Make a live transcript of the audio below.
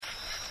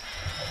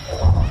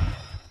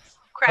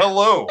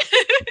Hello.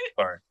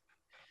 Sorry.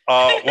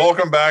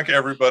 Welcome back,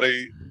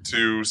 everybody,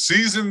 to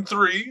season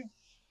 3,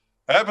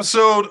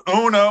 episode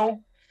uno.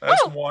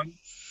 That's one.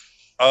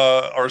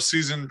 Our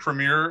season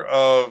premiere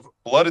of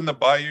Blood in the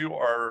Bayou,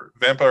 our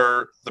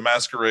Vampire the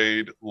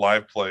Masquerade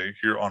live play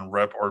here on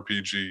Rep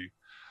RPG.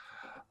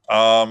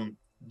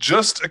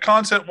 Just a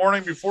content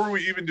warning before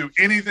we even do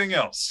anything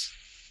else.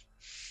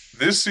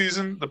 This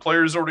season, the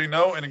players already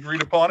know and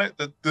agreed upon it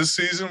that this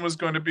season was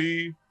going to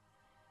be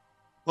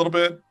a little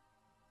bit.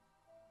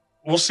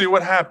 We'll see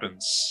what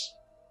happens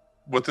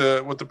with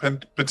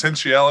the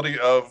potentiality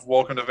of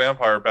Welcome to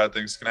Vampire. Bad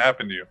things can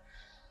happen to you,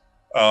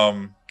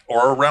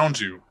 or around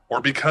you, or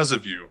because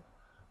of you.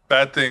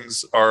 Bad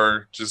things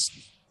are just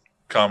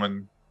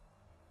common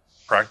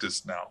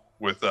practice now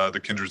with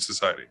the Kindred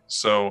Society.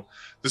 So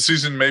this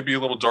season may be a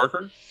little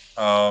darker.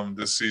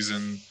 This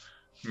season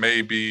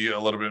may be a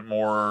little bit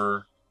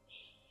more,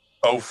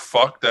 oh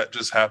fuck, that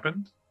just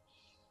happened.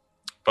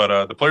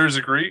 But the players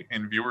agree,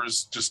 and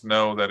viewers just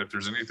know that if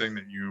there's anything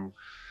that you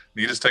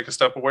need us to take a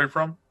step away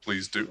from,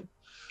 please do.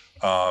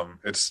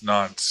 It's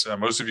not,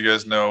 most of you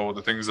guys know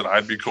the things that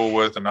I'd be cool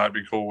with and not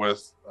be cool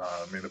with.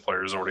 The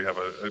players already have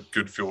a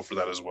good feel for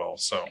that as well.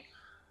 So,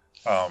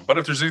 but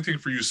if there's anything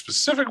for you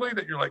specifically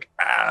that you're like,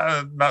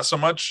 not so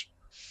much,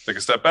 take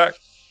a step back,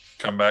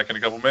 come back in a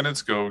couple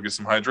minutes, go get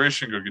some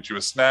hydration, go get you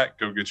a snack,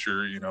 go get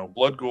your,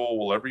 blood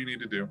ghoul, whatever you need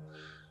to do.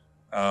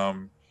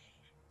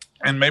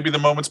 And maybe the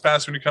moments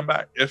pass when you come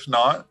back. If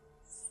not,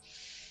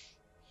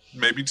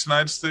 maybe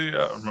tonight's the...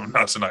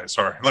 not tonight,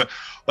 sorry.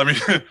 Let me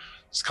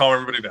just calm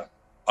everybody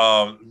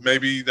down.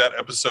 Maybe that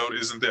episode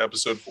isn't the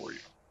episode for you.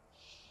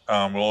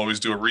 We'll always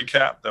do a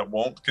recap that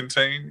won't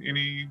contain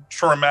any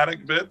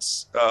traumatic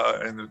bits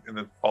in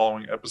the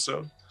following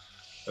episode,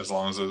 as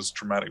long as those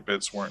traumatic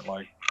bits weren't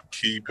like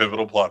key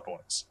pivotal plot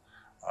points.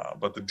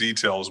 But the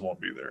details won't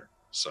be there.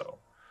 So...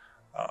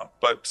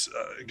 But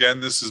again,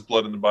 this is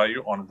Blood in the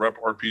Bayou on Rep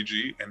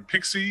RPG. And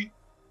Pixie,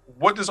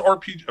 what does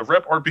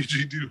Rep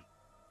RPG do?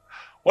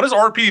 What does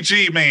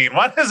RPG mean?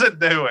 What is it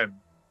doing?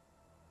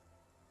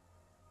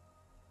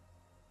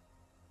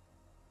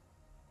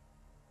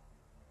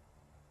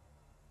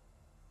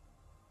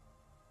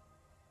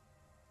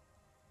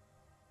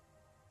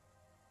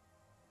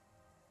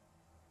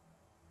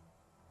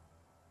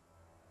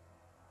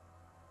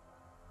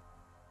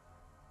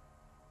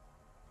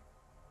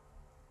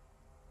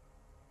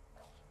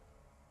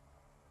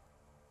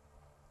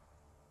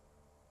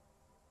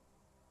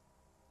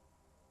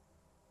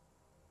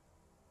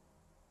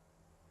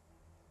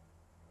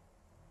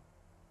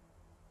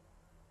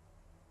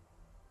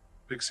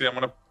 Pixie, I'm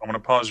gonna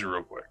pause you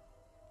real quick,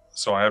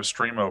 so I have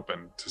stream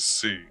open to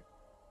see.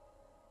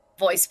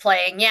 Voice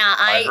playing, yeah.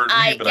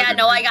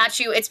 I got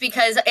you. It's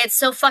because it's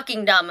so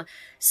fucking dumb.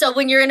 So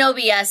when you're in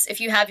OBS, if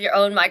you have your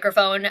own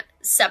microphone,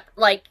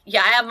 I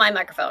have my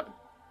microphone,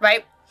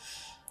 right?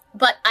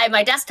 But I have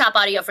my desktop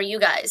audio for you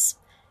guys.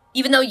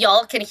 Even though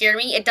y'all can hear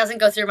me, it doesn't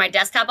go through my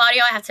desktop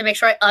audio. I have to make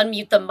sure I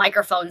unmute the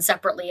microphone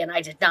separately, and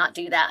I did not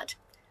do that.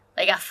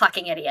 Like a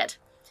fucking idiot.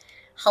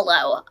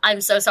 Hello,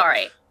 I'm so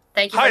sorry.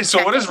 Thank you. Hi,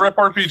 so what does Rep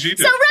RPG do?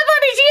 So Rep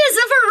RPG is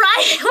a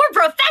variety. We're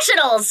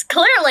professionals,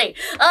 clearly.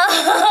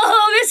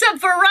 It's a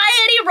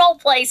variety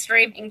roleplay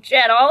streaming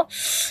channel.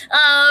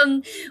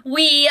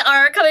 We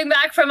are coming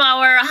back from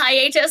our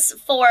hiatus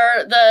for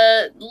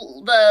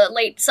the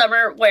late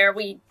summer where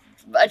we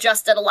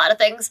adjusted a lot of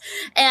things,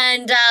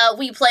 and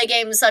we play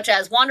games such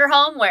as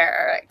Wanderhome,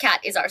 where Kat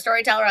is our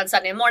storyteller on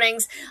Sunday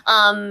mornings,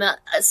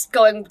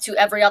 going to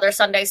every other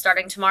Sunday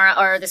starting tomorrow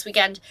or this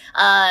weekend,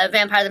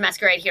 Vampire the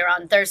Masquerade here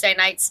on Thursday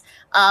nights,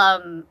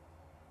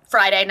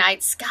 Friday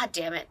nights, god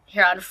damn it,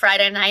 here on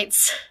Friday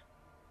nights.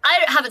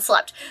 I haven't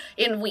slept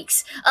in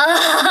weeks.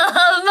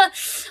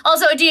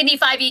 Also a D&D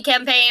 5e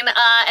campaign,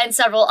 and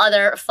several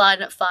other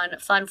fun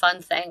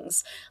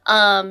things.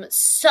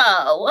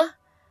 So...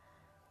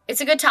 it's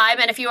a good time,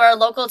 and if you are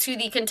local to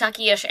the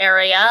Kentucky-ish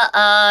area,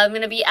 I'm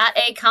going to be at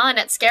a con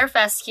at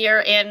Scarefest here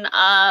in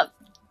a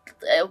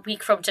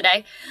week from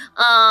today.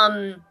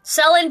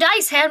 Selling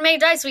dice,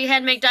 handmade dice. We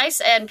handmade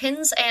dice and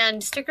pins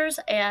and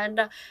stickers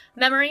and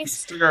memories.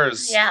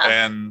 Stickers. Yeah.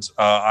 And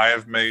I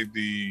have made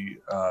the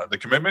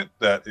commitment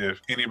that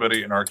if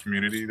anybody in our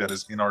community that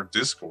is in our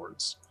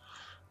Discords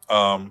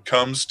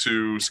comes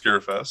to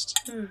Scarefest,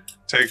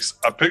 takes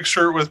a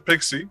picture with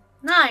Pixie.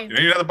 Nice. You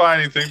don't have to buy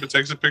anything, but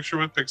takes a picture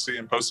with Pixie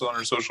and posts it on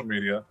her social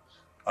media,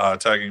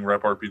 tagging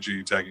Rep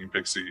RPG, tagging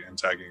Pixie, and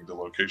tagging the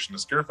location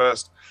of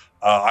Scarefest.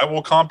 I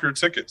will comp your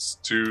tickets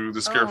to the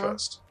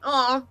Scarefest.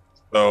 Oh.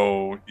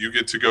 So you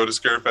get to go to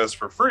Scarefest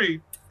for free.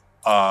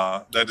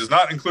 That does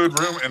not include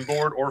room and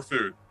board or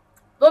food.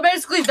 Well,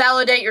 basically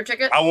validate your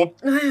ticket. I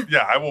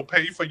will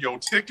pay for your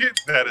ticket.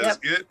 That is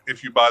it.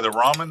 If you buy the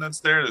ramen that's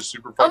there, that's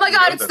super fucking Oh my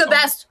god, good. it's the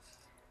best.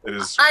 It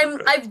is.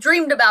 I've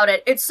dreamed about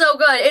it. It's so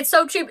good. It's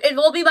so cheap. It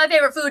will be my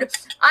favorite food.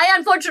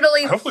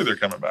 Hopefully they're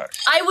coming back.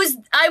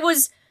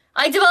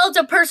 I developed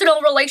a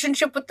personal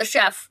relationship with the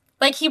chef.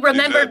 Like, he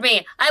remembered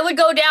me. I would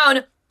go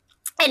down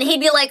and he'd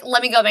be like,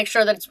 let me go make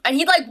sure that it's, and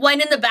he like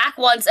went in the back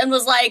once and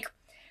was like,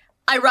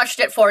 I rushed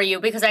it for you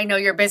because I know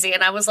you're busy,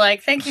 and I was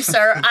like, "Thank you,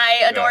 sir.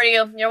 I adore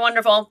you. You're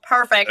wonderful.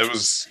 Perfect." It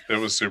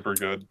was super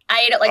good.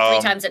 I ate it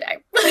like 3 times a day.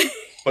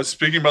 But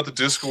speaking about the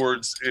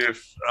Discords,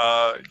 if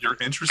you're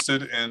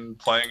interested in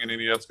playing in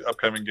any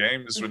upcoming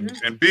games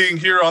and being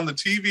here on the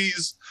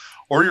TVs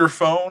or your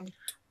phone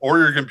or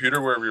your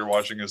computer, wherever you're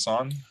watching us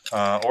on,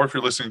 or if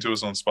you're listening to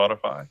us on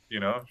Spotify,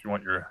 if you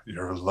want your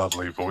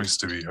lovely voice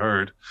to be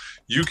heard,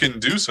 you can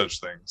do such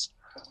things.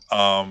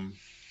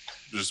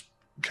 Just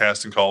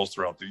casting calls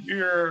throughout the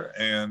year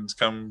and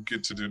come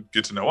get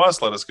to know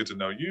us, let us get to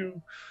know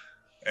you,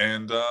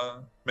 and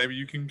maybe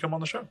you can come on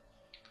the show.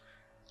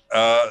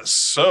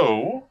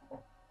 So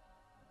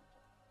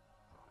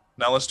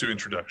now let's do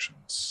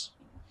introductions.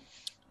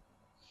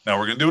 Now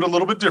we're going to do it a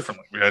little bit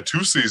differently. We had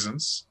 2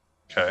 seasons.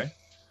 Okay.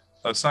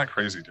 That's not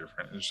crazy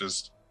different. It's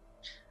just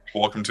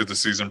welcome to the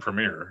season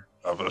premiere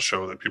of a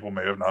show that people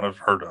may have not have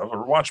heard of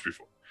or watched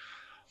before.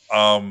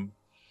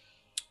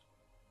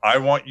 I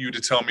want you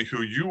to tell me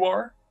who you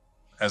are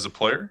as a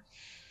player.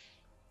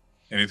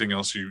 Anything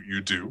else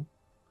you do.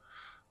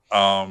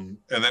 And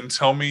then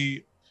tell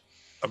me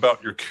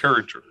about your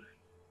character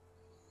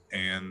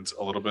and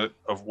a little bit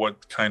of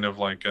what kind of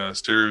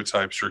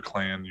stereotypes your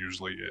clan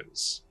usually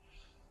is.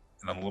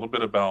 And a little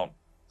bit about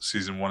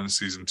season 1 and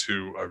season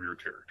 2 of your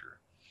character.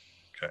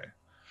 Okay.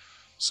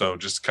 So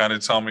just kind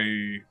of tell me,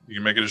 you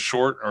can make it as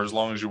short or as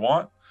long as you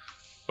want,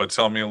 but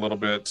tell me a little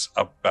bit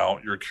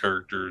about your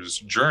character's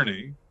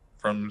journey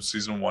from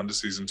season 1 to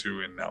season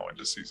 2 and now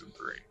into season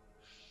 3.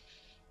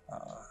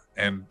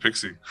 And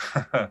Pixie,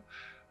 we're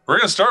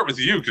going to start with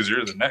you because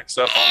you're the next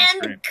up on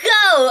the screen.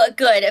 Go!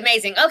 Good,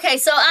 amazing. Okay,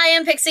 so I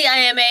am Pixie. I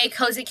am a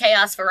Cozy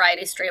Chaos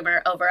variety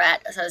streamer over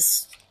at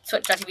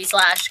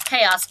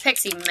twitch.tv/Chaos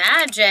Pixie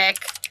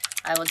Magic.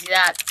 I will do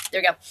that.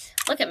 There we go.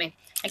 Look at me.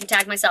 I can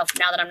tag myself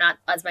now that I'm not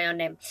as my own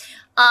name.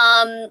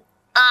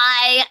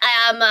 I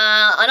am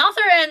an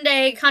author and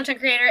a content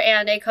creator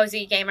and a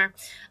cozy gamer.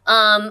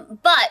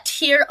 But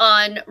here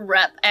on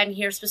Rep and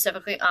here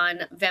specifically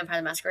on Vampire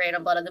the Masquerade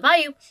on Blood on the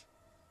Bayou,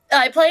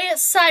 I play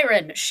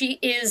Siren. She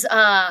is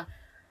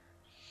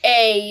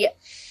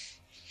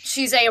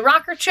she's a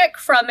rocker chick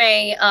from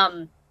a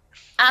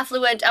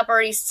affluent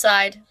Upper East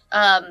Side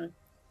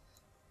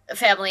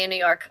family in New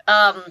York.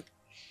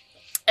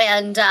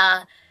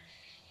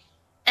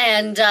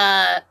 And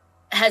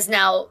has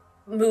now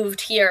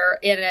moved here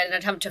in an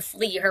attempt to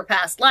flee her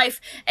past life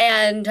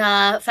and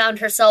found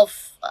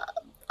herself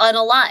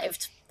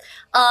unalived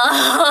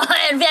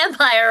and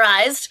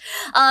vampirized.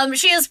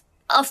 She is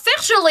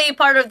officially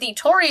part of the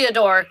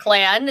Toreador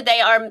clan. They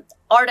are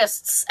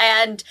artists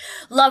and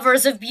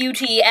lovers of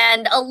beauty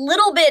and a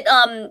little bit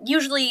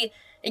usually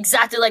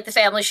exactly like the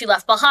family she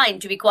left behind,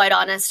 to be quite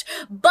honest.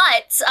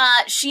 But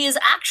she is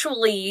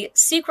actually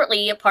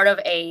secretly a part of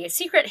a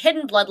secret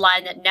hidden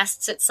bloodline that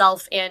nests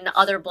itself in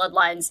other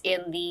bloodlines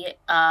in the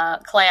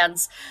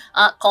clans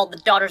called the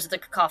Daughters of the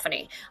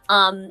Cacophony.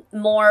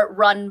 More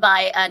run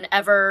by an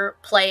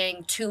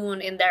ever-playing tune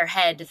in their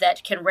head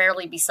that can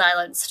rarely be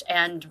silenced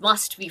and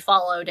must be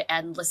followed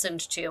and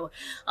listened to.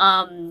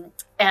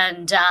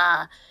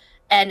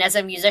 And as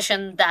a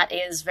musician, that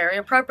is very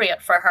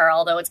appropriate for her,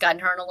 although it's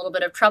gotten her in a little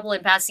bit of trouble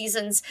in past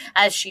seasons,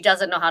 as she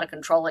doesn't know how to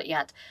control it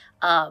yet.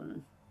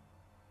 And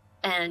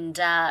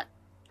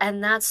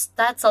that's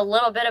a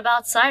little bit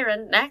about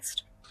Siren.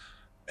 Next.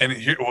 And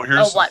here's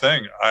the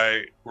thing.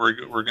 We're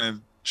going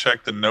to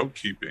check the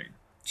note-keeping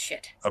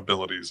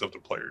abilities of the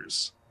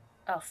players.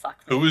 Oh,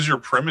 fuck. Who is your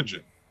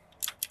Primogen?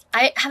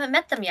 I haven't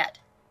met them yet.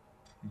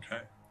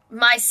 Okay.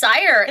 My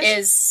sire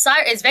is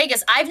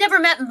Vegas. I've never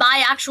met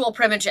my actual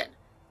Primogen.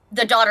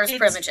 The daughter's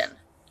Primogen.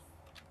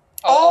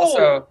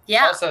 Also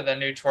the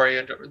new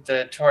Toreador.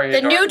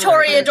 The new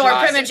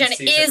Toreador Primogen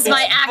is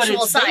my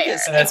actual sire.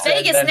 It's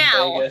Vegas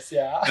now. Vegas,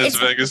 yeah. It's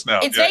Vegas now.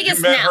 It's Vegas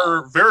you met now.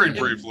 her very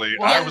briefly.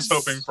 Yes. I was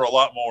hoping for a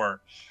lot more.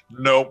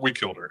 No, we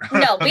killed her.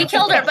 No, we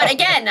killed her. But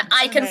again,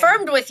 I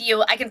confirmed with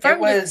you. It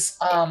was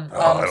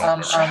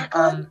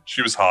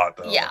she was hot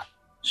though. Yeah,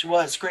 she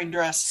was green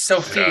dress.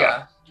 Sophia.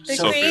 Yeah. The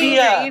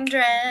green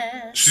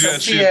dress.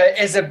 Sophia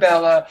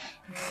Isabella.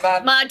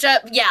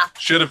 Yeah.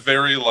 She had a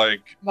very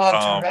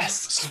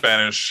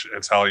Spanish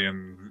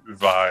Italian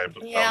vibe.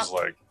 Yeah. I was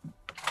like,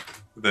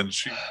 then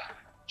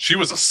she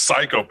was a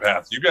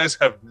psychopath. You guys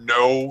have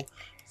no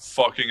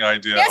fucking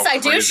idea. Yes, I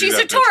do. She's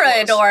a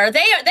Toreador.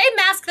 They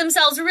mask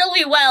themselves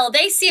really well.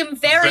 They seem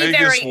very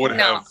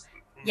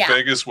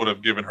Vegas would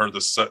have given her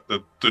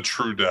the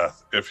true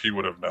death if he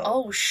would have known.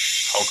 Oh,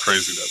 how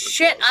crazy that is.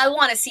 Shit, I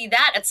want to see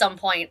that at some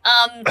point.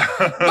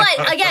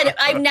 But again,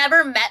 I've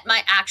never met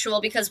my actual,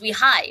 because we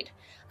hide.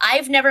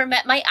 I've never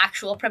met my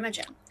actual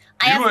Primogen.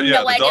 I have no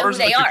idea who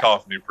they are.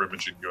 Cacophony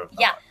Primogen, you have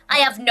not. I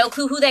have no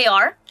clue who they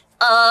are.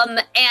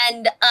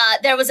 And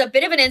there was a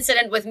bit of an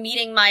incident with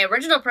meeting my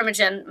original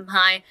Primogen.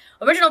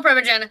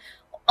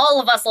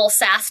 All of us little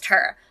sassed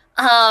her.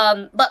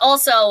 But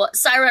also,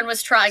 Siren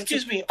was trying to...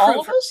 Excuse me, all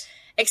of us?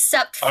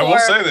 Except for... I will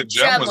say that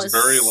Jem was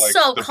very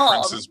so the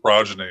calm. Prince's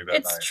progeny that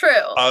night. It's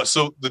true.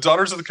 So the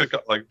Daughters of the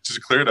Cacophony,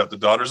 to clear it up, the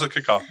Daughters of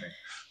Cacophony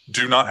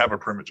do not have a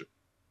Primogen.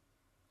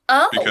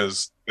 Oh.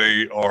 Because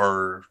they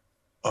are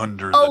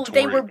under Oh, the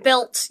they were Toreador.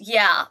 built,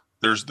 yeah.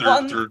 They're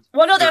no,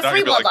 they're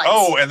three bloodlines. Like,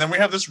 oh, and then we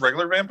have this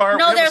regular vampire.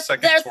 No, we have a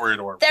second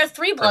Toreador. They're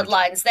three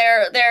bloodlines.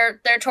 They're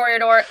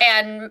Toreador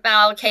and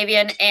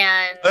Malkavian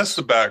and. That's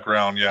the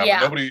background, yeah.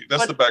 Nobody.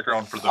 That's the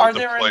background for the player. Are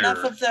there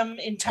enough of them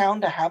in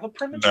town to have a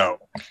primogen? No.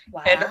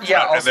 Wow. And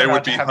they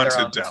would be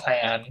hunted down.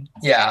 Clan.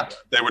 Yeah,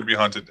 they would be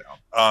hunted down.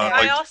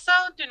 I also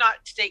do not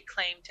stake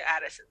claim to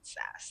Addison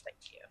Sass. Thank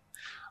you.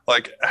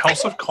 Like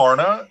House of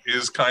Karna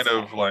is kind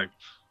of like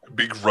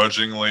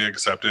begrudgingly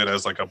accepted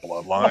as like a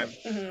bloodline.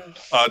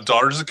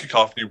 Daughters of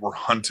Cacophony were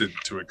hunted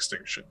to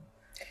extinction.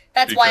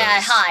 That's why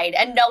I hide,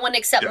 and no one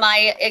except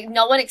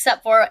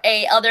for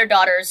other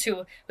daughters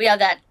who we have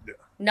that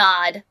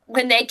nod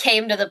when they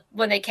came to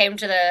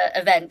the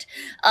event.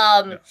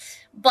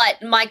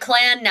 But my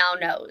clan now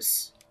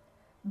knows.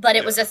 But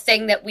it was a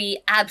thing that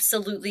we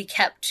absolutely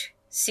kept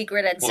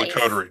secret and safe. The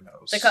coterie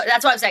knows.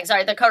 That's what I'm saying.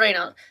 Sorry, the coterie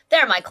knows.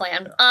 They're my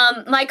clan.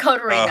 My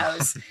coterie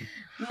knows.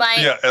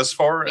 As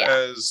far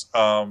as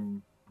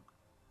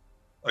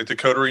like the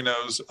coterie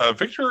knows,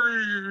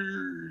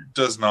 Victor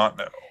does not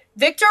know.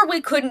 Victor,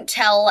 we couldn't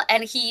tell,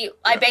 and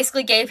I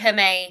basically gave him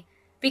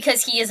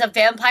because he is a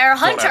vampire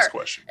hunter. Don't ask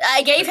questions.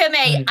 I gave him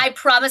I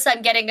promise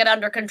I'm getting it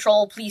under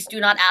control. Please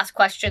do not ask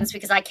questions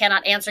because I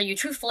cannot answer you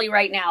truthfully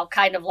right now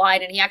kind of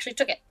line, and he actually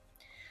took it.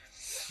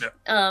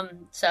 Yeah.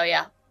 So,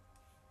 yeah.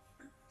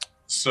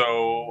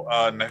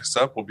 So, next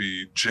up will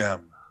be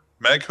Jem.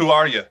 Meg, who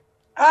are you?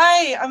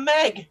 Hi, I'm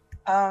Meg.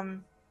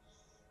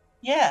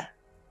 Yeah.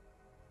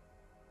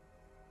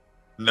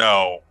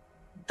 No.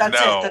 That's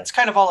it. That's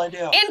kind of all I do.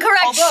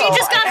 Incorrect. Although, she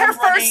just got her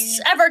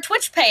first ever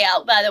Twitch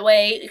payout, by the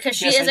way, because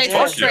she is a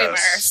Twitch streamer.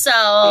 Yes. So,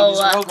 Baby's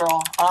a real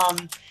girl.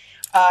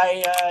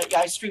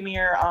 I stream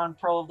here on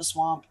Pearl of the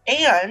Swamp,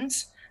 and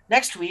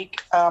next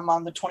week,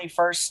 on the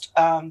 21st,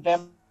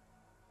 Vampire's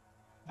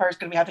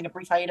going to be having a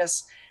brief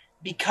hiatus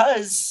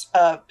because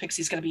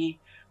Pixie's going to be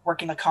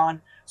working a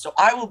con. So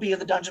I will be in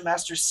the Dungeon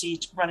Master's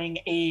seat running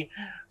a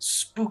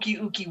spooky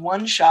ooky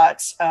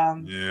one-shot.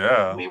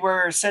 We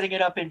were setting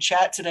it up in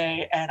chat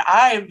today, and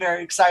I am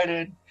very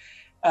excited.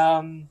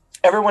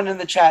 Everyone in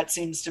the chat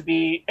seems to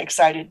be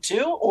excited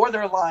too, or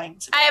they're lying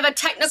to me. I have a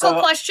technical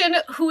question.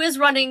 Who is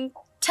running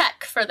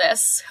tech for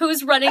this?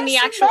 Who's running the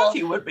actual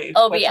Matthew would be,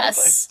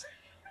 OBS?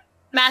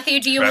 Matthew,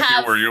 do you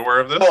have... were you aware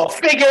of this? We'll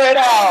figure it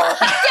out.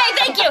 Okay,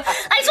 thank you.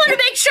 I just wanted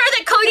to make sure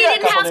that Cody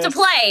didn't have to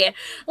play.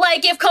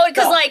 Like, if Cody...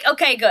 Because,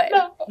 okay, good.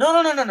 No.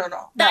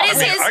 That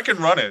is his... I can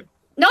run it.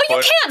 No, you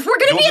can't. We're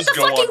going to be at the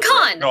fucking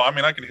con. No, I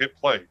mean, I can hit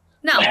play.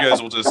 No. You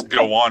guys will just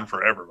go on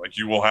forever. Like,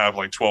 you will have,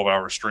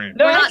 12-hour stream.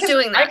 No, we're not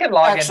doing that. I can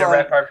log into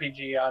Rep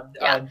RPG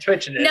on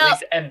Twitch and at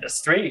least end the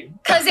stream.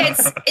 Because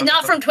it's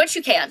not from Twitch,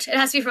 you can't. It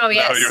has to be from OBS.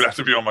 No, you would have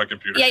to be on my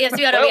computer. Yeah, you have to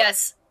be on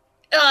OBS.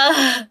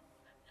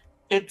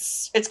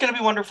 It's going to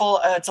be wonderful.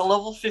 It's a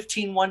level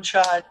 15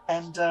 one-shot,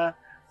 and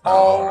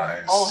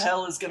all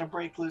hell is going to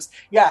break loose.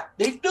 Yeah,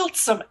 they've built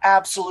some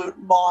absolute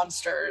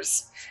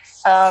monsters,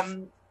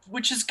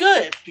 which is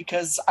good,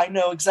 because I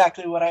know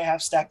exactly what I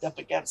have stacked up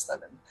against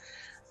them, and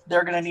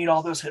they're going to need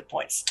all those hit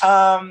points.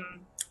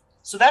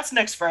 So that's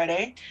next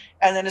Friday.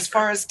 And then as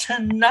far as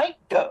tonight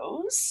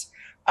goes,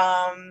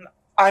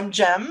 I'm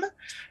Jem,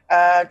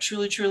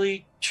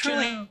 truly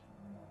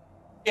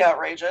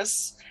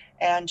outrageous,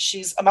 and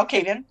she's a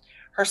Malkavian.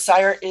 Her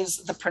sire is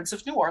the Prince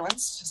of New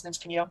Orleans. His name's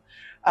Camille.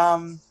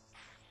 And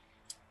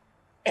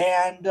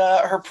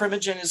her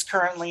primogen is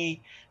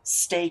currently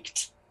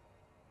staked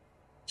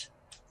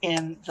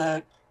in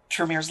the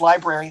Tremere's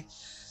library.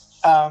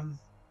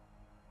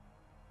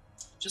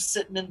 Just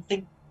sitting and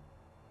thinking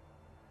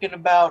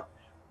about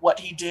what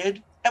he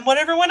did and what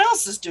everyone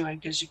else is doing,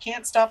 because you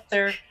can't stop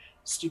their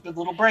stupid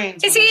little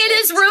brains. Is he in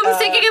his room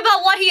thinking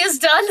about what he has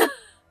done?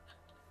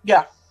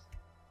 Yeah.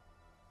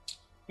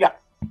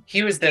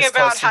 He was this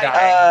close to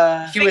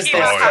dying. He was this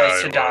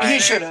close to dying. He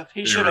should have.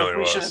 We should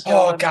have killed him.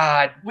 Oh,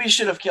 God. We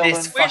should have killed him.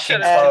 We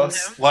should have killed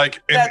him.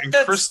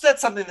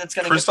 That's something that's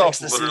going to get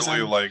fixed this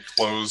literally season.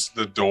 closed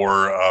the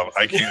door of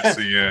I can't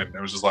see in.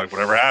 It was just like,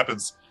 whatever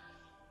happens,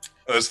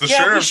 it's the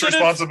sheriff's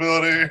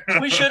responsibility.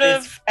 We should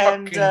have.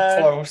 And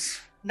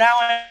close. Now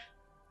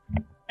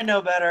I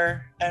know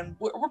better, and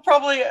we're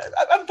probably.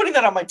 I'm putting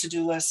that on my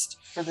to-do list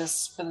for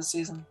this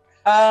season.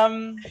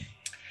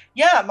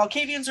 Yeah,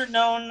 Malkavians are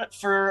known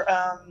for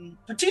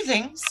two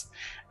things.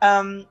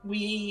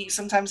 We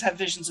sometimes have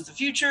visions of the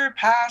future,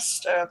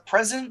 past,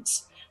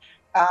 present.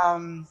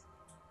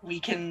 We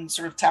can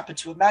sort of tap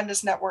into a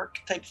madness network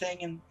type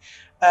thing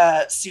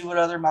and see what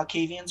other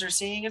Malkavians are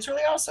seeing. It's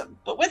really awesome.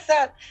 But with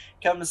that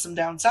comes some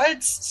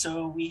downsides.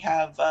 So we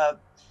have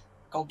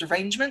called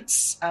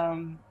derangements.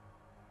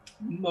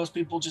 Most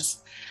people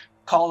just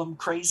call them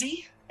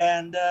crazy.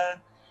 And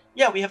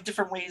we have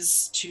different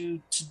ways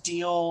to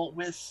deal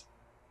with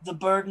the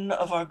burden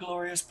of our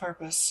glorious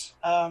purpose.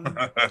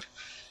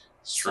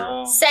 It's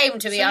true. Same,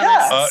 to be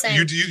honest.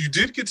 You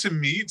did get to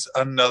meet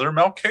another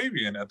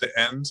Malkavian at the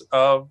end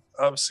of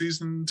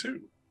season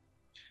 2.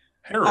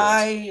 Harold.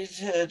 I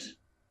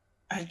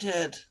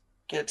did.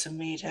 get to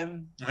meet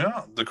him.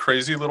 Yeah, the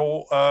crazy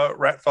little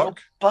rat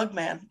fuck.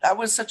 Bugman. That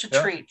was such a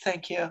treat.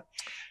 Thank you.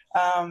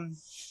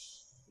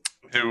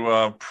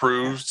 Who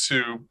proved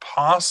to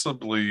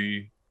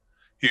possibly...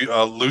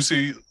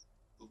 Lucy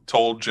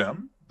told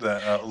Jem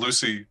that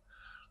Lucy...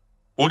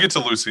 We'll get to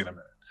Lucy in a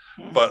minute.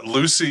 But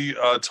Lucy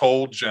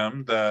told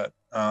Jem that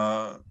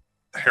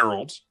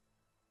Harold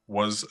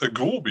was a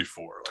ghoul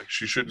before. Like,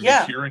 she shouldn't be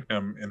hearing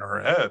him in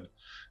her head.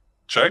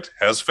 Checked.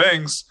 Has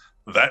fangs.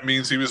 That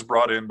means he was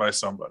brought in by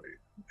somebody.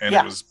 And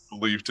it was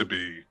believed to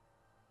be,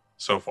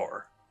 so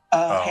far,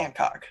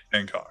 Hancock.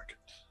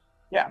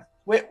 Yeah.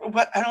 Wait,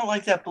 what? I don't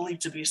like that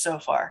believed to be so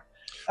far.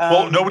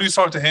 Well, nobody's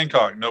talked to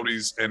Hancock. And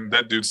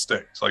that dude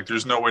stinks. Like,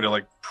 there's no way to,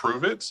 like,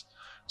 prove it.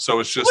 So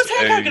it's just what's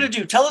Hancock going to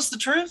do? Tell us the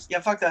truth? Yeah,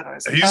 fuck that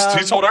noise.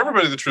 He's told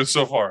everybody the truth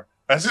so far.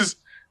 That's his...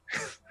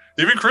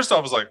 Even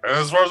Kristoff was like,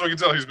 as far as we can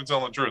tell, he's been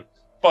telling the truth.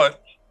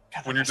 But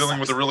when you're dealing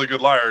with a really good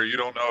liar, you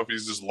don't know if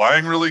he's just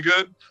lying really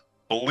good,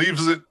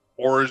 believes it,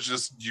 or is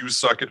just you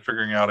suck at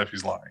figuring out if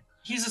he's lying.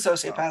 He's a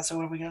sociopath, so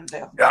what are we going to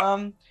do?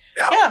 Yeah.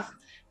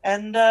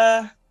 And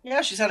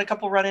she's had a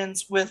couple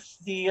run-ins with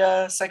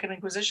the Second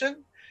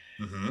Inquisition.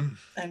 Mm-hmm.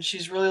 And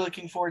she's really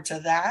looking forward to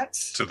that.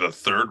 To the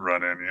third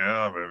run-in,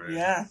 yeah, baby.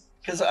 Yeah,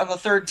 because on the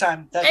third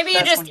time, maybe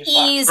you just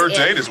ease third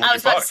date is when you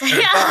fuck.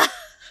 Yeah.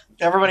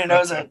 Everybody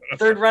knows it.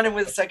 Third run-in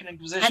with Second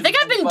Inquisition. I think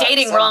I've been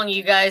dating wrong,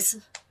 you guys.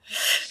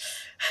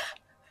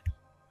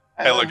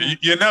 Hey, look,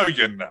 you know.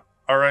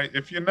 All right,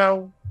 if you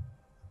know,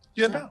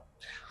 you know.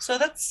 So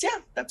that's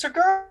her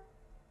girl.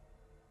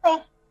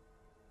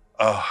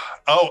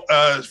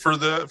 For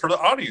the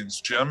audience,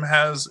 Jem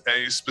has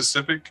a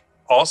specific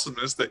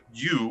awesomeness that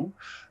you,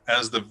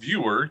 as the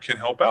viewer, can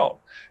help out.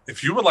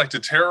 If you would like to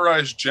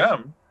terrorize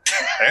Jem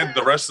and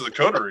the rest of the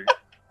coterie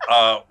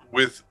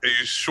with a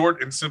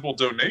short and simple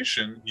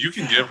donation, you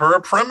can give her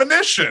a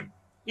premonition.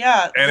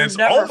 Yeah, and it's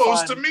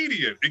almost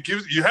immediate.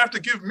 You have to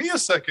give me a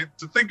second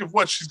to think of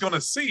what she's going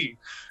to see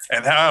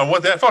and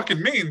what that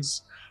fucking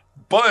means.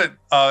 But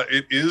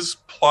it is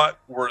plot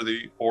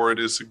worthy, or it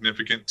is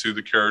significant to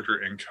the character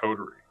and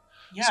coterie.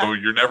 Yeah. So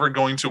you're never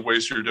going to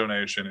waste your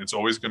donation. It's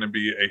always going to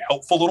be a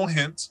helpful little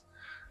hint.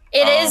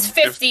 It is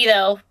 50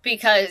 though,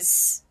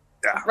 because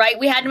right,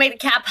 we had to make the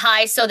cap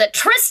high so that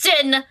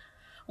Tristan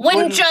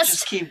wouldn't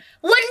just be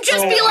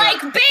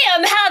like,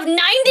 bam, have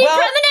 90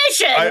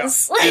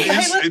 premonitions.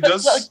 It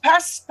does. Like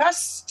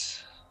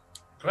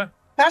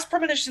past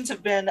premonitions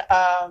have been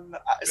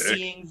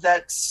seeing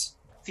that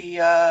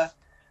the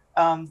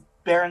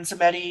Baron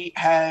Samedi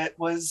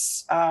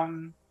was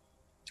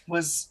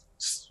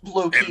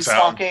low-key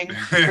stalking,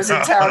 was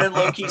in town and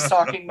low-key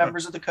stalking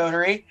members of the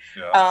coterie.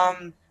 Yeah.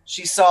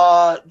 She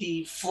saw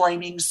the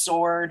flaming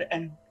sword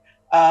and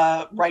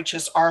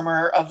righteous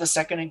armor of the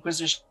Second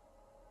Inquisition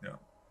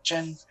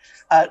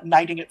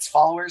knighting its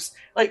followers.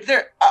 Like,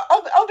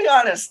 I'll be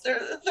honest,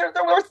 they're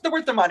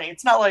worth the money.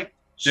 It's not like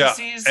she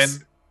sees.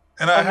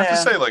 And I have to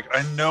say, like,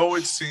 I know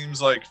it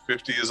seems like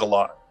 50 is a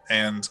lot,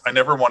 and I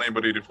never want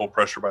anybody to feel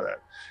pressure by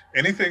that.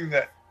 Anything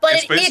that.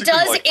 But it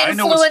does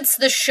influence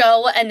the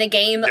show and the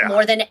game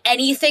more than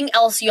anything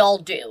else y'all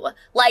do.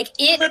 Like,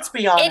 let's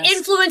be honest. It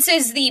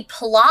influences the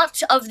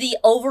plot of the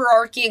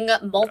overarching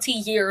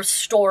multi-year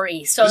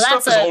story. So this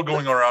stuff is all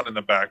going around in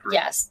the background.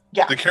 Yes.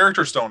 Yeah. The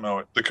characters don't know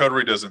it. The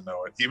coterie doesn't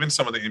know it. Even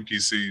some of the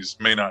NPCs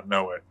may not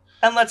know it.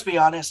 And let's be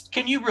honest.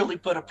 Can you really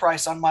put a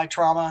price on my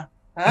trauma?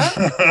 Huh?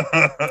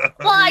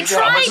 Well, I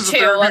try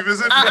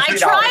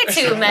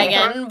to,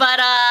 Megan, but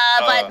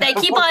they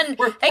keep on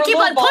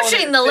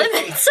pushing the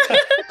limits.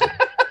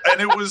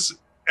 And it was,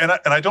 and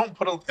I don't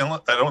put a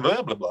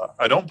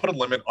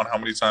limit on how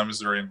many times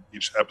they're in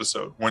each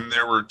episode. When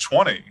there were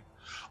 20,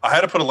 I had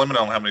to put a limit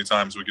on how many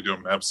times we could do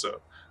an episode,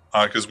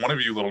 because one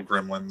of you little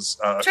gremlins,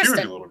 a few of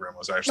you little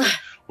gremlins actually,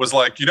 was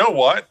like, you know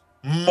what?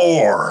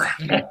 More.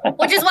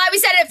 Which is why we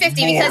set it at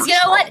 50, because you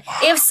know what?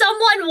 If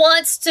someone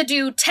wants to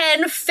do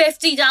 $10,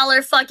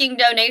 $50 fucking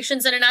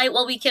donations in a night,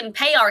 well, we can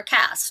pay our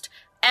cast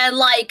and,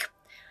 like,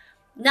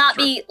 not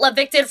be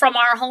evicted from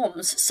our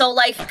homes. So,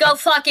 like, go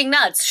fucking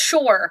nuts,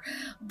 sure.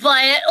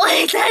 But,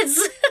 like,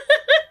 that's...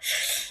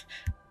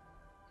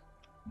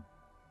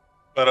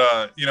 But,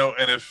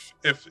 and if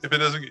it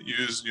doesn't get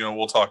used,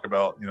 we'll talk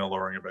about,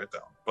 lowering it back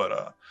down.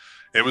 But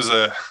there's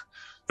a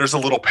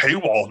little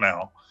paywall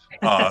now.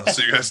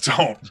 So you guys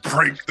don't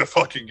break the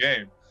fucking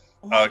game,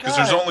 because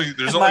there's only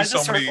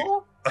so many.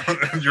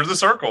 You're the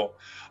circle.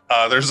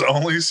 There's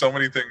only so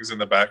many things in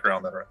the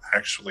background that are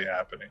actually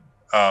happening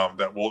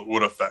that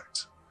would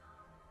affect.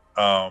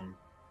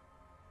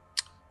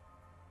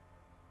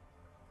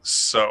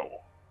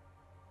 So,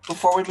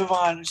 before we move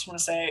on, I just want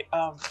to say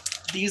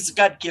these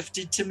got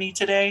gifted to me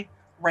today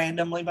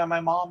randomly by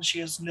my mom. She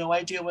has no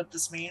idea what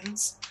this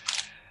means.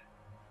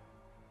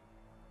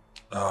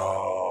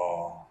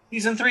 Oh.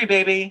 Season 3,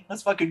 baby.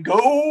 Let's fucking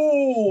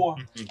go.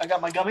 I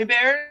got my gummy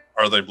bears.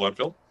 Are they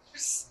blood-filled?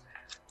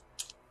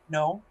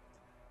 No.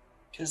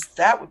 Because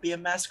that would be a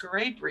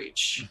masquerade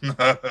breach.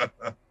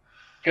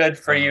 Good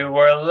for you.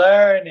 We're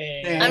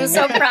learning. I'm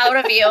so proud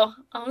of you.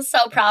 I'm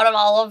so proud of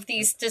all of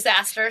these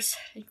disasters,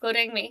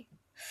 including me.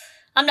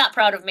 I'm not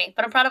proud of me,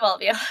 but I'm proud of all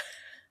of you.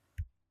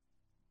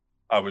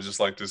 I would just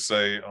like to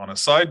say, on a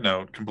side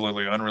note,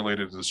 completely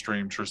unrelated to the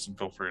stream, Tristan,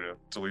 feel free to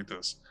delete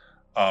this.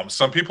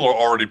 Some people are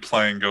already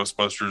playing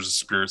Ghostbusters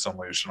Spirits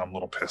Unleashed, and I'm a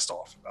little pissed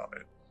off about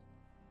it.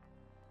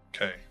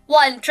 Okay.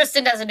 One,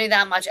 Tristan doesn't do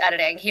that much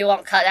editing. He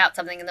won't cut out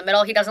something in the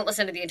middle. He doesn't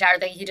listen to the entire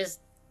thing. He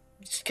just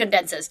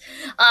condenses.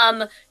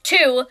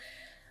 Two,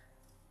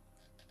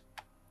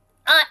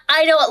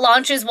 I know it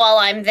launches while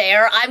I'm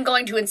there. I'm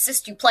going to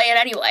insist you play it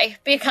anyway,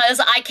 because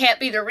I can't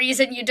be the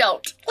reason you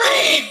don't.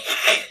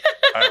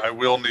 I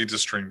will need to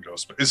stream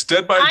Ghostbusters. It's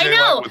Dead by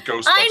Daylight with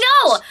Ghostbusters.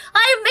 I know.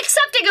 I'm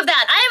accepting of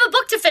that. I have a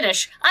book to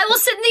finish. I will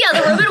sit in the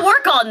other room and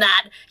work on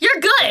that.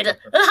 You're good.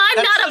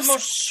 That's the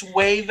most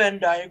sway Venn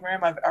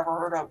diagram I've ever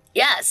heard of.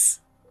 Yes.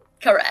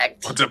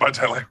 Correct. Dead by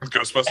Daylight with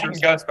Ghostbusters? And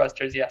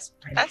Ghostbusters, yes.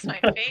 That's my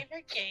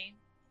favorite game.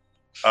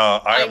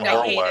 I am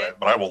horrible at it,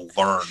 but I will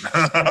learn.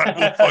 I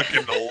will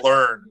fucking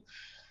learn.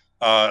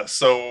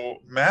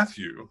 So,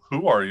 Matthew,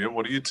 who are you?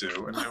 What do you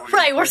do? And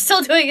right, we're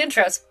still doing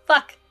intros.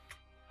 Fuck.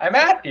 I'm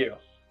Matthew,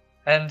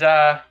 and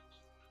I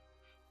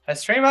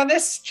stream on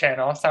this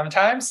channel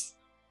sometimes.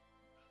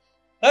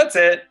 That's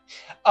it.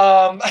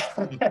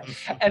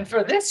 And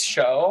for this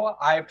show,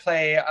 I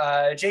play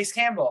Jace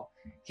Campbell.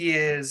 He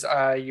is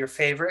your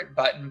favorite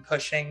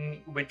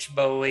button-pushing witch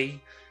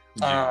bully.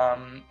 Yeah.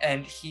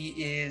 And he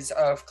is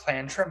of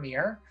Clan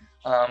Tremere.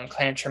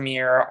 Clan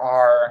Tremere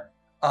are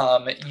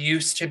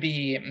used to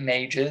be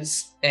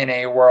mages in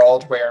a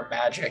world where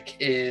magic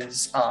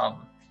is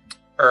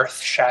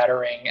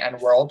earth-shattering and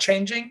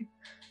world-changing.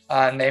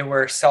 And they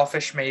were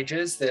selfish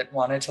mages that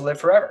wanted to live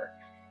forever.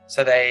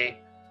 So they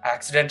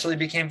accidentally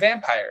became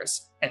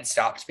vampires and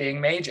stopped being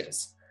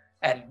mages.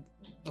 And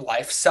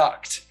life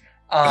sucked.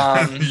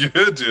 Yeah,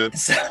 it did.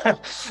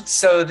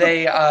 So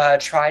they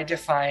tried to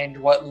find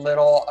what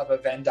little of a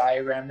Venn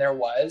diagram there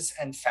was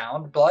and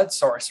found blood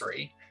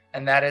sorcery.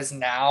 And that is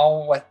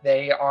now what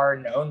they are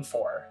known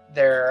for.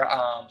 They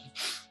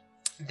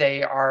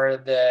are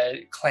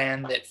the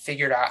clan that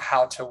figured out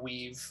how to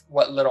weave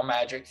what little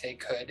magic they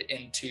could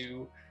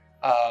into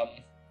a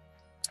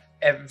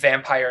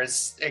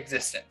vampire's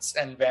existence.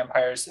 And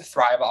vampires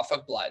thrive off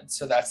of blood.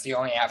 So that's the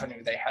only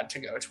avenue they had to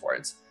go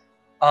towards.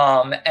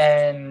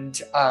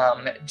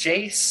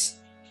 Jace,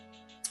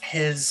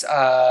 his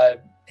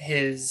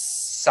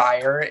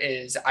sire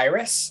is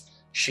Iris.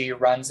 She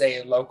runs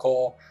a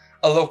local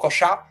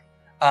shop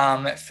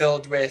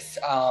filled with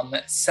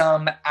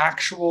some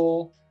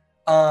actual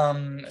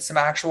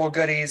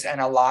goodies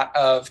and a lot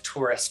of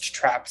tourist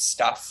trap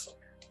stuff,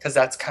 because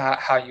that's kind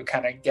of how you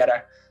kind of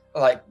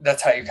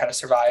that's how you kind of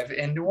survive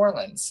in New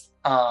Orleans.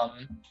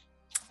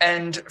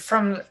 And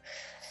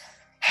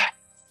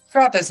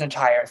throughout this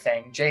entire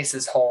thing,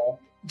 Jace's whole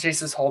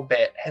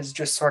bit has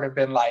just sort of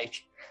been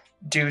like,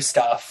 do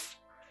stuff,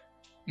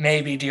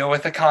 maybe deal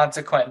with the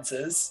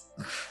consequences,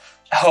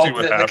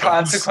 hope that the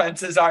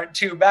consequences aren't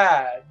too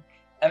bad.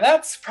 And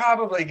that's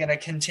probably going to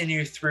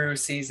continue through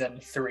season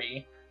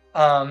 3.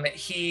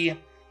 He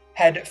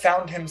had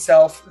found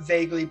himself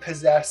vaguely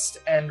possessed,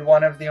 and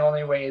one of the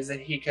only ways that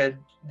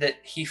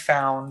he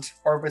found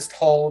or was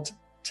told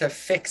to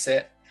fix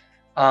it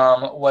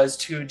was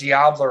to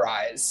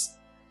diablerize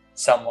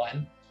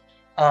someone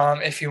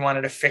if he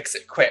wanted to fix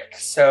it quick.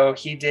 So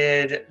he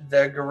did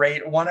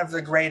one of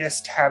the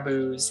greatest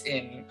taboos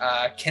in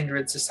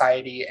kindred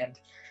society and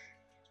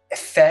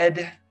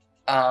fed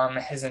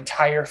his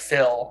entire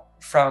fill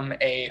from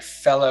a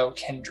fellow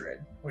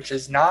kindred, which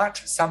is not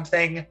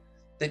something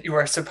that you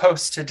are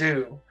supposed to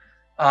do.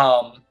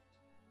 And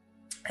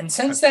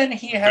since then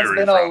he has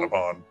been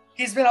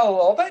he's been a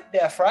little bit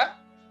different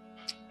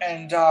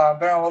and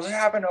been able to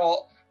happen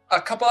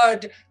a couple of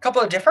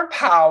different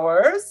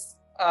powers.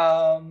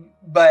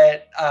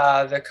 But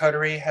the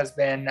coterie has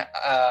been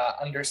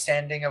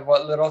understanding of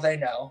what little they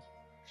know,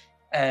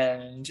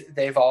 and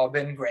they've all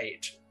been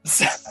great.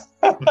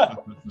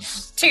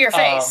 To your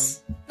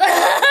face.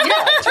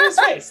 Yeah, to his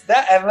face.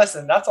 And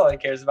listen, that's all he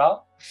cares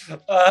about.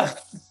 And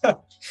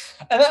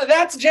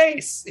that's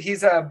Jace.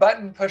 He's a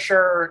button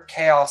pusher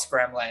chaos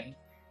gremlin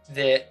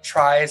that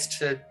tries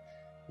to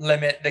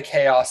limit the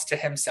chaos to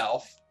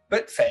himself,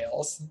 but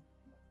fails.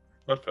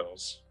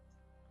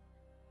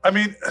 I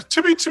mean,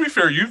 to be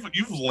fair,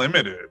 you've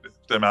limited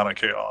the amount of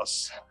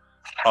chaos.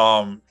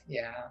 Yeah.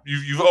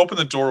 You've opened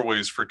the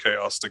doorways for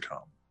chaos to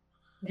come.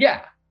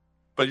 Yeah.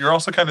 But you're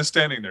also kind of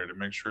standing there to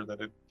make sure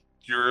that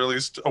you're at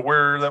least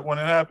aware that when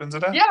it happens,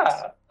 it happens.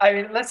 Yeah. I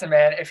mean, listen,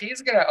 man, if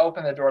he's going to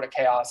open the door to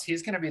chaos,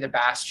 he's going to be the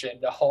bastion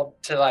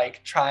to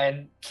like try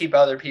and keep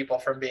other people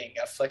from being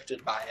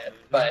afflicted by it.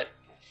 But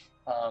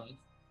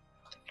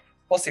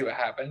we'll see what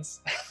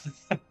happens.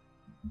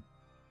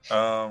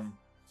 And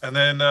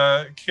then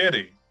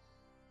Kitty.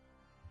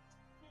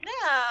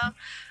 Yeah.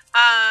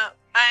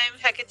 I'm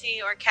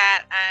Hecate or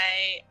Cat.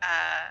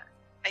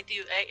 I'm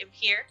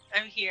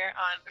here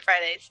on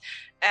Fridays.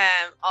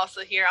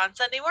 Also here on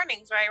Sunday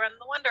mornings where I run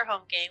the Wonder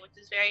Home game, which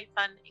is very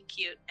fun and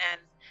cute and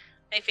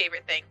my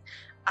favorite thing.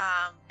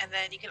 And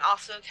then you can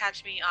also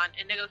catch me on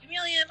Indigo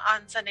Chameleon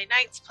on Sunday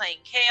nights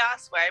playing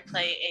Chaos, where I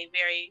play a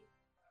very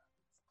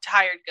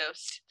tired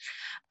ghost.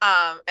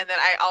 And then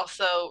I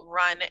also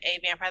run a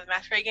Vampire the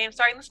Masquerade game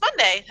starting this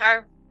Monday.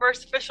 Our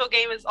first official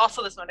game is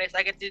also this Monday, so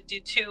I get to do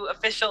 2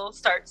 official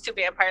starts to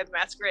Vampire the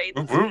Masquerade.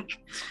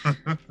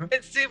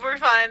 It's super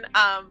fun.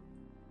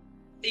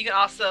 You can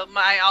also,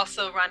 I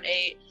also run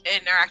a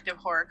interactive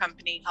horror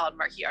company called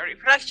Marquee Artery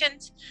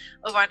Productions.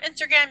 Over on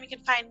Instagram, you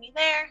can find me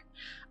there.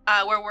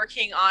 We're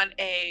working on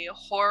a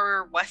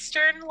horror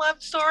western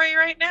love story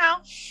right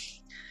now.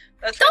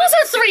 Those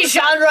are 3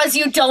 genres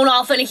you don't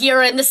often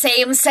hear in the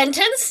same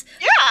sentence.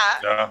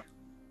 Yeah.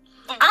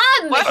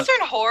 Western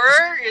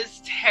horror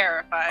is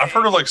terrifying. I've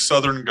heard of like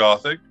Southern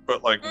Gothic,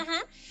 but like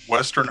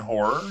Western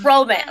horror?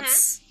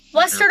 Romance.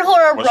 Western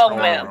horror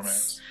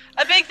romance.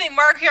 A big thing,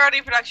 Marquee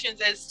Artery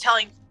Productions is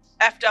telling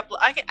effed up,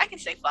 I can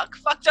say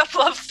fucked up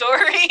love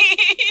stories.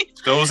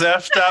 Those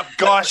effed up,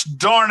 gosh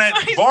darn it,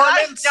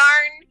 varmints.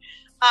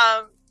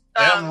 Darn.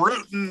 Them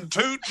rootin'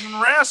 tootin'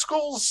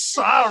 rascals,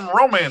 I'm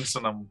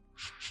romancing them.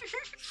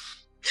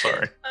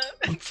 Sorry.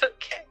 It's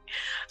okay.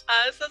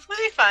 So it's going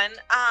to be fun.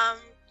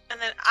 And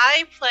then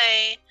I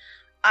play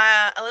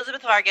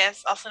Elizabeth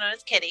Vargas, also known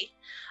as Kitty.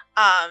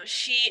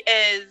 She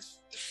is,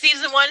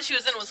 season 1, she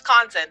was in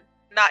Wisconsin,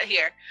 not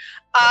here.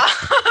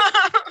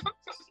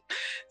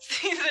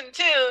 Season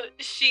 2,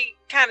 she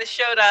kind of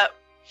showed up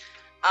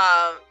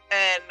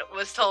and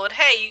was told,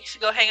 hey, you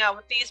should go hang out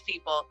with these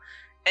people.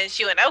 And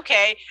she went,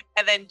 okay.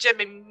 And then Jim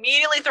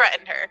immediately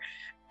threatened her.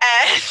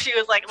 And she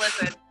was like,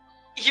 listen,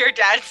 your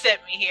dad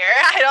sent me here.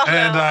 I don't know.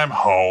 And I'm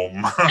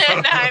home.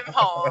 And I'm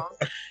home.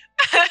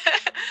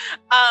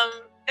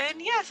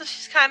 And yeah, so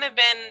she's kind of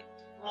been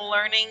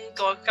learning,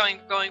 going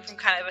from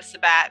kind of a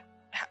Sabat,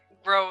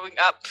 growing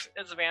up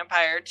as a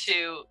vampire,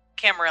 to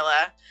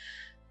Camarilla,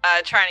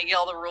 trying to get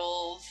all the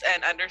rules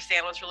and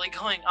understand what's really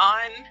going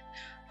on.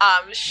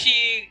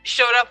 She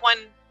showed up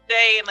one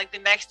day, and like the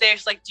next day,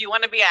 she's like, "Do you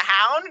want to be a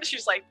hound?"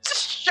 She's like,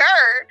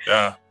 "Sure."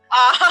 Yeah.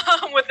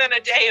 Within a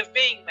day of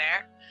being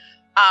there.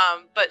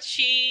 But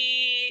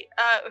she,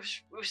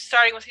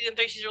 starting with season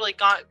 3, she's really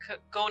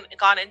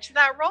gone into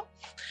that role.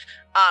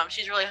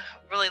 She's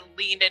really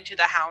leaned into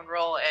the hound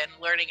role and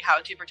learning how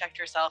to protect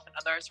herself and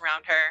others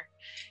around her,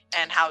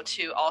 and how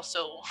to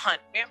also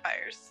hunt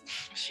vampires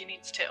if she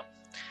needs to.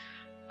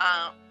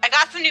 I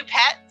got some new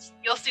pets.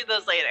 You'll see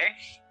those later.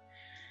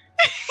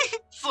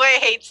 Sway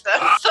hates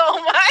them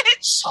so much.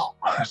 So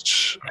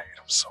much. I hate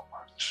them so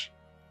much.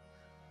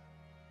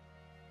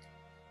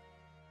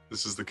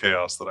 This is the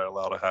chaos that I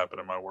allow to happen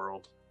in my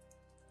world.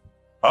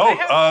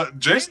 Oh,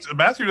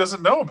 Matthew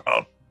doesn't know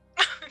about.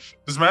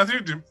 Does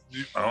Matthew do?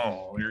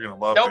 Oh, you're gonna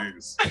love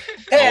these.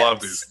 I love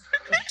these.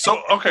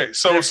 So okay,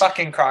 so they're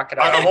fucking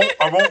crocodile.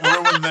 I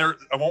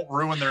won't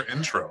ruin their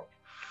intro.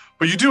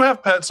 But you do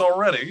have pets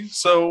already.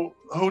 So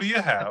who do you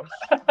have?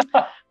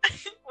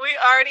 We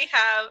already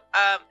have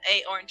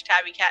a orange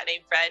tabby cat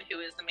named Fred, who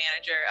is the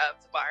manager of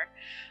the bar.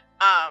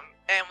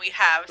 And we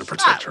have the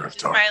protector of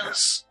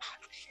darkness.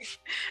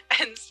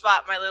 And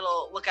Spot, my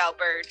little lookout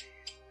bird.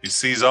 He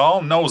sees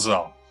all, knows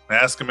all.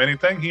 Ask him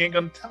anything, he ain't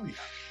gonna tell you.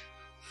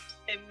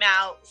 And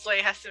now Sway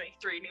has to make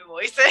 3 new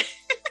voices.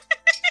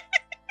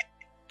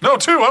 No,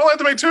 2. I don't have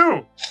to make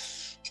 2.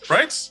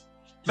 Right?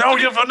 No,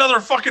 you have another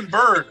fucking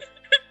bird.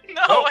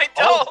 No, I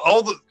don't.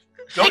 All the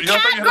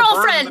cat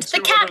girlfriend. The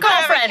cat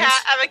girlfriend.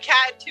 I have a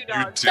cat and 2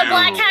 dogs. The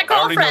black cat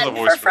girlfriend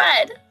for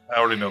Fred. I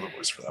already know the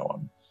voice for that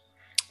one.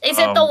 Is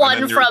it the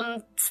one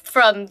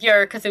from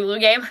your Cthulhu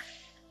game?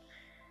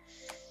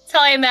 That's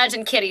how I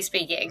imagine Kitty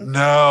speaking.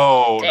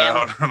 No.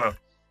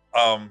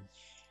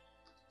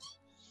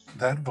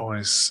 That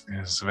voice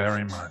is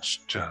very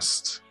much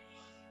just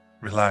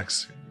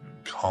relaxing,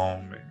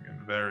 calming,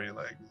 and very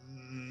like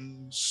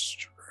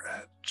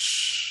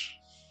stretch.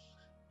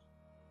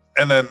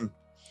 And then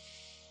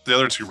the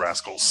other 2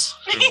 rascals,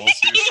 who we'll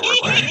see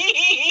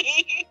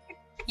shortly.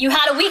 You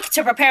had a week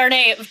to prepare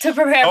voices.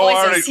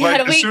 Already, you had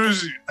a week.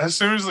 As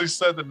soon as they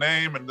said the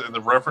name and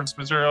the reference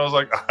material, I was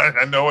like,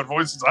 I know what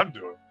voices I'm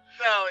doing.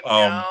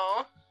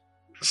 No.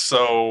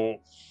 So,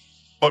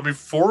 but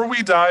before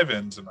we dive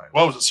in tonight,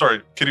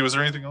 sorry, Kitty, was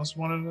there anything else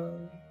you wanted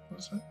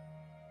to say?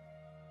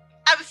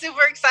 I'm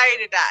super excited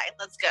to die.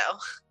 Let's go.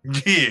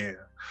 Yeah.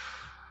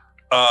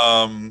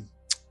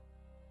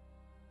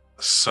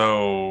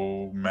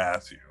 So,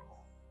 Matthew,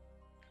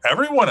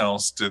 everyone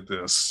else did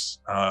this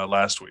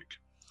last week.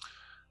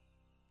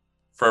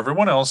 For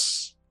everyone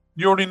else,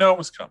 you already know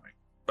what's coming.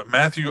 But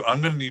Matthew,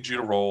 I'm going to need you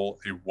to roll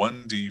a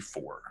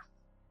 1d4.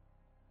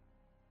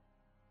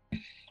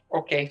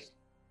 Okay.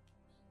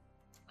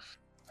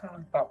 Oh,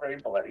 it's not very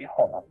bloody.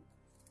 Hold on.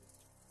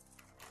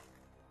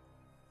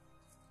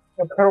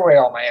 I put away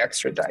all my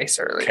extra dice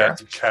earlier.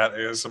 Cat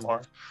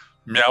ASMR.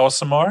 Meow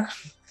ASMR.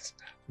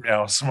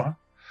 Meow ASMR.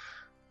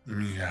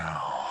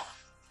 Meow.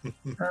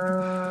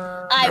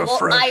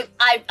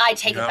 I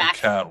take it back.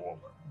 Catwoman.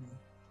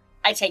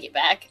 I take it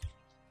back.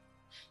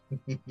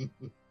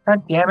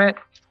 God damn it.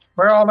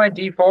 Where are all my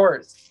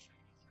D4s?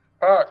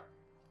 Fuck.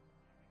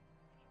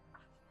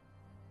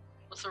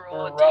 to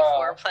roll a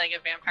d4 playing a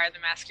Vampire the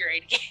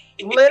Masquerade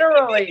game.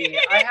 Literally,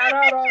 I had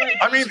out all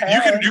the. I mean,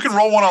 you can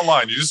roll one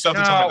online. You just have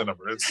to tell me the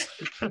number. It's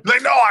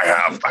like, no, I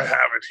have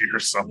it here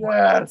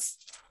somewhere. Yes.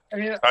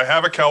 I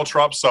have a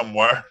caltrop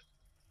somewhere.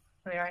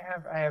 I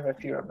have a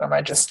few of them.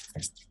 I just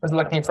was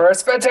looking for a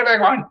specific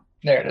one.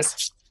 There it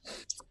is.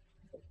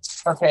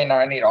 Okay, now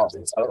I need all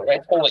these. Oh,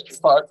 wait, holy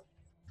fuck.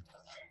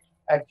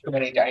 I have too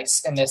many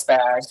dice in this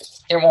bag.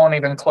 It won't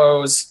even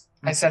close.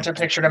 I sent a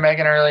picture to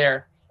Megan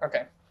earlier.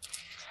 Okay.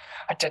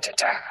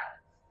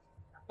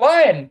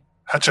 One.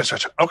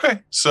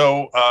 Okay,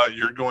 so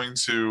you're going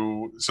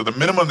to. So the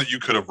minimum that you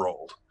could have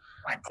rolled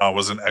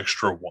was an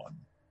extra 1.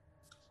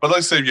 But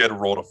let's say you had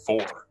rolled a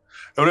 4. It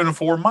would have been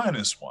 4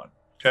 minus 1.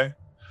 Okay.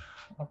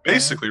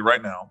 Basically,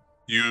 right now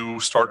you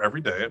start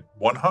every day at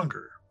 1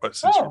 hunger. But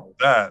since you rolled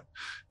that,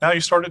 now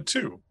you start at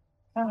 2.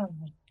 I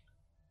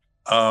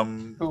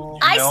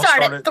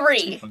start at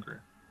 3.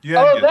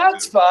 Yeah.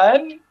 That's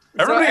fun.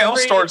 Everybody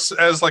else starts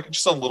as like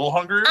just a little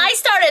hunger. I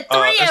start at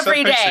 3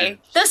 every day.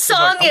 The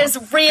song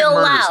is real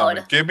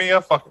loud. Give me a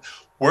fucking.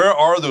 Where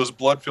are those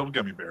blood-filled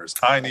gummy bears?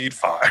 I need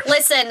 5.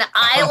 Listen,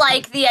 I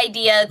like the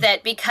idea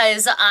that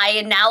because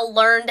I now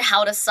learned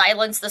how to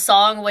silence the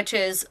song, which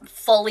is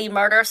fully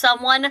murder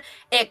someone,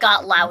 it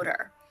got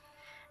louder.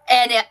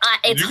 And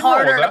it's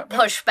harder to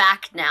push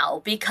back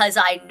now because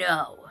I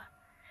know.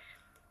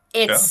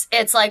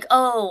 It's like,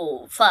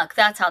 oh, fuck,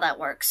 that's how that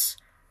works.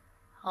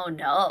 Oh,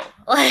 no.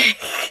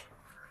 Like.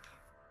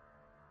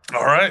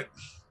 All right.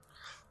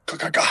 Is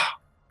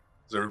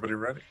everybody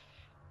ready?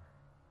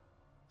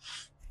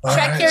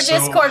 Check your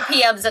Discord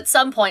PMs at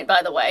some point,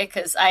 by the way,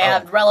 because I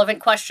have relevant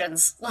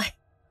questions. Well,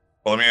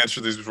 let me answer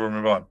these before we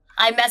move on.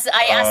 I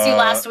asked you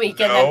last week,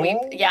 and then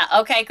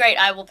okay, great.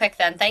 I will pick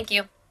then. Thank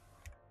you.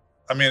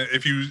 I mean,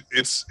 if you,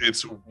 it's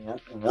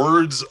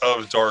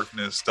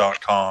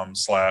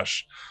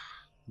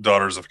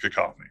wordsofdarkness.com/Daughters of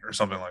Cacophony or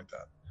something like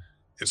that.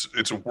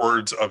 It's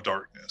Words of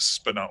Darkness,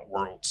 but not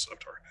Worlds of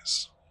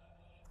Darkness.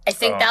 I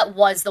think that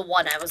was the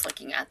one I was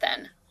looking at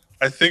then.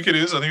 I think it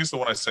is. I think it's the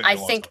one I sent you.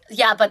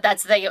 But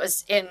that's the thing. It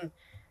was in.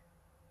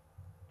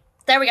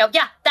 There we go.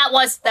 Yeah, that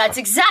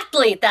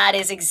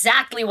is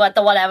exactly what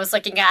the one I was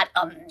looking at.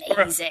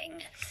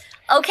 Amazing.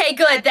 Okay,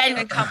 good. Then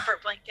a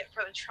comfort blanket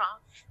for the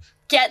trunk.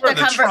 Get the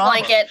comfort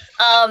blanket.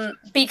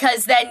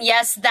 Because then,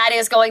 yes, that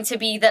is going to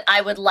be that I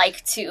would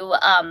like to,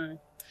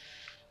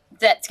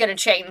 that's going to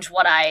change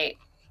what I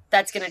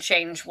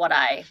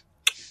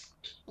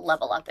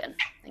level up in.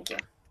 Thank you.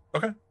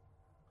 Okay.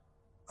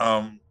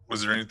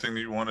 Was there anything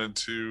that you wanted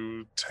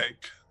to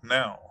take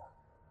now?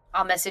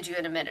 I'll message you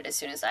in a minute as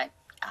soon as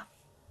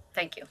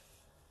thank you.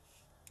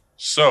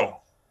 So,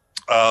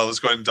 let's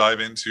go ahead and dive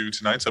into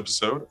tonight's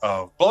episode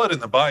of Blood in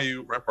the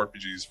Bayou Rep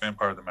RPG's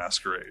Vampire the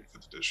Masquerade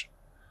 5th edition.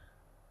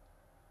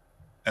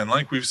 And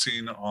like we've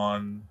seen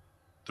on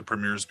the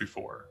premieres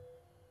before,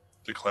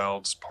 the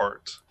clouds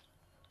part,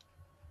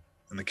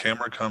 and the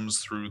camera comes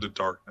through the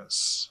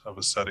darkness of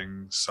a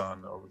setting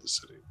sun over the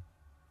city.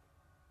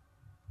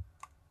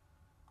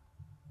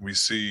 We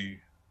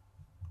see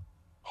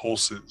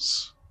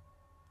pulses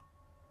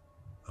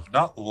of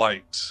not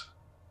light,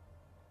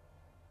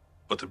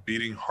 but the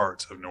beating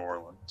heart of New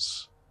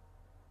Orleans.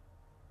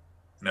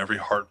 And every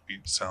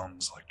heartbeat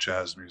sounds like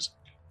jazz music.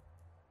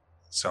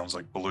 It sounds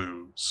like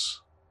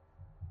blues.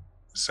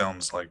 It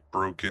sounds like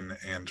broken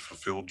and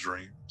fulfilled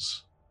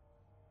dreams.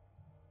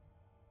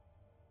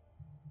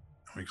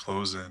 And we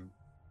close in,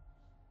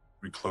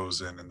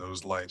 and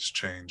those lights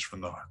change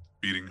from the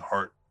beating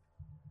heart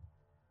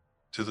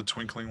to the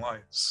twinkling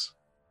lights,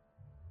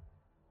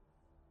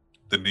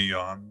 the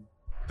neon,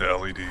 the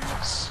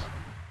LEDs,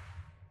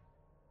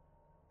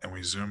 and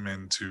we zoom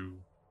into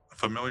a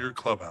familiar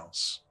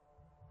clubhouse.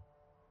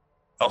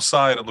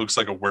 Outside, it looks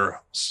like a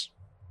warehouse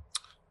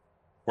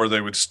where they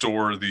would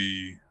store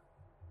the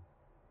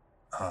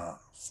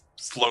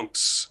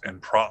floats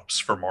and props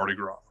for Mardi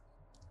Gras,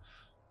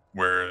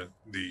 where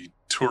the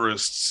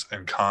tourists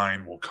and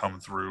kind will come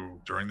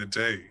through during the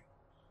day,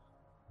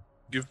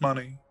 give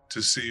money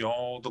to see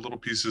all the little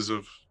pieces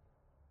of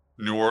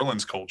New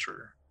Orleans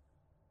culture,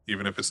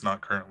 even if it's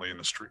not currently in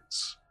the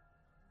streets.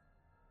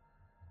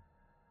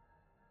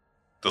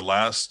 The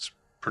last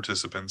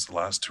participants, the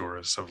last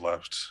tourists have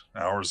left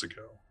hours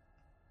ago,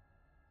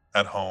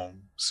 at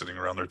home, sitting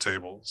around their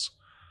tables,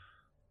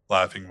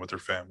 laughing with their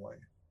family,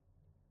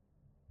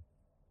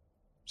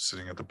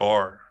 sitting at the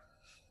bar,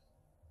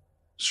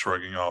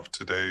 shrugging off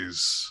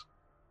today's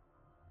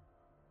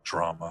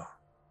drama,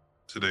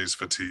 today's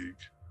fatigue,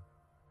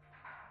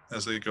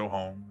 as they go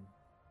home,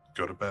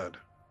 go to bed.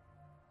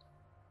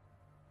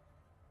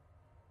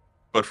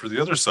 But for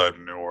the other side of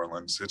New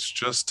Orleans, it's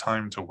just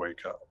time to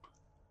wake up.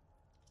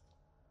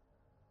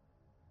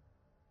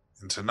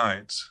 And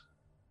tonight,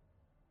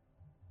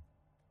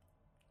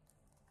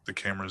 the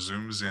camera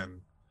zooms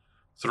in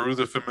through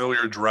the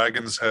familiar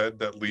dragon's head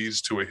that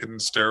leads to a hidden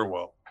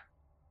stairwell,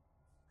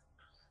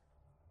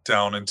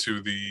 down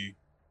into the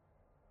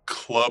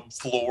club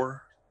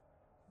floor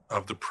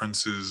of the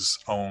prince's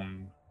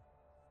own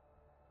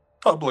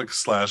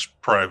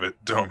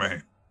public/private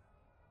domain.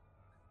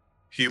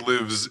 He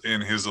lives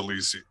in his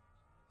Elysium.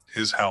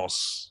 His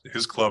house,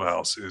 his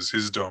clubhouse is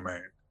his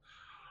domain.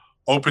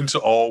 Open to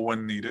all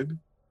when needed,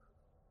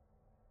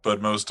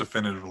 but most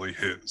definitively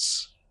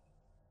his.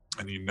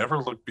 And you never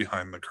look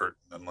behind the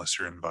curtain unless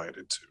you're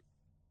invited to.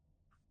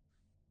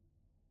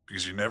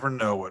 Because you never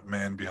know what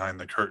man behind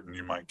the curtain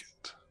you might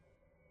get.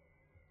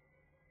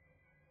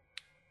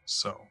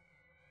 So,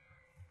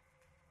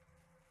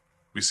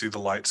 we see the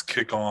lights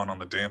kick on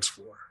the dance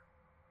floor.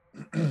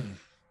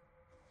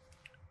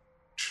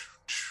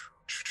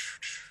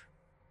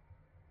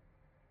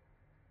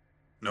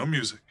 No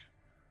music,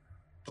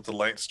 but the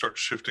lights start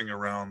shifting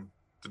around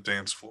the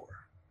dance floor.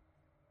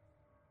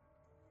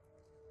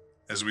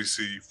 As we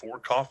see 4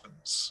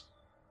 coffins.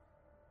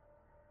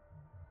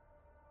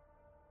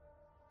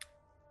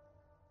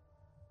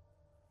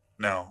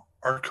 Now,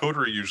 our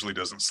coterie usually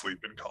doesn't sleep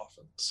in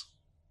coffins.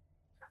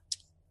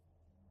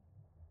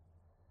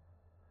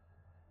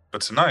 But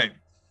tonight,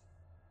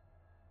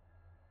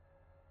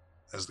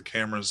 as the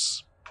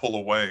cameras pull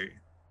away,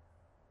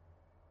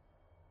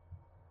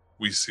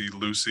 we see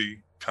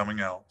Lucy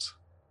coming out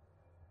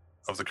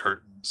of the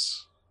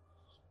curtains,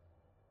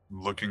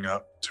 looking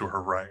up to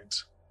her right,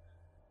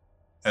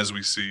 as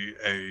we see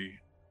a,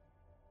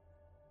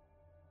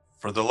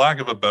 for the lack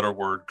of a better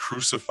word,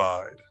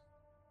 crucified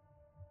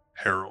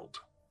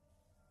Harold,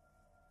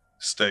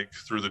 stake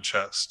through the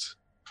chest,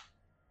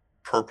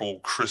 purple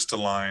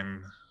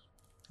crystalline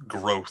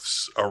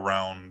growths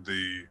around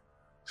the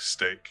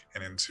stake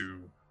and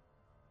into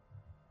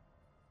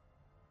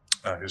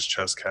his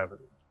chest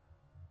cavity.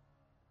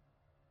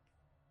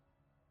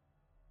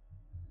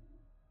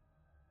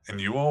 And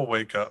you all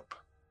wake up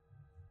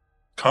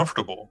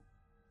comfortable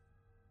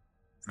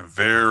in a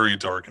very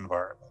dark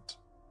environment.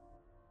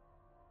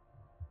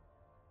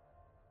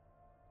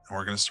 And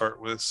we're going to start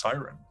with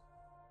Siren.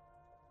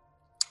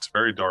 It's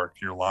very dark.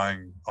 You're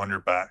lying on your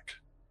back,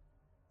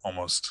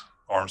 almost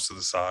arms to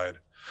the side,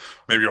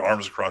 maybe your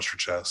arms across your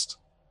chest.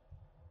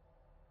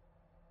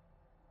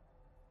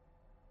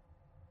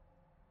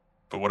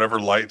 But whatever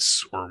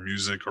lights or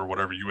music or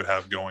whatever you would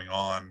have going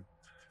on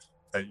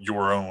at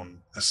your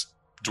own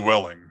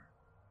dwelling,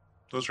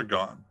 those are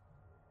gone.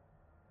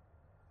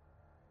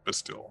 But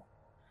still,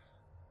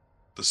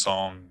 the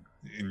song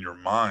in your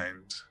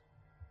mind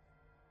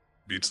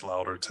beats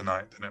louder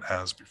tonight than it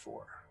has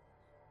before.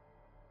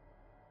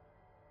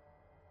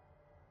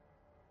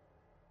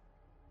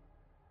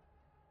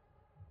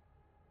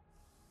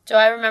 Do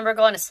I remember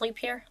going to sleep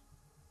here?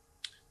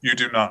 You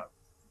do not.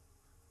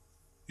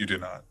 You do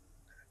not.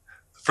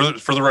 For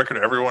the record,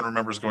 everyone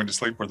remembers going to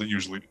sleep where they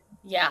usually do.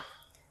 Yeah.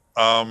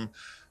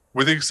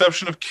 With the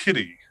exception of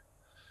Kitty.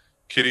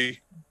 Kitty,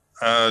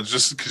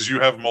 just because you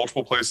have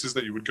multiple places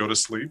that you would go to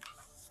sleep,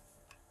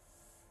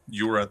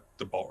 you were at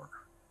the bar.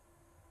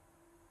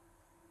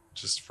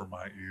 Just for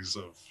my ease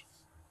of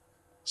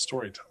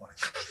storytelling.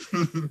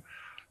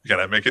 You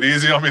gotta make it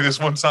easy on me this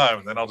one time,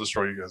 and then I'll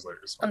destroy you guys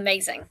later. So.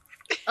 Amazing.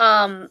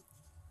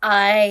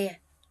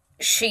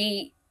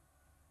 She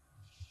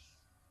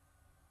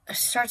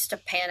starts to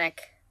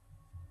panic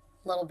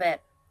a little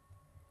bit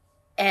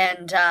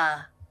and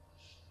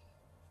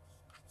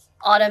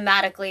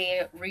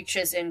automatically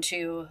reaches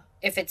into,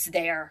 if it's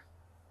there,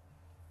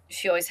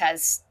 she always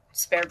has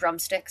spare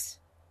drumsticks.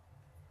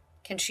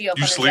 Can she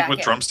open you her sleep jacket?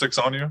 With drumsticks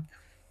on you?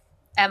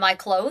 Am I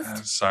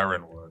clothed?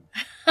 Siren would.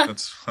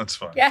 That's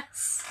fine.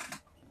 Yes.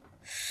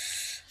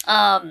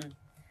 Can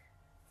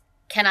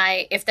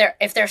I, if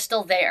they're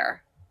still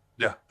there?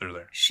 Yeah, they're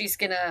there. She's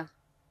gonna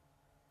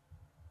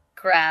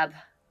grab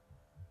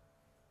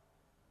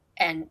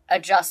and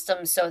adjust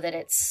them so that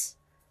it's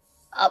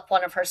up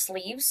one of her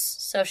sleeves.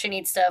 So if she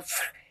needs to,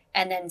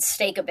 and then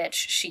stake a bitch,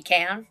 she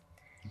can.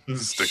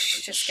 She's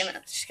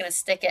gonna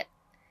stick it,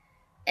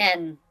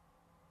 and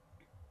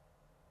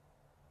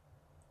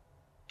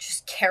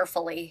just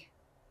carefully.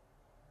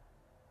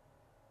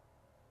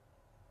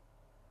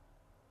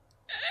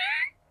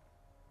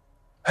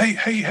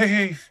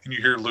 Hey. And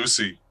you hear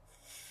Lucy.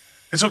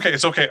 It's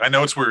okay. I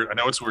know it's weird.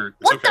 It's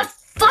what okay. the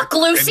fuck,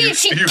 Lucy?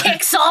 She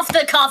kicks off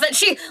the coffin.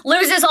 She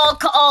loses all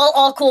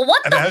cool.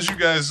 What and as you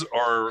guys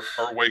are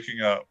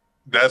waking up,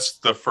 that's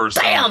the first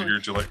time you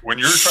hear, like, when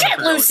you're trying to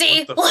figure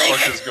Lucy. Out, what the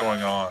fuck is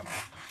going on?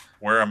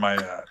 Where am I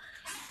at?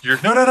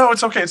 You're no,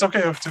 it's okay.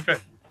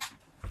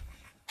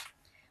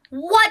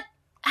 What?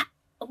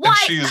 Why? And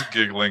she is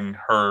giggling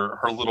her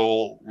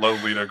little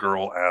Lolita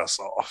girl ass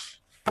off.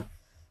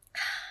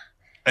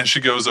 And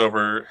she goes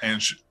over,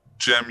 and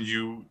Jem,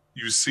 you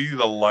see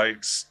the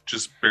lights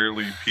just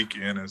barely peek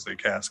in as they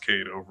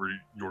cascade over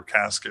your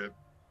casket.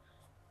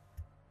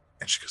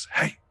 And she goes,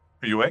 "Hey,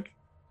 are you awake?"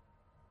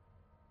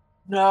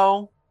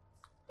 No.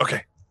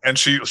 Okay. And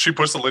she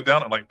puts the lid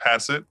down and like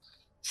pats it,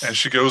 and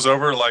she goes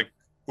over like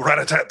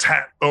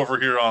rat-a-tat-tat over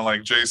here on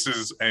like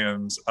Jace's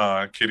and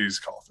Kitty's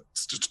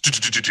coffins.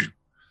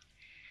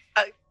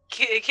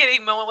 Kitty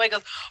moment away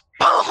goes,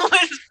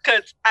 bones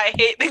because I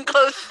hate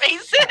enclosed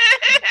spaces.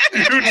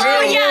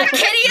 Oh yeah,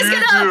 Kitty's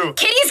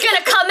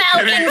gonna come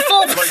out Kitty, in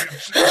full. Like,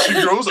 she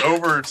goes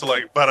over to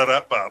like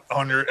ba-da-da-ba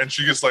on your, and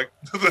she gets like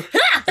the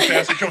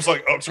casket comes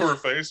like up to her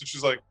face, and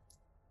she's like,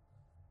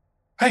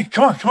 "Hey,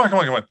 come on!"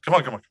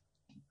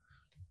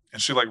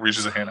 And she like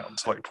reaches a hand out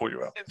to like pull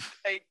you out. And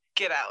I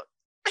get out.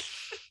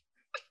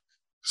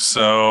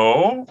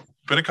 So,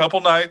 been a couple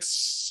nights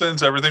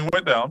since everything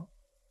went down.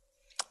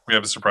 We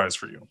have a surprise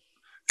for you.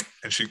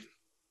 And she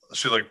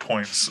like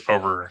points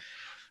over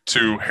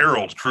to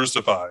Harold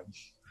crucified,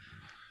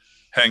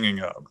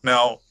 hanging up.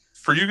 Now,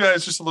 for you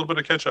guys, just a little bit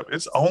of catch up.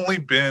 It's only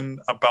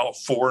been about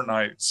 4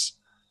 nights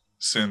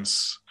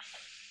since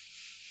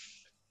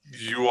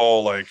you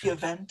all like The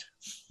event.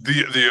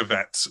 The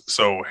events.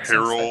 So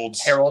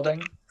Harold's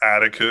heralding,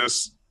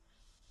 Atticus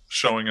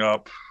showing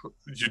up.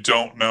 You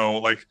don't know,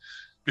 like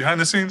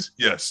behind the scenes.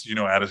 Yes, you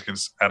know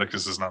Atticus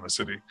is not in the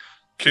city.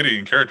 Kitty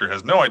in character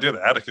has no idea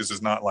that Atticus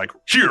is not like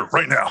here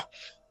right now.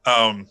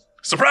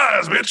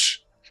 Surprise, bitch.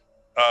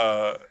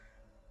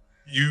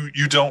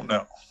 You don't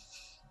know,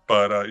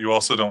 but you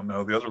also don't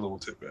know the other little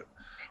tidbit.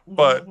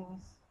 But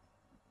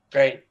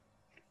great.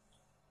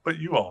 But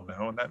you all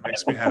know, and that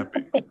makes me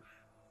happy.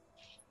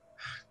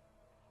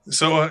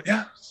 So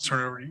yeah, let's turn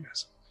it over to you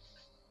guys.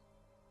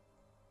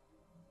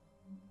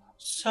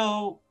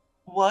 So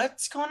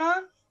what's going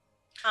on?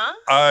 Huh?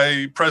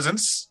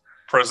 Presents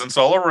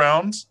all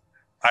around.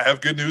 I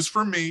have good news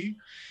for me.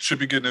 Should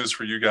be good news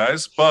for you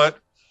guys, but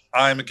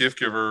I'm a gift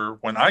giver.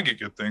 When I get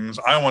good things,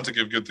 I want to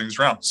give good things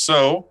around.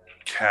 So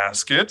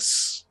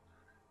caskets,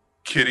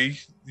 Kitty,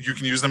 you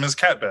can use them as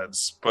cat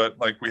beds, but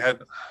like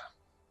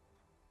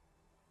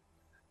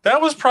that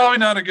was probably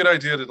not a good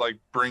idea to like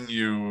bring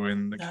you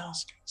in the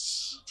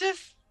caskets.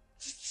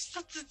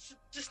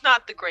 Just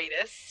not the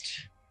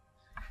greatest.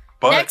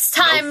 But next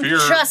time, no fear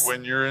just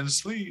when you're in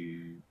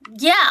sleep.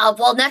 Yeah,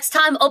 well, next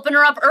time, open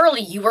her up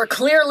early. You were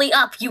clearly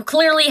up. You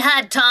clearly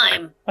had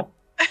time. I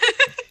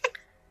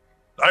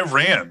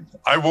ran.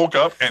 I woke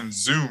up and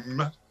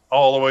zoomed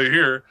all the way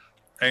here,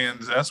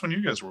 and that's when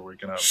you guys were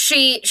waking up.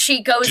 She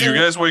goes. Do you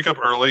guys wake up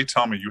early?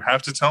 Tell me. You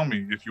have to tell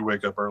me if you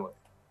wake up early.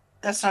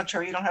 That's not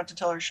true. You don't have to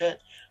tell her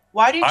shit.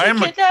 Why did you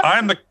kidnap?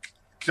 I'm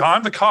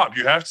the cop.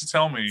 You have to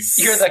tell me.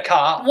 You're the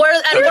cop. We're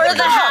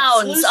the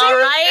hounds, Lucy? all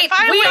right? If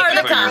I We are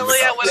the wake up early,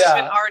 I cops. would have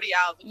been already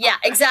out. Yeah,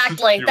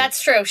 exactly.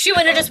 That's true. She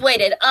would have just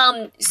waited.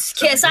 You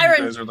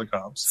Siren. guys are the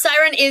cops.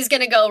 Siren is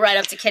gonna go right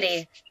up to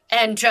Kitty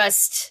and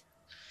just,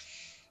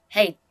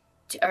 hey,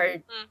 do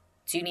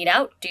you need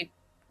out? Do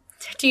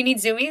you need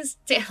zoomies?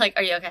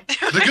 Are you okay?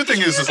 The good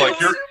thing is like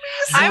you were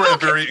in a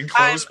very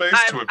enclosed space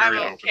to a very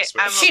open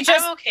space.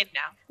 I'm okay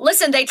now.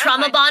 Listen, they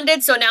trauma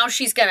bonded, so now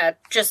she's gonna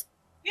just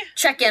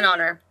check in on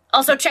her.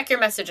 Also, check your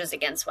messages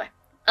again, Sway.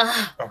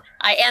 Okay.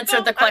 I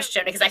answered the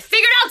question because I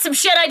figured out some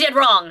shit I did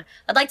wrong.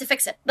 I'd like to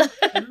fix it. So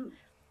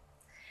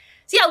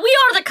yeah, we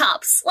are the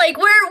cops. Like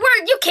we're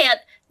you can't.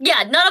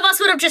 Yeah, none of us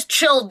would have just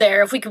chilled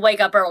there if we could wake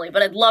up early,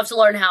 but I'd love to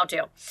learn how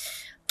to.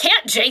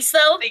 Can't Jace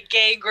though? The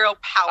gay girl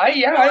power.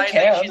 I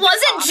can.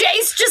 Wasn't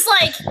Jace just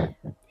like Jace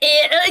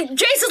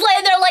is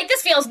laying there like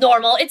this feels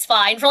normal. It's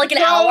fine for like an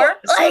hour.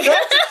 So Like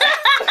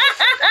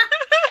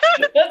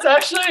that's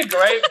actually a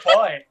great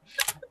point.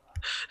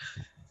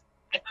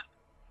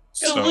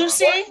 So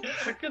Lucy,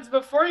 because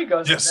before he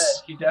goes to bed,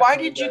 he why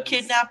did you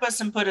kidnap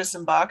us and put us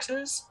in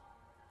boxes?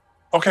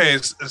 Okay,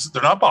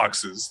 they're not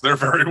boxes. They're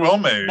very well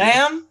made.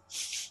 Ma'am?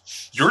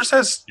 Yours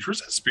has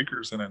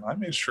speakers in it. I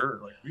made sure.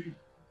 Like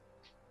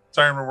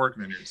Siren, we're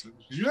working in here. So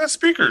you have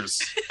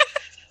speakers.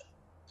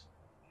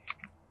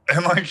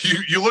 And like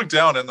you look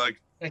down and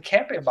like it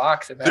can't be a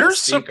box. They're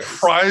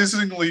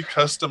surprisingly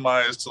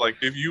customized to like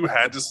if you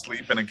had to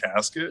sleep in a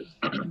casket,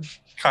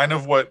 kind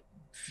of what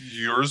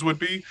yours would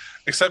be.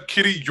 Except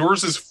Kitty,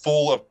 yours is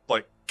full of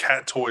like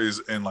cat toys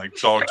and like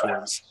dog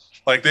toys.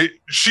 Like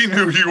she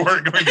knew you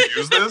weren't going to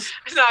use this,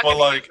 but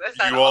like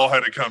you all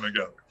had to come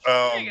together.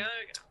 There you go.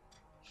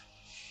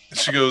 And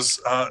she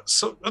goes,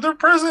 so other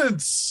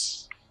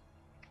presents.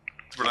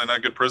 It's really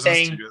not good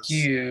presents to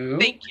you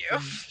guys.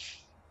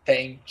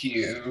 Thank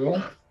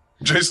you.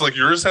 Jace, like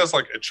yours has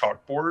like a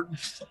chalkboard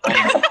on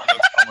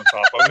the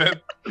top of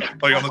it.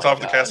 Like on the top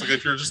of the castle.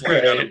 If you're just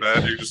laying out of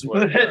bed, you just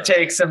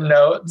take some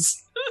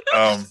notes.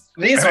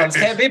 These ones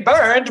can't be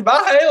burned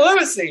by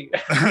Lucy.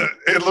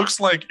 It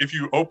looks like if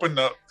you open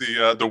up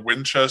the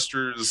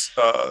Winchesters,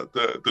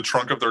 the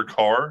trunk of their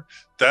car,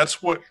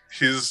 that's what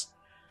his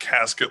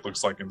casket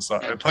looks like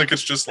inside. Like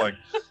it's just like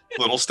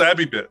little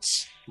stabby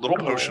bits, little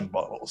potion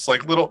bottles,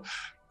 like little.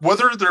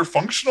 Whether they're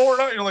functional or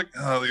not, you're like,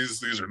 oh,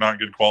 these are not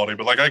good quality,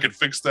 but like I could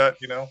fix that,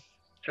 you know.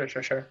 Sure.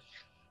 She's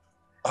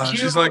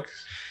like,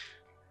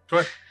 go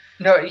ahead.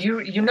 No,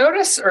 you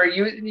notice, or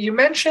you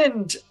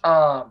mentioned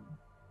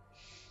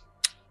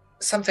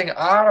something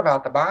odd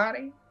about the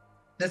body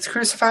that's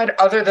crucified,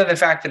 other than the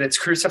fact that it's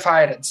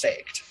crucified and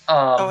staked.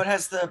 It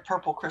has the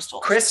purple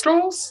crystals.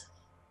 Crystals?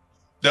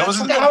 That was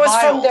from the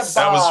vials.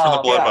 That was from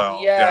the blood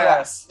vial.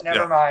 Yes.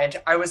 Never mind.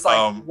 I was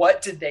like,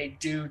 what did they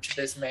do to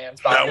this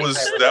man's body?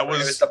 That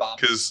was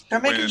because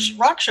they're making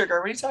rock sugar.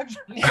 What are you talking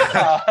about?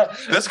 Yeah.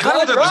 That's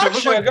kind of rock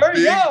sugar.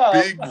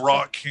 Big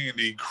rock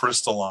candy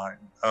crystalline.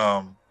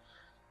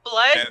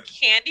 Blood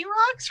candy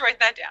rocks? Write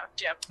that down,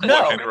 Jim.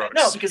 No,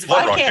 because if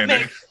I can't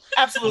make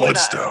absolutely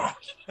Bloodstone.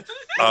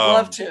 I'd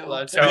love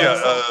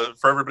to.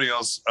 For everybody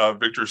else,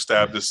 Victor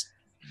stabbed this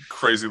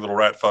crazy little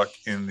rat fuck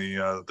in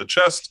the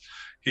chest.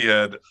 He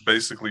had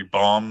basically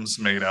bombs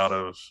made out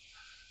of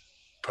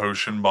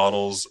potion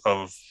bottles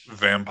of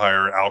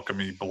vampire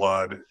alchemy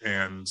blood,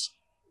 and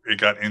it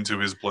got into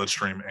his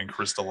bloodstream and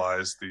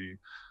crystallized the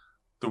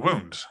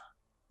wound.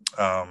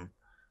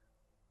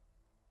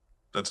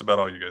 That's about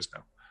all you guys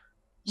know.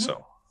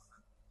 So,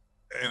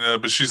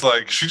 and but she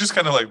just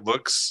kind of like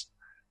looks,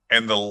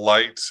 and the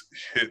light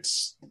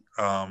hits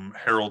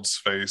Harold's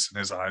face, and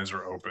his eyes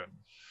are open.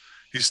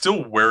 He's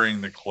still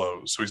wearing the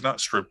clothes, so he's not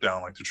stripped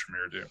down like the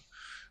Tremere do.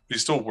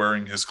 He's still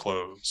wearing his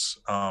clothes,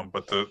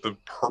 but the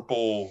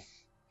purple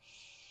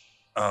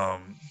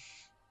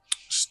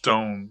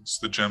stones,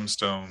 the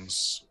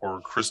gemstones or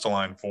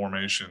crystalline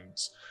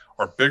formations,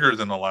 are bigger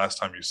than the last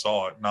time you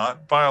saw it.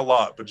 Not by a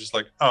lot, but just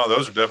like, oh,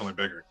 those are definitely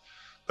bigger.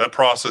 That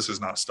process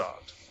is not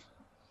stopped.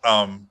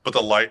 But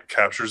the light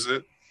captures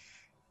it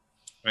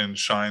and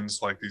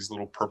shines like these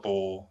little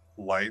purple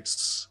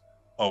lights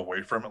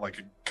away from it. Like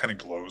it kind of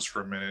glows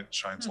for a minute,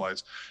 shines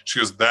lights. She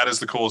goes, that is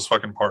the coolest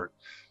fucking part.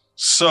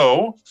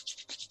 So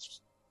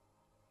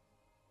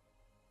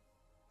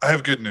I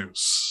have good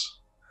news.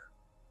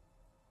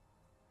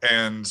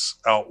 And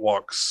out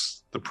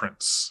walks the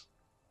prince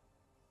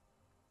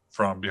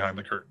from behind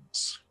the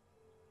curtains.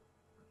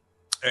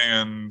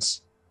 And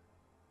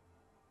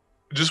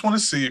I just want to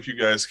see if you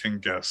guys can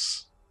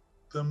guess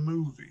the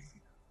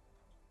movie.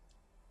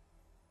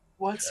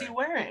 What's he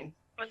wearing?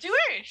 What's he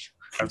wearing?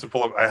 I have to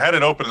pull up. I had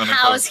it open. And then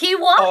how's he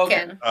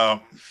walking?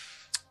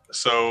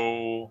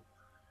 So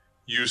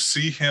you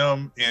see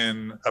him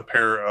in a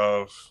pair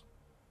of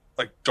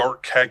like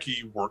dark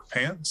khaki work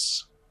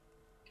pants,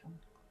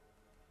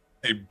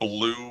 a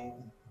blue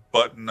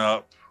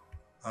button-up,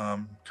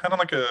 kind of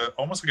like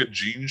almost like a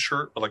jean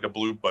shirt, but like a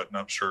blue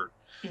button-up shirt,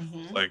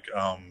 like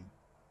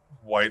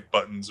white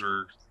buttons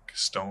or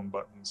stone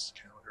buttons,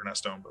 or not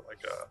stone, but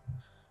like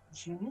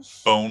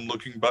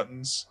bone-looking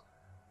buttons,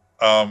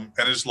 and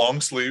his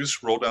long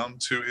sleeves roll down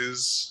to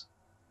his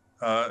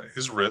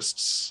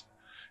wrists.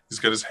 He's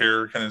got his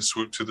hair kind of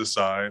swooped to the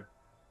side,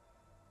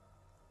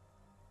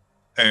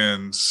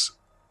 and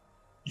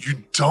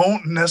you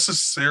don't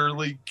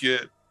necessarily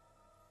get.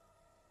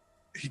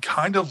 He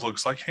kind of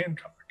looks like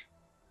Hancock.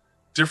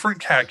 Different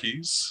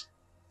khakis,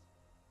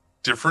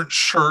 different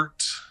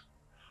shirt,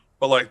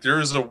 but like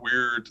there is a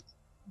weird,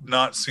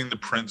 not seen the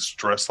prince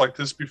dressed like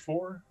this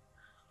before.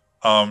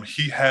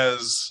 He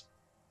has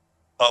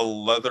a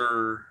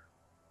leather,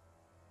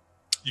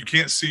 you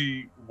can't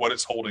see what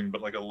it's holding,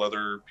 but like a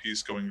leather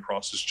piece going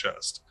across his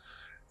chest.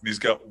 And he's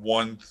got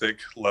one thick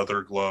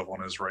leather glove on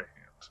his right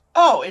hand.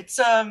 Oh, it's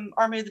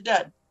Army of the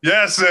Dead.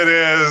 Yes, it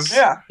is.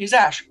 Yeah, he's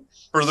Ash.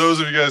 For those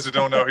of you guys who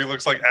don't know, he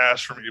looks like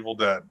Ash from Evil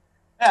Dead.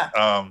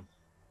 Yeah.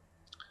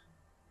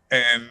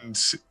 And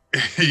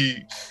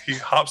he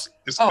hops.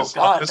 That's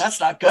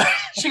not good.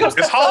 She goes,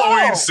 it's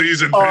Halloween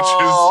season,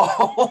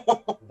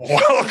 bitches.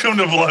 Welcome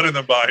to Blood in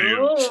the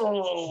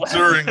Bayou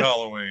during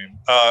Halloween.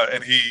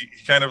 And he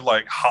kind of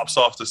like hops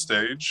off the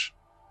stage,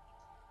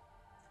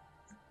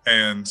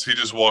 and he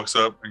just walks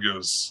up and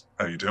goes,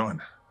 "How you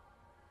doing?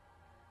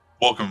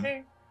 Welcome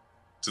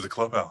to the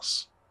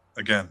clubhouse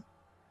again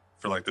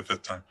for like the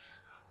 5th time.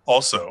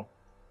 Also,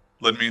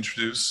 let me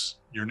introduce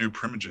your new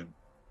Primogen."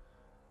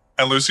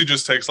 And Lucy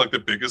just takes like the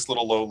biggest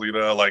little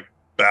Lolita like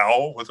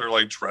bow with her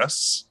like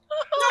dress.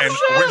 And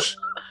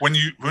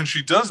when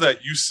she does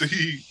that, you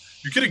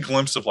get a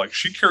glimpse of like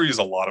she carries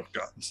a lot of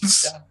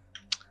guns.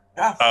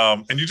 Yeah.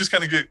 And you just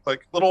kind of get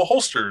like little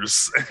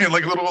holsters and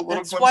like little.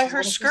 That's why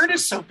her skirt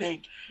is so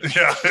big.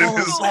 Yeah, it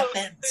is.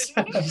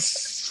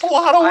 Weapons. A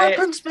lot of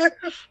weapons, man.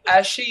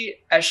 As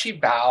she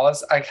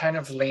bows, I kind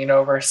of lean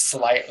over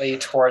slightly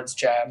towards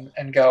Jem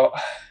and go,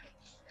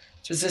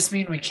 "Does this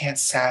mean we can't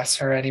sass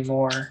her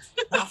anymore?"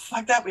 Oh,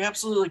 fuck that. We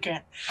absolutely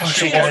can't.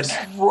 Okay,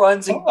 she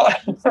runs and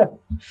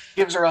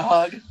gives her a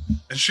hug.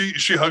 And she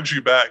hugs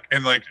you back,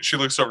 and like she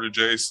looks over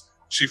to Jace.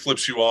 She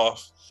flips you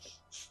off.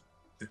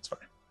 It's fine.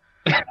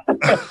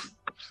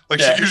 Like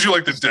she gives you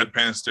like the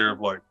deadpan stare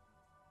of like,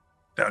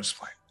 "No, just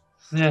play."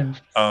 Yeah.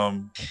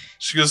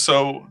 She goes,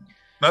 "So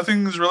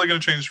nothing's really going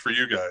to change for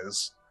you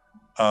guys,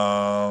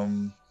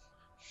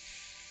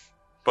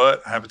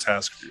 but I have a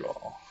task for you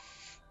all.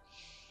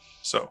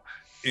 So,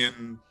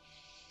 in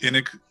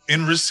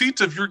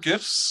receipt of your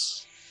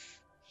gifts,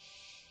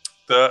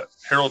 the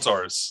Herald's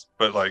ours,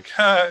 but like,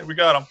 we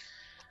got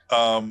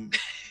them.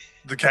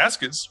 The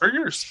caskets are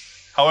yours.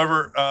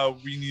 However,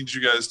 we need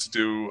you guys to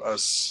do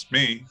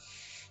me.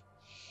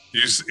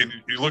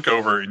 You look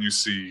over and you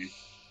see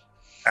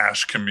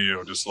Ash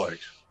Camillo just like,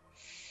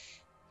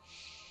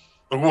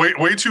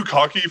 way too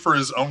cocky for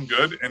his own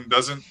good, and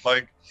doesn't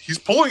like. He's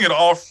pulling it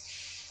off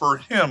for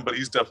him, but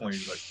he's definitely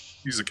like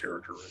he's a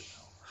character right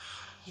now.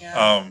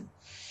 Yeah.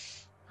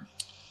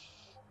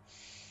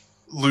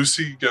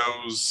 Lucy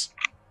goes,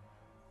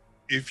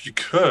 if you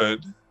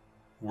could,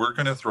 we're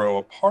going to throw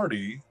a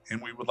party,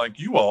 and we would like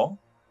you all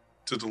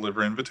to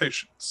deliver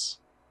invitations.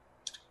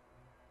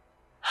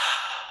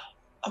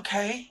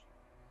 Okay.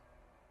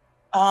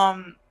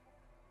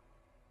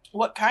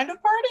 What kind of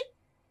party?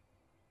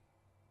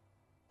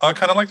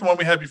 Kind of like the one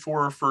we had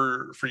before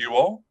for you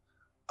all.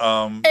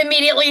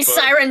 Immediately,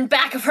 siren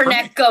back of her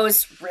neck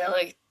goes,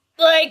 really?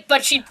 Like,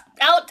 but she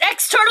out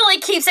externally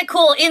keeps it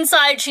cool.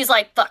 Inside, she's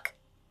like, fuck.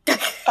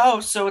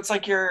 Oh, so it's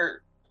like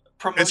your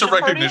promotion It's a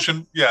recognition.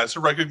 Party? Yeah, it's a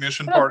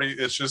recognition party.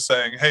 It's just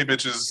saying, hey,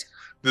 bitches,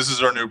 this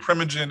is our new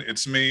Primogen.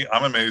 It's me.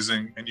 I'm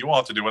amazing. And you all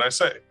have to do what I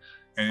say.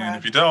 And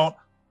if you don't,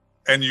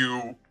 and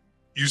you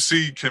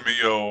see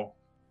Camillo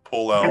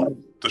pull out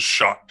the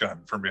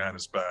shotgun from behind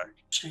his back.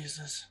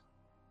 Jesus.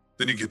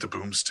 Then you get the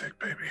boomstick,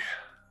 baby.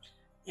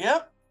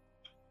 Yep.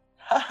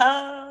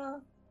 Haha.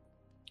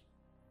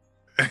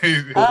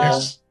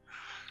 And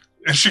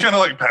she kind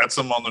of like pats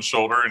him on the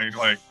shoulder, and he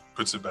like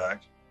puts it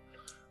back.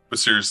 But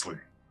seriously,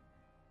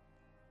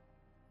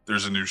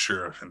 there's a new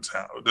sheriff in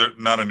town.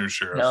 Not a new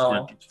sheriff.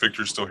 No.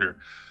 Victor's still here.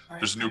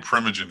 There's a new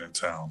Primogen in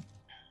town.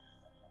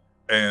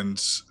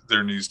 And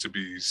there needs to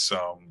be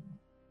some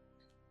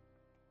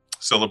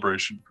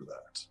celebration for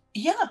that.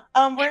 Yeah.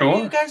 Where are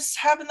you guys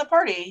having the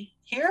party?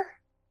 Here?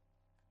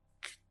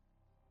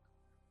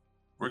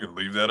 We're going to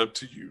leave that up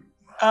to you.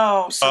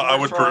 Oh, so I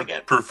would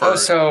prefer.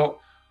 So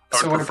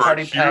I would what prefer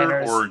party here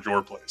planners? or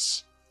your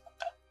place.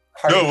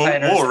 Party No,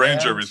 planners we'll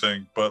arrange and-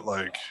 everything, but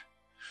like,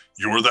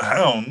 you're the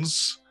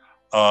hounds.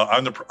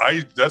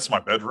 That's my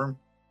bedroom.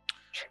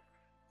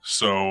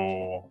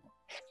 So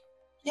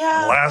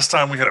Yeah. last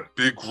time we had a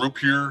big group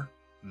here,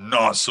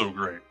 not so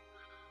great.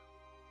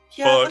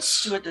 Yeah, but-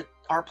 let's do it at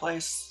our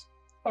place.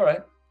 All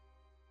right.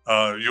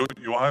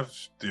 You'll have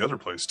the other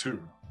place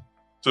too.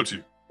 It's up to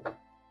you.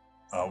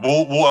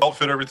 We'll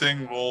outfit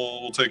everything.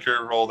 We'll take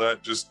care of all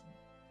that. Just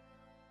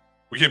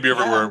we can't be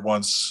everywhere at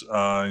once.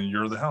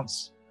 You're the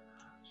hounds.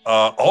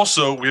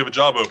 Also, we have a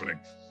job opening.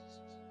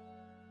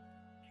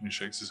 And he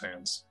shakes his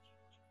hands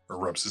or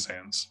rubs his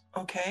hands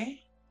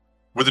Okay.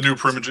 with a new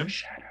Primogen.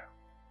 Shadow.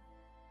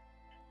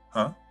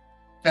 Huh?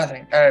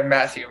 Nothing.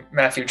 Matthew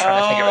trying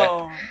to think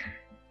of it.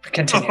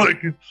 Continue.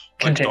 like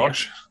Continue. dog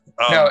shit.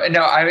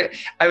 No. I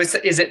was.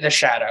 Is it the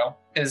shadow?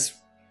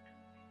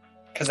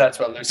 Because that's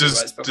what Lucy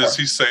was before. Does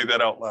he say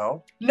that out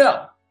loud?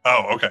 No.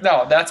 Oh, okay.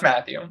 No, that's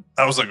Matthew.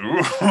 I was like, ooh, do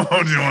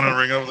you want to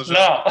ring up the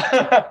show?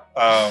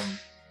 No.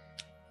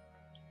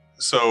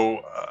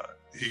 So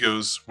he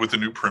goes with the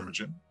new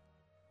Primogen.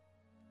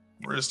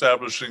 We're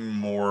establishing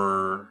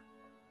more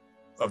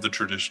of the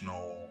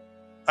traditional.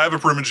 I have a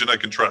Primogen I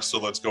can trust, so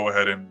let's go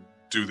ahead and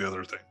do the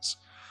other things.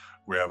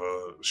 We have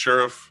a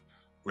sheriff.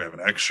 We have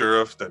an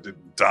ex-sheriff that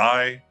didn't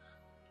die.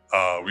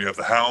 We have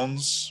the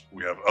hounds.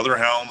 We have other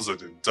hounds that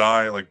didn't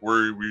die. Like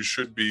we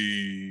should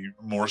be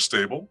more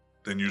stable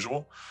than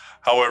usual.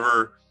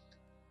 However,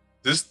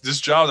 this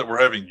job that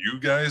we're having you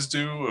guys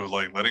do of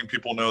like letting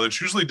people know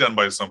that's usually done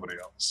by somebody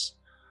else.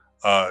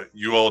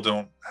 You all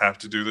don't have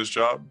to do this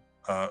job.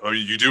 Or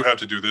you do have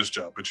to do this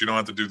job, but you don't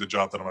have to do the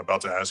job that I'm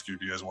about to ask you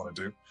if you guys want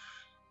to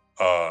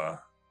do.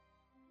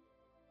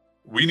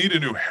 We need a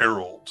new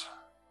herald.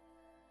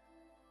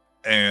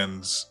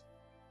 And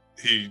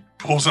he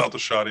pulls out the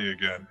shoddy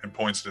again and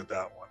points it at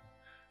that one.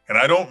 And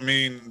I don't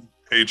mean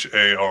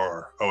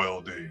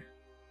HAROLD.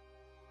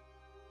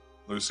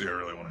 Lucy, I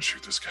really want to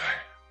shoot this guy.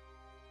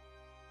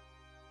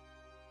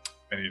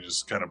 And he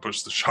just kind of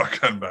pushed the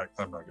shotgun back.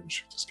 I'm not going to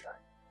shoot this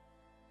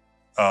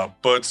guy.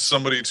 But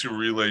somebody to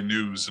relay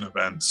news and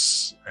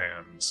events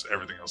and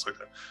everything else like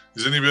that.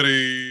 Does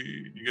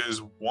anybody, you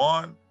guys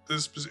want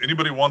this?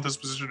 Anybody want this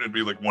position? It'd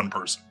be like one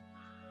person.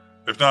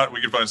 If not, we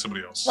can find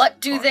somebody else.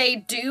 What do they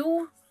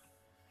do?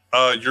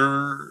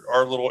 You're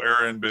our little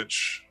errand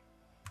bitch.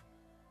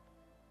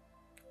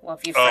 Well,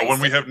 if you When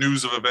we have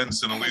news of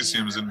events and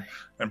Elysiums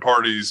and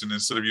parties, and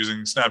instead of using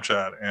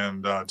Snapchat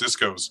and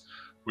discos,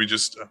 we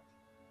just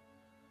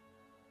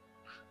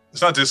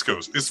it's not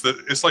discos.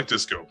 It's like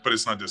disco, but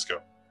it's not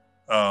disco.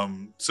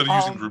 Instead of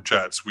using group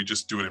chats, we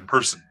just do it in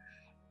person.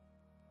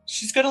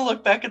 She's gonna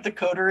look back at the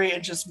coterie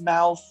and just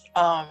mouth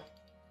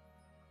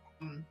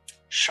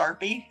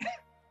Sharpie.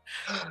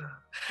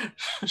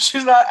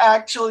 She's not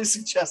actually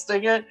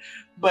suggesting it,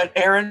 but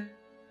Aaron,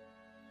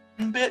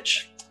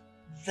 bitch,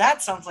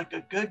 that sounds like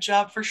a good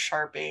job for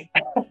Sharpie.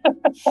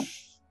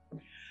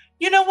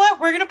 You know what?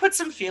 We're gonna put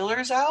some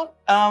feelers out.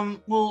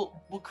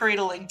 We'll create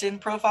a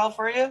LinkedIn profile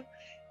for you,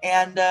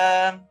 and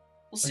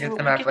we'll see We'll what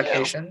get some we can do.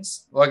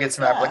 applications. We'll get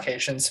some Yeah.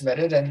 applications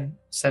submitted and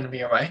send them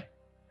your way.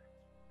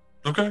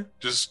 Okay,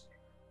 just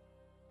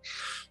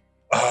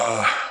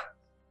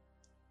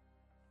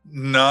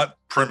not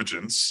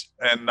Primogens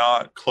and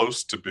not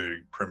close to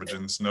big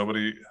Primogens.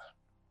 Nobody.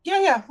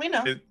 Yeah, we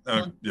know.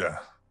 Yeah.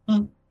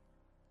 Mm.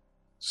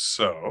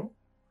 So,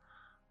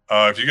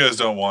 If you guys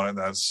don't want it,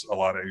 that's a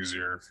lot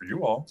easier for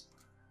you all.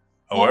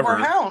 However, well,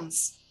 we're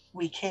hounds.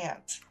 We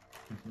can't.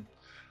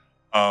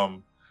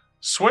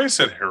 Sway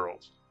said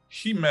Harold.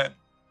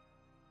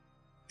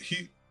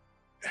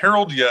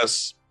 Harold,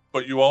 yes,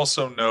 but you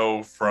also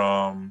know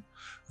from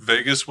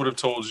Vegas would have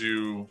told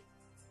you.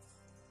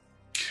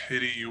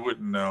 Kitty, you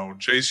wouldn't know.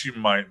 Jace, you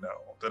might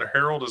know that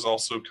Harold is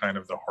also kind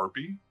of the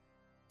harpy.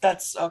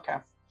 That's okay.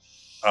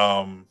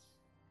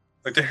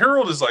 Like the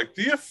Herald is like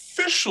the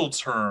official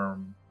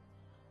term,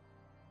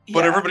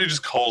 but everybody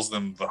just calls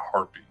them the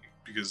harpy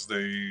because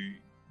they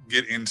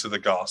get into the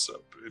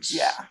gossip. It's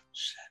shit.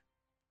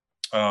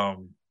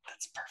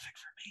 That's perfect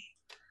for me.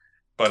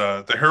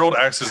 But the Herald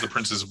acts as the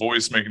prince's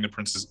voice, making the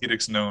prince's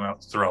edicts known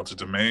throughout the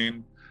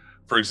domain.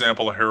 For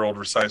example, a herald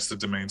recites the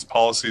domain's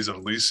policies at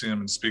Elysium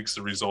and speaks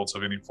the results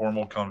of any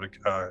formal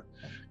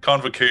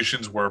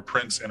convocations where a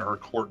prince and her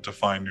court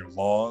define new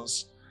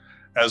laws.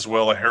 As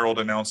well, a herald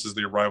announces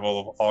the arrival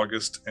of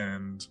August,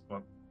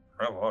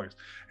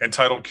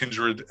 entitled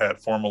Kindred at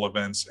formal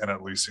events and at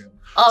Elysium.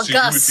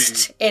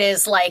 August, so it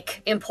is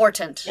like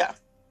important. Yeah.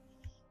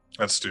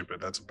 That's stupid.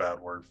 That's a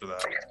bad word for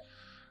that.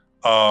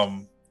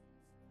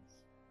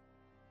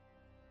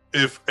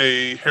 If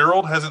a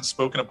herald hasn't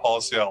spoken a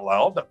policy out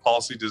loud, that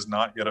policy does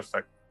not yet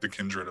affect the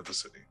kindred of the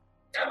city.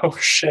 Oh,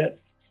 shit.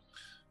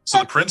 So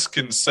the prince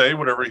can say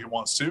whatever he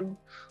wants to,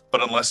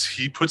 but unless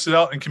he puts it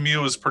out, and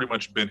Camille has pretty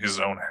much been his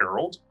own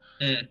herald.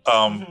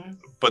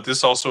 But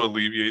this also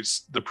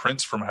alleviates the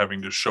prince from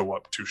having to show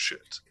up to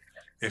shit.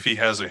 If he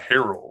has a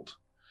herald,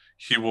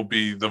 he will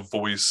be the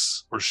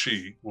voice, or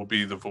she will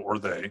be or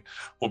they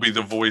will be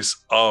the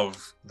voice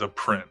of the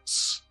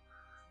prince.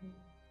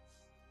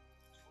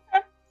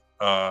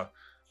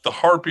 The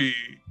harpy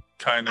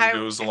kind of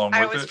goes along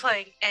with it. I was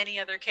playing any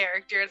other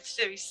character and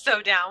to be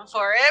so down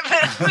for it,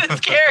 but this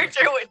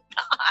character would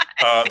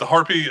not. The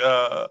harpy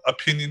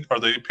opinion are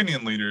the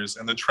opinion leaders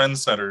and the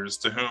trendsetters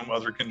to whom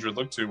other kindred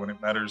look to when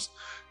it matters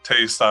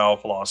taste, style,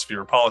 philosophy,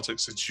 or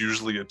politics. It's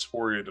usually a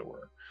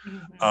toreador.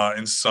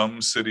 In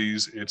some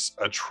cities, it's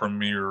a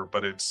tremere,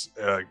 but it's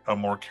a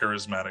more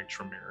charismatic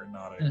tremere,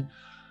 not a...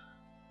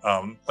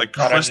 like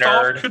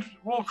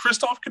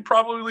Kristoff could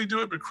probably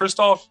do it, but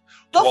Kristoff,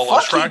 while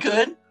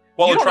attractive,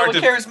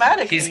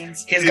 charismatic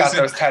he's got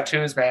those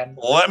tattoos, man.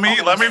 Let me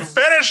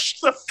finish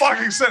the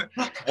fucking sentence.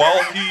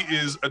 While he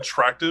is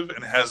attractive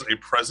and has a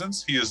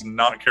presence, he is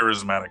not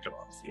charismatic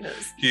enough.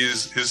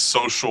 His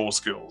social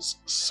skills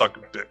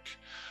suck dick.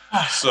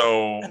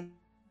 So,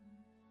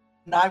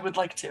 and I would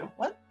like to.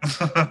 What?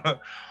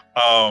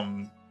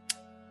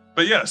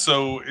 But yeah,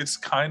 so it's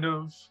kind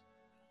of.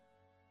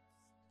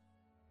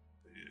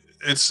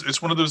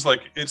 It's one of those,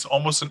 like, it's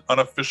almost an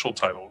unofficial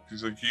title.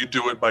 He's like, you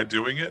do it by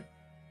doing it.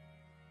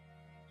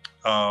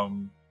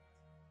 Okay.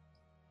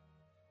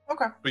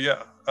 But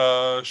yeah,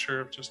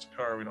 Sheriff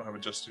Justicar. We don't have a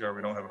Justicar.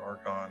 We don't have an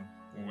Archon.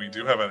 We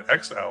do have an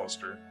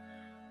ex-Alistair.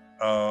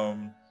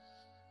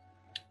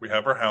 We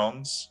have our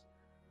hounds.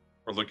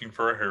 We're looking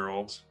for a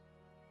herald.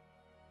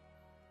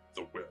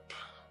 The whip.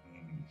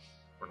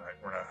 We're not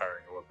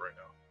hiring a whip right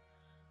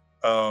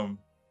now.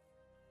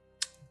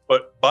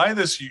 But by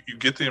this, you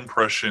get the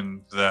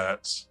impression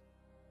that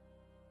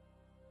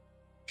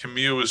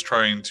Camille is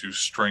trying to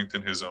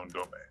strengthen his own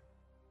domain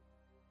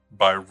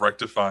by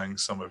rectifying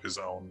some of his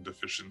own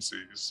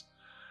deficiencies.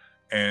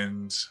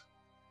 And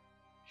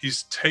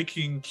he's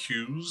taking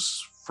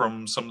cues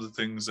from some of the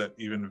things that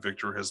even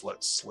Victor has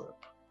let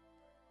slip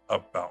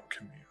about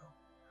Camille.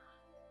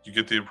 You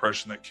get the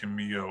impression that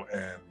Camille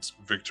and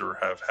Victor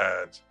have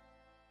had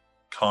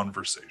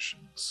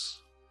conversations.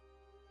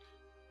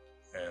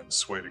 And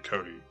Sway to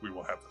Cody, we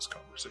will have those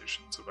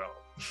conversations about.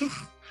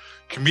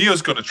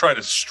 Camille's going to try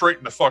to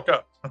straighten the fuck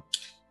up.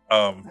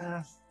 A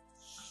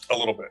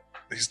little bit.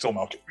 He's still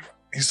not.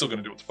 He's still going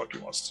to do what the fuck he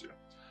wants to do.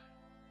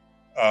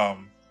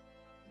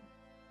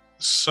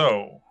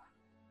 So,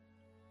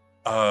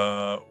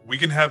 we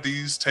can have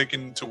these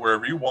taken to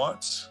wherever you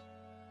want.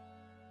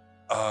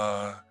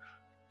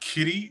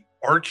 Kitty,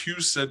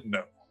 RQ said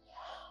no.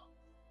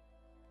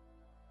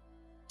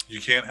 You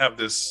can't have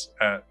this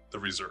at the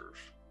reserve.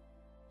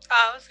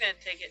 I was going to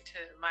take it to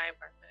my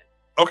apartment.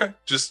 Okay,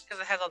 just...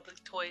 because it has all the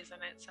toys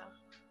in it, so...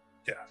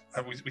 Yeah,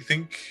 we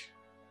think...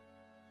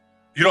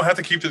 You don't have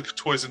to keep the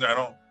toys in there.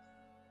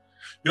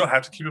 You don't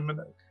have to keep them in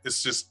there.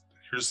 It's just,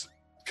 here's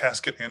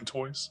casket and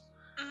toys.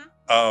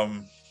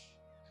 Mm-hmm.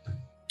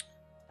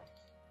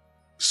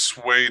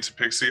 Sway to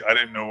Pixie, I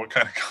didn't know what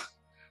kind of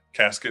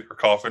casket or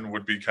coffin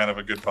would be kind of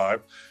a good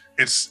vibe.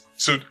 It's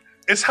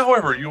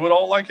however you would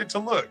all like it to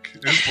look.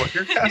 It's what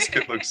your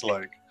casket looks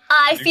like.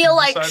 I feel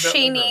like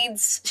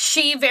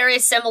she very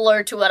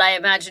similar to what I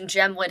imagine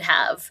Jem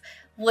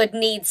would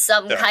need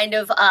some kind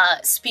of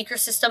speaker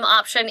system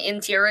option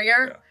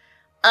interior.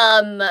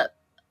 Yeah.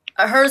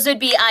 Hers would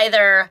be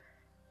either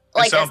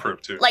like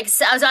soundproof too. Like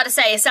I was about to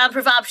say, a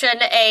soundproof option.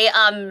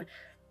 I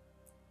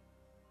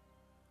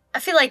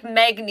feel like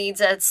Meg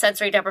needs a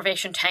sensory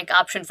deprivation tank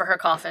option for her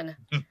coffin.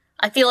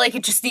 I feel like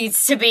it just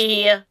needs to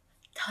be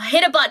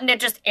hit a button, it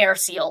just air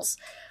seals.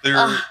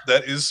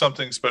 That is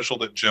something special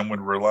that Jem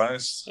would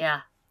realize.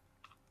 Yeah.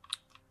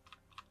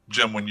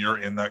 Jem, when you're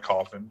in that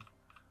coffin,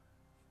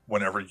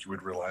 whenever you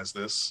would realize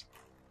this,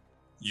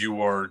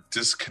 you are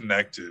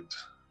disconnected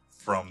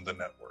from the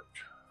network.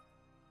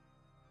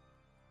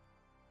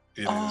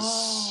 It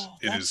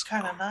is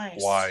kind of nice.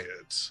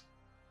 Quiet.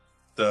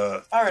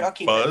 All right, I'll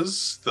keep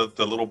buzz, the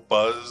little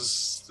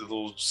buzz, the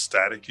little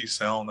staticky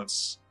sound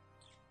that's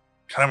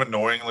kind of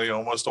annoyingly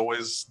almost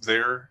always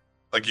there.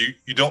 Like you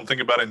don't think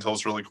about it until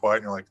it's really quiet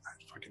and you're like, I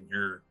fucking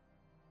hear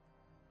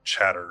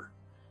chatter.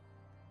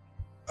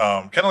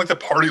 Kind of like the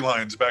party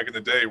lines back in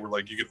the day where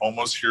like you could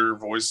almost hear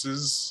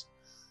voices.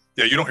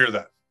 Yeah, you don't hear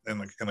that in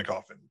the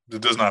coffin.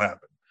 It does not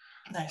happen.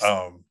 Nice.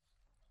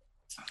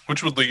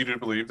 Which would lead you to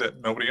believe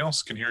that nobody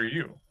else can hear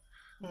you.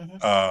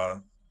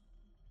 Mm-hmm.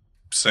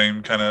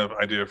 Same kind of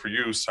idea for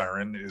you,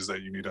 Siren, is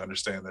that you need to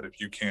understand that if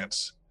you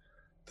can't,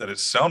 that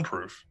it's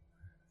soundproof.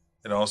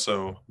 And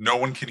also, no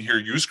one can hear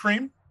you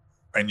scream,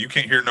 and you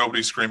can't hear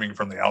nobody screaming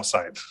from the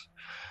outside.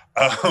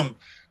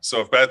 So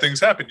if bad things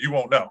happen, you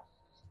won't know.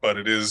 But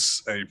it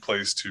is a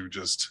place to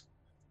just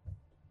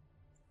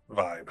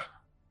vibe.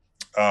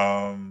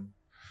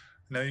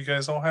 Now you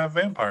guys all have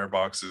vampire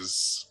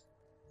boxes.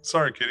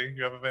 Sorry, Kitty,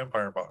 you have a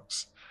vampire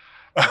box.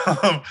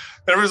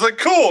 Everyone's like,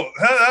 cool.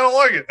 I don't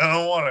like it. I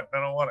don't want it.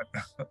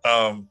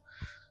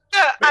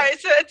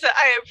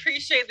 I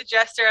appreciate the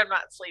gesture. I'm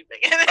not sleeping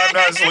in it. I'm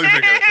not sleeping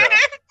in it.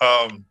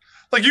 Yeah.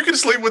 Like you can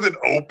sleep with it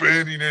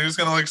open. You're just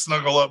gonna like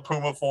snuggle up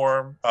Puma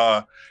form.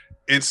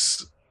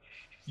 It's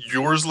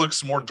yours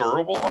looks more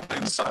durable on the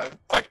inside.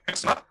 Like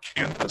it's not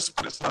canvas,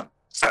 but it's not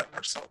satin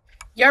or silk.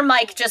 Your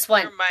mic just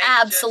went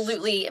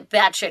absolutely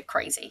batshit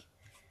crazy.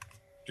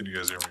 Can you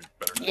guys hear me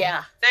better now?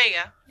 Yeah. There you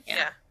go.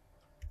 Yeah.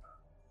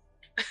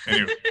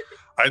 Anyway,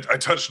 I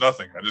touched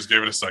nothing. I just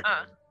gave it a second.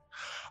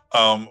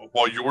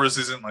 While yours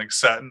isn't like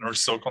satin or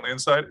silk on the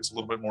inside, it's a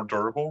little bit more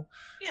durable.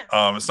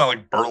 Yeah. It's not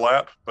like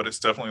burlap, but it's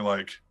definitely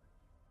like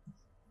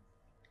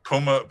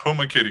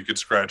Puma Kitty could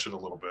scratch it a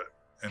little bit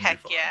and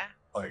Heck be fine. yeah.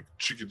 Like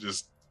she could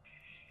just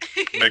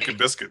make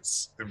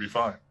biscuits and be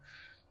fine.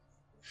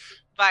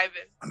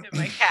 Vibing in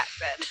my cat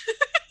bed.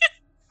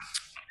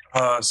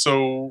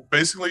 So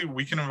basically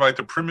we can invite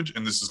the Primogen,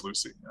 and this is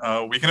Lucy.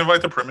 We can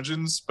invite the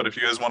Primogens, but if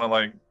you guys want to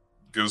like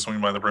go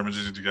swing by the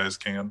Primogens, you guys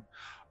can.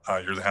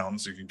 You're the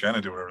Hounds, you can kind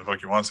of do whatever the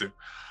fuck you want to.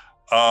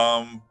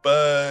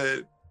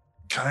 But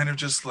kind of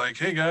just like,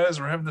 hey guys,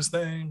 we're having this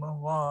thing, blah,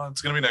 blah.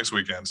 It's gonna be next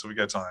weekend, so we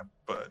got time.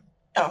 But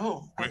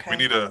okay. we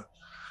need to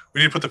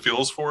put the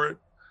feels for it.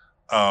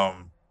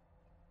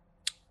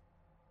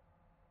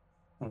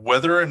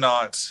 Whether or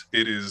not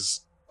it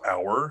is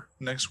our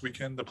next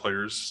weekend, the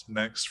players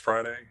next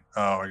Friday,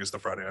 I guess the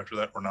Friday after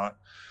that or not.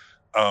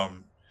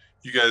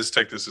 You guys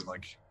take this as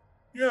like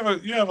you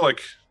have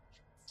like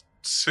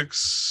 5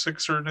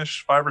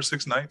 or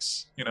 6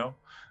 nights,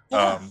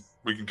 Yeah.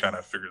 We can kind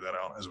of figure that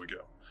out as we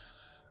go.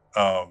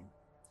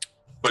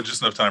 But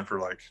just enough time for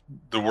like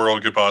the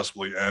world could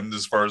possibly end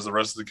as far as the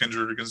rest of the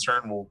kindred are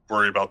concerned. We'll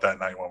worry about that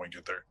night when we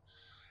get there.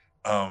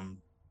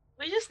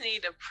 We just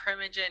need a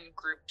Primogen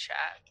group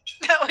chat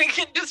that we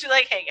can just be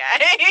like, hey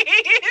guys,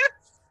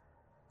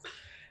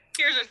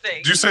 here's the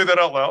thing. Did you say that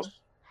out loud?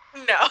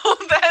 No,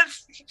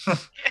 that's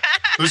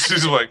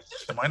Lucy's like,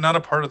 am I not a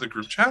part of the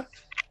group chat?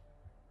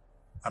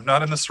 I'm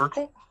not in the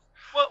circle?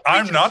 Well,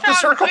 I'm not the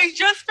circle? We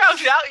just found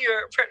out you're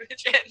a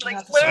Primogen,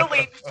 like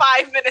literally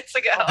 5 minutes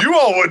ago. You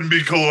all wouldn't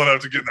be cool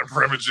enough to get in the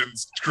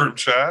Primogen's group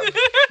chat.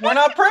 We're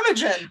not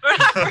Primogen. We're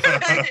not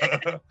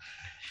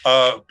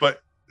Primogen.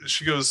 But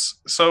she goes,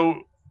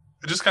 so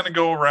just kind of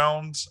go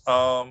around,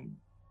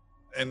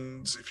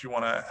 and if you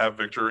want to have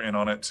Victor in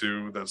on it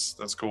too,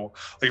 that's cool.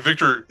 Like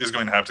Victor is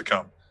going to have to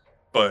come,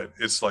 but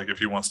it's like if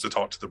he wants to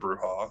talk to the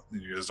Bruja,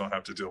 you guys don't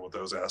have to deal with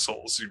those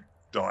assholes. You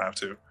don't have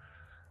to.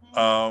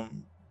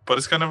 But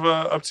it's kind of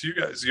up to you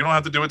guys. You don't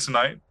have to do it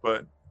tonight,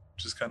 but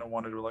just kind of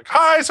wanted to like,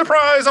 hi,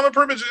 surprise, I'm a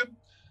Primogen.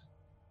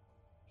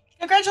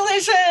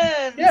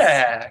 Congratulations!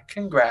 Yeah,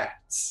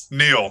 congrats.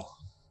 Neil,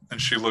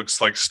 and she looks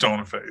like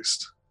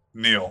stone-faced.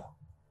 Neil.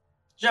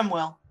 Jem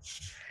will.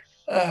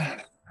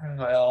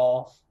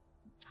 Well.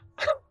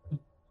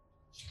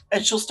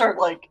 And she'll start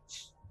like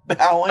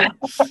bowing.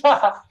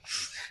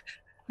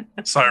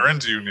 Siren,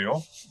 do you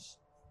kneel?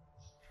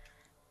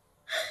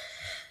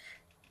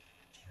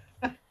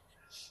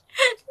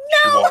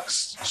 She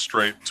walks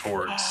straight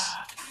towards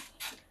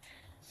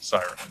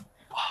Siren.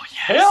 Oh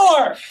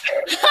Killer!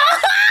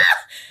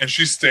 And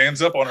she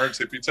stands up on her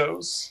tippy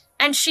toes.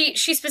 And she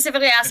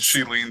specifically And asks,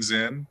 she leans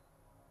in.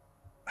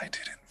 I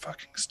didn't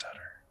fucking stutter.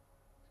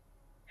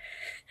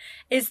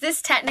 is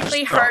this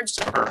technically her?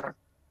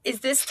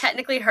 Is this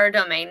technically her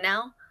domain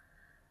now?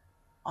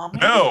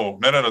 No.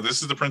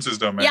 This is the prince's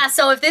domain. Yeah,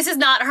 so if this is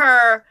not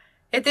her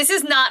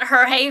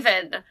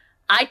haven,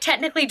 I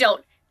technically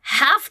don't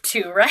have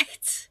to,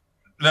 right?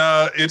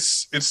 No,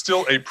 it's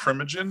still a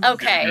Primogen.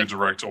 Okay. Giving you a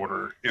direct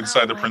order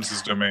inside the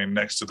prince's domain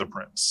next to the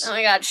prince. Oh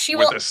my god, she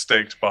with will. a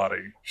staked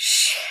body.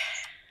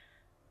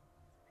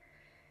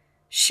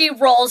 She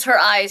rolls her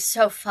eyes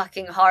so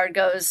fucking hard,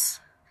 goes,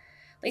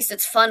 at least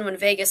it's fun when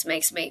Vegas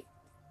makes me.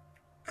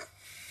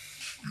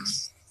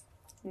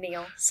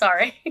 Kneel.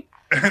 Sorry.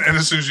 And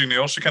as soon as you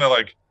kneel, she kind of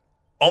like,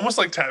 almost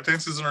like tap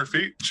dances on her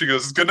feet. She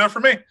goes, it's good enough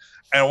for me.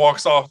 And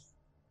walks off.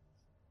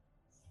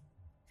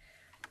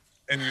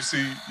 And you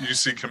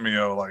see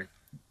Camille, like,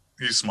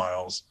 he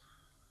smiles.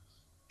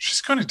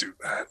 She's going to do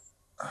that.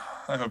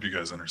 I hope you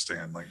guys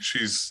understand. Like,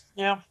 she's...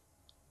 Yeah.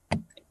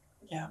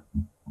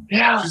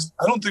 I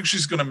don't think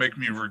she's going to make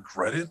me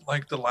regret it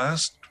like the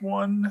last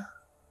one.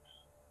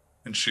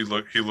 And he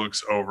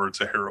looks over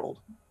to Harold.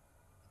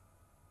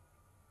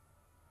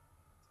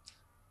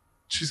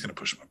 She's going to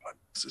push my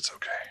buttons. It's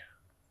okay.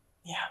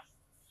 Yeah.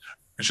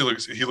 And he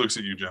looks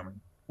at you, Jimmy.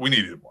 We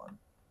needed one.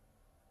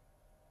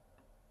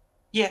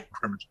 Yeah.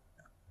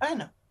 I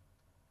know.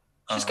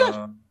 She's good.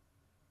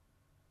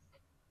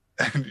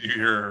 And you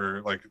hear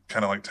her like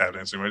kind of like tap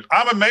dancing.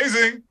 I'm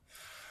amazing.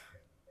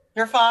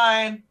 You're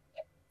fine.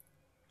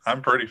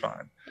 I'm pretty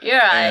fine.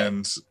 Yeah.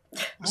 And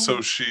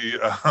so she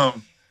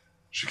kind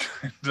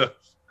of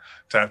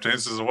tap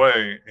dances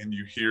away, and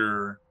you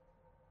hear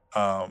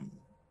that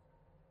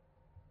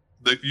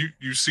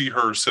you see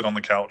her sit on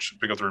the couch,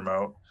 pick up the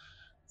remote,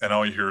 and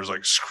all you hear is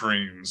like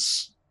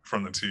screams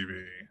from the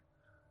TV,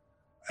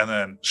 and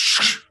then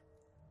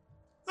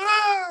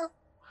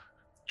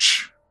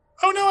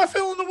oh no, I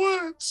fell in the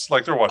woods.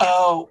 Like they're watching.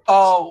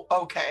 Oh,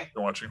 okay.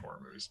 They're watching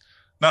horror movies.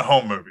 Not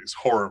home movies,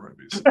 horror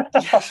movies.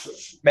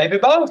 Maybe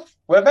both.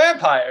 We're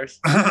vampires.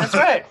 That's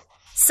right.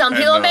 Some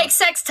people make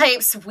sex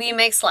tapes. We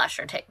make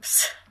slasher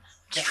tapes.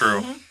 It's true.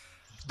 Mm-hmm.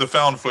 The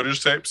found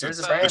footage tapes.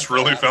 It's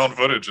really found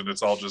footage, and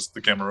it's all just the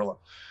Camarilla.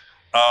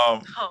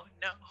 Oh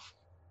no.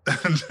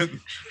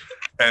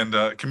 And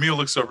Camille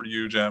looks over to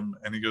you, Jem,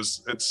 and he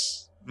goes,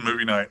 "It's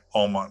movie night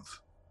all month.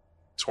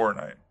 It's horror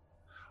night.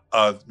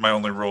 My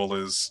only rule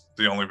is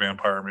the only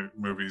vampire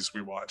movies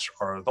we watch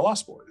are The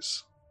Lost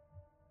Boys.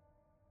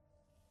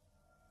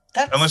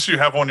 Unless you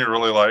have one you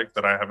really like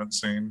that I haven't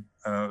seen.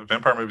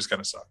 Vampire movies kind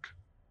of suck.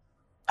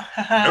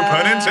 No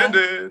pun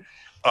intended.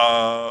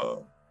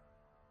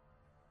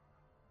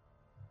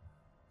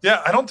 Yeah,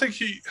 I don't think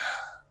he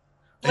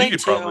Blade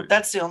could 2, probably.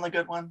 that's the only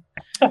good one.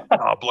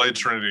 Blade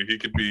Trinity. He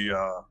could be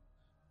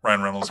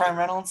Ryan Reynolds. Ryan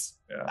Reynolds.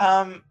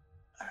 Yeah.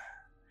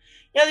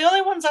 Yeah, the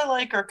only ones I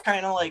like are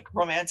kind of like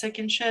romantic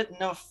and shit.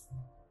 No.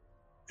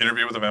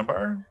 Interview with a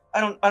Vampire?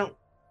 I don't.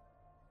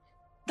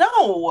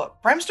 No,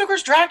 Bram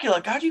Stoker's Dracula.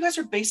 God, you guys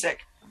are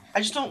basic. I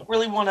just don't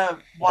really want to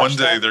watch. One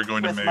day they're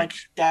going to make. My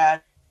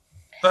dad.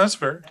 That's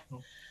fair.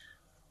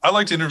 I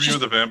liked Interview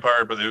with a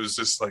Vampire, but it was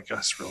just like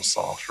real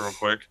soft, real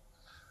quick.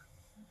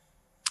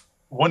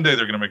 One day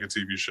they're going to make a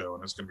TV show,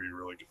 and it's going to be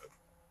really good.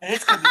 And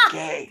it's going to be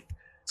gay.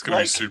 It's going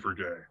to be super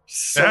gay.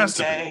 So it has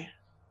gay. To be. It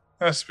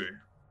has to be.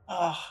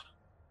 Oh.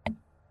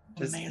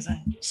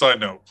 Amazing. Side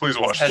note, please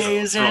watch it.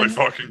 It's really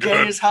fucking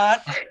good. Gay is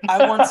hot.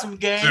 I want some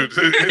gay. Dude,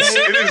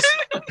 it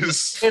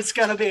is. It's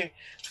gonna be.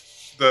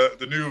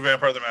 The new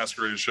Vampire the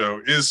Masquerade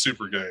show is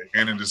super gay,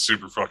 and it is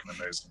super fucking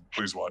amazing.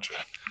 Please watch it.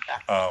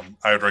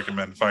 I would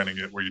recommend finding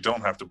it where you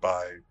don't have to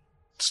buy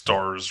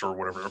Stars or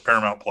whatever, or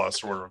Paramount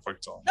Plus or whatever the fuck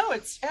it's on. No,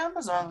 it's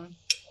Amazon.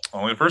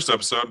 Only the first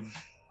episode.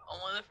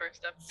 Only the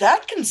first episode.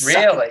 That can suck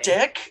a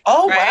dick.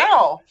 Oh right?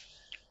 Wow.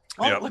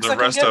 Well, yeah, looks the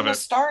like rest I'm of getting it. a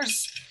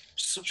Stars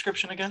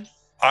subscription again.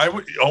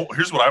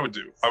 Here's what I would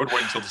do. I would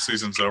wait until the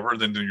season's over,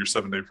 then do your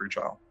 7-day free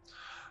trial,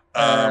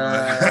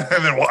 and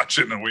then watch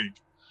it in a week.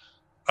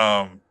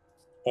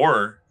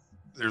 Or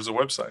there's a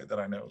website that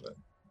I know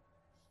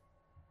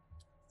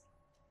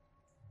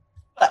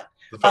that.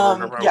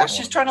 Yeah,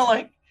 she's trying to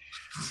like.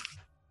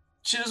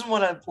 She doesn't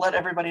want to let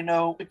everybody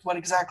know what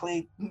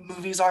exactly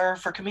movies are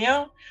for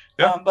Camille.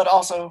 Yeah. But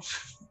also.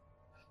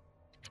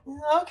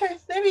 Okay,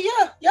 maybe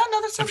yeah. No,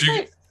 that sounds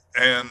great.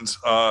 And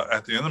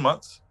at the end of the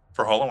month.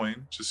 For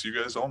Halloween, just so you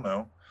guys all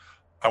know,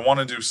 I want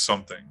to do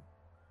something,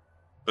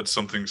 but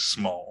something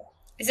small.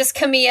 Is this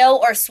Camille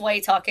or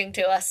Sway talking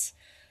to us?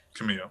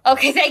 Camille.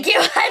 Okay, thank you.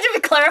 I had to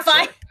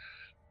clarify. Sorry.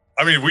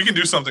 I mean, we can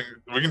do something.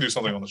 We can do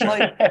something on the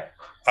show.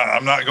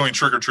 I'm not going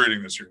trick or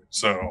treating this year,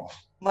 so.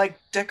 Like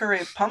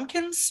decorate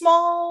pumpkins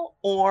small,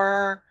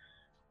 or.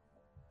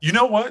 You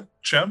know what,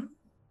 Jem?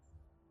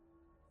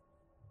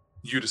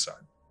 You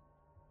decide.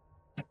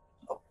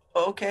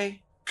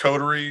 Okay.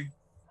 Coterie,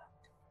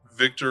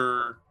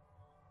 Victor.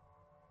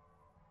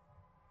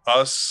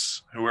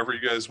 Us, whoever you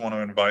guys want to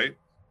invite,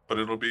 but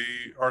it'll be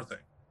our thing.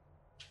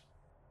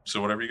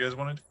 So whatever you guys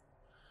want to do.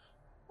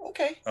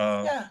 Okay.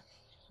 Yeah.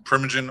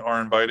 Primogen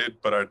are invited,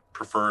 but I'd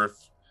prefer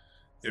if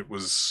it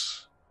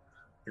was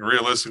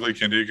realistically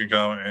Kendi can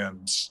come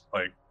and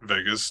like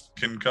Vegas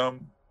can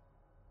come.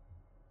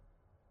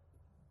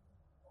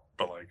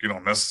 But like you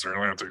don't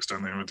necessarily have to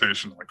extend the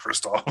invitation like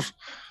Kristoff.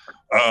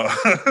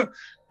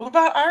 What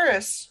about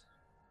Iris?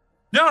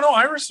 No,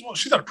 Iris. Well,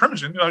 she's not a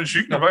Primogen.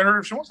 She can invite her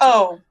if she wants to.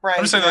 Oh, right.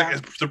 I'm just saying,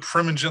 like the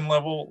Primogen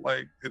level,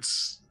 like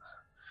it's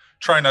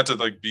try not to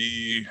like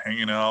be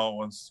hanging out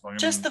once.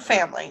 Just the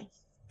family.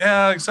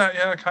 Yeah, exactly.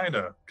 Yeah, kind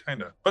of.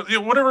 But yeah,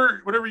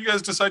 whatever you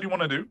guys decide you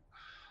want to do,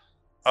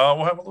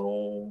 we'll have a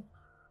little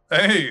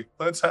Hey,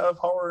 let's have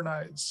horror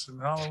nights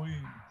and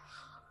Halloween.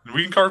 And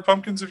we can carve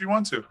pumpkins if you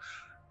want to.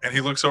 And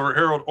he looks over at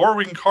Harold, or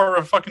we can carve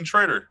a fucking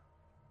traitor.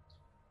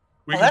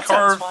 We can that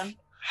carve sounds fun.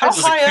 How with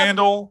a high up?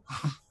 candle.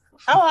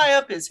 How high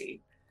up is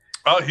he?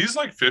 He's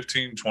like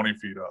 15, 20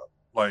 feet up.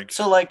 Like,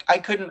 So like I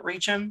couldn't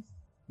reach him.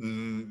 I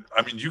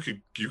mean, you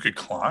could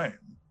climb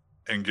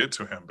and get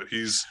to him, but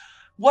he's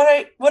What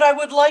I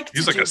would like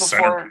to like do a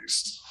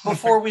centerpiece.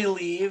 before we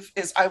leave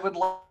is I would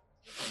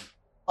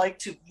like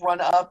to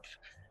run up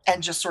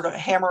and just sort of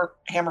hammer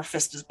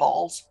fist his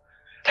balls.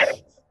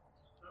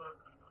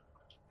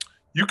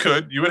 You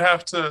could. You'd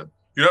have to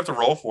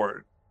roll for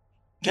it.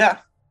 Yeah,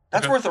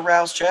 that's Okay. worth a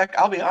rouse check.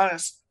 I'll be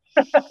honest.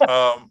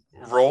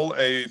 Roll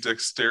a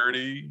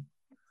dexterity.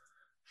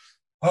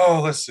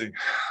 Oh, let's see.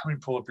 Let me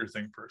pull up your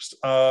thing first.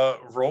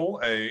 Roll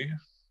a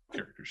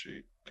character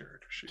sheet.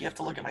 You have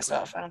to look at my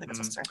stuff. I don't think it's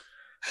necessary.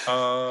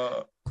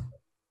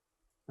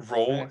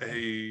 Roll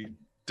a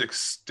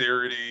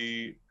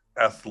dexterity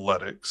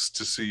athletics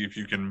to see if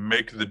you can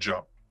make the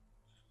jump.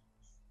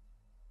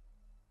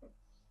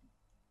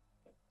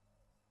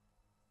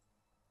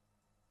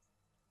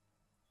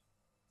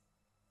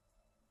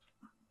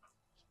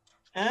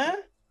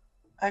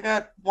 I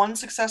got 1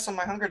 success on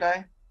my hunger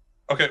die.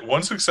 Okay,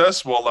 1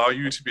 success will allow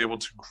you to be able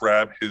to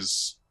grab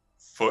his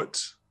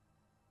foot.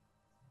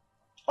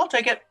 I'll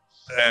take it.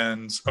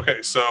 And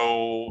okay,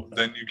 so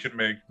then you can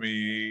make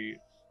me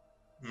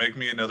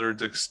another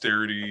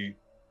dexterity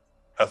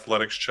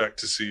athletics check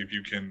to see if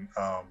you can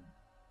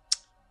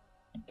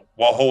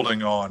while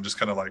holding on, just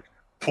kind of like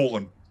pull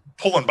and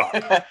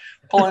bop.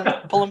 pull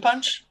and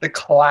punch. The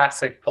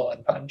classic pull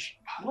and punch.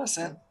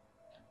 Listen,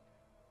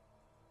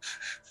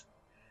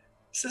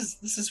 this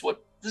is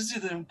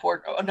the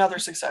important. Another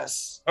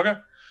success. Okay.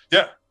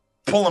 Yeah.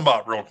 Pull and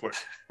bop real quick.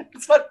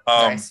 It's not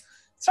Nice.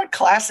 It's not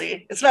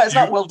classy. It's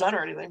not well done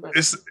or anything. But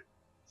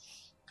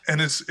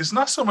it's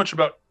not so much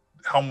about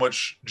how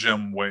much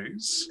Jim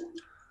weighs,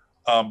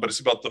 but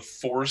it's about the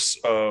force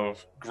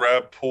of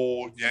grab,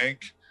 pull,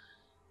 yank,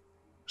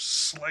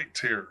 slight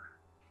tear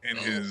in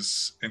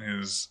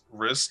his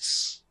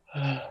wrists,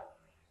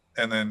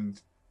 and then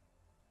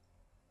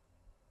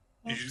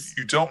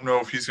you don't know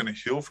if he's going to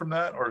heal from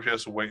that or if he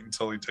has to wait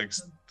until he takes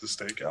the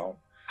stake out.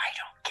 I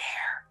don't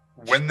care.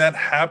 When that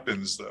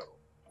happens, though,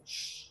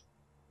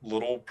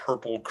 little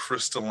purple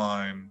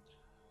crystalline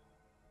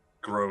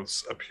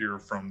growths appear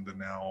from the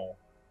now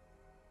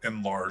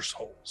enlarged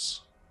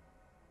holes.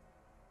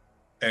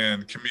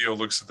 And Camille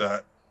looks at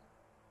that.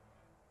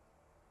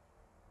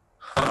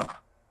 Huh.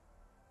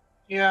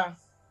 Yeah.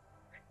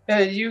 Yeah,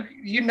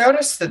 you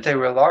noticed that they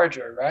were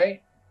larger,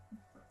 right?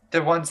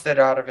 The ones that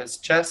are out of his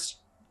chest.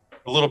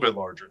 A little bit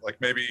larger, like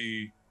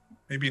maybe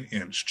an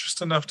inch,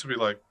 just enough to be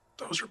like,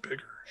 those are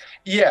bigger.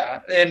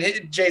 Yeah, and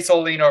Jace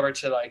will lean over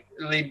to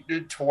lean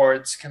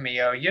towards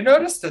Camille. You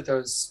noticed that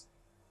those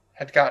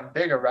had gotten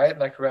bigger, right?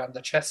 Like around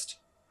the chest.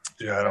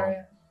 Yeah,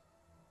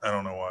 I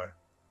don't know why.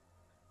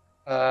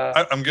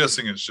 I'm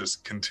guessing it's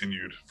just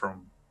continued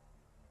from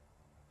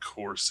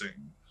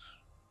coursing.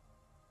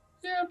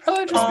 Yeah,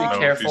 probably I just don't be know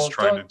careful. if he's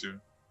trying to do.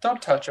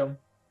 Don't touch him.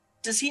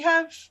 Does he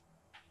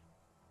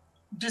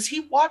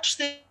watch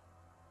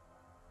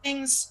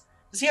things?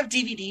 Does he have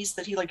DVDs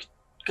that he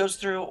goes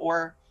through,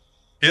 or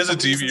He has a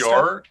movies and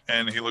DVR,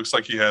 and he looks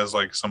like he has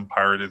some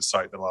pirated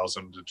site that allows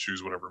him to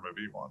choose whatever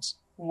movie he wants.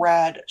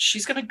 Rad?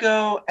 She's gonna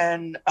go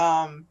and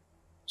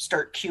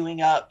start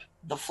queuing up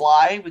The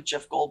Fly with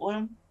Jeff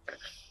Goldblum.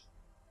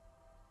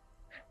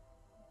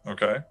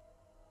 Okay.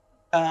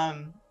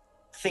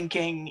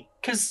 Thinking,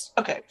 because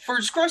for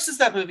as gross as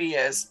that movie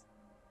is,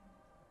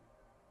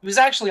 he was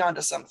actually onto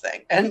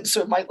something, and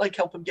so it might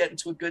help him get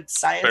into a good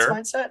science Fair.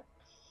 mindset,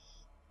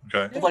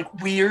 Okay.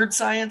 weird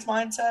science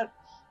mindset.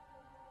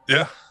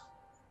 Yeah.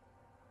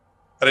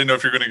 I didn't know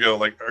if you're going to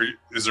go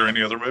is there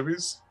any other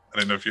movies? I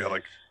didn't know if you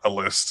had a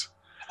list.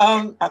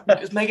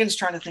 Because Megan's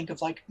trying to think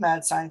of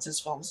mad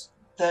scientist films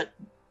that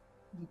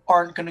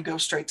aren't going to go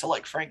straight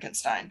to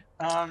Frankenstein.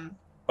 I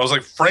was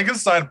like,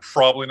 Frankenstein,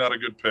 probably not a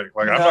good pick.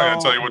 I'm not going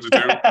to tell you what to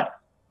do,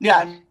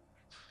 Yeah,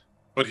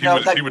 but he No,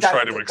 would try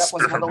to that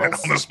wasn't on the experiment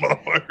list. on this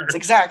motherfucker. it's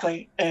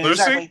exactly.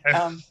 Lucy?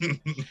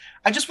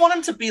 I just want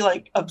him to be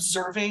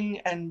observing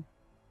and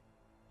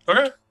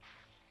Okay.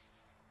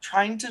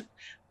 trying to,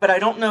 but I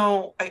don't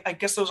know. I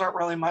guess those aren't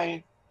really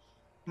my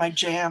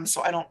jam,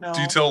 so I don't know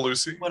Do you tell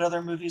Lucy? what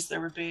other movies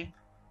there would be.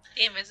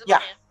 The Invisible Yeah.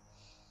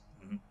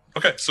 Man.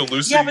 Okay, so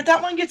Lucy. Yeah, but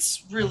that one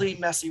gets really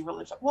messy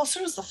really fast. Well,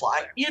 so does The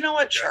Fly. You know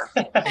what? Sure.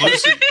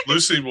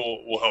 Lucy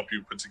will help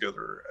you put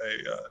together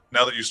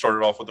now that you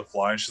started off with The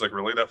Fly, and she's like,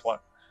 really, that fly?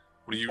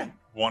 What do you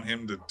want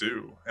him to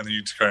do? And then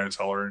you kind of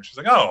tell her, and she's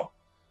like, oh,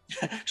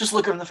 Just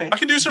look her in the face. I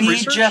can do some be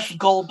research. Jeff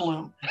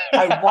Goldblum.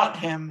 I want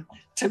him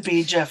to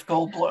be Jeff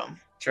Goldblum.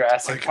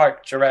 Jurassic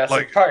Park.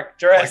 Like-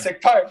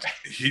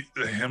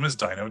 Him as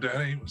Dino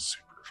Daddy was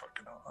super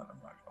fucking on. I'm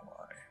not gonna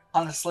lie.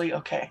 Honestly,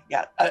 okay,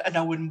 yeah, and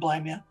I wouldn't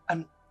blame you.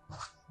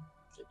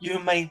 You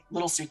and my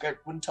little secret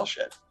wouldn't tell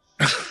shit.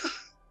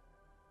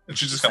 And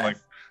she just kind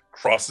of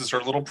crosses her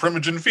little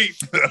primogen feet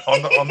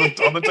on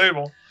the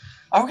table.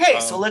 Okay,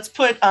 so let's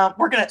put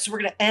we're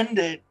gonna end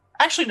it.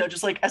 Actually, no,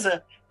 just like as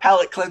a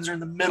palate cleanser in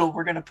the middle,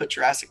 we're gonna put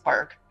Jurassic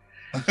Park.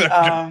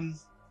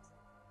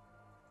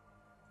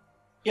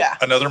 Yeah.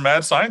 Another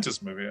mad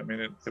scientist movie. I mean,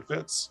 it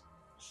fits.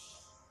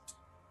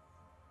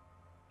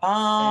 You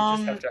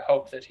just have to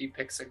hope that he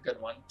picks a good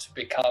one to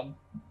become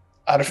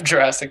out of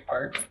Jurassic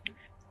Park.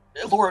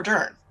 Laura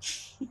Dern.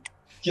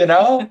 You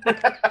know?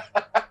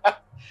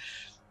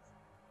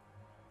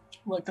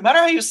 Look, no matter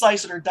how you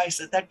slice it or dice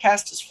it, that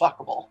cast is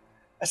fuckable.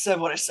 I said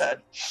what I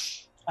said.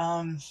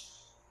 Correct.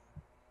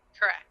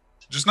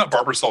 Just not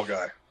Barbara Saul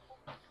guy.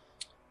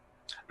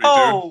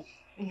 Oh,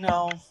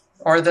 no.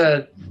 Or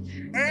the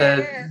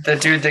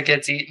dude that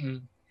gets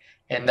eaten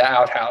in the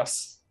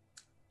outhouse.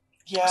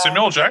 Yeah.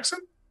 Samuel Jackson?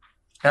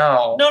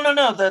 No.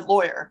 No, the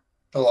lawyer.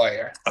 The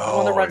lawyer. Oh,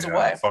 one that runs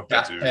away. Fuck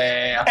that dude.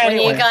 Yeah. When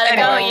you gotta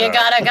go, you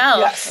gotta go.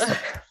 Yes.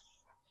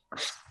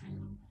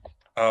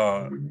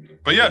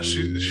 But yeah,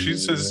 she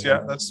says,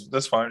 yeah,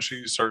 that's fine.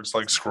 She starts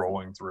like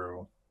scrolling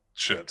through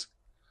shit.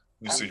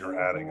 You see her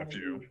adding a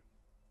few.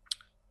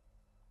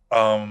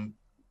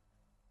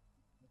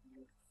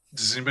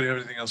 Does anybody have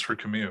anything else for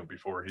Camille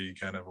before he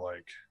kind of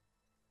like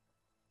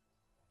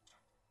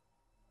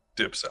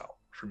dips out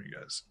from you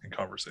guys in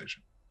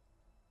conversation?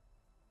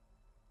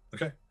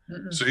 Okay.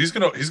 Mm-mm. So he's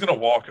gonna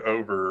walk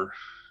over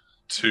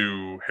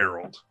to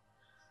Harold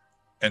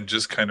and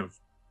just kind of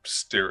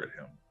stare at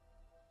him.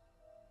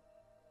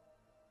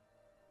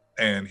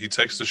 And he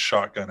takes the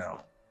shotgun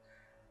out.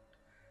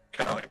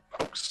 Kind of like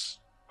pokes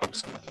him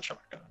with the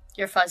shotgun.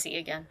 You're fuzzy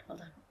again.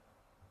 Hold on.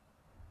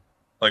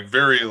 Like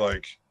very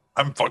like,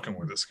 I'm fucking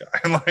with this guy.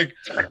 Like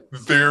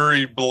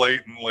very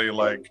blatantly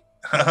like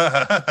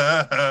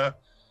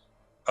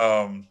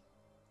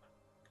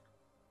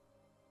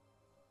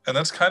and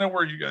that's kind of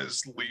where you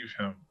guys leave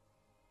him.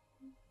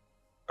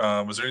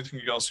 Was there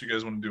anything else you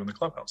guys want to do in the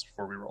clubhouse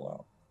before we roll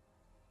out?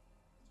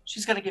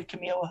 She's gonna give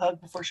Camille a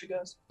hug before she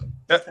goes.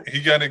 Yeah,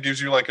 he kind of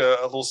gives you like a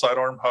little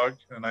sidearm hug,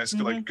 a nice,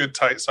 like good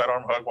tight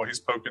sidearm hug while he's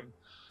poking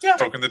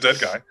the dead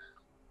guy.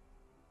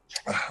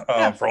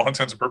 For all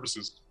intents and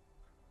purposes.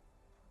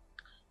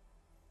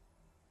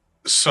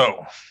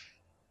 So,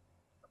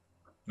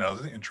 now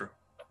that the intro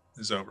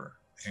is over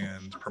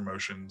and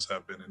promotions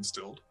have been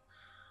instilled,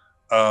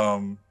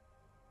 what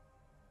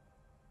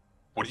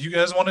do you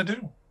guys want to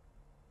do?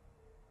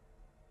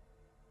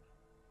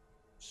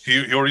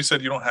 He already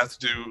said you don't have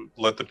to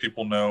let the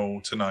people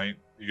know tonight.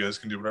 You guys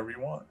can do whatever you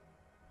want.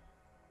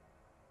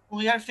 Well,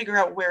 we got to figure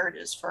out where it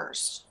is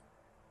first.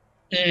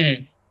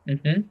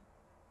 Mm-hmm.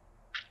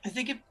 I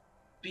think it'd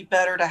be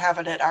better to have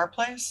it at our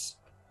place.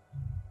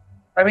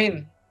 I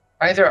mean,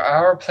 either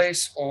our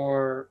place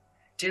or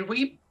did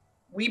we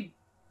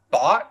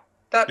bought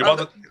that? You bought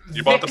the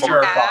Victor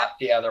bar. bought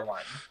the other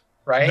one,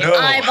 right? No.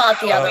 I bought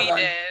the other We one.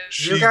 did.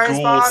 She You guys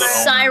Gould bought the it?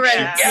 owner.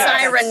 Siren, She-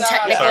 Siren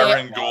technically.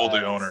 Siren Gould,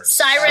 the owner.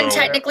 Siren So-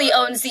 technically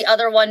owns the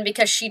other one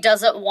because she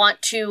doesn't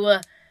want to.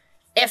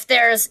 If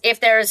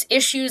there's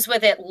issues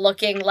with it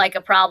looking like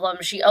a problem,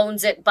 she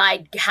owns it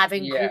by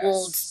having Yes.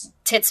 Googled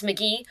Tits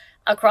McGee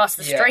across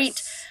the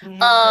street.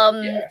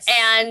 Yes.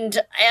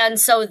 And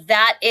so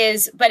that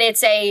is, but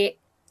it's a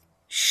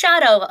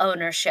shadow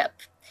ownership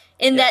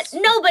in Yes. that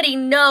nobody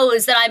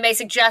knows that I may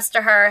suggest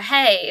to her,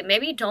 hey,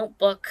 maybe don't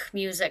book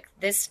music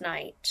this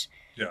night.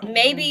 Yeah.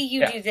 Maybe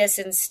you Yeah. do this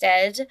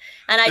instead.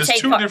 And I There's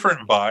take two part.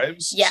 different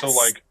vibes. Yes. So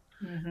like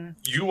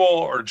you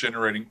all are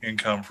generating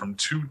income from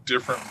two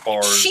different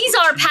bars. She's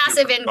with our two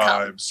passive different income.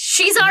 vibes.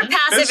 She's our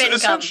passive income.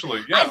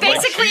 Essentially, yeah. I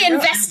basically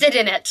invested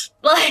in it.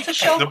 Like, It's a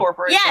shell The-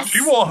 corporation. Yes. She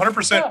will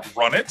 100%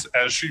 run it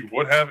as she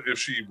would have if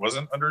she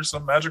wasn't under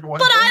some magical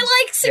but influence.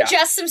 I like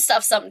suggest some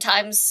stuff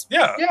sometimes.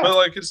 Yeah, Yeah. but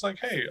like it's like,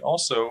 hey,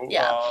 also,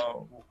 Yeah.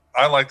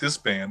 I like this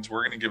band.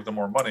 We're going to give them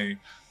more money.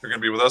 They're going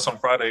to be with us on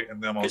Friday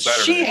and them on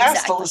Saturday. She has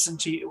Exactly. to listen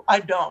to you. I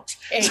don't.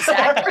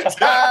 Exactly.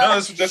 No,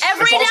 that's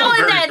Every also now and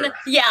very then, fair.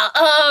 yeah.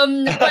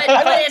 But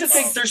I like to it's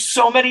think there's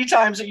so many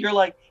times that you're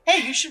like,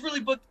 hey, you should really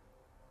book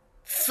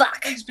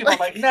fuck. these people. I'm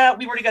like, nah,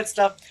 we've already got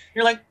stuff.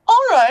 You're like,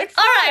 all right.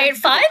 All right,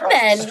 fine Across the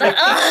then. street.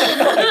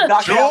 Like,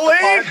 knock it out the Julie!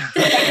 park.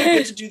 And you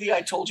get to do the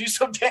I told you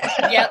so dance.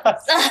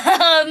 Yep.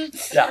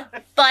 Yeah.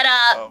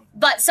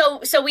 But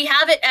so we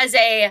have it as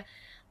a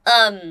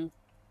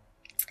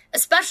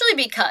especially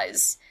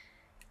because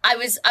I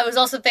was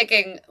also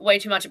thinking way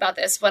too much about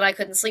this when I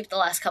couldn't sleep the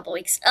last couple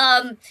weeks.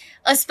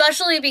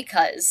 Especially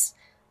because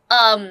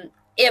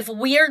if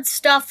weird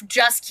stuff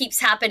just keeps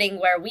happening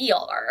where we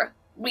are,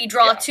 we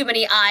draw too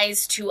many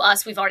eyes to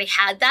us. We've already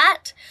had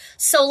that.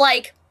 So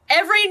like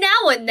every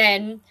now and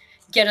then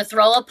gonna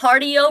throw a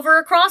party over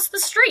across the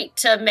street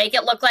to make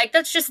it look like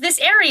that's just this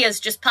area is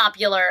just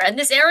popular and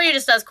this area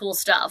just does cool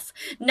stuff.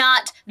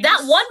 Not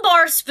that one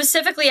bar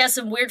specifically has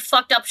some weird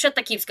fucked up shit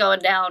that keeps going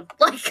down.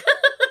 Like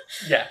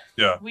Yeah.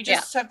 Yeah. We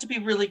just have to be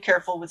really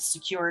careful with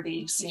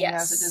security, seeing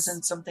as it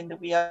isn't something that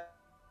we have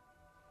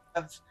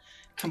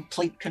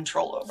complete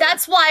control over.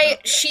 that's why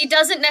she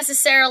doesn't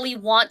necessarily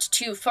want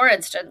to, for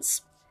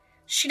instance,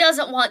 she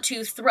doesn't want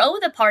to throw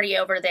the party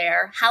over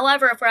there.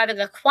 However, if we're having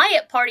a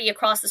quiet party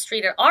across the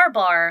street at our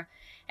bar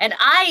and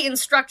I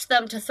instruct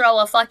them to throw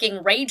a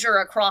fucking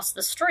rager across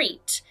the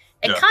street.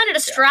 It kind of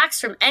distracts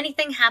from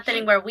anything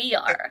happening where we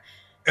are.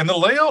 And the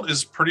layout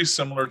is pretty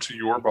similar to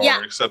your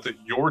bar, except that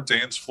your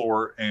dance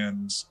floor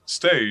and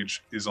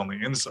stage is on the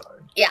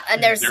inside. Yeah,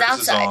 and there's the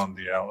outside. Is on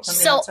the outside.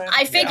 So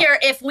I figure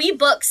if we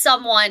book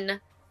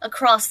someone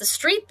across the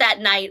street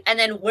that night, and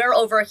then we're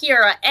over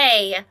here,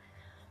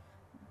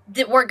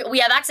 we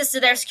have access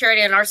to their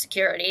security and our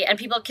security, and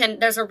people can,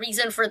 there's a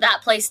reason for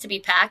that place to be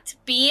packed.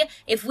 B,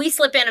 if we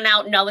slip in and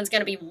out, no one's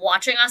going to be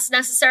watching us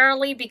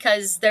necessarily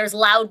because there's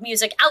loud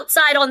music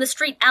outside on the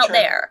street out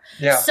there.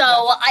 Yeah.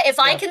 So if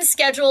I can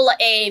schedule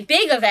a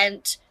big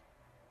event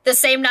the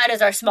same night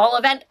as our small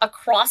event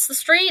across the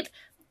street,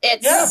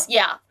 it's,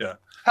 Yeah.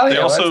 They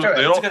also,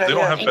 they don't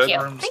have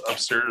bedrooms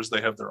upstairs.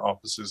 They have their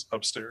offices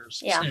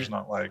upstairs. Yeah. So there's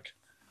not like,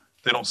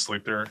 they don't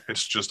sleep there.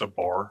 It's just a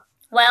bar.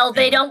 Well,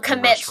 they don't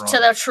commit to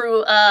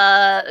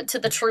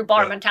the true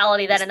bar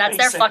mentality then, and that's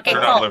their fucking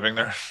fault. They're not living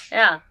there.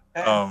 Yeah.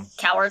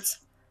 Cowards.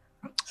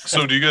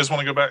 So do you guys want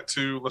to go back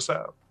to Les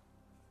Ave?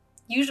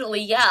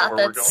 Usually, yeah.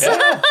 That's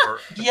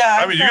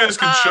yeah. I mean, you guys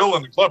can chill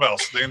in the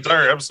clubhouse the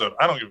entire episode.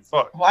 I don't give a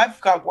fuck. Well, I've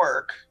got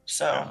work,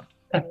 so.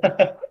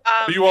 But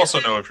you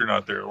also know if you're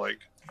not there, like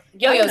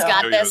Yo-Yo's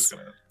got this.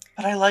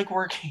 But I like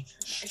working.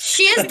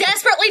 She is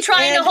desperately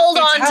trying to hold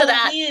on to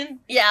that.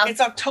 Yeah. It's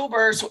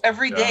October, so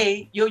every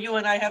day Yo-Yo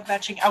and I have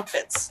matching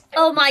outfits.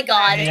 Oh my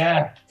god.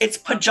 Yeah. It's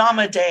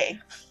pajama day.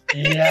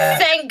 Yeah.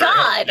 Thank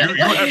God. You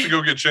have to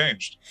go get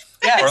changed.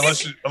 Yes. Or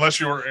unless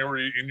you were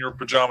in your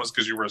pajamas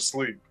because you were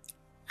asleep.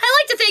 I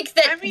like to think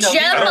that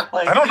Jem...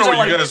 I don't know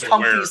what you guys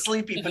comfy, wear.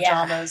 Sleepy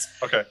pajamas.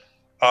 Okay.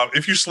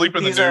 If you sleep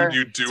in the nude,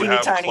 you do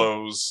have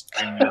clothes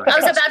in your I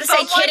was about to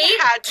say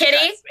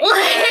Kitty.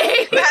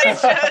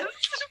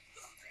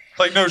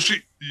 Like, no,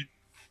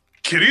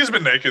 Kitty has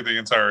been naked the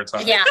entire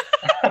time. Yeah.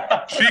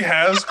 She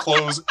has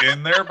clothes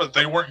in there, but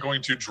they weren't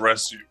going to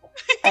dress you.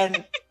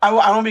 And I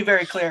want to be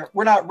very clear.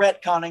 We're not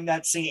retconning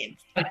that scene.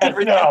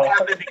 Everything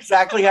happened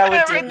exactly how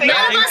it did. None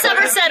of us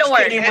ever said a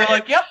word. We're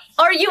like, yep.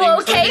 Are you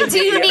okay? Do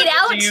you need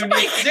out? Do you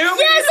need Zoom?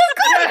 Yes, of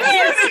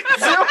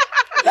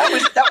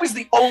course. That was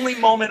the only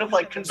moment of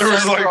like concern. There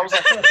was like, I was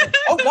like,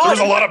 oh god. There was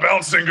a lot of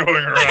bouncing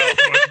going around.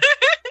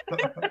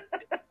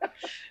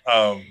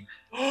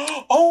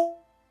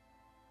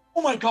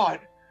 Oh my god.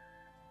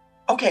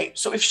 Okay,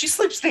 so if she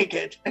sleeps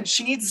naked and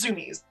she needs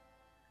zoomies,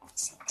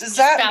 does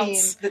that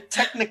mean that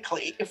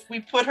technically if we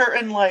put her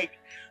in like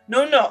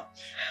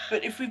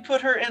but if we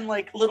put her in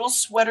like little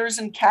sweaters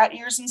and cat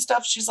ears and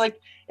stuff, she's like,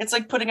 it's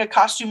like putting a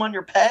costume on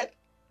your pet?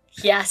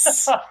 Yes.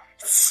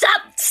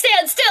 Stop!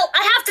 Stand still!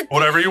 I have to...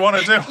 Whatever you want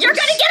to do. You're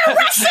gonna get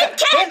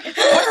arrested, Ken!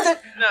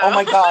 No. Oh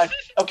my god.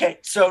 Okay,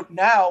 so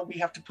now we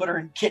have to put her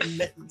in kitten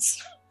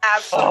mittens.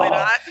 Absolutely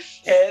not.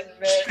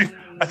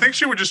 I think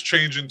she would just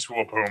change into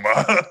a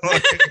puma.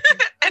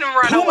 And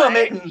run Puma away.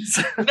 Mittens.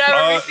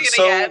 Never be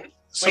seen again.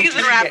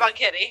 Season wrap on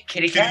Kitty.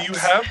 Kitty Can you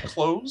have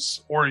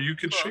clothes or you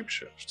could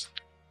shapeshift?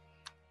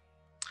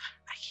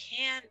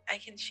 I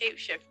can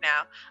shapeshift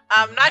now.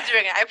 I'm not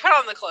doing it. I put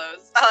on the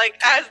clothes.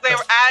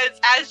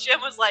 As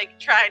Jem was like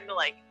trying to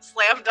like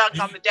slam dunk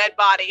on the dead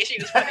body,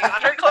 she was putting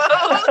on her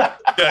clothes.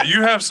 Yeah,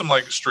 you have some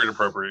like street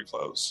appropriate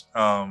clothes.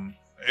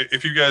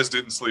 If you guys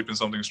didn't sleep in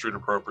something street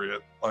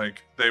appropriate,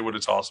 like they would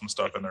have tossed some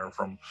stuff in there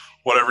from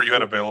whatever you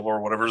had available or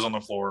whatever's on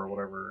the floor or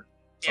whatever.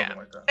 Something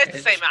like that. It's the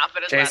same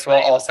outfit as Jace will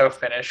also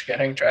finish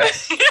getting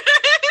dressed.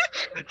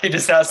 He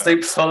does not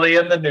sleep fully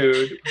in the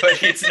nude, but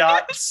he's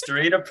not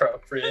street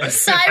appropriate.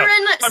 Siren.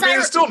 I mean,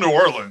 it's still New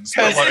Orleans.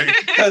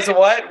 Because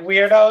what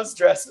weirdos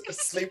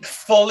sleep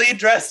fully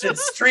dressed in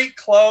street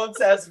clothes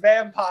as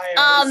vampires?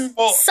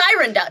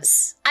 Siren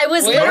does. I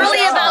was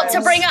literally about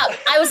to bring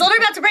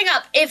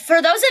up. If for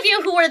those of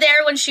you who were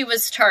there when she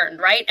was turned,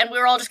 right, and we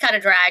were all just kind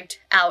of dragged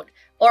out,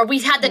 or we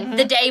had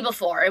the day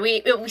before,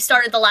 we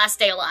started the last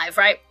day alive,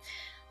 right?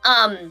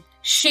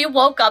 She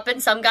woke up in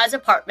some guy's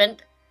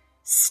apartment,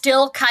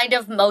 still kind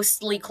of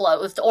mostly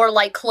clothed, or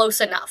like close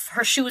enough.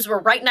 Her shoes were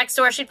right next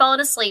to where she'd fallen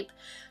asleep.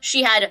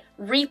 She had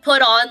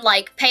re-put on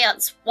like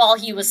pants while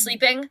he was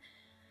sleeping.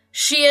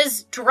 She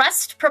is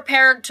dressed,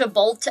 prepared to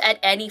bolt at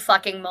any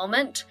fucking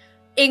moment,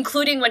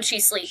 including when she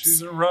sleeps.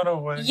 She's a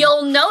runaway.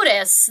 You'll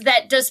notice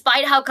that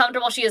despite how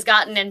comfortable she has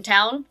gotten in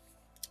town,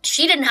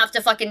 she didn't have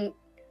to fucking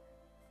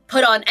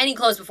put on any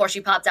clothes before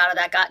she popped out of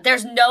that guy.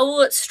 There's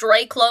no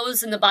stray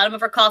clothes in the bottom of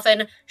her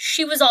coffin.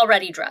 She was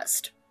already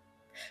dressed.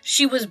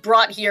 She was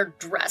brought here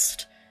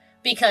dressed.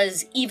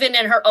 Because even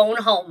in her own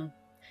home,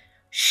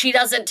 she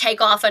doesn't take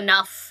off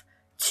enough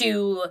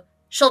to...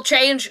 She'll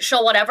change,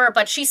 she'll whatever,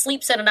 but she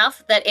sleeps in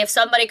enough that if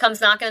somebody comes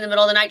knocking in the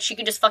middle of the night, she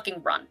can just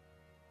fucking run.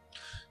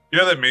 You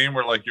know that meme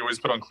where like you always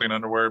put on clean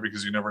underwear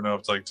because you never know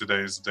if like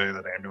today's the day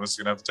that ambulance is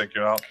gonna have to take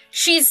you out?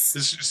 It's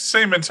the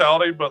same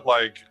mentality, but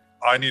like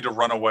I need to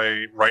run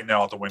away right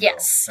now out the window.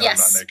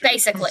 Yes,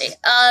 basically.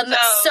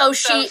 So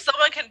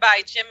someone can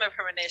buy Jim a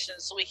premonition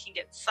so we can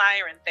get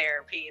siren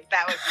therapy.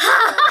 That would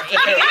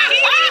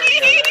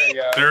be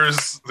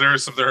great.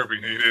 There's some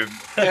therapy needed.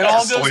 It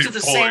all goes to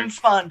the same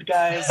fund,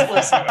 guys.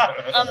 Listen.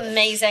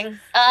 Amazing.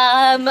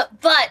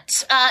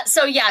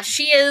 So yeah,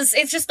 she is.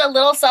 It's just a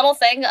little subtle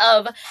thing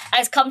of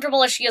as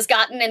comfortable as she has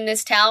gotten in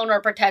this town,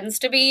 or pretends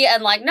to be,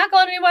 and like not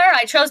going anywhere.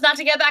 I chose not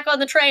to get back on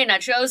the train. I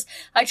chose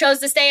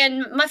to stay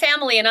in my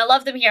family, and I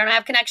love them here, and I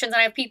have connections, and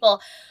I have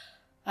people.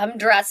 I'm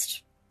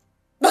dressed.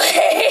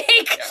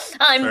 Like,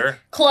 I'm Fair.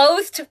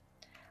 clothed.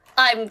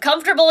 I'm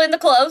comfortable in the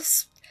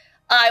clothes.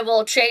 I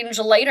will change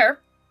later.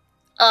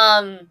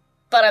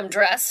 But I'm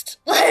dressed.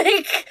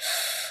 Like,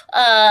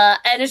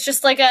 and it's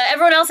just like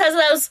everyone else has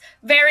those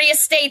various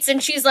states,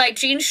 and she's like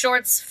jeans,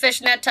 shorts,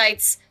 fishnet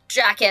tights,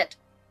 jacket,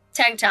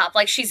 tank top.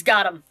 Like, she's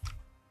got them.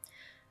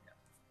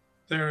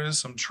 There is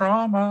some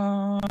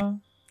trauma.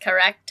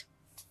 Correct.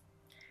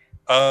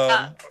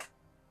 Go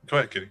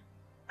ahead, Kitty.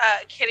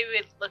 Kitty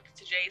would look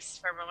to Jace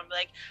for a moment and be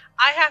like,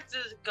 I have to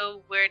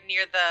go where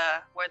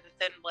the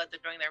Thin Bloods are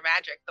doing their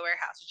magic, the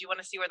warehouse. Did you want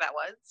to see where that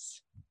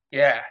was?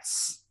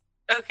 Yes.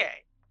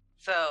 Okay.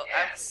 So,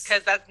 Yes.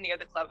 because that's near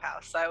the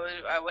clubhouse, so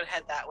I would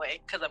head that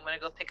way, because I'm going to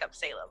go pick up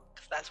Salem,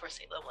 because that's where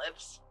Salem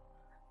lives.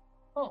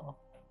 Oh.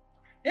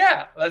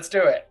 Yeah, let's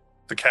do it.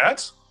 The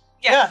cat?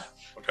 Yeah.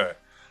 Okay.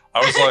 I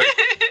was like,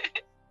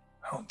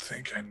 I don't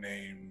think I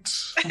named.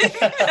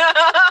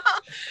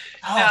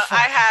 Oh, No, fuck,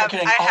 I'm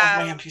forgetting all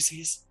have- of my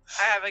NPCs.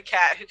 I have a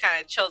cat who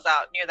kind of chills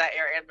out near that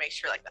area and makes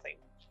sure like nothing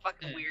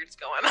fucking weird's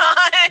going on.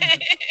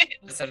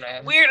 Listen,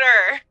 man.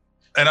 Weirder.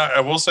 And I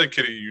will say,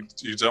 Kitty,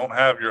 you don't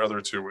have your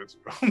other two with you.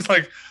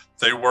 Like,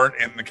 they weren't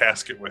in the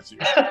casket with you.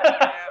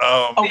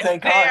 Oh,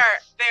 thank God.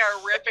 They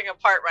are ripping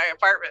apart my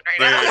apartment right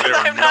They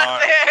now. are I'm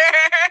not there.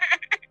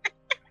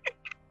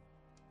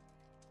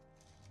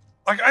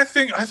 Like, I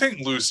think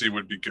Lucy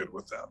would be good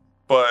with them,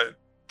 but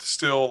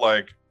still,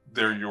 like,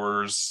 they're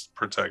yours,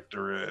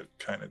 protectorate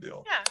kind of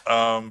deal.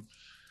 Yeah.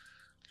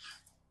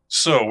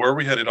 So where are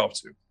we headed off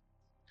to?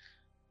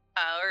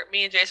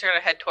 Me and Jace are gonna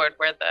head toward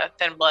where the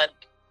Thin Blood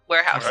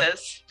warehouse Okay.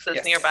 is, so it's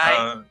Yes.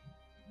 nearby.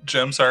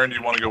 Jem, Siren, do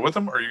you want to go with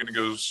them, or are you going to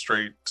go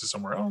straight to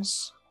somewhere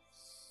else?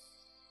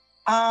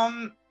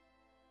 I'm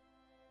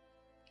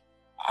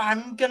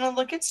gonna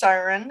look at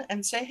Siren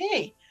and say,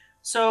 hey,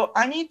 so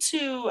I need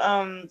to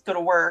go to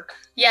work,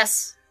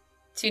 Yes.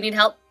 Do you need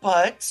help?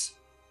 but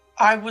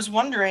I was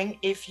wondering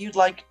if you'd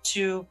like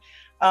to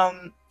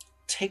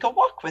take a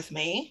walk with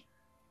me.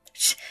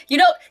 You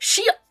know,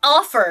 she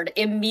offered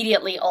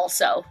immediately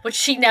also, which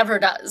she never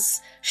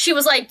does. She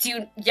was like,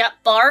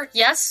 bar?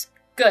 Yes?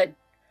 Good.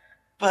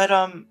 But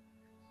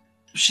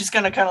she's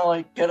gonna kind of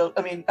like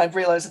I've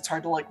realized it's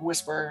hard to like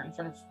whisper in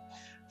front of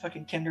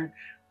fucking Kindred,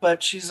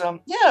 but she's I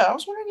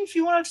was wondering if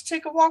you wanted to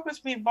take a walk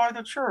with me by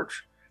the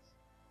church.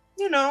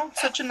 You know,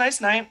 such a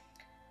nice night.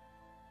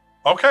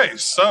 Okay,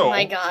 so Oh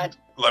my God.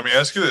 let me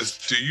ask you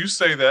this. Do you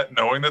say that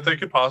knowing that they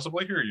could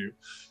possibly hear you?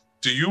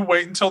 Do you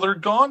wait until they're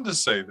gone to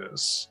say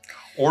this?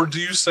 Or do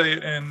you say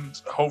it and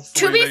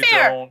hopefully To be they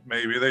fair, don't?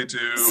 Maybe they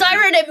do.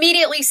 Siren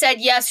immediately said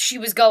yes, she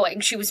was going.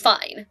 She was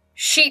fine.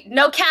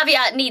 No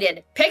caveat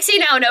needed. Pixie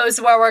now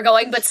knows where we're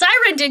going, but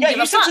Siren didn't Yeah, give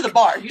you a said fuck. to the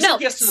bar. You No,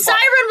 said yes to the Siren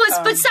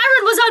bar. was, but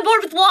Siren was on board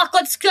with the walk.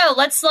 Let's go.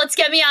 Let's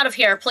get me out of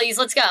here, please.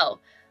 Let's go.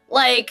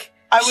 Like,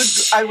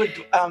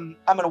 I'm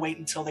gonna wait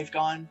until they've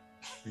gone.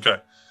 Okay.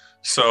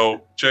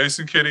 So,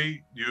 Jason,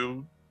 Kitty,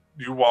 you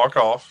walk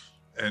off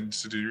and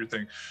to do your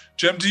thing.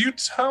 Jem, do you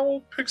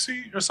tell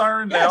Pixie or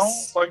Siren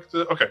Yes. now?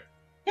 Okay.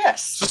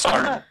 Yes. So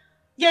Siren.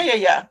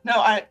 Yeah. No,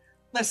 I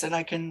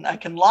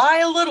can lie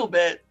a little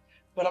bit,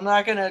 but I'm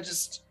not gonna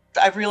just.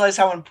 I realize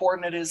how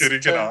important it is. Kitty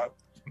cannot.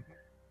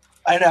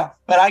 I know,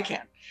 but I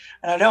can,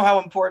 and I know how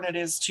important it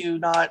is to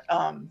not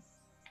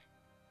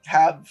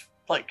have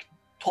like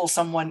pull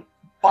someone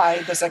by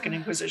the Second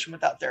Inquisition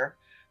without their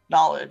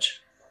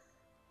knowledge.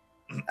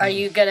 are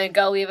you gonna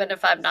go even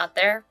if I'm not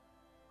there?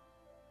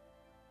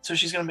 So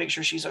she's gonna make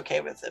sure she's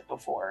okay with it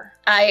before.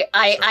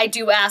 I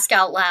do ask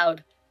out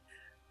loud.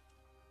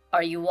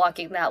 Are you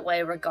walking that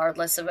way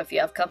regardless of if you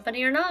have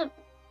company or not?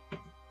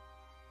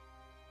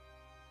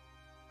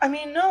 I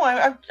mean, no,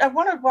 I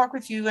want to walk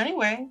with you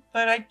anyway,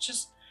 but I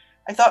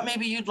thought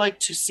maybe you'd like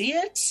to see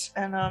it,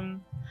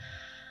 and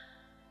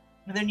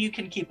then you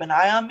can keep an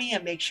eye on me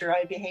and make sure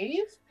I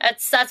behave.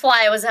 That's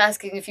why I was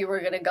asking if you were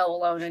gonna go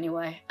alone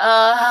anyway.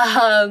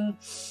 Fuck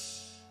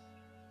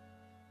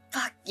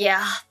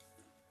yeah.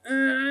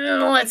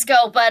 Let's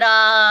go, but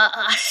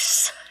I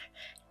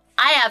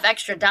have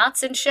extra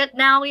dots and shit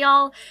now,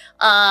 y'all.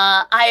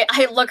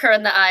 I look her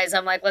in the eyes.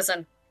 I'm like,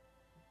 listen,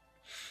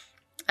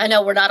 I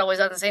know we're not always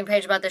on the same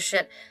page about this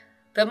shit,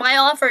 but my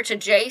offer to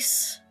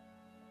Jace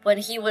when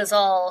he was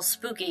all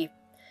spooky,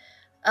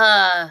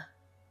 of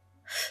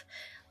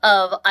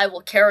I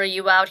will carry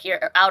you out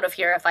of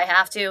here if I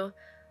have to.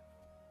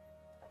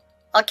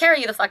 I'll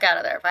carry you the fuck out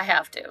of there if I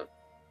have to.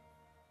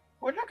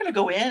 We're not gonna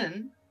go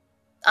in.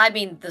 I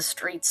mean the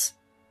streets.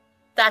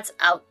 That's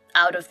out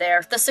of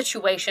there. The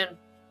situation.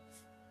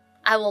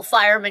 I will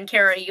fireman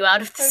carry you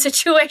out of the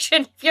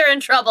situation if you're in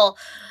trouble.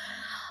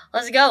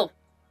 Let's go.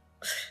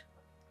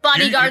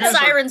 Bodyguard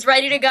sirens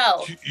ready to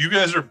go. You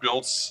guys are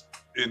built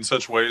in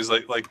such ways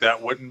like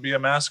that wouldn't be a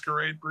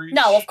masquerade breach.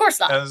 No, of course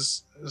not.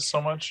 As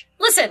so much.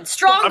 Listen,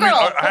 strong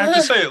girl. I have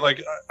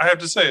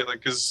to say it,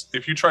 because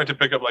if you tried to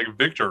pick up like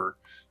Victor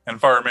and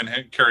firemen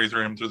carry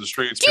him through the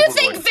streets. Do you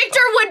think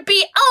Victor would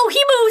be? Oh,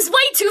 he moves way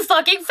too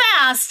fucking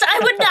fast. I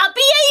would not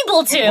be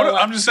able to.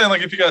 I'm just saying,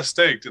 like, if you got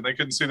staked and they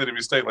couldn't see that if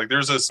you staked, like,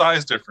 there's a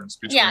size difference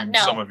between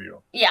some of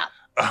you. Yeah,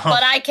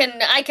 but I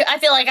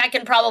feel like I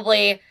can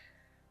probably.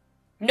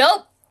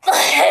 Nope.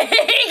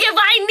 If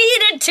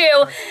I needed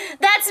to,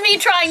 that's me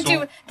trying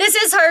to. This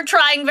is her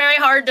trying very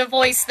hard to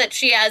voice that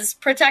she has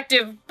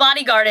protective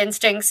bodyguard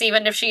instincts,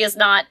 even if she is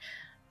not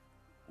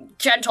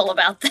gentle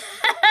about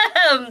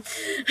them.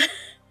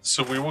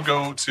 So we will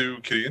go to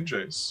Kitty and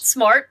Jace.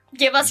 Smart.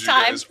 Give us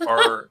time.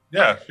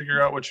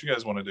 Figure out what you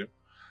guys want to do.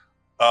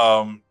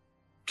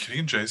 Kitty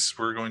and Jace,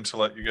 we're going to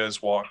let you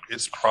guys walk.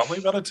 It's probably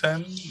about a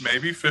 10,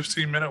 maybe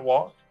 15-minute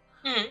walk.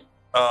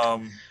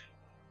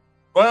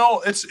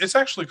 Well, it's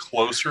actually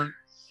closer.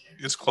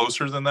 It's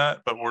closer than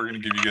that, but we're going to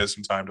give you guys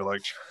some time to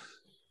like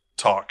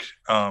talk.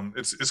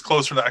 It's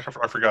closer than that.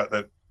 I forgot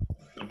that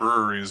the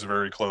brewery is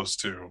very close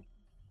to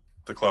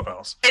the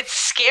clubhouse.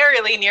 It's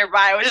scarily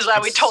nearby, which is why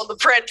we told the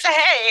prince,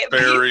 hey,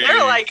 they're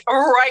like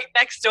right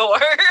next door.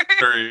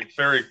 Very,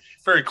 very,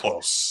 very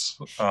close.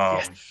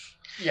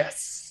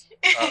 Yes.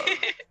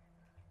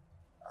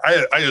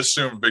 I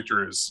assume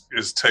Victor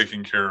is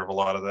taking care of a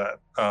lot of that.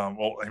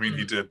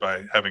 He did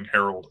by having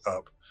Harold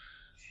up.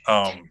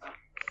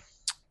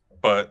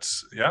 But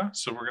yeah,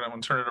 so we're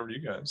gonna turn it over to you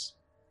guys.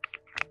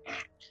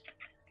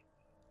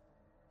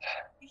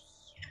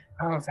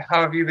 How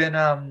have you been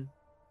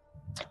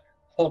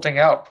holding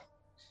up?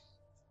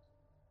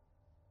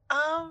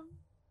 I'm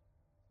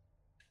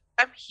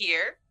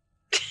here.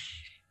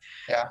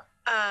 Yeah.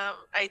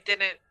 I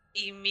didn't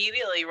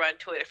immediately run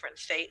to a different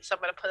state, so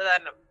I'm gonna put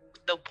that in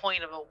the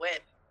point of a win.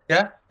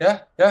 Yeah.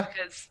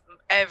 Because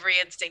every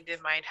instinct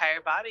in my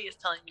entire body is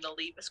telling me to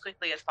leave as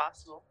quickly as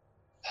possible.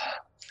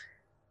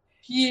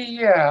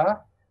 Yeah,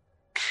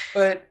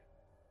 but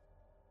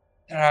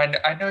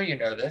I know you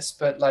know this,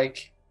 but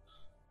like,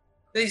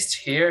 at least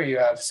here you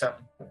have some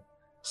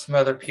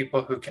other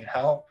people who can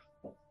help.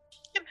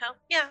 Can help,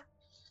 yeah.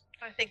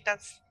 I think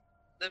that's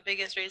the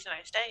biggest reason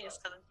I stay is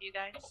because of you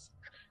guys.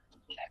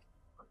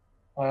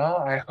 Well,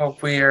 I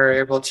hope we are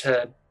able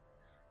to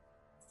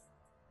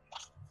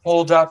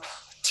hold up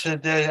to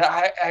the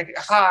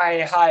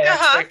high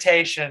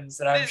expectations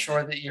that I'm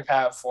sure that you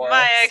have for us.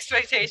 My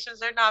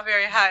expectations are not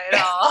very high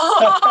at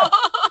all.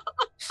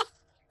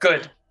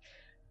 Good.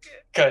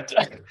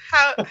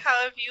 How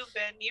have you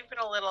been? You've been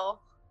a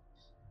little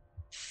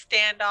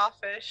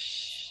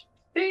standoffish.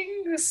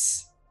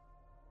 Things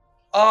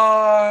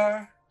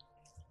are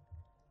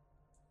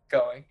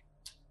going.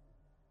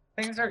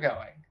 Things are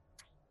going.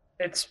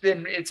 It's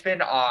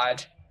been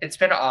odd. It's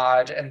been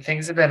odd, and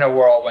things have been a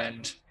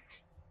whirlwind.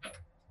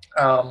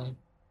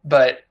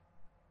 But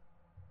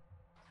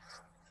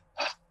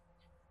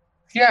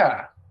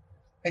yeah,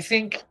 I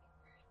think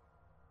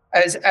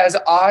as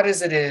odd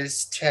as it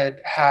is to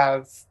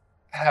have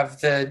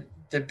the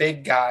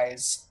big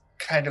guys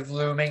kind of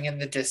looming in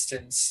the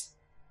distance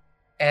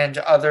and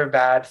other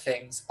bad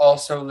things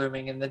also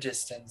looming in the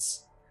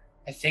distance,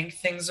 I think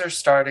things are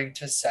starting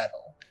to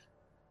settle.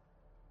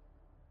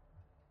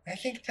 I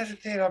think that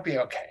it'll be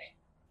okay.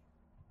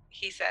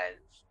 He says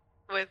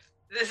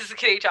this is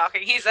Kitty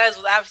talking. He says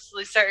with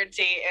absolute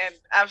certainty and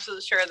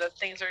absolute sure that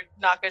things are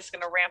not just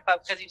going to ramp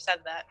up because you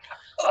said that.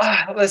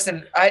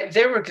 Listen,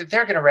 they're going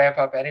to ramp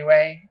up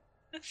anyway.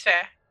 That's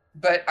fair.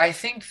 But I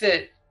think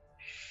that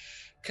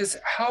because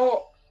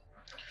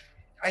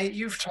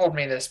you've told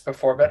me this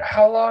before, but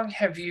how long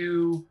have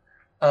you?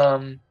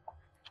 How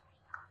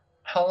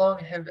long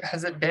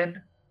has it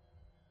been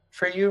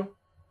for you?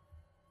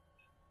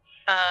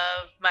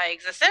 Of my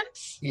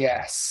existence?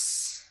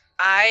 Yes.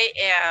 I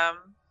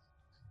am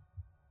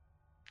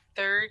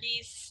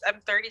 30.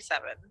 I'm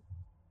 37.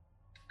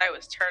 I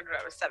was turned when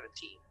I was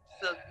 17.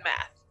 The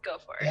math. Go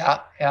for it. Yeah.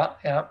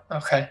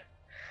 Okay.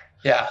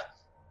 Yeah.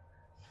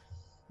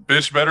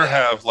 Bitch better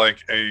have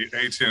like a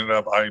 18 and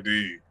up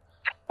ID.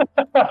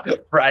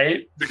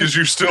 Right? Because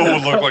you still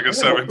would look like a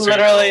 17.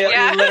 Literally.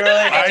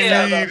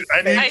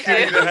 I need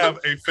Kitty to have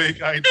a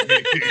fake ID.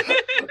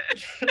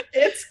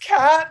 It's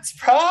Kat's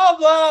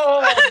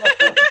problem.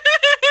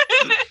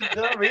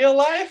 The real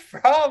life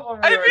problem.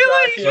 I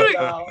realize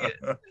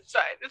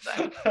it's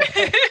fine.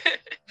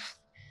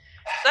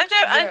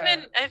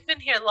 I've been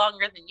here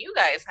longer than you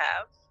guys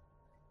have.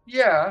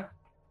 Yeah.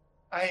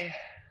 And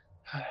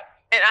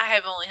I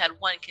have only had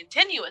one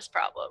continuous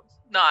problem,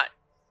 not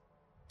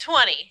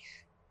 20.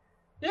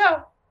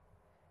 Yeah.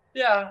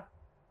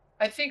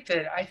 I think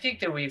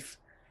that we've,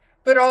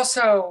 but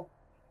also.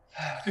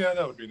 Yeah,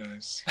 that would be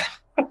nice.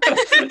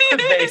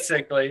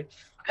 Basically,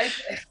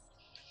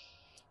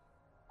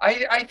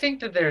 I think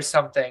that there's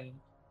something.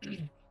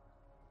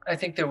 I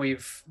think that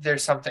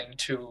there's something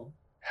to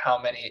how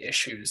many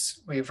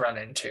issues we've run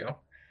into.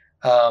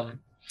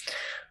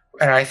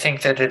 And I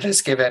think that it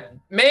has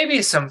given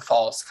maybe some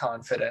false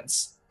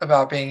confidence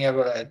about being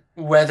able to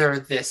weather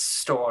this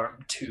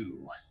storm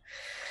too.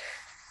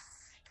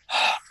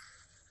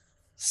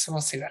 So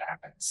we'll see what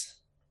happens.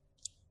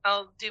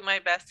 I'll do my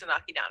best to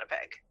knock you down a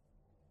peg.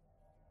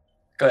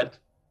 Good.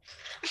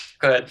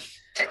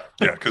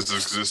 Yeah, because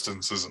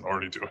existence isn't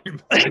already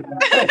doing that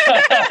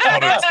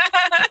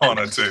on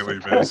a daily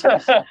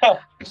basis.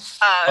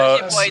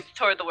 She points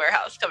toward the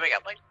warehouse coming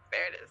up. Like,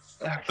 there it is.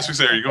 As we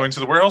say, are you going to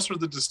the warehouse or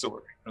the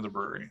distillery or the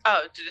brewery?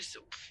 Oh,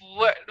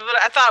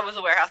 I thought it was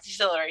a warehouse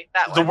distillery.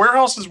 That one. The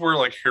warehouse is where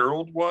like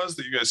Harold was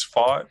that you guys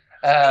fought.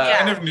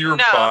 Kind of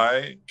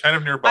nearby.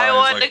 I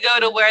wanted to go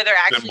to where they're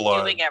actually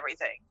doing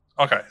everything.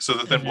 Okay, so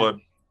the Thin Blood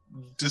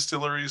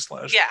distillery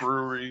 /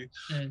 brewery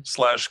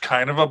 /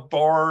 kind of a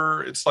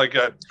bar. It's like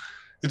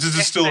it's a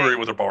distillery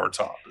with a bar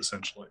top,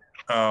 essentially.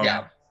 And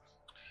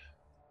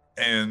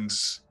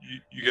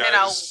you guys. And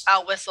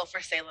I'll whistle for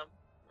Salem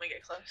when we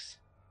get close.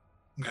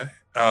 Okay.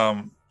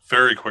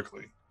 Very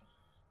quickly,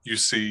 you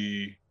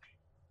see,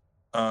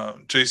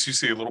 Jace. You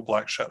see a little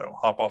black shadow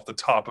hop off the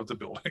top of the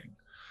building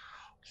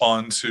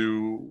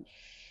onto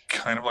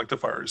kind of like the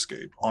fire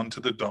escape, onto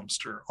the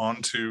dumpster,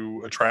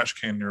 onto a trash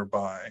can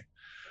nearby.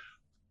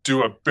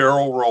 Do a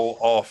barrel roll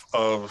off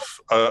of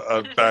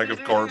a bag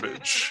of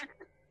garbage,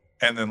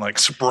 and then like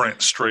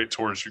sprint straight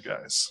towards you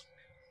guys.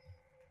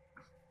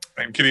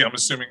 And Kitty, I'm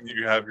assuming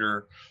you have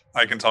your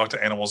I can talk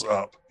to animals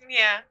up.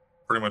 Yeah.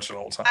 Pretty much at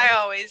all times. I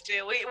always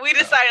do. We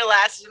decided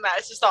last season that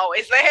it's just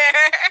always there.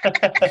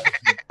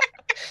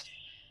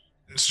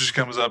 So she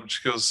comes up and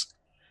she goes,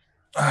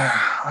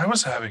 I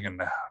was having a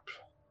nap.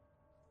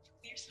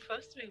 You're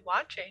supposed to be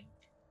watching.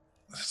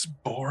 It's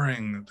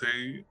boring.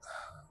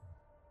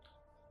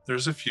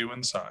 There's a few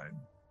inside.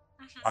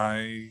 Mm-hmm.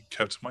 I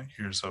kept my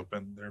ears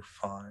open. They're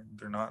fine.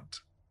 They're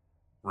not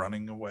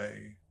running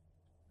away.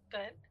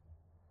 Good.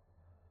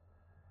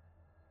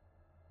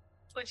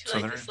 Would you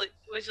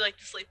like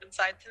to sleep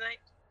inside tonight?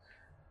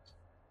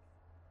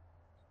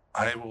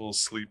 I will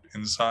sleep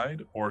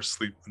inside or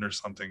sleep under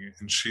something.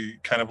 And she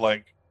kind of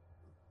like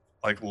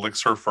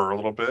licks her fur a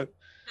little bit.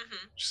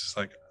 Mm-hmm. She's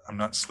like, I'm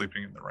not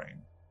sleeping in the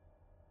rain.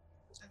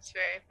 That's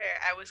very fair.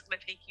 I was going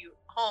to take you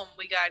home.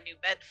 We got a new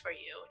bed for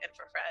you and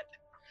for Fred.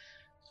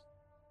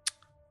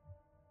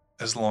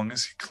 As long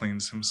as he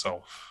cleans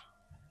himself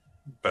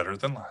better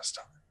than last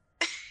time.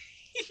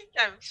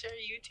 I'm sure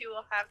you two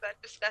will have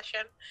that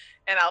discussion.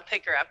 And I'll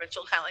pick her up and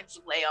she'll kind of like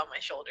lay on my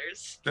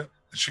shoulders. Yeah.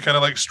 She kind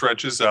of like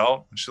stretches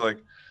out and she like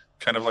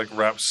kind of like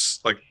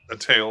wraps like a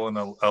tail and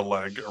a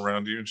leg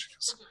around you. And she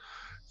goes,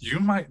 you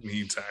might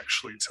need to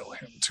actually tell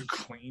him to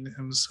clean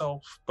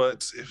himself,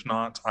 but if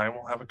not, I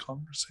will have a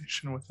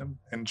conversation with him.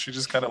 And she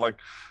just kind of like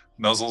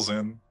nuzzles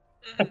in.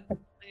 Mm-hmm.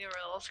 Give her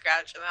a little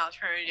scratch, and then I'll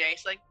turn to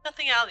Jace like,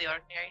 nothing out of the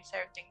ordinary, so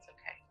everything's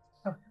okay.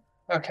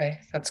 Okay,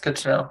 that's good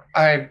to know.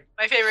 My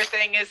favorite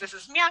thing is this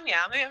is meow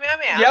meow meow meow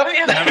meow. Yep.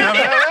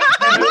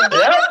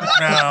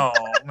 Meow,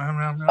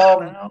 meow,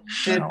 meow.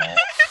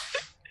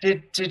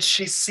 Meow. Did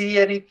she see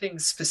anything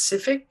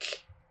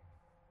specific?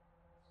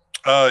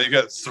 You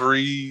got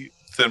 3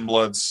 Thin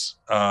Bloods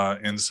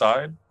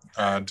inside,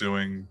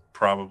 doing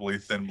probably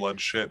Thin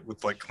Blood shit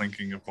with like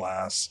clinking of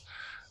glass,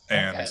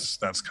 and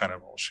that's kind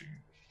of all she.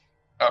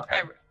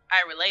 Okay.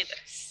 I relay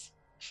this.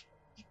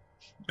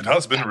 It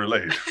has been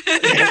relayed.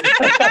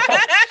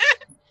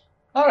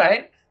 All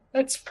right,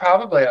 that's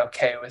probably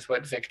okay with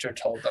what Victor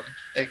told them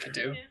they could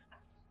do.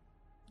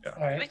 Yeah.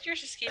 All right.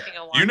 Victor's just keeping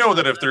a watch. You know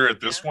that if they're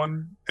at this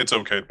one, it's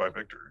okayed by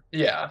Victor.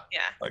 Yeah. Yeah.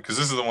 Like, because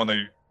this is the one that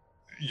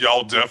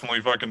y'all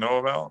definitely fucking know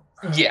about.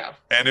 Yeah.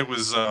 And it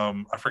was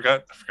I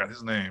forgot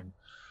his name,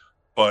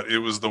 but it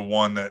was the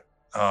one that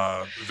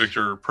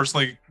Victor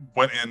personally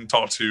went in,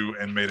 talked to,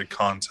 and made a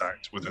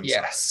contact with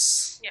himself.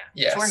 Yes. Yeah.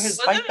 Yes. Where his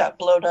bike got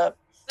blowed up.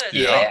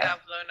 Yeah.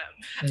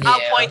 Blown up.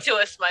 I'll point to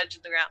a smudge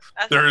in the ground.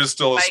 There is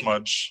still a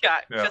smudge.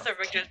 Just where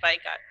Victor's bike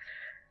got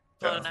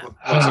blown up.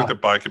 Looks like the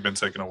bike had been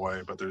taken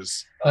away, but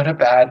there's... What a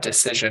bad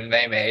decision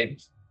they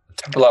made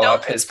to blow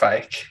up his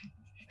bike.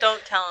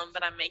 Don't tell him,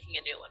 but I'm making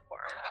a new one for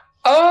him.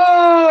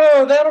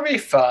 Oh, that'll be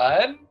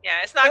fun.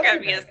 Yeah, it's not going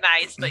to be as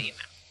nice, but you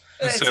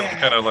know. Salem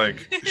kind of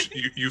like,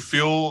 you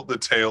feel the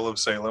tail of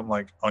Salem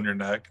like on your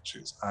neck. She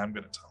goes, I'm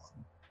going to tell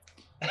him.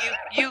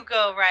 You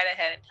go right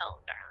ahead and tell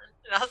him, darling.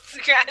 And I'll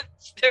scratch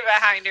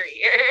behind her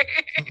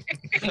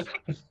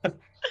ear.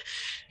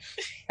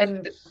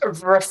 And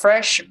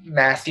refresh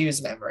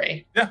Matthew's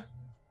memory. Yeah.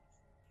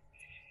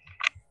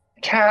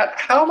 Kat,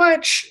 how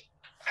much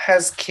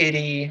has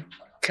Kitty...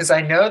 Because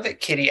I know that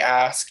Kitty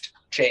asked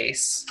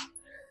Jace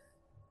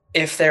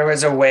if there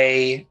was a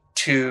way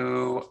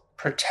to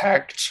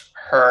protect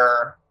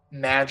her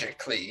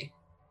magically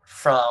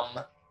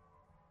from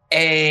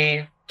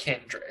a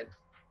kindred.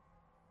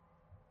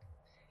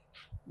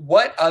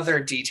 What other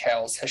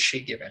details has she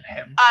given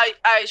him?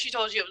 She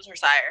told you it was her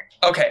sire.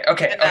 Okay.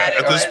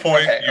 At this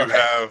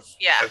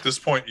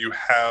point, you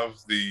have have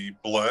the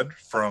blood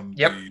from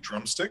the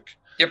drumstick.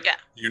 Yep. Yeah.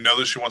 You know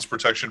that she wants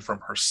protection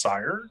from her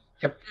sire.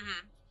 Yep.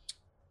 Mm-hmm.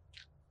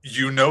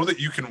 you know that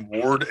you can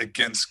ward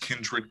against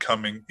Kindred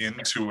coming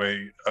into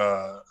a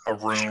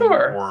room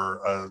Sure.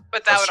 or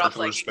But that a would also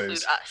circular include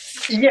space.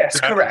 us. Yes,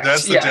 correct.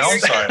 That's the yes.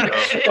 downside.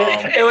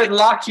 It would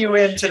lock you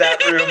into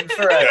that room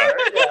forever.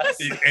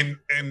 Yes.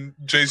 And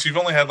Jace, you've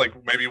only had like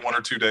maybe 1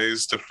 or 2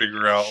 days to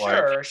figure out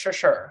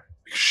Sure.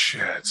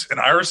 Shit. And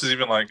Iris is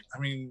even like, I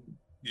mean,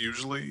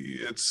 usually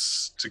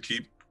it's to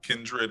keep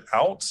Kindred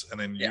out, and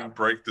then you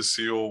break the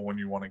seal when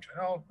you want to get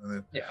out, and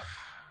then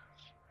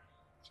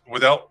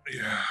without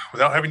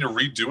having to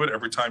redo it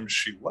every time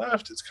she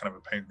left, it's kind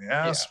of a pain in the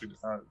ass.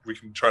 We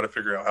can try to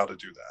figure out how to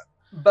do that.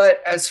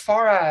 But as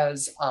far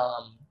as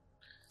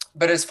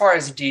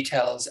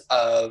details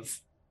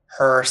of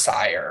her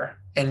sire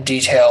and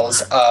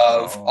details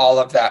of all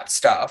of that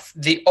stuff,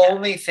 the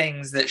only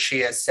things that she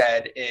has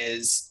said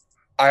is,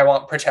 I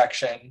want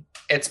protection.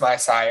 It's my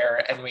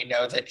sire, and we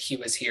know that he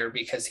was here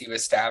because he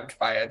was stabbed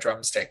by a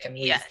drumstick, and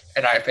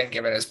and I've been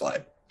given his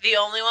blood. The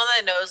only one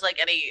that knows like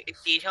any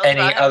details Any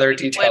about him other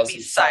details would be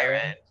is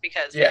Siren,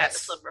 because we had the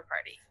slumber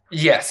party.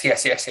 Yes. You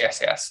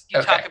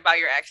talk about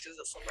your exes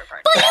at slumber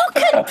party. But you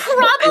could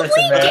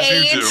probably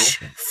gauge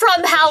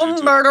from how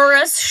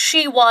murderous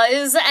she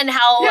was and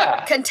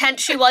how content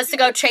she was to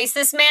go chase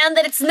this man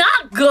that it's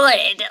not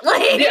good.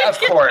 Like, yeah,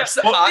 of course.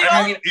 Well,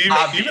 I mean,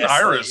 even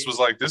Iris was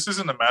like, "This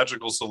isn't a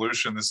magical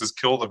solution. This is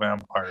kill the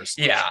vampires."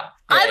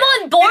 I'm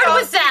on board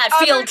with that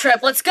field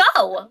trip. Let's go.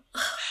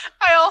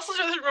 I also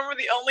just remember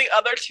the only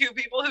other 2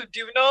 people who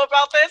do know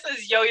about this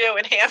is Yo-Yo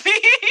and Hammy.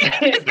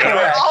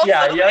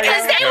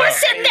 Because they were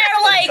sitting there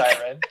like,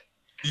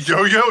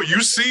 Yo-Yo,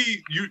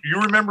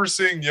 you remember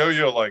seeing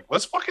Yo-Yo like,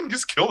 let's fucking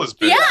just kill this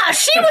bitch. Yeah,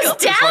 she was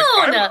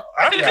down. Like,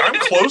 I'm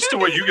close to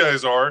what you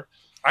guys are.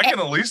 I can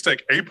at least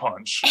take a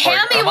punch.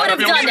 Hammy would have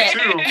done it.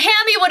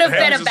 Hammy would have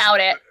been about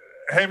it.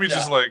 Hammy's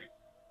just like,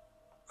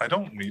 I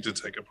don't need to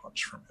take a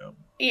punch from him.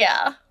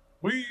 Yeah.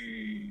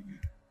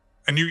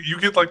 And you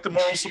get like the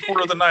moral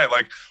support of the night.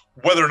 Like,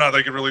 whether or not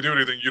they can really do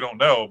anything, you don't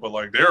know. But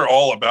like, they're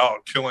all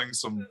about killing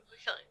some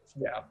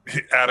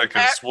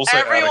Atticus. We'll say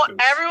everyone,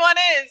 Atticus. Everyone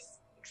is.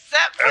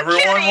 Except for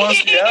everyone wants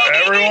to kill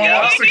including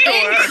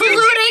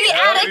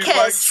Atticus.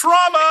 Like,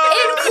 trauma.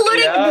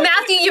 Including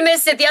Matthew. You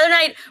missed it the other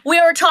night.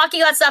 We were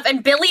talking about stuff,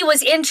 and Billy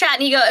was in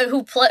chat, and he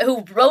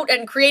who wrote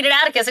and created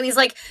Atticus, and he's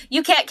like,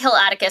 "You can't kill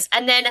Atticus."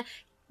 And then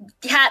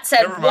Kat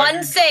said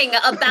one thing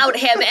about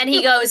him, and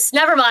he goes,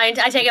 "Never mind.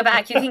 I take it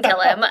back. You can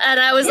kill him." And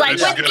I was like,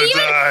 "But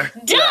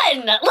even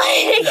done."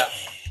 Like,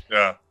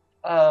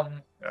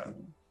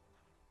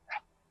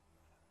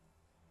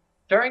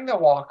 During the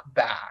walk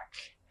back.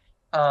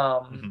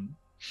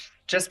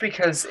 Just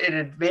because it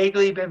had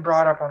vaguely been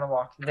brought up on the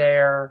walk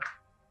there,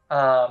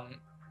 I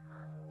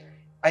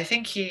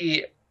think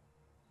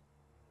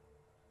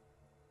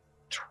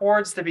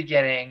towards the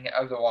beginning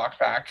of the walk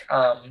back,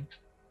 I'm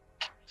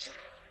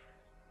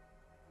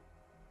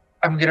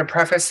going to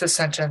preface this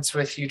sentence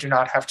with, you do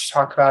not have to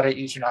talk about it.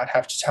 You do not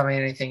have to tell me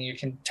anything. You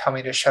can tell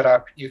me to shut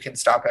up. You can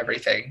stop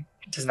everything.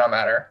 It does not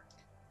matter.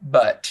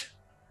 But,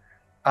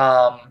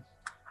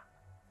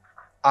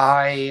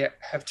 I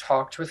have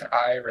talked with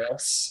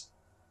Iris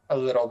a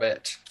little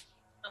bit,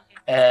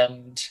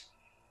 and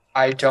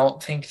I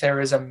don't think there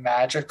is a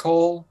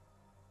magical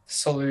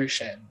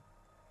solution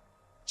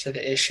to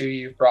the issue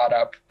you've brought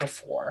up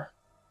before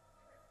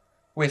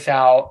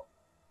without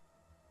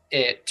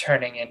it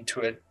turning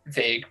into a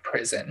vague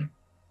prison.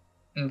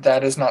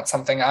 That is not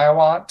something I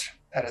want.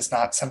 That is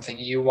not something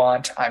you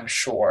want, I'm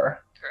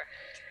sure. Correct.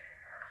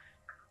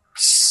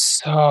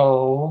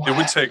 So it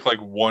would take like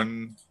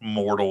one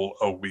mortal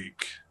a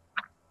week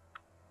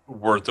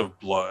worth of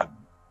blood.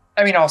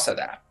 I mean, also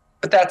that,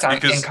 but that's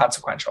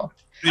inconsequential.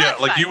 Yeah,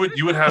 like you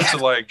would have to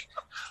like.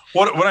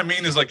 What I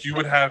mean is like you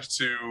would have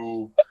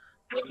to.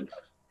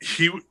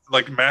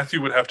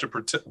 Matthew would have to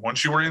protect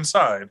once you were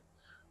inside.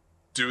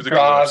 Do the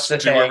ghost,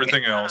 do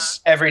everything else.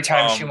 Every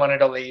time she wanted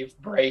to leave,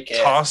 break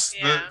it.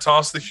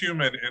 Toss the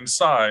human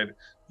inside.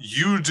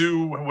 You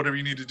do whatever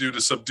you need to do to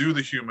subdue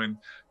the human.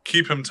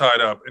 Keep him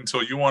tied up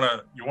until you want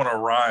to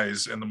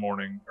rise in the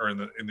morning or in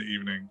the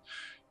evening.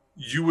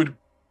 You would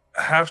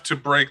have to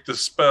break the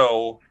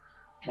spell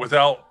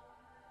without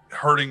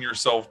hurting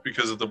yourself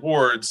because of the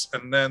wards,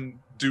 and then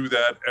do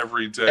that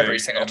every day, every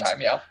single time.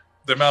 Yeah,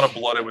 the amount of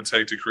blood it would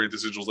take to create the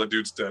sigils. That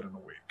dude's dead in a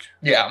week.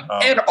 Yeah,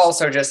 and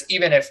also just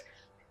even if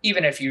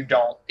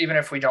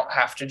we don't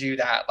have to do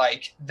that,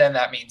 like then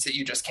that means that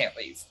you just can't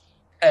leave.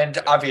 And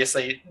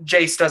obviously,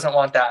 Jace doesn't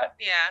want that.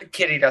 Yeah.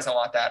 Kitty doesn't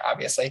want that,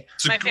 obviously.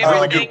 It's a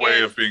really good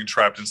way of being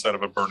trapped inside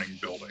of a burning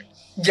building.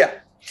 Yeah.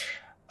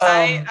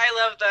 I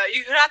love that.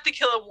 You have to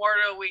kill a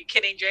mortal a week.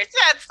 Kidding, Jace.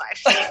 That's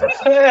fine.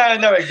 Yeah,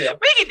 no big deal.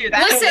 We can do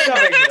that.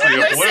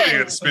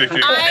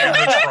 Listen,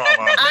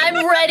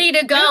 I'm ready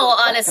to go,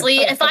 honestly.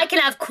 If I can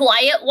have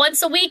quiet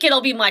once a week, it'll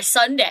be my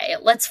Sunday.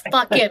 Let's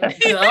fucking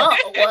go.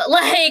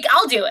 Like,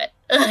 I'll do it.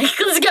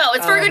 Let's go.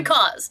 It's for a good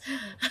cause.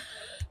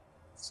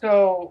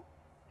 So...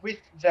 with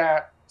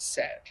that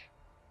said,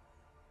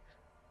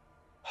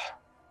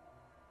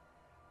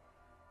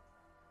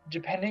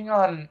 depending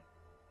on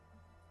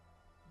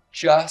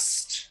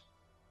just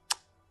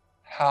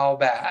how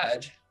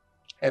bad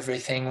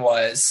everything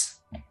was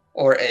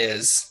or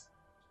is,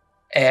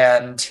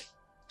 and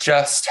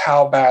just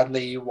how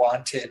badly you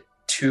want it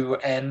to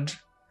end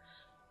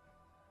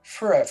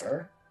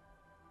forever.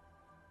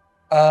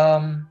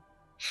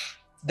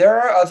 There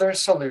are other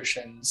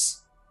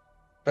solutions,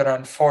 but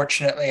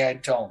unfortunately I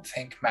don't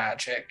think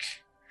magic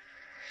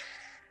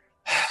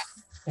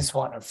is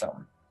one of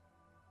them.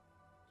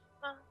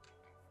 Well,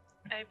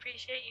 I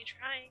appreciate you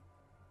trying.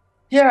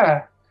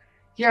 Yeah,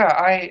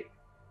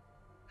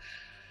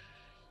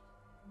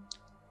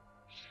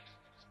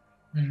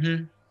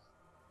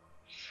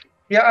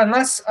 Yeah,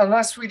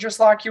 unless we just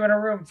lock you in a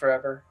room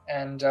forever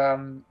and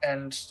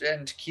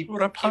keep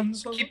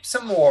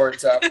some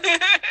wards up.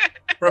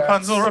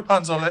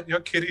 Rapunzel, let your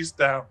kitties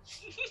down.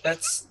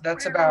 That's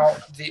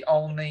about the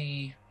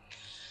only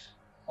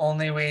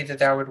way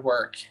that would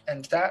work,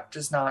 and that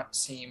does not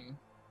seem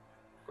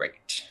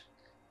great.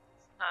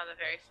 Not a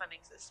very fun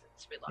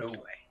existence we locked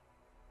away.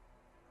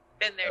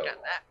 Been there,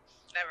 done that.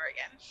 Never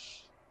again.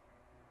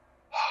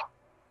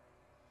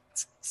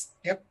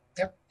 Yep.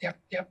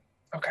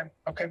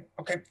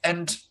 Okay.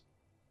 And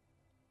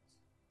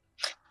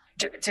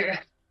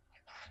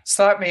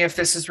slap me if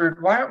this is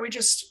rude. Why aren't we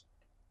just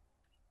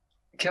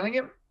killing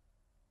him?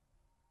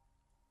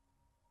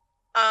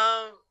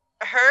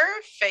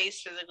 Her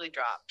face physically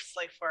drops,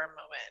 like, for a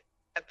moment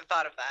at the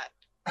thought of that.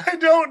 I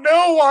don't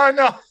know why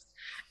not.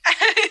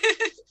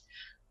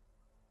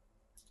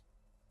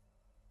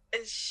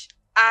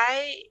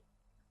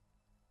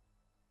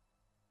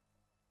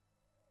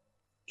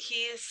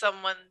 He is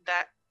someone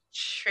that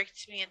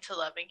tricked me into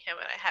loving him,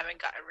 and I haven't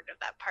gotten rid of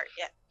that part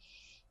yet.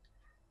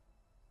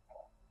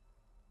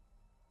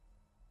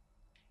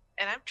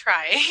 And I'm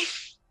trying.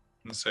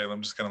 And Salem,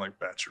 I'm just gonna like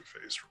bat your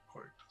face real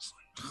quick. Just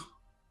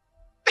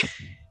like...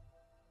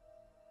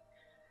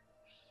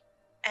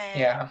 And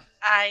yeah.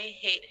 I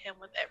hate him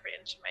with every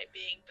inch of my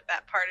being, but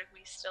that part of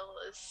me still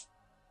is.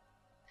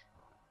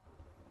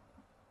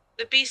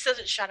 The beast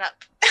doesn't shut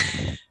up.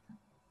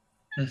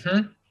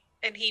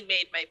 And he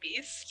made my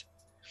beast.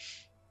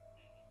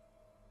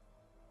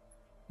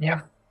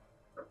 Yeah.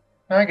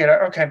 I get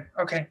it. Okay.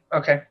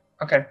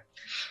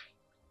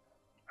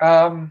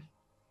 All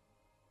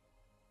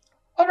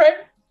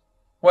right.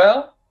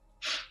 Well.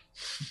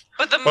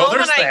 But the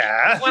moment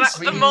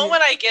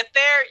I get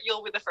there,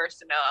 you'll be the first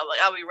to know.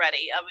 I'll be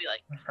ready. I'll be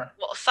like,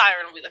 well,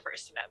 Siren will be the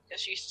first to know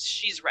because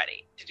she's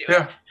ready to do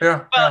it.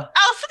 Yeah. But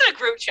I'll send in a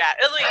group chat.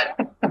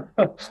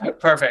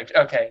 Perfect.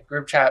 Okay.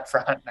 Group chat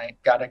for Hunt Night.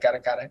 Got it.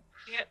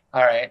 Yeah.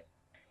 All right.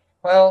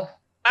 Well.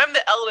 I'm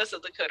the eldest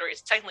of the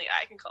coteries. Technically,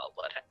 I can call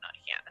Blood Hunt. No,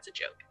 I can't. That's a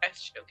joke. I was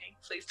joking.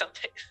 Please don't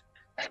take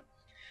it.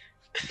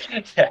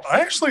 Yes. I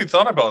actually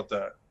thought about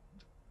that.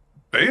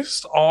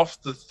 Based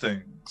off the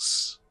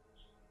things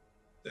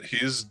that he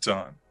has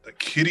done, that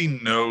Kitty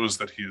knows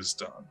that he has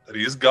done, that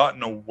he has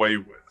gotten away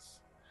with,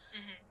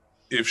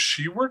 if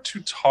she were to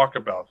talk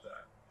about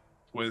that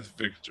with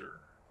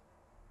Victor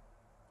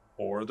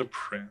or the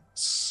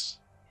Prince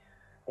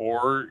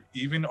or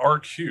even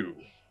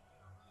RQ,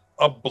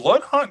 a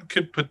blood hunt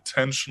could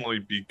potentially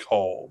be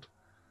called.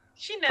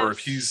 She knows. For if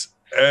he's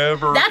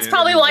ever. That's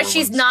probably why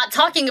she's not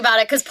talking about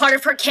it, because part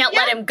of her can't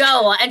let him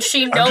go, and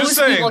she knows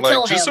he will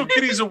kill him. Just so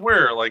Kitty's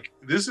aware, like,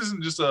 this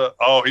isn't just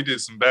he did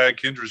some bad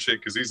Kindred shit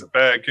because he's a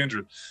bad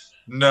Kindred.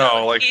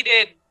 No, like, he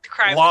did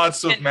crime.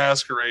 Lots of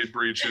masquerade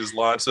breaches,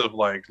 lots of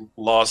like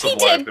loss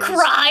of life. He did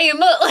crime,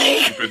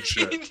 like stupid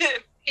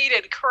shit. He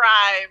did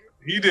crime.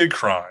 He did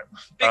crime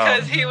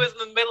because he was in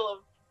the middle of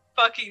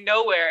fucking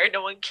nowhere and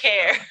no one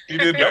cared. He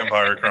did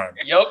vampire crime.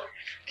 Yep.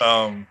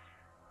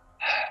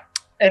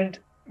 And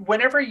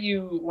whenever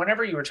you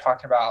were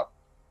talking about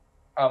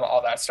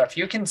all that stuff,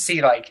 you can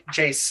see like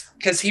Jace,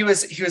 because he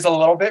was a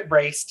little bit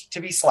braced to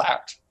be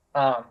slapped,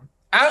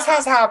 as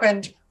has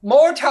happened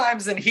more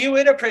times than he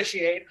would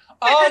appreciate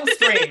on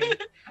stream.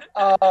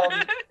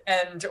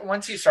 And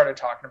once you started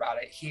talking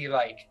about it, he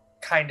like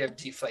kind of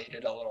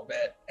deflated a little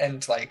bit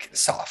and like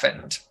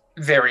softened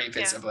very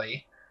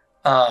visibly.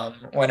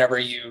 Whenever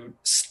you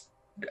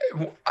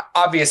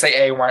obviously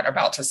A, weren't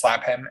about to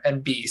slap him,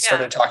 and B,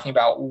 started talking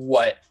about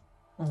what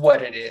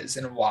it is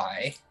and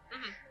why.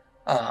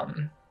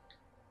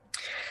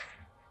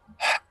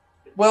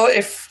 Well,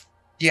 if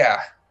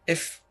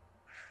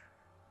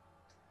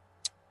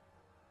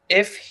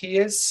he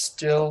is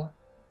still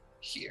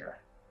here,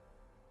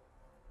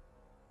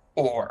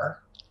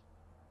 or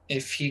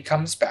if he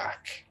comes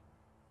back,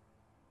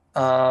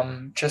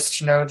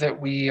 just know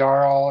that we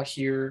are all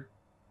here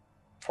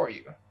for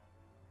you.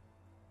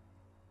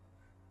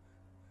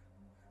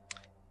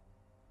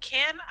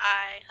 Can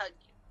I hug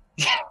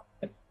you?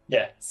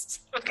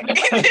 Yes. Okay.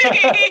 Can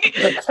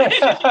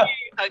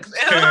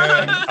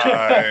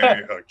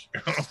I hug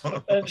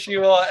you? And she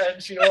will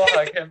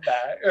hug him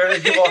back, or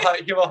he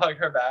will hug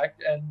her back,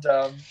 and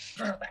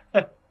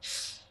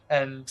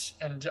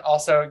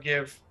also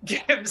give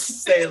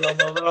Salem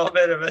a little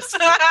bit of a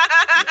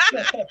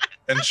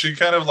and she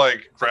kind of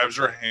like grabs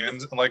your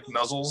hands and like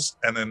nuzzles,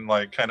 and then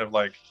like kind of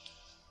like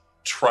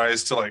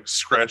tries to like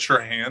scratch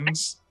your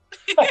hands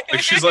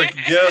Like she's like,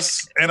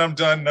 yes, and I'm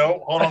done.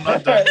 No, hold on, I'm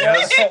not done.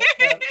 Yes.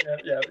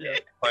 Yeah.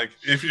 Like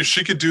if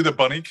she could do the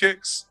bunny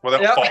kicks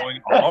without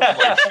falling off,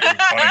 like she would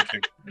bunny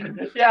kick.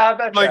 Yeah,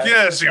 that's like right.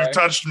 yes, you've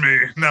touched me.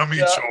 Now me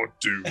show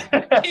too.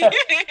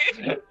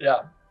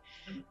 Yeah.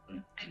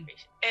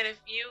 And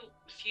if you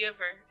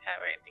ever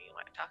have anything you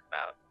want to talk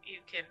about, you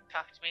can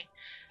talk to me.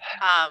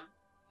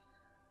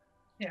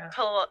 Yeah.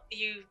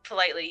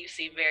 You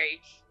seem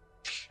very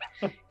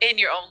in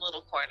your own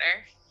little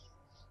corner.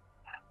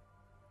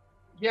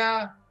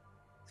 Yeah,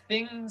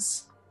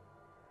 things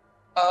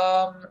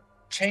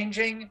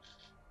changing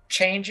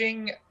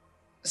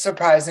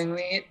surprising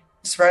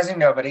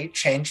nobody,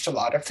 changed a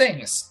lot of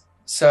things.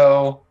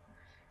 So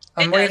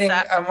I'm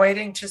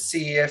waiting to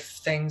see if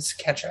things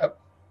catch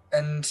up,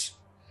 and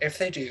if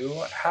they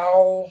do,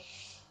 how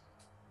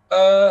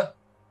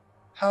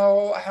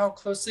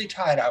closely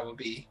tied I will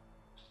be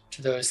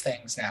to those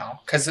things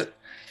now, because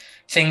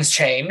things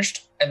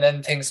changed and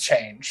then things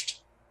changed.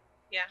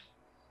 Yeah.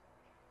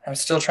 I'm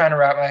still trying to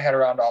wrap my head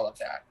around all of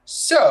that.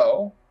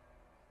 So,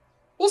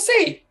 we'll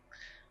see.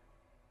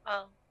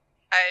 Well,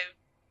 I've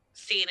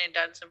seen and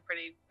done some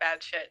pretty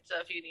bad shit, so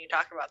if you need to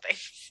talk about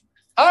things,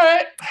 all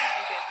right. you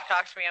can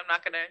talk to me. I'm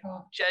not going to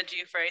judge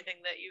you for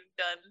anything that you've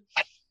done.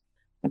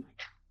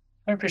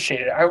 I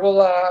appreciate it. I will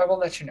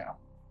let you know.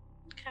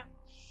 Okay.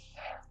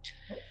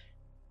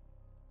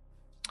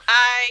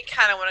 I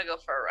kind of want to go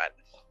for a run.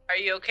 Are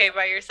you okay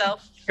by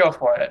yourself? Go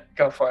for it.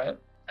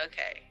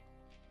 Okay.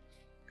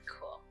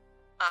 Cool.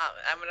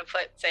 I'm gonna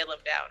put Salem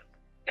down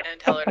and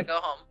tell her to go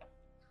home.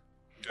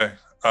 Okay.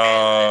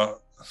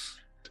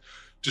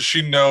 Does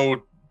she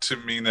know to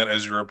mean that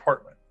as your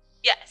apartment?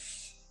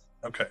 Yes.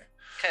 Okay.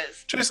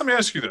 Because Jace, let me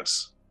ask you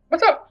this.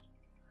 What's up?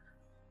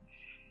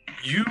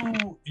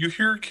 You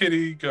hear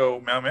Kitty go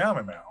meow meow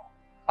meow meow.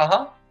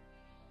 Uh-huh.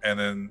 And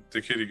then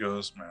the kitty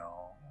goes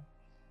meow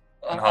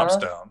and hops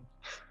down.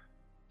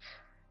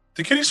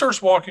 The kitty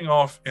starts walking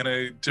off in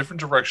a different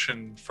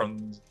direction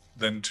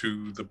than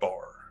to the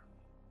bar.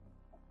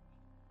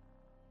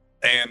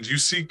 And you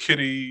see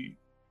Kitty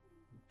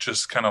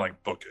just kind of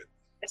like book it.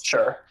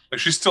 Sure. Like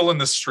she's still in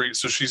the street,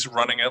 so she's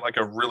running at like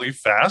a really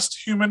fast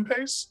human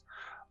pace.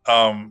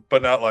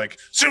 But not like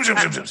zoom, zoom,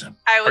 zoom, zoom, zoom.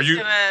 I was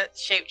gonna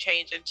shape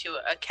change into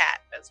a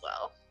cat as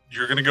well.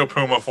 You're gonna go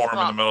Puma form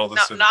in the middle of the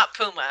city. Not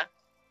Puma.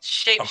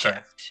 Shape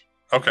shift.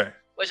 Okay.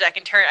 Which I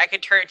can turn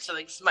to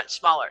something much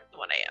smaller than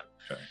what I am.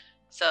 Okay.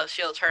 So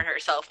she'll turn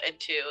herself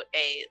into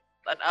a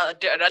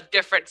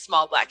different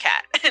small black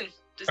cat and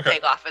just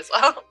take off as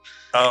well.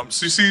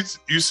 So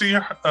you see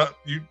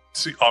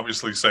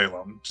obviously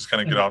Salem just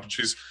kind of get off, and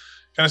she's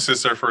kind of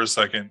sits there for a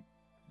second.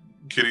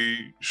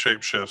 Kitty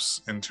shape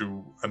shifts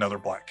into another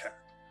black cat,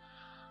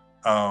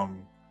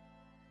 and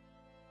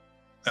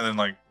then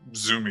like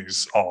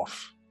zoomies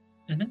off.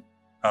 And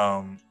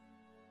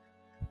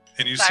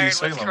you Siren see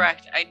Salem. Was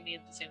correct. I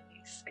need the zoomies.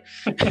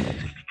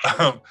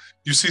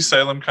 You see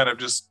Salem kind of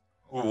just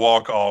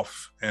walk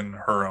off in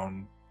her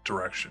own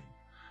direction.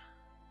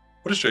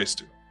 What does Jace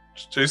do?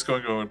 Is Jace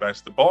going to go back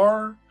to the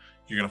bar?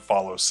 You're going to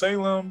follow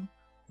Salem?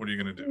 What are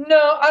you going to do?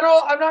 No,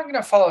 I'm not going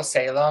to follow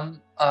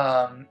Salem.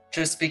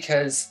 Just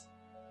because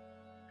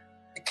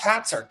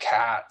cats are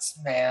cats,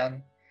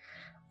 man.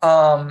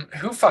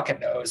 Who fucking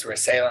knows where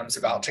Salem's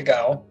about to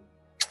go?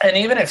 And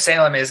even if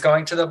Salem is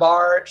going to the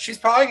bar, she's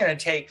probably going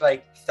to take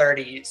like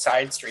 30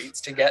 side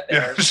streets to get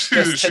there. Yeah,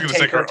 she's going to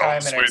take her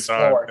time and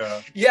explore.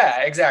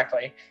 Yeah,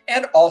 exactly.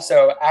 And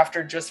also,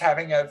 after just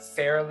having a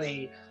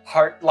fairly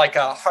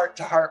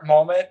heart-to-heart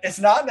moment, is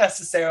not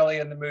necessarily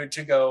in the mood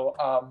to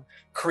go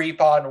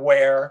creep on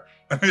where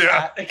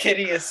the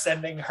kitty is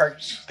sending her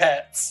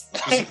pets.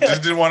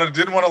 Just didn't want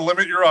to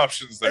limit your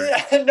options there.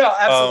 Yeah, no,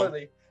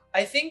 absolutely.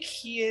 I think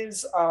he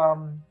is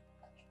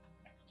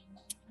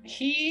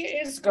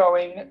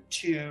going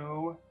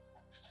to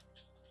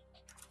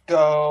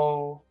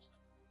go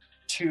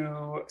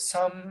to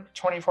some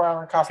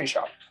 24-hour coffee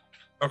shop.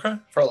 Okay.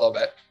 For a little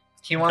bit.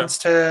 He wants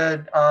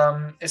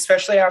to,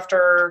 especially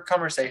after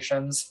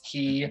conversations,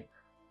 he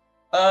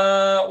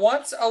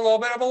wants a little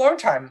bit of alone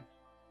time.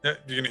 Yeah,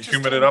 you're going to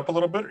human it up a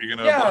little bit? Are you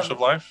going to blush of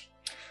life?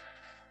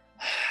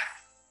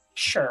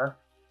 Sure.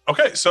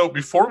 Okay, so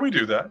before we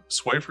do that,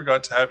 Sway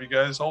forgot to have you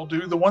guys all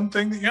do the one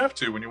thing that you have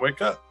to when you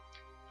wake up.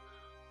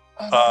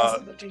 That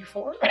wasn't the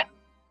D4?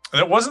 And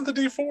it wasn't the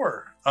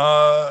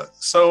D4.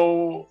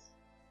 So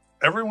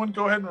everyone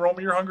go ahead and roll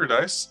me your hunger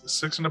dice.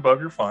 6 and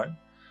above, you're fine.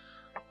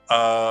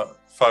 5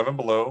 and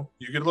below,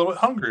 you get a little bit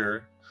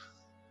hungrier.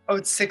 Oh,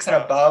 it's 6 and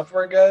above,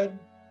 we're good?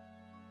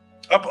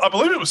 I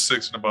believe it was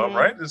 6 and above,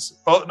 right?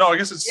 No, I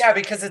guess it's... Yeah,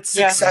 because it's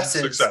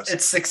successes.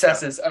 It's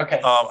successes, okay.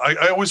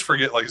 I always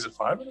forget, like, is it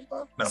 5 and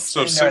above? No,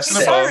 so 6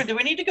 and above. Siren, do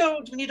we need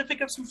to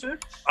pick up some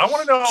food? I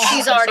want to know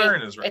She's how already,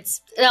 Siren is right.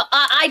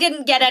 I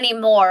didn't get any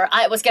more.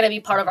 It was going to be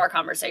part of our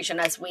conversation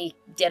as we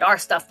did our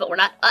stuff, but we're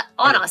not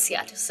on us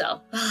yet,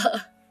 so...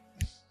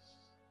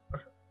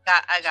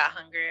 I got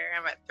hungrier.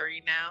 I'm at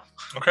 3 now.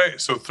 Okay,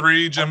 so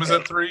 3. Jim is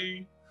at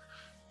 3.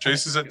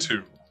 Jace is at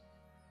 2.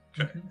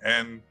 Okay,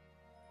 and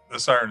the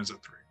Siren is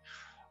at 3.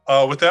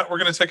 With that, we're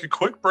going to take a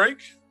quick break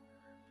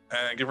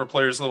and give our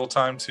players a little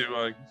time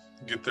to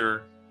get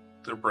their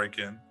break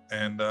in.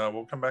 And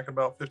we'll come back in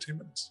about 15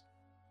 minutes.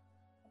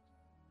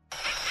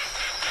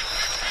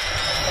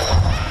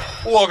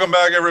 Welcome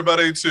back,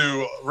 everybody,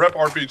 to Rep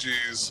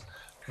RPG's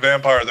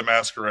Vampire the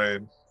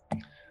Masquerade.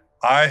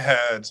 I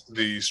had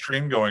the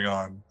stream going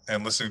on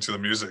and listening to the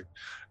music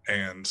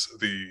and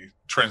the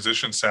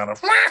transition sound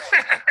of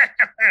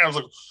I was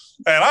like,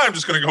 and I'm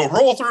just going to go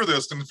roll through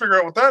this and figure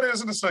out what that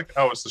is. And it's like,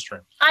 oh, it's the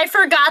stream. I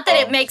forgot that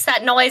it makes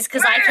that noise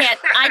because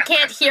I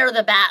can't hear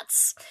the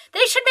bats.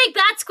 They should make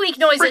bat squeak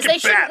noises. They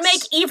shouldn't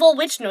make evil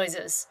witch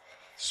noises.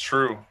 It's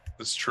true.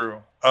 It's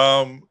true.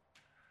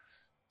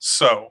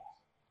 So,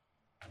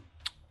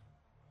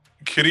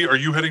 Kitty, are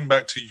you heading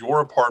back to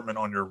your apartment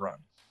on your run?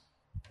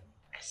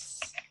 Yes.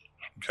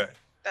 Okay.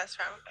 That's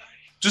right.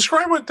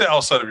 Describe what the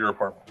outside of your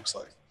apartment looks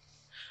like.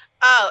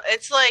 Oh,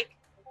 it's like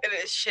in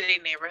a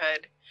shitty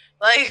neighborhood.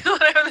 Like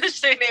whatever the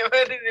shitty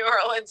neighborhood in New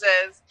Orleans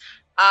is.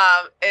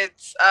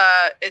 It's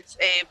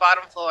a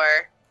bottom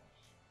floor,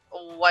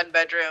 1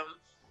 bedroom,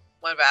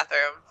 1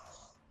 bathroom.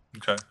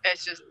 Okay.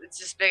 It's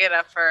just big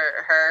enough for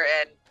her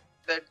and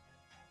the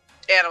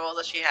animals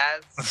that she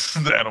has.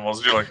 The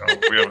animals. You're like, oh,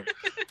 we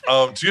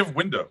have. Do you have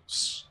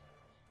windows?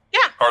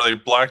 Yeah. Are they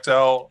blacked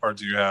out, or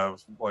do you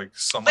have like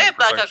some? They have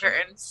blackout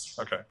curtains.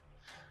 Okay.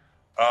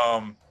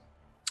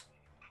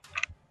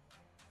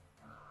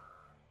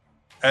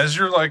 As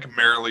you're like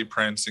merrily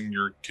prancing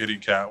your kitty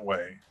cat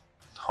way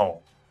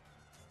home,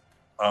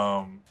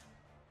 are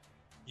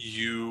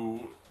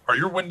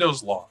your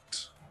windows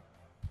locked?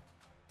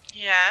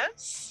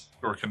 Yes.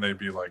 Or can they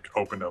be like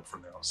opened up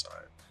from the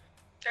outside?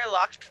 They're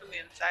locked from the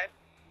inside.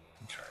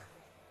 Okay.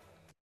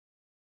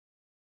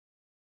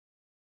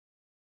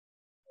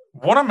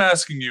 What I'm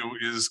asking you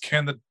is,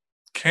 can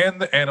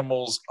the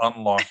animals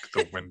unlock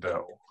the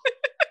window?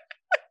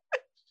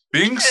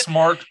 Being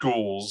smart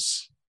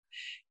ghouls,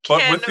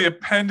 but with the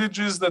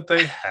appendages that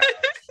they have.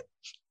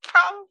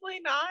 Probably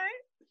not.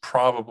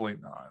 Probably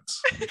not.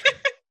 Okay.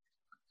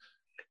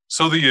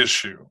 So the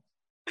issue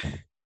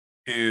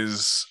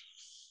is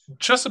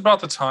just about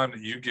the time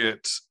that you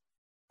get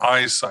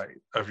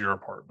eyesight of your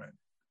apartment.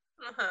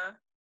 Uh-huh.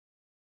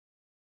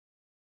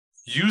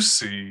 You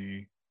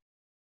see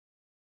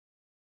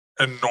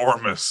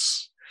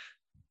enormous,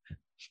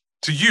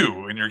 to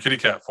you in your kitty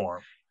cat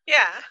form,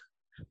 Yeah.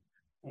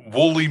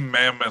 woolly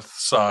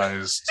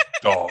mammoth-sized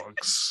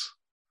dogs.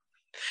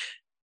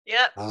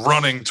 Yep.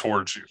 Running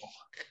towards you.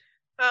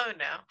 Oh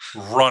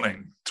no.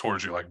 Running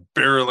towards you, like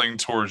barreling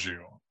towards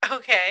you.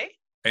 Okay.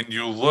 And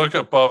you look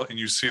above and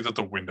you see that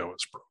the window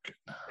is broken.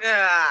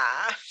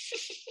 Ah.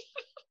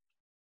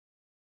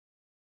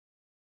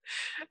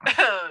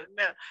 Oh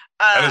no.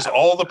 That is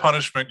all the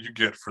punishment you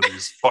get for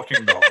these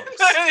fucking dogs.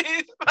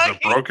 It's a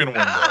broken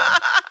window.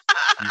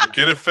 You can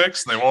get it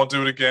fixed and they won't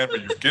do it again,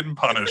 but you're getting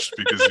punished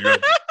because you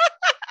have.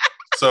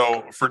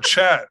 So for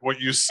chat, what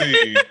you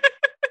see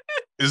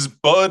is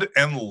Bud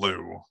and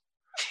Lou.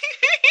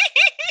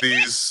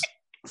 These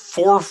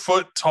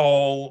 4-foot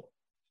tall,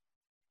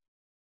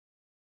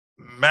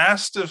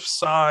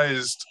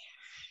 mastiff-sized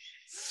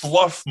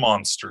fluff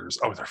monsters.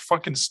 Oh, they're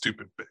fucking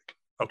stupid big.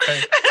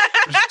 Okay,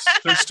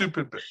 they're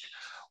stupid big.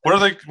 What are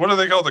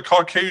they called? The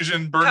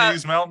Caucasian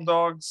Bernese Mountain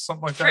Dogs,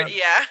 something like that.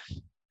 Yeah.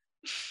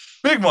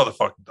 Big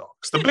motherfucking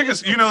dogs. The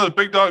biggest, the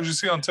big dogs you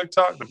see on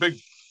TikTok, the big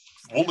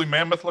woolly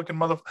mammoth looking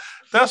motherfucker.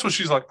 That's what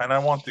she's like. And I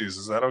want these.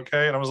 Is that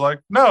okay? And I was like,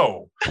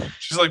 no.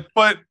 She's like,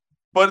 but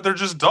they're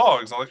just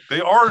dogs. I'm like, they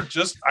are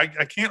just. I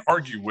can't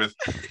argue with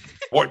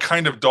what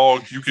kind of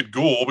dog you could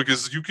ghoul,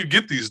 because you could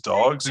get these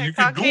dogs and you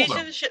could ghoul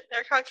them.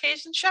 They're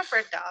Caucasian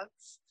Shepherd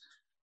dogs.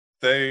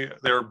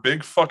 They're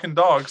big fucking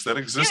dogs that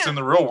exist in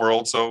the real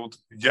world. So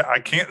yeah, I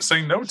can't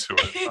say no to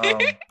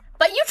it.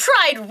 But you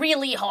tried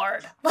really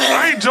hard.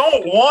 I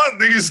don't want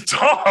these dogs.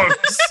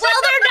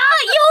 Well, they're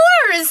not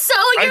yours, so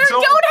you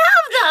don't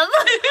have them.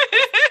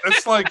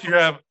 It's like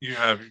you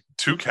have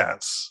 2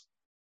 cats,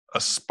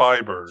 a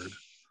spy bird.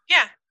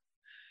 Yeah.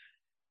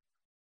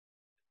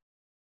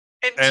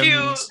 And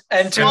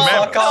two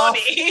fuck off.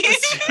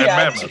 And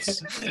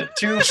mammoths.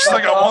 She's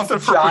like, I want them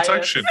for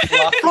protection.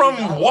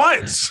 From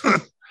what?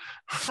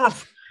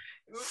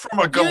 From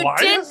a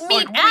Goliath? You did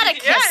meet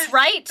Atticus,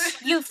 right?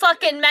 You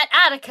fucking met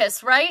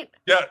Atticus, right?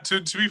 Yeah,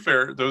 to be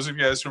fair, those of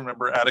you guys who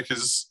remember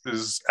Atticus's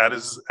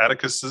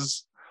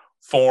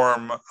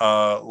form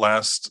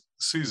last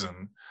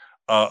season,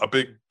 a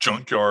big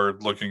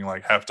junkyard looking,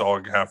 like half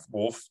dog, half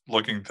wolf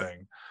looking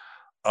thing.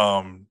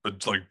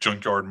 But like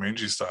junkyard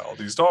mangy style.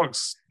 These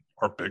dogs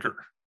are bigger.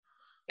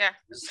 Yeah.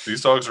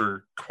 These dogs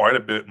are quite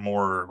a bit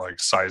more like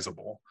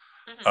sizable.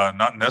 Mm-hmm.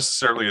 Not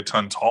necessarily a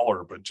ton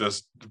taller, but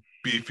just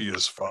beefy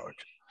as fuck.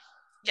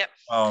 Yep.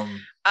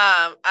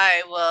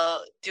 I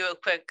will do a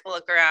quick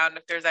look around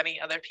if there's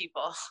any other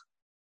people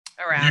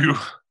around.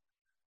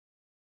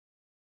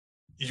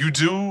 You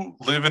do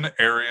live in an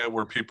area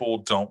where people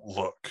don't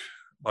look.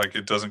 Like,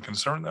 it doesn't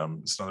concern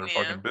them. It's none of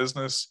their fucking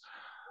business.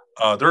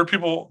 There are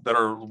people that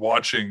are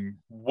watching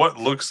what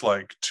looks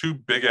like 2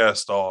 big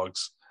ass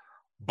dogs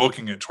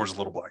booking it towards a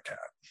little black cat.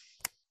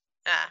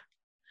 Ah.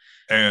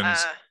 And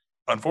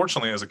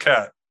unfortunately, as a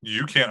cat,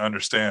 you can't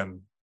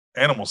understand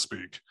animal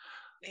speak.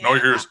 Yeah. No, all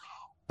you hear is.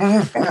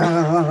 I'm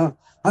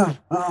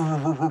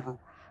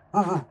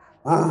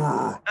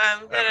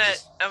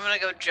gonna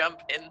go jump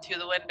into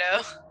the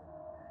window.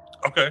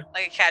 Okay.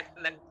 Like a cat,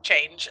 and then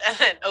change, and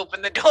then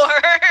open the door.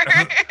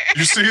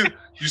 You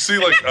see,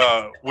 like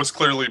what's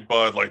clearly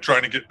Bud, like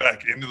trying to get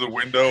back into the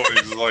window, and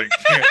he's like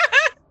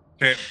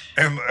can't,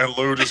 and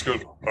Lou just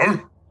goes,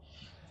 oh.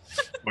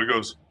 He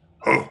goes,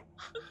 oh,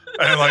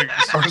 and like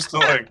starts to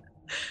like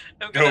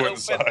I'm go gonna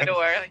inside. open the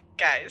door, like,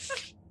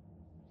 guys.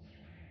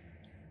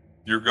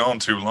 You're gone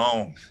too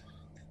long.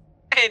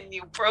 And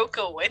you broke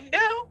a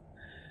window?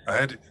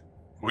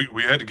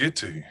 We had to get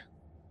to you.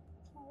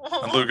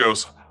 And Lou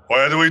goes,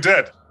 why did we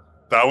did?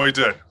 That we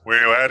did. We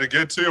had to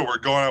get to you. We're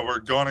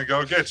gonna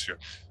go get you.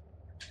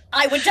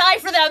 I would die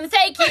for them.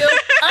 Thank you.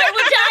 I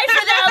would die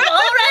for them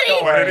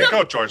already. Why did it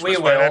go, George? We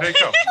Why will. did it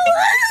go?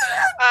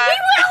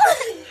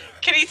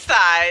 Kitty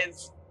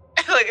sighs.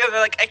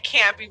 like I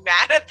can't be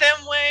mad at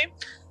them way.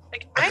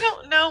 Like, I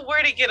don't know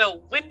where to get a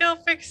window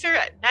fixer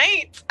at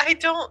night. I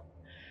don't.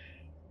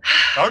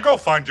 I'll go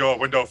find you a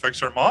window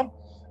fixer, Mom.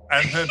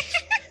 And then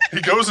he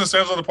goes and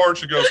stands on the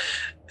porch and goes,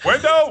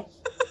 window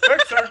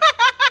fixer.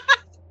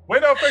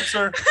 Window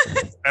fixer.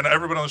 And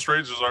everyone on the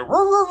street is like,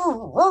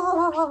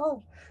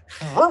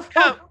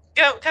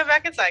 Come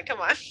back inside.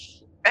 Come on.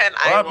 And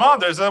Mom,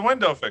 there's a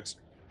window fixer.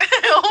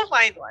 I'll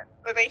find one.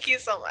 But thank you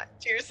so much.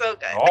 You're so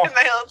good. Oh. And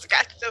my own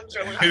scratch jumps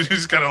really He hard.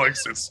 just kind of like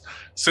sits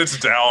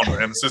down,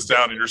 and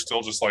you're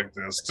still just like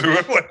this to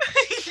it. Like,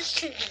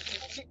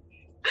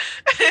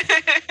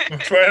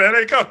 try it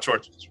at go,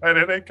 George. Try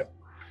it at go.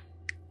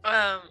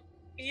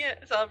 Yeah,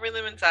 so I'll bring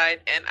them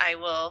inside, and I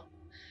will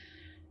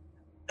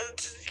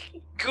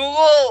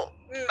Google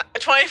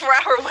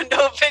 24-hour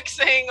window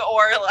fixing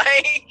or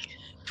like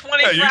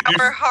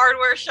 24-hour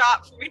hardware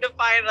shop for me to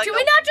find. Like, Do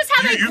we not just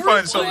have a you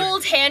find group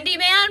old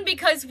handyman?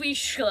 Because we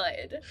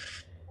should.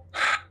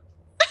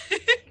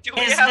 Do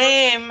we His have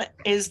name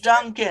is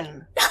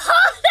Duncan.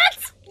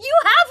 You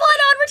have one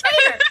on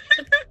retainer.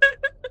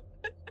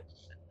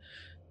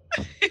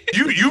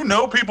 You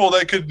know people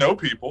that could know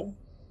people.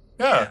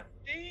 Yeah.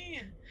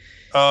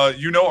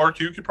 You know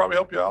RQ could probably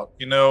help you out.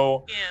 You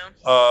know,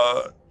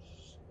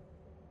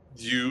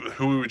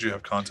 who would you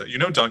have contact? You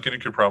know Duncan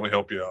could probably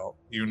help you out.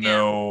 You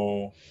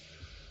know,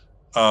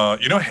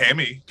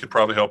 Hammy could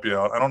probably help you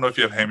out. I don't know if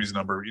you have Hammy's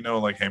number. You know,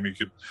 like Hammy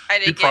could.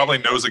 He probably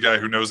knows a guy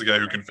who knows a guy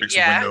who can fix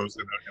the windows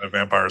in a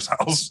vampire's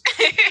house.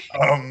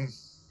 I'm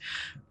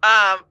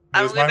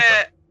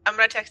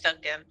gonna text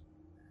Duncan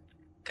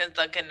because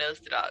Duncan knows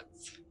the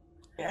dogs.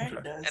 Yeah, he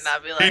does. And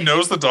I'll be like, He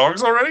knows the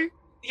dogs already?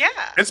 Yeah.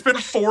 It's been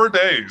 4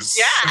 days.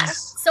 Yeah.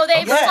 So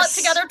they've slept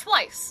together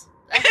twice.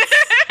 I'm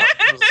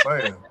just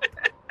saying.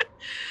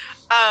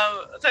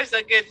 So it's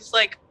so good. It's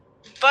like,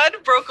 Bud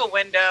broke a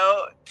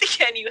window.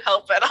 Can you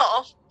help at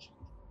all?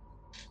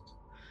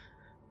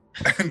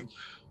 And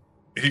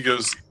he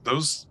goes,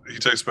 he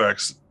texts back,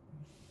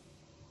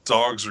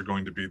 dogs are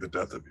going to be the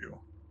death of you.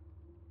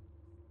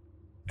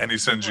 And he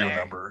sends you a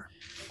number.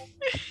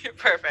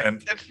 Perfect.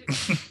 And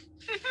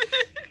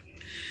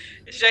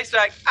she texts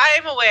back, I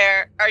am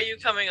aware. Are you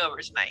coming over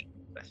tonight?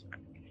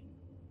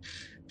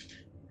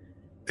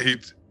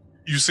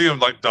 you see him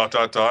like ... Do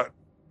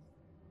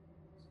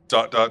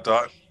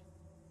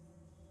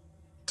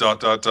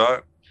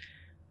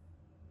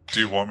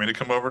you want me to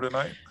come over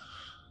tonight?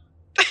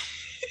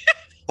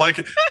 Like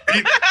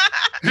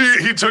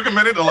he took a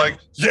minute to like,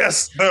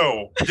 yes,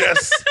 no.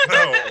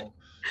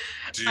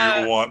 Do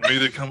you want me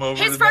to come over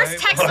His tonight? first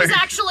text was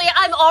actually,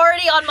 I'm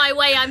already on my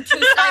way. I'm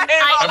too...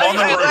 I'm on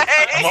the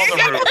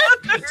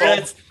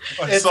roof.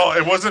 I saw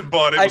it wasn't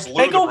Bud. It was Lou.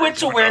 Make a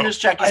witch awareness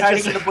check. He's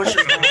hiding in the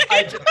bushes now.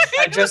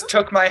 I just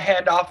took my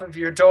hand off of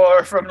your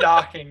door from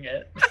knocking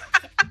it.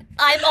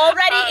 I'm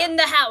already in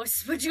the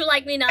house. Would you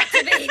like me not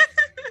to be?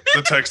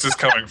 The text is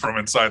coming from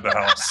inside the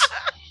house.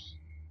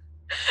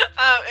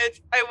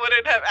 I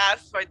wouldn't have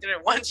asked if I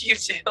didn't want you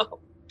to.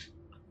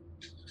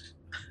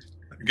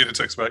 You get a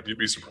text back, you'd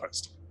be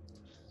surprised.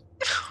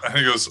 And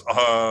he goes,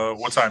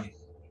 what time?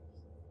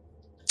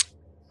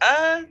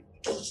 I'll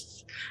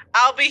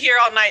be here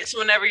all night, so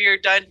whenever you're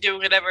done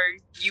doing whatever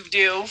you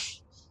do.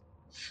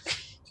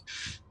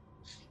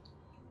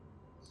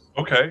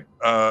 Okay.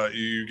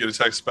 You get a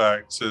text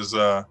back. It says,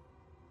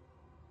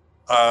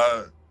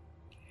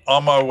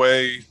 on my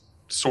way,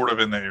 sort of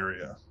in the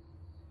area.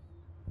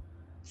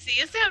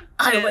 See you soon.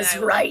 I was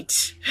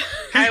right.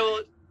 I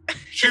will.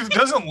 She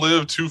doesn't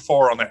live too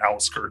far on the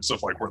outskirts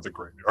of like where the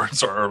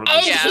graveyards are. And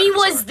he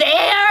was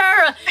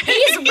there.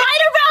 He's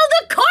right around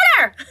the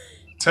corner.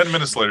 10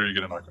 minutes later, you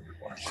get a knock on your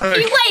door.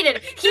 He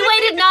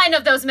waited 9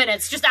 of those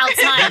minutes just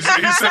outside.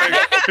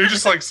 He's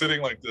just like sitting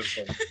like this.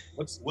 Like,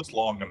 what's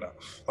long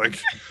enough?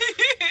 Like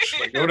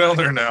go down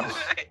there now.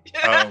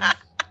 And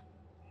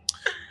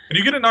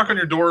you get a knock on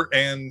your door,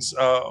 and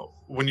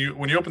when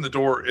you open the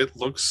door, it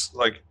looks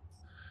like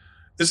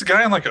It's a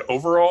guy in like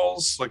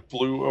overalls, like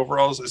blue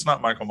overalls. It's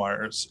not Michael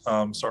Myers.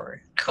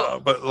 Sorry.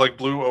 Cool. But like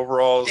blue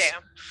overalls.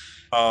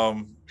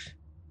 Damn.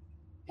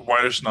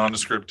 Whitish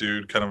nondescript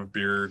dude, kind of a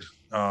beard,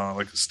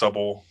 like a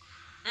stubble.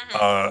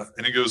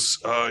 And he goes,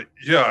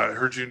 yeah, I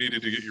heard you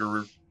needed to get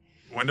your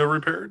window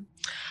repaired.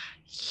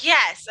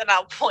 Yes, and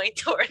I'll point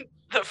toward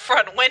the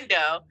front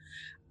window.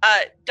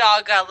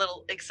 Dog got a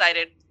little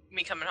excited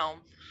me coming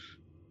home.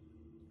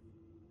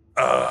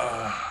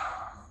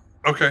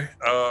 Okay.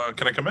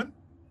 Can I come in?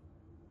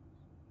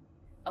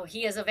 Oh,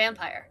 he is a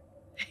vampire.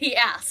 He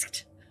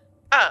asked.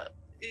 Oh,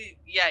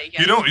 yeah.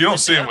 You don't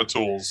see him with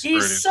tools.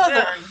 He's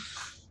southern.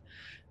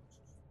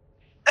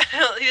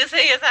 He doesn't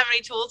say he doesn't have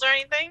any tools or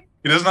anything.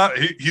 He does not.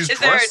 He's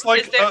dressed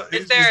like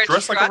is there a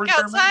dressed truck like a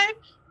repairman. outside?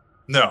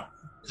 No.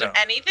 Is there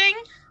anything?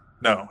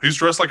 No, he's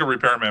dressed like a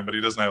repairman, but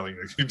he doesn't have any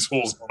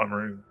tools on him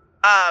or anything.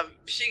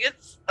 She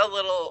gets a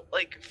little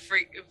like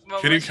freak.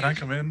 Kitty, can I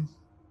come in?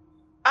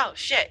 Oh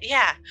shit!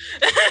 Yeah.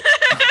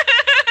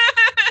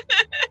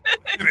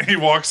 And he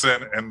walks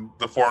in, and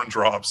the phone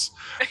drops,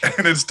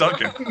 and it's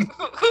Duncan. Cool.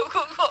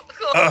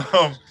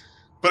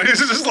 But he's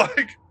just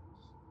like,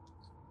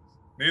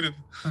 need to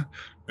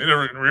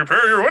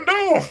repair your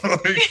window.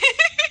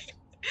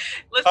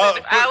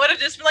 Listen, I would have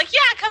just been like, "Yeah,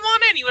 come on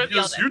in." You would have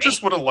yelled at me. You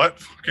just would have let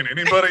fucking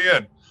anybody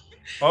in.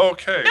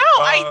 Okay. No,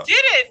 I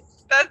didn't.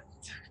 That's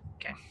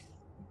okay.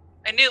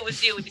 I knew it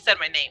was you when you said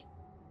my name.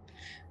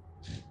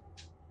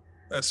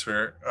 That's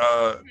fair.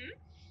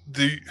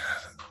 Did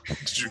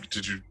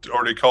you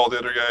already call the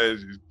other guy?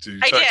 Did you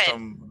text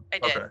him? I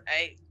did.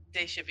 Okay.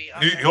 They should be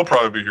on. He'll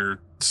probably be here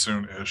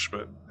soon-ish,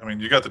 but I mean,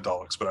 you got the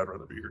dogs, but I'd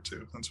rather be here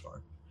too. That's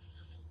fine.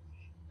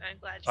 I'm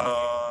glad you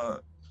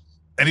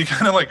and he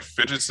kind of like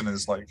fidgets in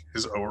his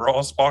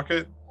overalls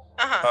pocket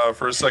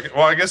for a second.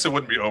 Well, I guess it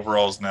wouldn't be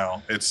overalls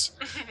now. It's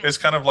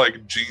kind of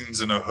like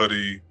jeans and a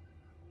hoodie.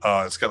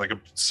 It's got like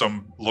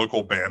some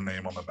local band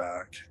name on the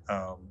back,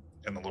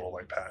 and the little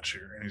like patch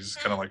here, and he's just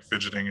kind of like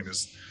fidgeting in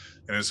his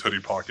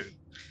hoodie pocket.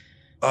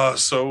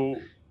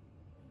 So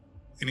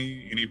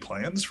any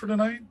plans for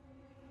tonight?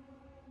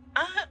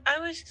 I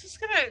was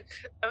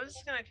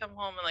gonna come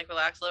home and like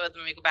relax a little bit,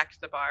 then we go back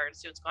to the bar and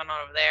see what's going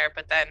on over there.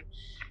 But then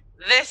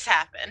this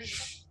happened.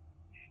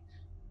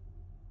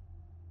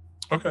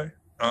 Okay.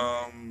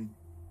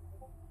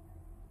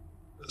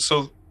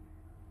 So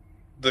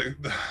the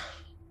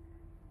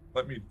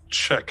let me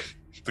check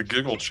the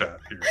giggle chat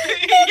here.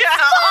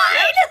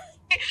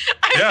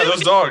 Yeah,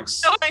 those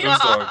dogs. Those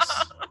dogs.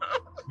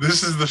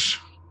 This is the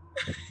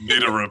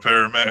need a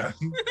repair, man.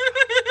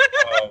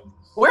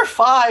 We're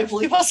 5.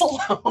 Leave us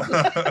alone. Let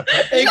us have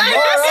it,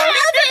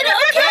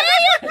 okay?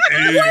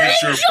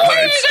 We're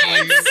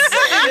enjoying This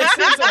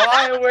is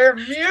why we're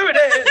muted.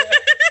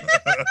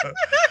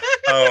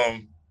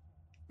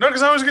 No,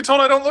 because I always get told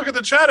I don't look at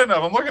the chat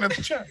enough. I'm looking at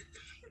the chat.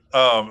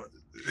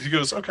 He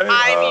goes, okay.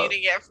 I'm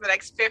muting it for the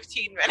next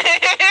 15 minutes.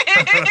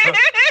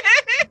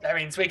 That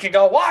means we can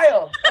go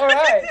wild. All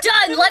right.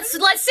 Done. Let's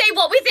say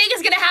what we think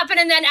is going to happen,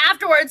 and then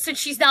afterwards, since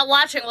she's not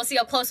watching, we'll see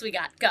how close we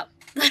got. Go.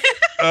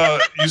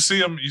 You see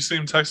him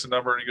text a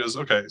number, and he goes,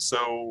 okay,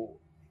 so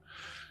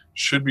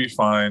should be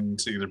fine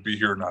to either be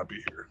here or not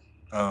be here.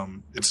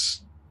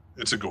 It's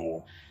a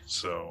goal.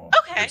 So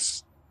okay.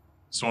 He's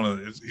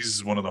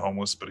one of the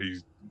homeless, but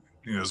he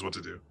knows what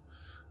to do.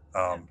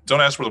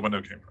 Don't ask where the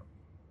window came from.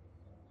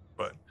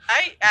 But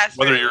I asked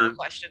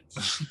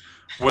questions.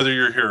 Whether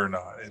you're here or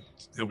not,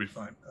 he'll be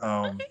fine.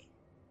 Okay.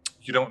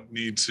 You don't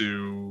need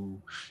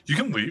to. You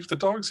can leave the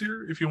dogs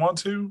here if you want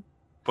to,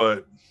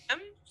 but I'm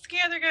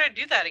scared they're gonna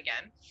do that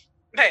again.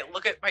 Hey,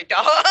 look at my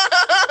dog.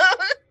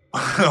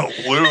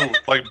 Lou,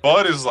 like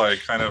Bud is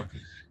like kind of.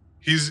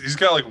 He's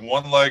got like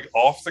one leg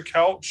off the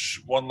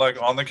couch, one leg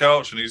on the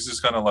couch, and he's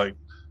just kind of like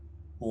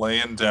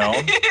laying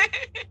down.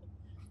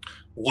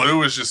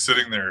 Lou is just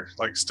sitting there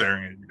like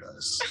staring at you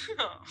guys.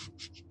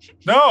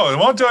 No, I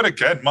won't do it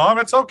again, Mom.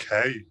 It's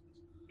okay.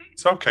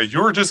 It's okay.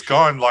 You were just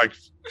gone like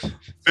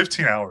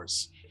 15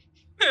 hours.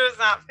 It was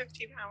not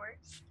 15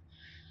 hours.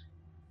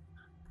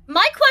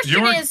 My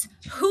question is,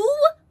 who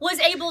was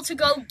able to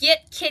go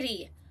get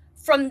Kitty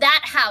from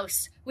that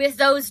house with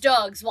those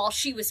dogs while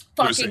she was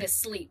fucking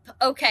asleep?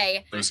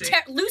 Okay.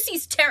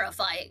 Lucy's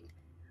terrifying.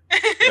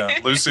 Yeah,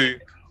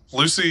 Lucy's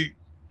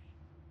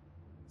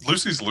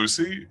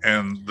Lucy,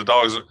 and the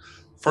dogs are...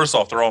 First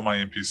off, they're all my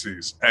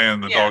NPCs,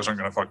 and the dogs aren't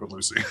going to fuck with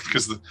Lucy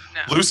because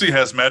Lucy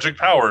has magic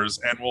powers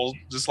and will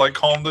just like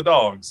calm the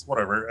dogs.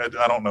 Whatever.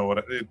 I don't know what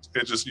it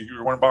just,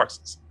 you're wearing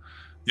boxes.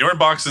 You're in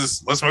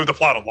boxes. Let's move the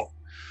plot along.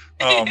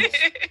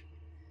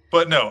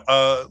 But no,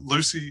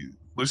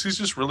 Lucy's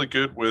just really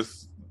good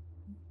with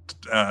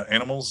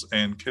animals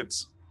and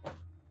kids.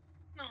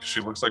 She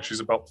looks like she's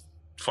about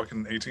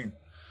fucking 18.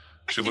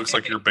 She looks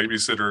like your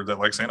babysitter that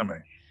likes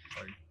anime.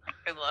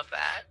 I love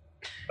that.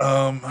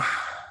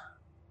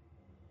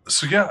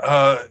 So yeah,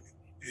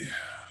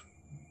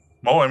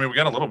 well, I mean, we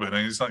got a little bit,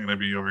 and he's not going to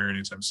be over here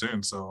anytime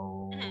soon.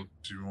 So,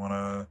 do you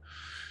want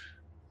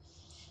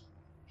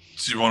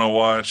to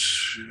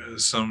watch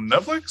some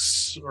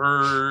Netflix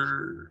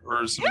or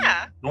some?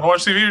 Yeah. You want to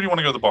watch TV, or do you want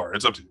to go to the bar?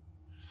 It's up to you.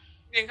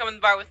 You can come in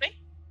the bar with me?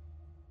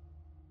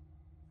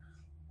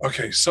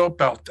 Okay, so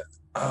about that.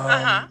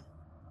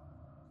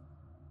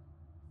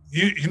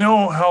 You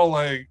know how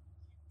like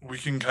we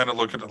can kind of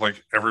look at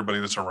like everybody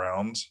that's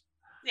around?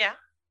 Yeah.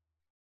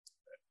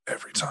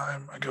 Every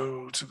time I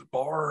go to the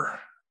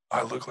bar,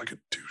 I look like a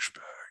douchebag.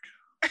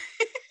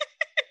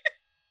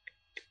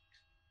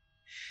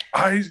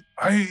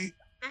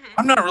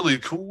 I'm not really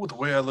cool with the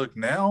way I look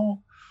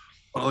now,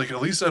 but like at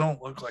least I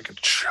don't look like a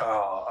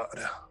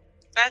chod.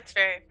 That's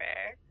very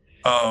fair.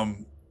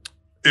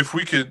 If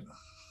we could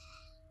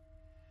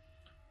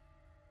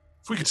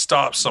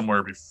stop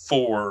somewhere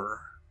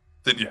before,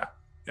 then yeah.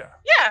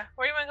 Yeah,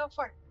 where do you want to go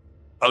for?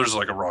 Oh, there's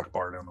like a rock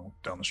bar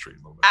down the street a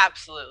little bit.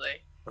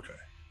 Absolutely. Okay.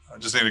 I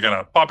just need to kind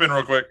of pop in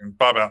real quick and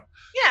pop out.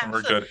 Yeah. And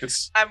we're good.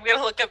 I'm going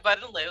to look at Bud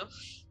and Lou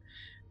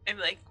and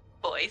be like,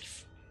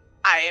 boys,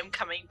 I am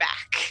coming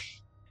back.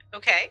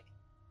 Okay?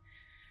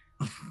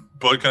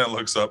 Bud kind of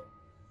looks up.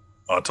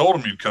 I told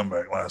him you'd come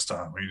back last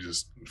time. He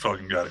just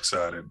fucking got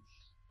excited.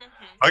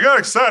 Mm-hmm. I got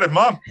excited,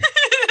 Mom.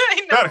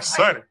 I know. Got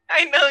excited.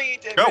 I know you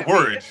did. Got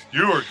worried.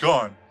 You were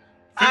gone.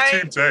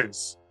 15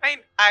 days.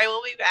 I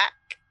will be back.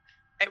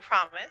 I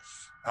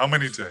promise. How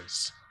many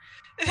days?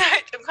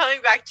 I'm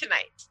coming back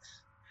tonight.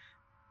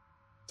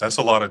 That's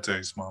a lot of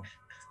days, Mom.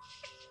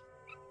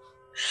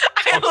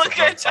 I look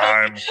at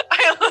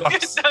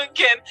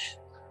Duncan.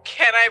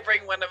 Can I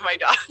bring one of my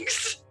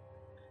dogs?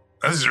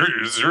 That's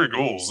your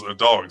goals,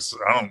 dogs.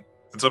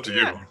 It's up to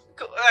you.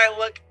 Cool. I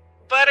look,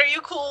 Bud, are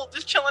you cool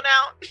just chilling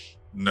out?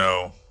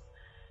 No.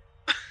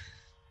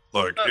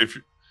 Look,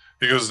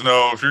 he goes,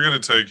 no, if you're going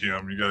to take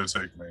him, you got to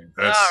take me.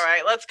 All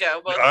right, let's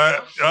go.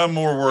 I'm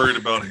more worried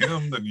about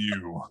him than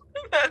you.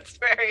 That's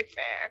very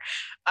fair.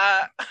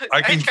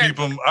 I can keep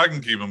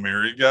him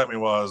here. He got me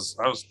while I was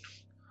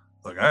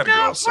look, I had to go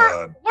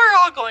outside. We're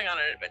all going on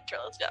an adventure.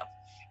 Let's go.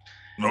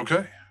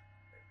 Okay.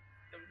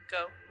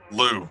 Go.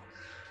 Lou,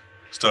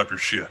 stop your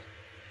shit.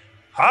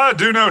 I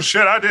do no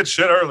shit. I did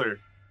shit earlier.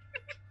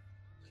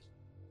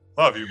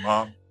 Love you,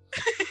 Mom.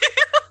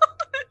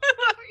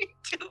 Love you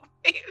too,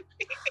 baby.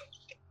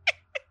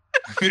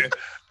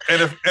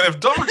 and if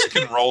dogs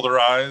can roll their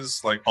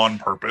eyes like on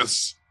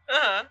purpose,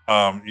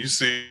 you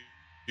see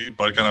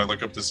Bud kind of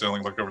look up the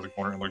ceiling, look over the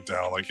corner, and look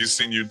down. Like he's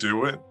seen you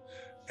do it,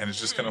 and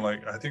it's just kind of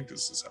like, I think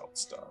this is how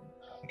it's done.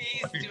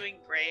 He's doing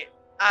great.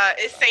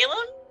 Is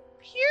Salem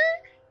here?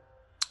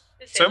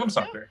 Salem's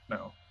not there.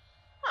 No.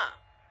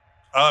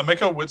 Huh.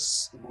 Make a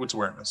wits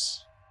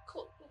awareness.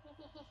 Cool.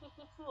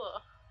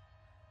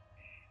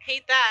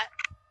 Hate that.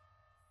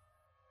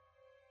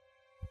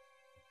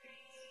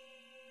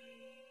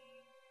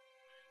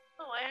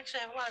 Oh, I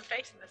actually have a lot of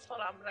dice in this.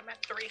 Hold on, but I'm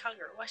at 3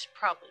 hunger. Well, I should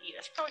probably eat.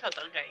 That's probably how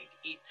Duncan I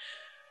eat.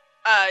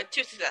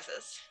 2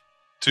 successes.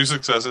 2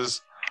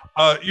 successes.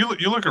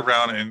 You look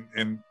around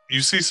and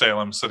you see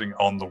Salem sitting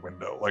on the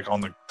window, like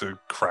on the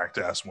cracked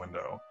ass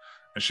window,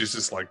 and she's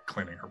just like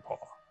cleaning her paw.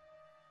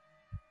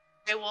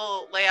 I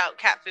will lay out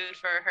cat food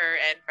for her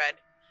and Fred.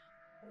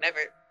 Whenever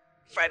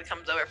Fred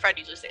comes over, Fred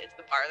usually stays at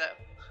the bar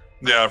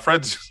though. Yeah,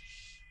 Fred's.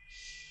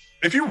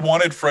 If you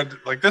wanted Fred,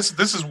 like this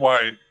is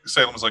why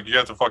Salem was like, you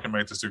have to fucking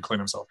make this dude clean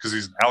himself because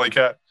he's an alley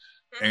cat.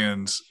 Mm-hmm.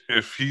 And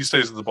if he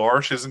stays at the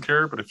bar, she doesn't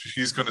care. But if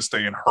he's going to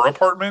stay in her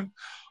apartment,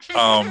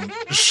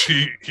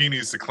 he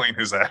needs to clean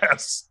his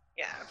ass.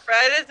 Yeah,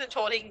 Fred has been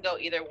told he can go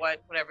either one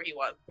whenever he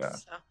wants. Yeah.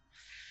 So.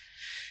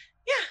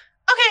 Yeah.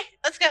 Okay,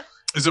 let's go.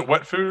 Is it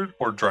wet food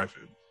or dry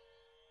food?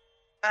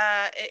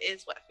 It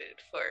is wet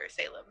food for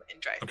Salem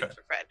and dry food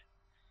for Fred.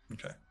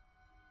 Okay.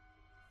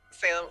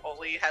 Salem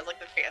only has like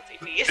the fancy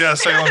feast. Yeah,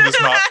 Salem does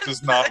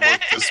not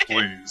look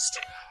displeased.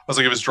 I was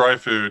like, if it's dry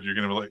food, you're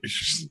gonna be like,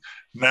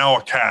 now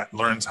a cat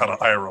learns how to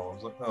eye roll. I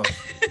was like, oh.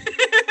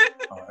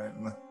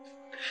 Fine.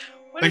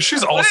 Like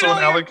she's also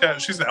an alley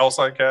cat. She's an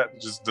outside cat.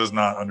 Just does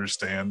not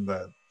understand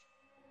that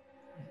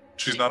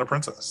she's not a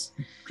princess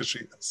because she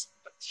is.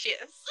 She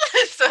is.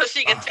 So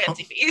she gets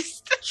fancy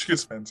feast. She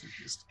gets fancy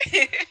feast.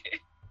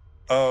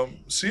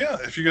 So yeah,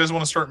 if you guys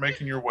want to start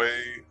making your way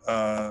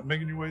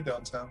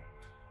downtown.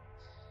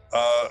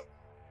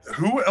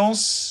 Who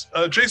else?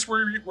 Jace,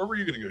 where were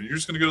you going to go? You're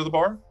just going to go to the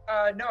bar?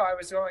 No, I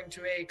was going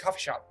to a coffee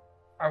shop.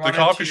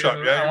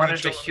 Yeah. I wanted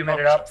to human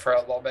it up for a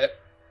little bit.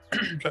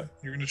 Okay,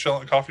 you're going to chill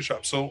in a coffee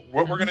shop. So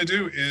what we're going to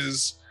do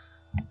is,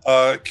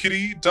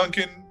 Kitty,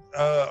 Duncan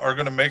are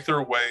going to make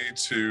their way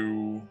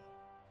to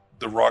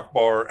the Rock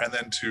Bar and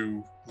then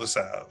to Le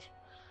Save.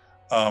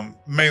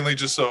 Mainly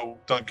just so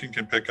Duncan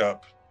can pick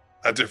up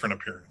a different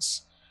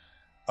appearance.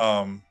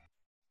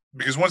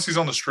 Because once he's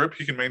on the strip,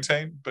 he can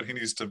maintain, but he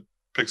needs to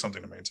pick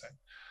something to maintain.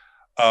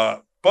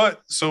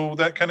 But so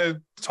that kind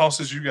of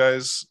tosses you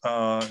guys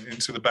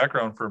into the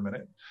background for a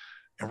minute.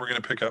 And we're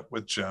going to pick up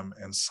with Jem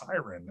and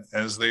Siren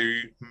as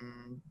they,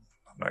 I'm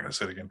not going to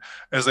say it again,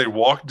 as they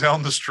walk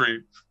down the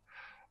street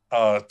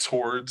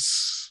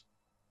towards...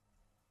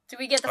 Do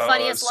we get the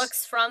funniest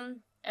looks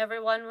from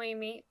everyone we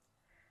meet?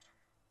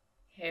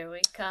 Here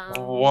we come.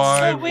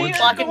 Why?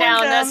 Walking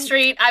down the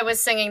street. I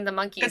was singing the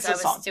Monkees. I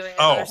was doing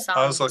another song.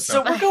 I was like,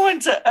 so we're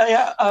going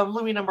to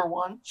Louis number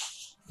 1.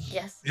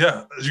 Yes.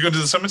 Yeah. Are you going to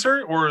the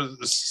cemetery or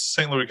the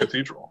St. Louis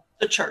Cathedral?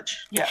 The church.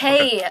 Yeah.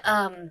 Hey, Okay.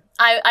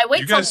 I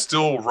wait You till guys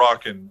still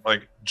rocking,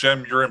 like,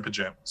 Jem, you're in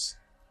pajamas.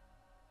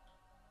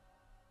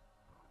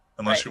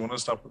 Unless Right. you want to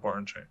stop at the bar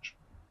and change.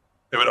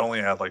 It would only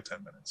add like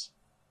 10 minutes.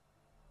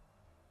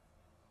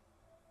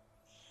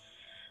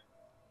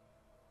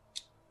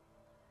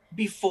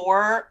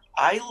 Before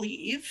I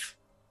leave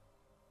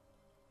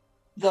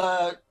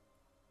the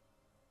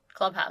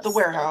clubhouse. the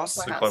warehouse.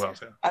 The clubhouse,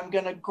 yeah. I'm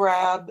gonna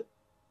grab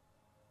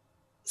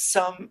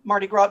some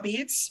Mardi Gras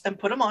beads and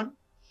put them on,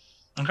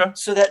 Okay.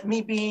 so that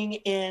me being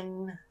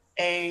in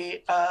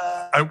a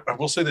I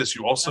will say this.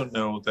 You also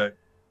know that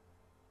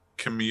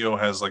Camille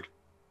has like A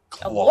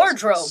closets.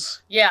 wardrobe.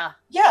 Yeah.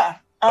 yeah.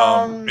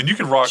 And you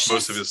can rock most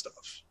she's- of his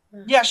stuff.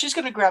 Yeah, she's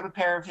gonna grab a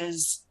pair of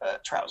his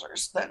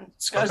trousers then,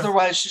 because Okay.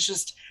 otherwise she's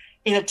just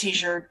in a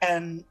t-shirt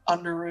and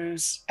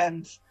underoos,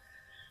 and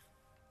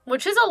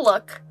Which is a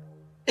look.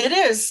 it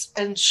is,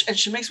 and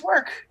she makes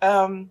work.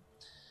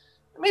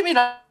 Maybe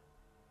not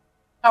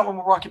when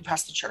we're walking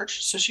past the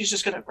church. So she's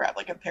just gonna grab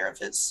like a pair of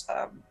his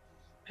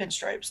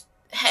pinstripes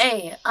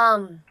Hey,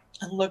 and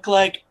look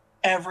like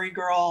every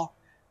girl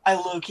I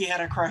low-key had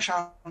a crush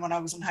on when I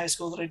was in high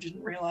school that I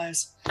didn't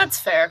realize. that's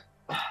fair.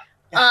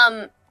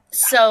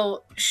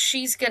 So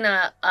she's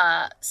gonna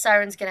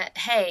Siren's gonna,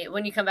 hey,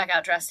 when you come back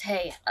out dressed,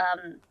 hey,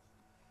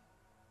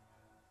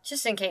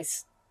 just in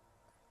case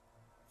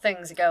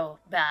things go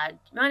bad,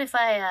 mind if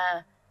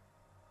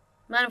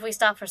we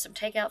stop for some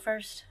takeout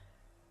first?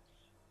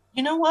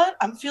 You know what?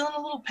 I'm feeling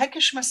a little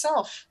peckish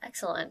myself.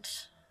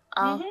 Excellent.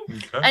 Mhm.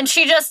 Okay. And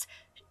she just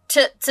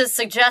to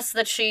suggest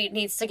that she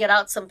needs to get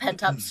out some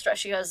pent up stress.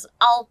 She goes,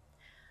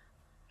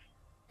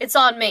 it's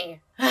on me.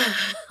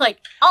 Like,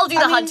 I'll do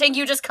the I mean- hunting.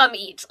 You just come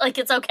eat. Like,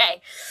 it's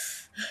okay.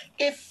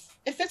 If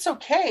it's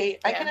okay,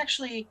 I Yeah. can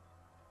actually,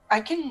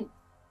 I can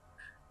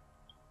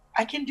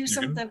do can?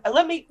 something.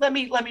 Let me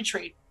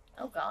treat.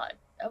 Oh God.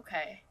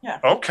 Okay.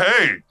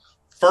 Okay.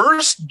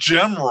 First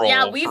gem roll.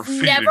 Yeah, for we've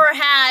feeding. never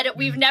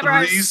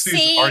Three seasons.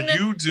 seen.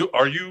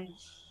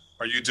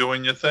 Are you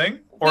doing your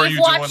thing, or are We've you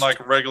doing watched-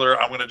 like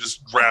regular? I'm gonna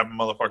just grab a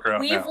motherfucker out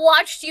We've now.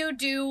 watched you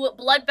do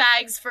blood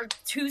bags for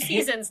 2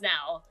 seasons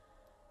now.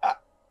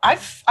 I've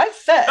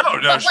fed. No,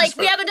 no, But like, she's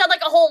we fine. haven't done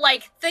like a whole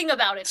like thing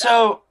about it. Though.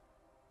 So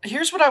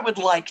here's what I would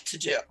like to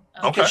do.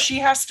 Okay. Because she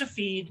has to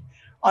feed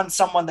on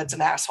someone that's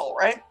an asshole,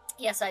 right?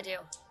 Yes, I do.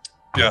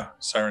 Yeah,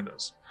 Siren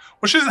does.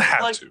 Well, she doesn't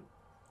have Like- to.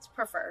 It's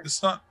preferred.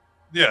 It's not.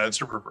 Yeah, it's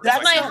her preferred.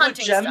 That's my not what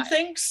hunting Jem style.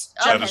 thinks.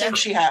 Okay. Jem That is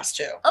thinks true. she has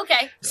to.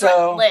 Okay.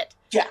 So- lit.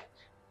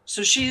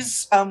 So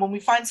she's when we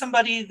find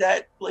somebody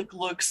that like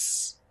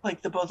looks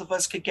like the both of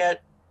us could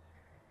get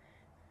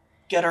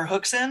our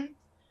hooks in,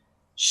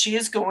 she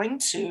is going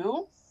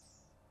to.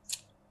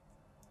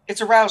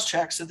 It's a rouse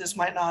check, so this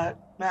might not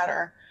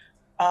matter.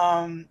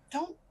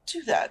 Don't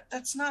do that.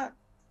 That's not.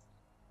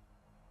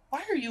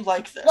 Why are you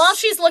like this? While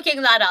she's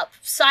looking that up,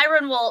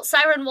 Siren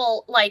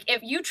will like,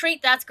 if you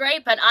treat, that's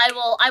great, but I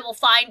will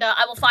find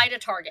a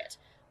target.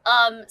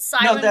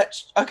 Siren, no, that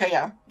okay,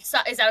 yeah. Is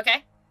that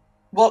okay?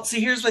 Well, see,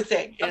 here's the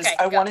thing: is Okay,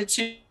 I go. wanted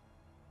to.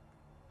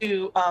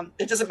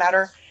 It doesn't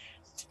matter.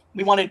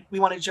 We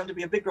wanted Jem to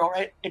be a big girl,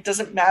 right? It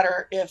doesn't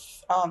matter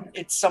if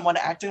it's someone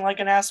acting like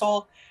an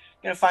asshole.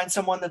 You're gonna find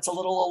someone that's a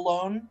little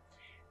alone,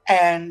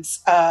 and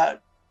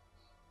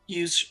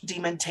use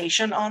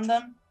dementation on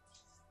them,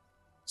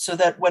 so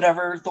that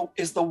whatever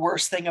is the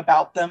worst thing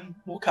about them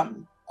will come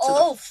to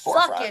Oh, the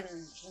forefront.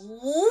 fucking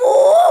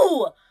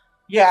woo!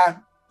 Yeah,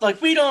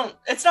 like we don't.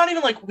 It's not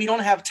even like we don't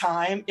have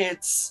time.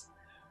 It's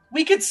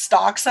we could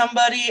stalk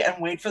somebody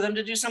and wait for them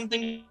to do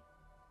something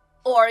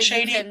Or you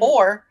shady, can-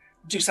 or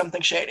do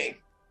something shady.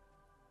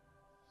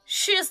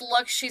 she just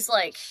looks. She's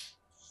like,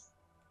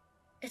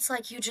 it's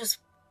like you just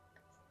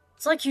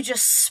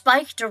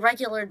spiked a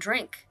regular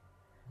drink,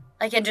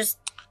 like, and just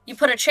you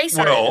put a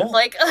chaser in Well, it.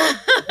 Like,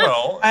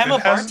 Well, I'm a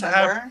it hasn't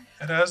bartender.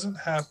 It hasn't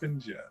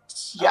happened yet.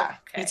 Yeah,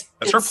 Okay.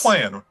 That's her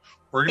plan.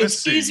 We're gonna It's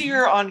see.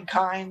 easier on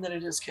kind than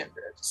it is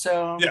kindred.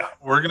 So Yeah,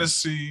 we're gonna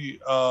see.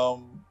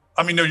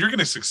 I mean, no, you're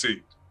gonna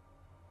succeed.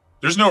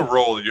 There's no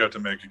roll that you have to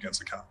make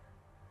against a con.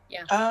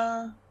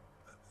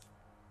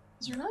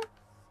 is there not?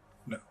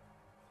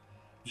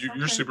 Your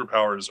Okay.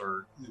 superpowers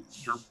are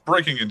you're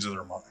breaking into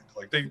their mind.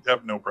 Like they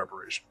have no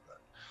preparation for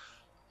that.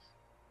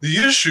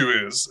 The issue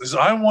is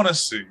I want to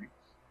see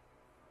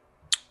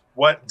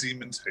what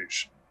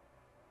dementation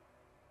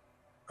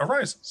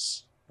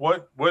arises.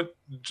 What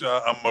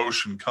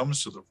emotion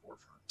comes to the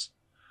forefront?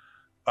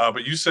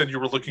 But you said you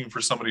were looking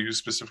for somebody who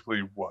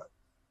specifically what?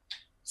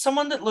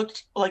 Someone that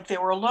looked like they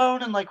were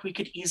alone and like we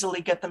could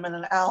easily get them in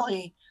an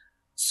alley,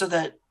 so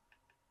that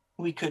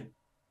we could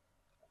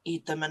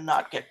eat them and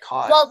not get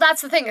caught. well,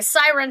 that's the thing. Is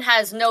Siren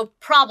has no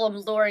problem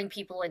luring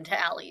people into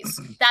alleys.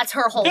 That's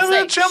her whole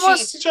thing. Jem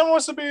wants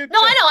to be. No,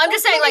 I know. I'm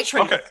just saying, like,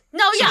 Okay.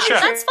 no, So yeah,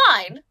 chat. that's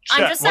fine. I'm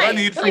Chat, just what saying. I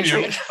need from like,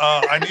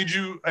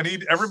 you, I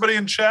need everybody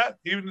in chat,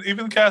 even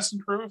the cast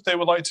and crew, if they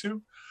would like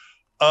to,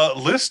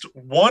 list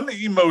one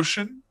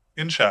emotion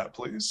in chat,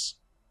 please.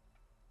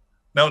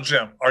 Now,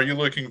 Jim, are you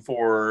looking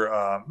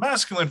for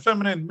masculine,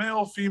 feminine,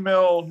 male,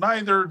 female,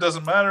 neither?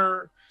 Doesn't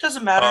matter.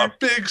 Doesn't matter.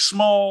 Big,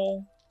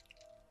 small.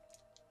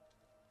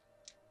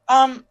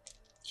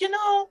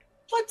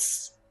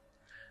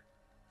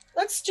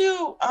 Let's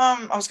do.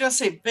 I was gonna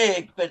say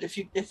big, but if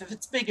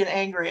it's big and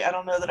angry, I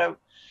don't know that I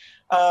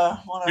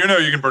want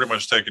to. You can pretty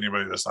much take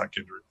anybody that's not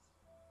Kindred.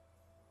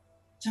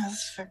 Yeah,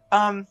 that's fair.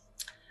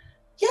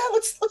 Yeah,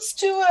 let's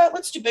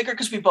do bigger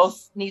because we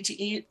both need to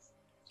eat.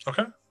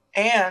 Okay.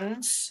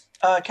 And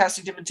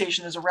casting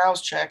Divination is a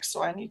rouse check,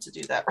 so I need to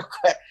do that real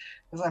quick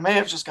because I may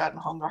have just gotten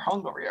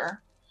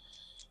hungrier.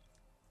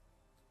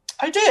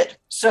 I did.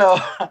 So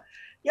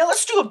yeah,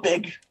 let's do a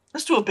big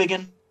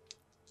one.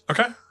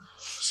 Okay.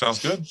 Sounds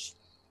good.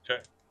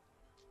 Okay.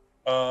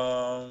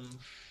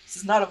 This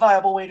is not a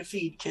viable way to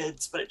feed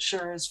kids, but it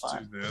sure is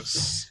fun. Do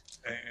this.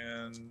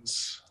 And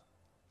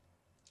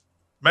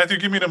Matthew,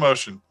 give me an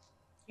emotion.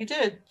 He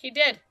did.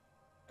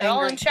 They're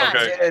all in chat.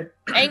 Okay.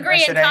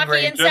 Angry and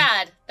cocky and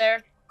sad.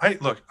 They're.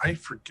 I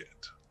forget.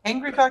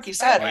 Angry, cocky,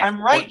 sad.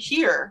 I'm right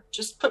here.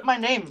 Just put my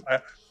name.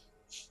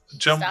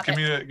 Jim, give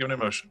me an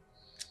emotion.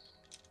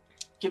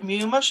 Give me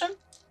an emotion?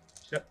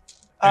 Yep.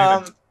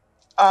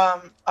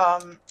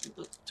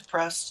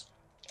 Depressed.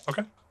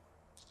 Okay.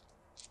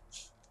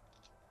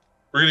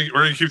 We're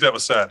gonna keep that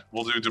with sad.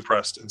 We'll do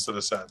depressed instead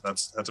of sad.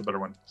 That's a better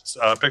one.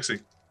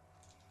 Pixie.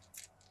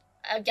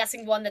 I'm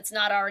guessing one that's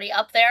not already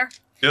up there.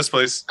 Yes,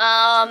 please.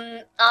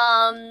 Anything.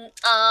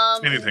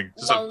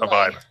 Just a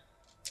vibe.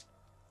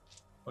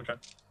 Okay.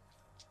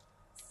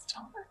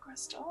 Star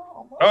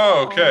Crystal.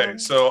 Oh, okay.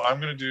 So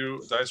I'm gonna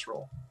do a dice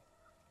roll.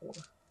 4.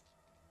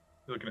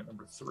 You're looking at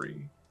number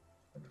 3.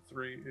 Number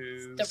 3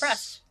 is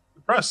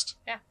Depressed.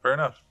 Yeah. Fair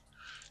enough.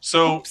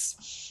 So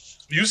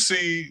you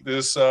see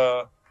this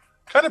kind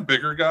of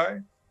bigger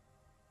guy.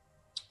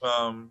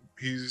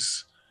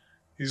 He's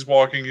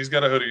walking. He's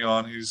got a hoodie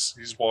on.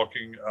 He's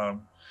walking.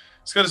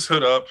 He's got his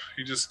hood up.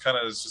 He just kind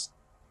of is just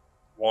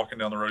walking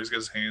down the road. He's got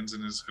his hands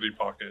in his hoodie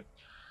pocket.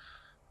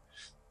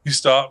 He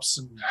stops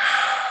and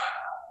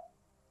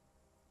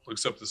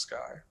looks up at the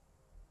sky.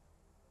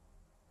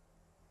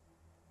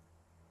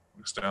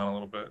 Looks down a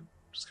little bit.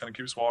 Just kind of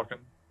keeps walking.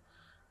 And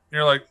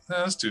you're like,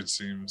 this dude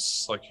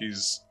seems like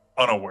he's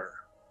unaware.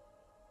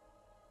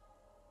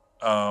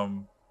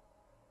 Now,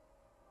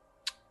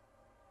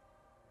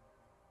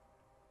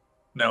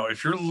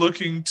 if you're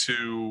looking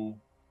to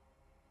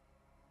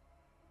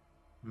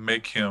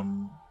make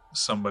him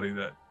somebody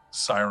that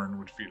Siren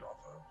would feed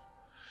off of,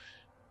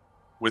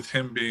 with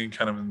him being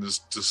kind of in this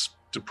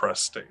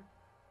depressed state,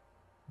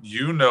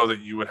 you know that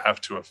you would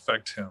have to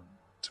affect him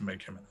to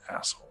make him an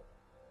asshole.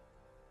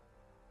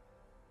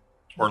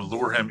 Or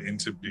lure him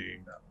into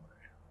being that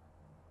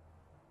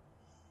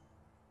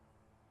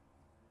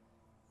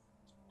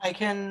way.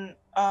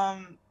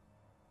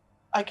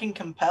 I can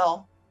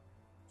compel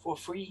for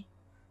free.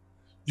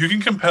 You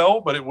can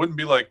compel, but it wouldn't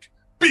be like,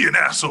 be an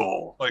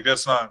asshole. Like,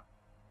 that's not...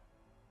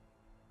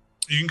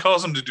 You can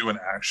cause him to do an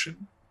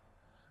action.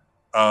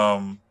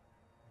 I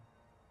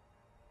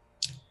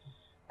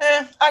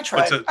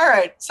tried. All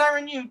right,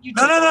 Siren, you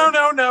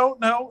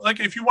No. Like,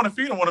 if you want to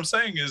feed him, what I'm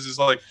saying is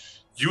like,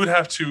 you would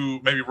have to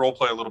maybe role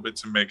play a little bit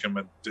to make him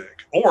a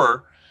dick.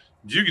 Or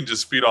you can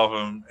just feed off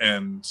him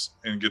and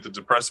get the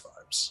depressed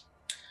vibes.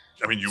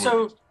 I mean, you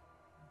would.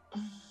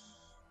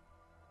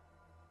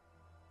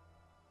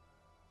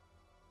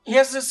 He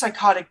has a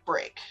psychotic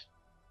break.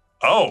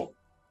 Oh,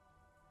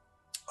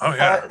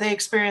 yeah. They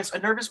experience a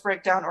nervous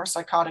breakdown or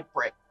psychotic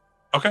break.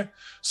 Okay,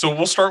 so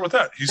we'll start with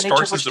that. He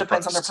starts as depressed.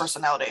 Depends on their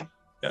personality.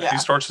 Yeah, he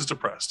starts as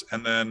depressed,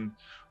 and then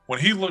when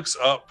he looks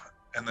up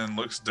and then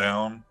looks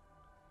down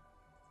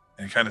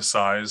and kind of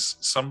sighs,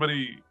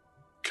 somebody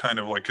kind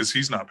of like, because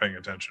he's not paying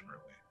attention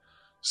really,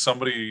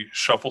 somebody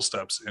shuffle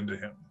steps into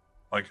him,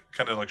 like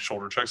kind of like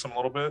shoulder checks him a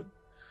little bit,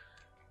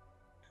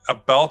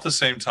 about the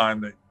same time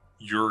that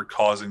you're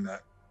causing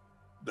that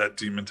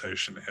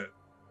dementation to hit.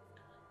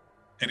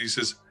 And he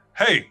says,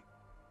 hey.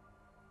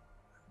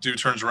 Dude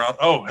turns around.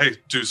 Oh, hey,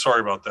 dude,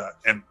 sorry about that.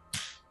 And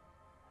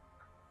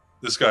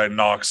this guy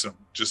knocks him.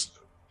 Just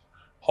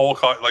whole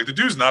like the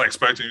dude's not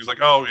expecting. He's like,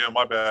 oh, yeah,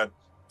 my bad.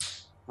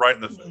 Right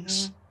in the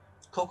face.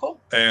 Cool.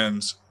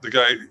 And the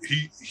guy,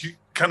 he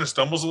kind of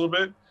stumbles a little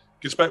bit,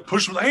 gets back,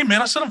 pushes him. Hey,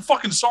 man, I said I'm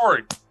fucking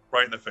sorry.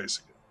 Right in the face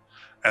again.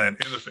 And then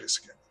in the face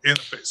again. In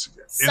the face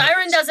again.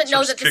 Siren doesn't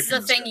know that this is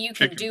a thing you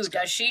can do,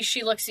 does she?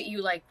 She looks at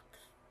you like...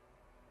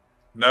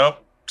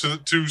 Nope.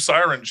 To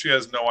Siren, she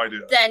has no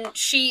idea.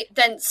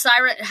 Then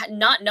Siren,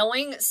 not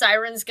knowing,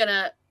 Siren's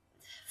gonna...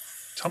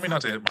 Tell me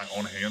not to hit my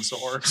own hand so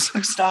hard.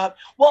 Stop.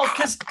 Well,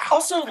 because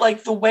also,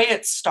 like, the way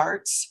it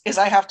starts is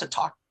I have to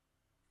talk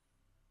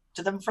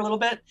to them for a little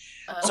bit.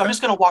 So I'm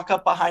just going to walk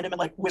up behind him and,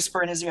 like,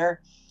 whisper in his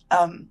ear.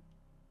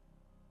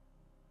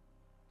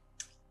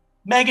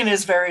 Megan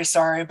is very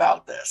sorry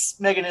about this.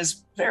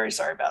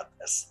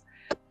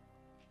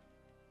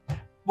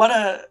 What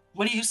a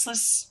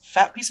useless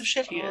fat piece of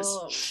shit he is.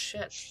 Oh,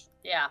 shit.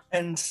 Yeah.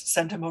 And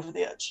send him over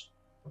the edge.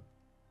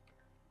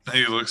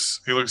 He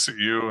looks at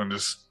you and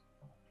just...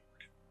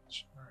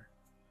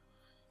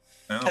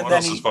 Yeah, And what then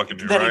else is fucking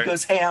you, then right? he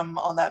goes ham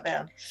on that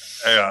man.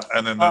 Yeah,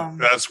 and then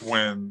that's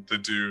when the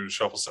dude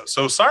shuffles that.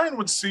 So Siren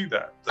would see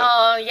that.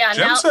 Oh yeah.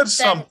 Jem said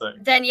something.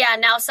 Then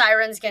now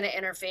Siren's gonna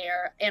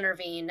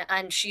intervene,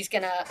 and she's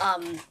gonna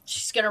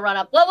run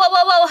up.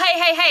 Whoa,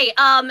 hey,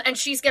 and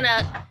she's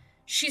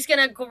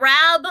gonna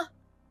grab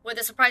with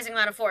a surprising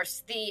amount of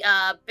force the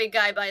big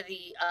guy by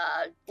the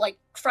like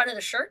front of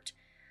the shirt,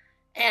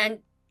 and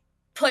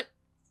put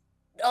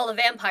all the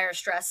vampire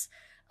stress,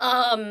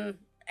 and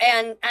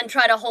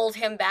try to hold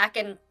him back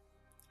and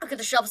look at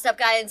the shovel step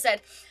guy and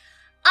said,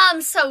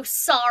 I'm so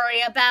sorry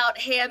about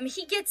him.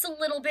 He gets a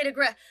little bit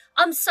aggressive.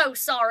 I'm so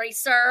sorry,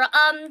 sir.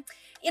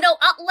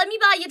 Let me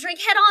buy you a drink.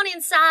 Head on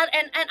inside,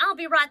 and I'll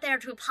be right there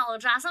to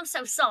apologize. I'm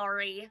so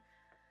sorry.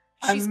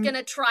 She's going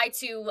to try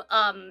to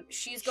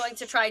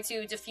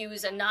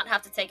diffuse and not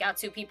have to take out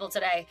 2 people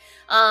today.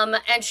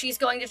 And she's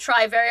going to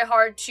try very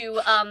hard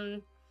to,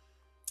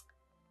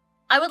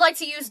 I would like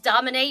to use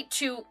dominate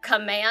to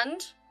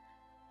command.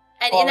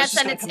 And in that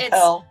sentence, it's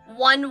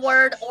one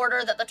word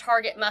order that the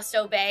target must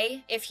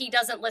obey. If he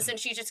doesn't listen,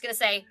 she's just going to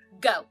say,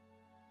 go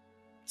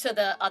to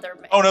the other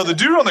man. Oh, no, the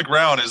dude on the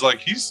ground is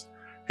like, he's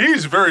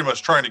very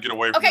much trying to get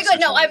away from okay, good.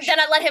 No, then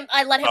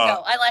I let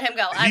him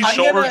go. He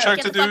shoulder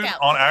checked a dude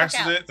on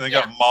accident, and they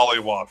got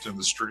mollywopped in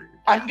the street.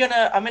 I'm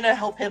gonna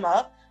help him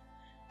up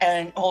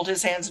and hold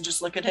his hands and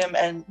just look at him,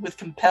 and with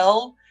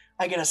compel,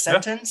 I get a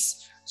sentence.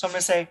 Yeah. So I'm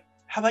gonna say,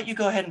 how about you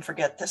go ahead and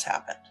forget this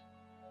happened?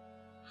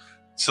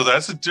 So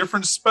that's a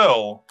different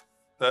spell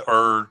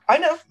I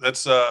know.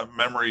 That's a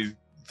memory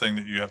thing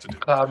that you have to do.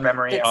 Cloud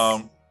memory.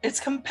 It's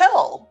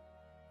compel.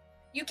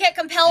 You can't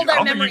compel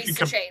their memories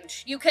to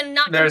change. You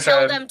cannot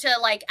compel them to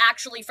like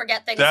actually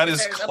forget things. That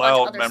is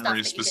cloud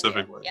memory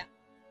specifically. Yeah.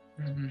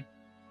 Mm-hmm.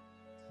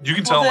 You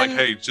can tell them like,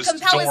 hey, just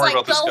don't worry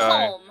about this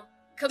guy. Home.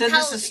 Then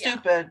this is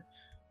stupid.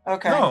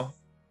 Okay. No.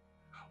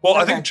 Well,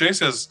 I think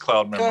Jace has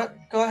cloud memory.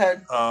 Go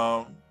ahead.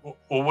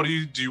 Well, what do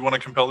you want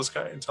to compel this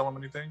guy and tell him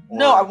anything? Or?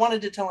 No, I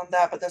wanted to tell him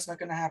that, but that's not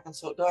going to happen.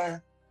 So go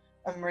ahead.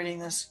 I'm reading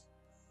this.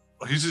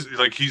 He's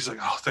like,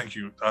 oh, thank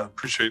you. I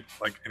appreciate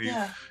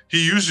and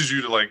he uses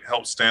you to like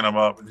help stand him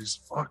up, and he's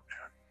fuck,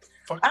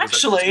 man.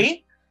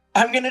 Actually,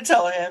 I'm going to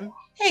tell him,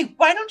 hey,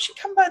 why don't you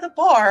come by the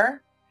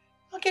bar?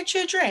 I'll get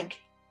you a drink.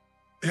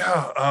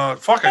 Yeah. I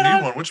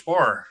need one. Which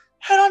bar?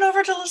 Head on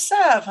over to Le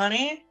Save,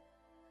 honey.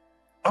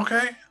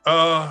 Okay.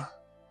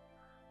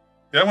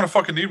 Yeah, I'm gonna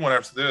fucking need one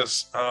after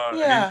this.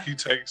 He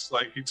takes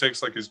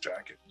his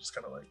jacket, just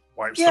kind of like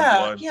wipes the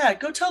blood. Yeah,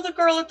 go tell the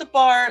girl at the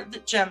bar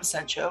that Jem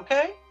sent you,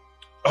 okay?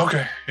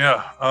 Okay,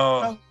 yeah.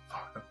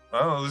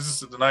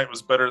 The night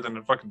was better than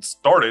it fucking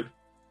started.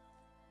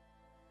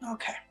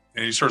 Okay.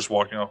 And he starts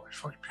walking off. Like,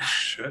 fucking piece of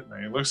shit,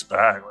 man. He looks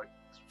back, like,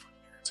 fucking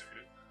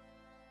irritated.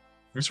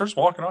 He starts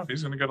walking off.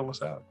 He's gonna go to Le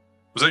Save.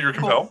 Was that your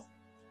compel? Cool.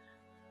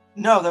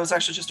 No, that was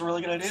actually just a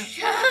really good idea.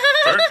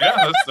 Fair?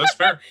 Yeah, that's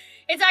fair.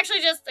 It's actually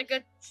just a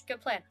good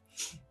plan.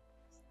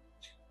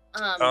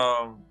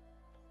 Go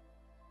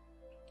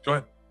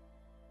ahead.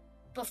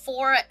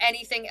 Before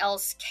anything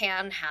else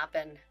can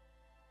happen,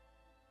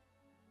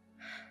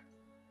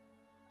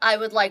 I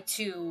would like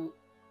to...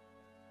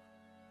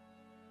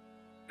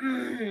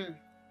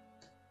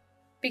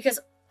 because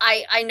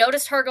I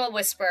noticed her go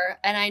whisper,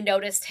 and I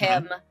noticed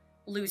him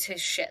lose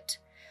his shit.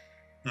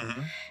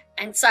 Mm-hmm.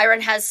 And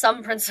Siren has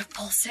some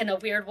principles in a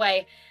weird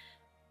way.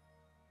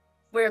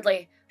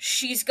 Weirdly.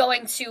 She's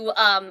going to,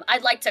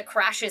 I'd like to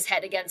crash his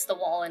head against the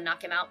wall and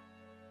knock him out.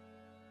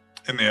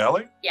 In the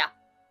alley? Yeah.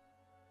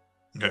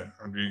 Okay.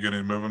 Are you going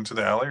to move him to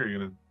the alley, or are you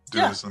going to do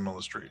this in the middle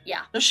of the street?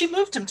 Yeah. No, she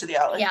moved him to the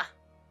alley. Yeah.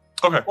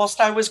 Okay. Whilst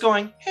I was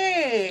going,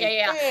 hey.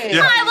 Yeah. Hey.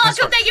 Hi,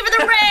 welcome. Thank you for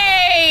the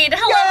raid.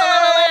 Hello.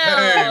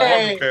 Hey,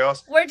 welcome,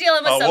 Chaos. We're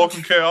dealing with some...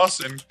 welcome, Chaos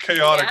and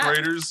Chaotic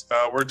Raiders.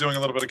 We're doing a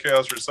little bit of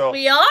Chaos yourself.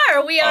 We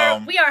are. We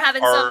are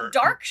having some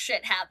dark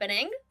shit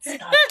happening.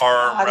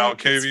 Our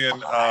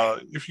Malkavian,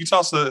 if you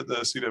toss the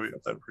CW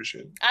up, I'd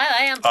appreciate it.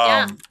 I am,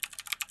 yeah.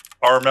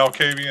 Our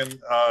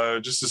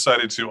Malkavian just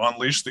decided to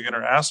unleash the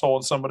inner asshole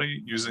in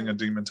somebody using a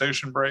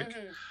dementation break.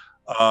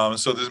 Mm-hmm.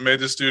 So this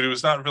made this dude who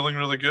was not feeling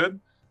really good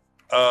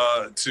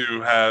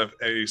to have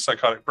a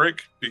psychotic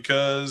break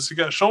because he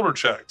got shoulder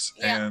checked.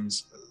 Yeah. And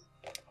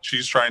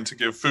she's trying to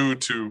give food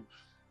to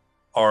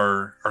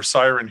our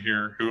Siren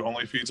here, who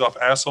only feeds off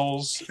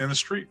assholes in the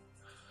street.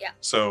 Yeah.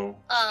 So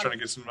trying to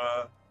get some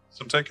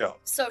takeout.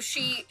 So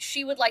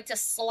she would like to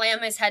slam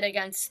his head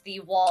against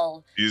the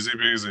wall. Easy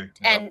peasy.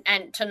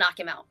 And to knock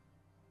him out.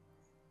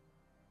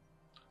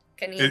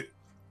 Can he?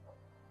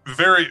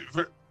 Very,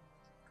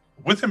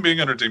 with him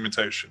being under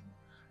dementation,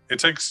 it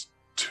takes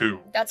 2.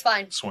 That's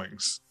fine.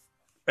 Swings.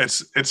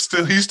 It's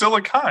still, he's still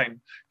a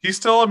kind. He's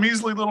still a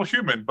measly little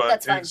human,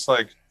 but it's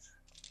like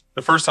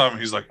the first time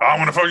he's like, I'm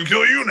gonna fucking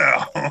kill you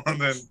now.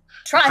 And then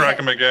crack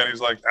him again. He's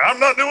like, I'm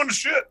not doing the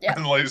shit. Yeah.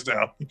 And lays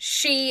down.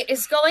 She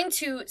is going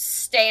to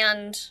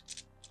stand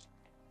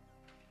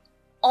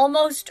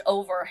almost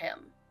over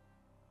him.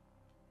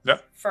 Yeah.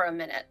 For a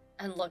minute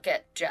and look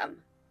at Jem.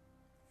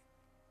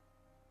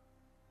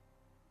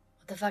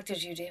 What the fuck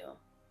did you do?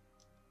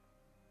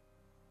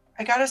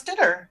 I got us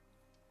dinner.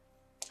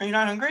 Are you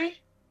not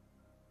hungry?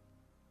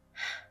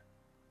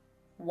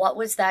 What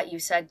was that you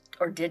said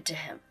or did to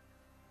him?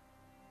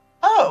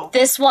 Oh.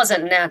 This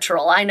wasn't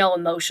natural. I know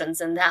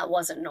emotions, and that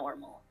wasn't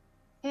normal.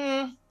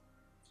 I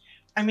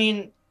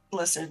mean,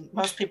 listen,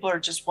 most people are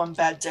just one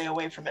bad day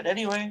away from it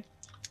anyway.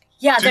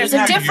 Yeah, there's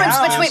a difference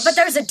between,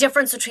 there's a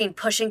difference between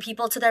pushing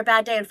people to their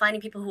bad day and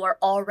finding people who are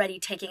already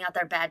taking out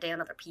their bad day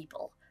on other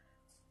people,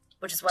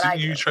 which is what I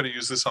do. Didn't you try to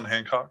use this on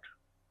Hancock?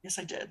 Yes,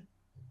 I did.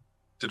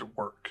 Did it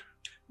work?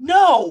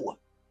 No!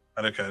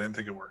 Okay, I didn't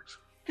think it worked.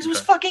 Because it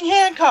was fucking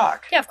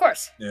Hancock. Yeah, of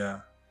course.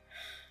 Yeah.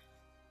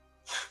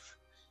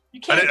 You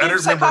can't give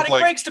psychotic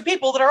breaks to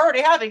people that are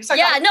already having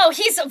psychotic... Yeah, no,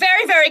 he's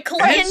very, very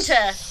clean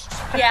to...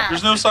 Yeah.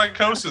 There's no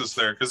psychosis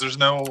there, because there's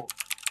no...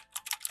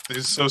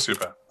 He's a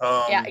sociopath.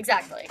 Yeah,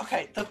 exactly.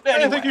 Okay,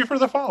 anyway. Thank you for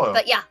the follow.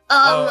 But yeah,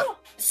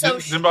 so...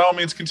 Then by all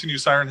means continue.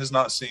 Siren has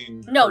not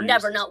seen... No,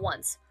 never, not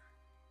once.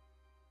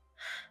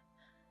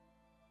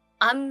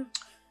 Hold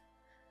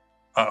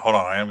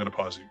on, I am going to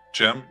pause you.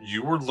 Jem,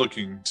 you were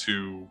looking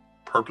to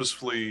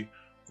purposefully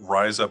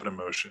rise up an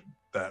emotion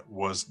that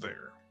was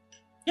there.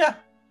 Yeah.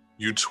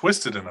 You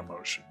twisted an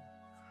emotion.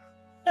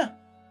 Yeah.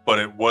 But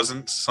it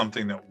wasn't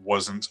something that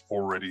wasn't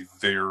already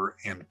there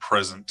and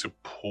present to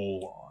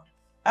pull on.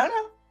 I don't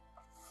know.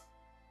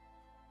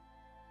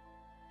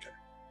 Okay.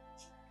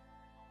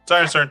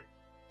 Siren's turn.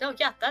 No,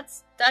 yeah,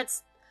 that's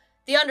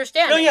the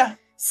understanding. Oh, yeah.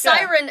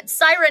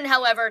 Siren,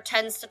 however,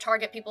 tends to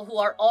target people who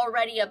are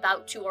already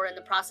about to or in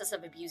the process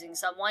of abusing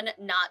someone,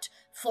 not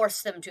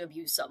force them to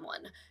abuse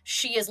someone.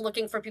 She is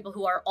looking for people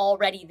who are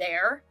already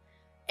there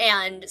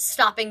and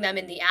stopping them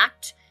in the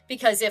act,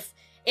 because if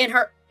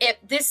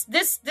this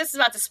is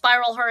about to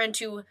spiral her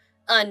into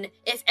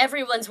if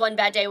everyone's one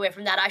bad day away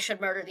from that, I should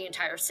murder the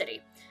entire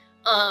city.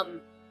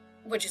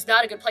 Which is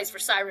not a good place for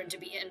Siren to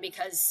be in,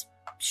 because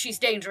she's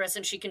dangerous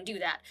and she can do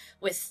that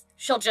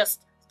she'll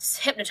just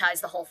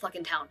hypnotize the whole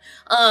fucking town.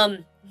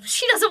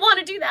 She doesn't want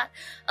to do that.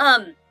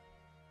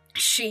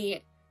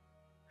 She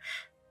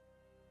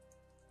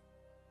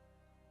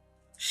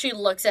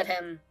looks at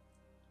him.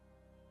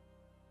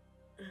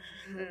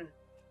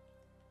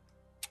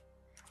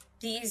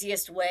 The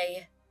easiest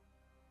way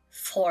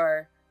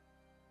for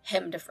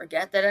him to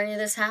forget that any of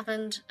this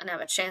happened and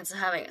have a chance of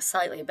having a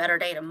slightly better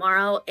day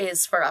tomorrow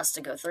is for us to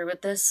go through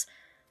with this.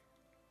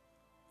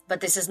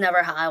 But this is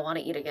never how I want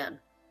to eat again.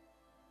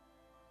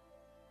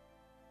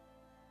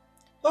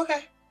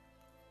 Okay.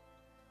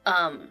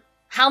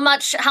 How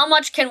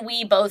much can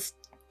we both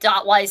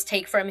dot-wise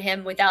take from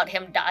him without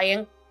him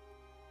dying?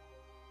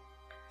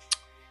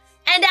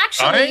 And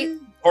actually...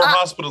 Or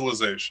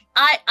hospitalization?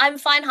 I'm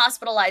fine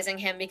hospitalizing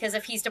him, because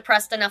if he's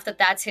depressed enough that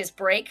that's his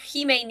break,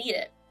 he may need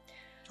it.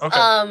 Okay.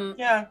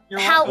 Yeah, you're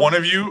how, one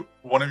of you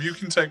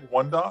can take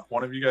 1 dot,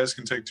 one of you guys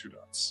can take 2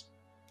 dots.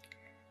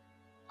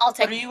 I'll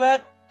take... What are you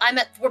at?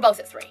 We're both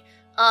at 3.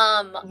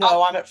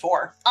 No, I'm at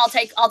 4. I'll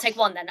take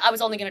 1 then. I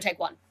was only gonna take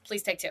 1.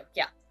 Please take 2.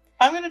 Yeah.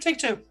 I'm gonna take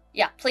 2.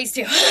 Yeah, please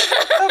do.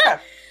 Okay.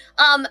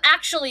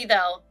 Actually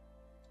though,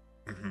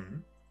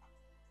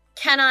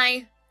 can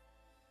I...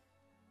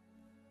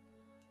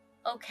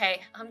 Okay,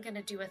 I'm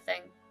gonna do a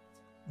thing.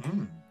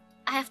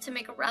 I have to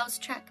make a rouse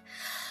check.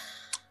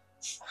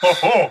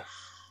 Oh.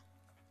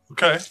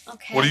 Okay.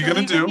 What are you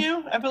gonna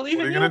do? I believe in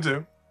you. What are you gonna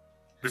do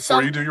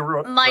before you do your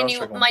rouse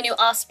check? My new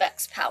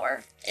Auspex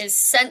power is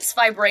sense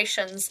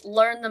vibrations,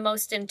 learn the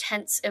most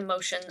intense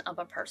emotion of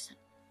a person.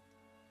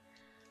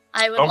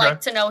 I would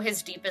like to know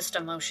his deepest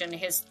emotion,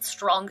 his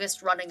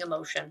strongest running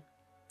emotion.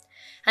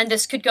 And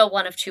this could go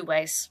one of 2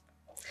 ways.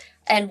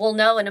 And we'll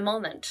know in a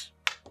moment.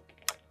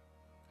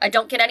 I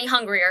don't get any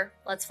hungrier.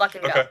 Let's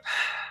fucking go.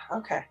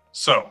 Okay.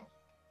 So,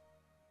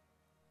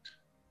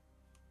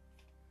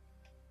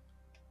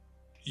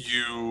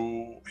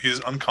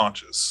 he's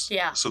unconscious.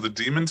 Yeah. So the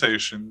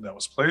demontation that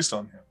was placed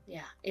on him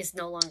is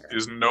no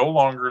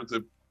longer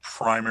the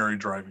primary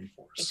driving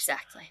force.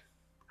 Exactly.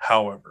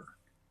 However,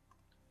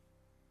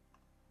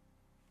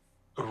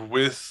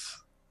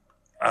 with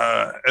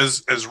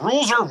as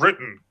rules are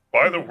written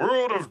by the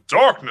world of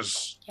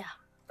darkness,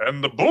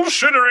 and the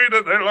bullshittery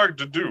that they like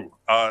to do,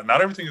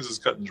 not everything is as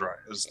cut and dry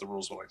as the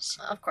rules would like to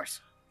see. Of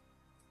course.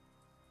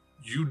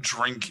 You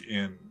drink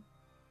in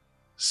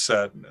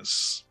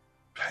sadness,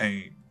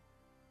 pain,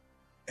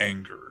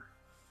 anger,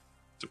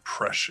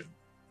 depression,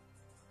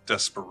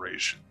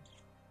 desperation,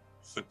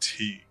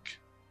 fatigue,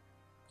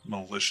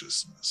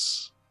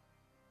 maliciousness,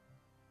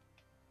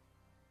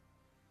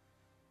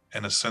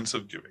 and a sense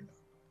of giving up.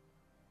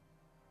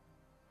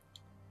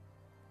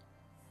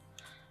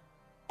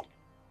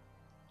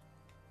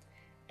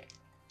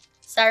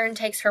 Siren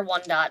takes her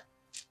 1 dot.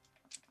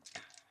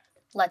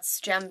 Lets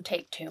Jem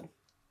take 2.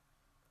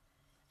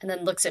 And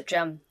then looks at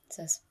Jem and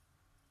says,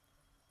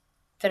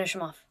 finish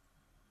him off.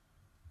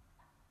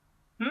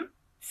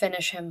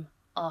 Finish him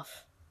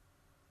off.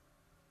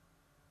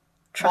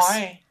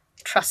 Why?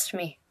 Trust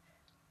me.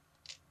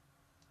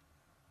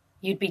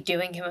 You'd be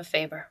doing him a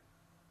favor.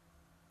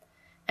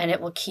 And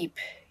it will keep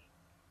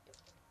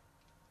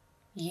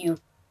you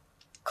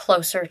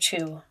closer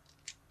to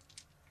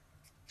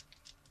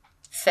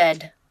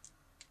fed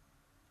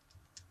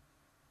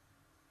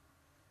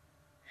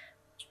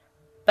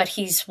But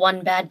he's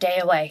one bad day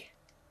away.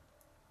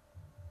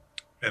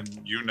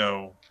 And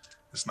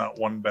it's not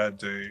one bad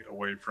day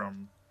away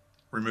from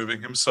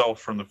removing himself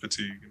from the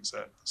fatigue and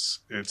sadness.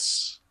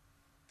 It's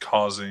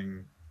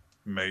causing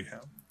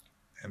mayhem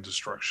and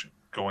destruction,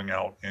 going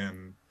out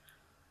in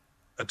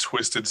a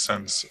twisted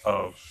sense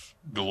of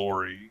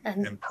glory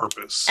and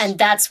purpose. And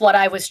that's what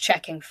I was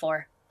checking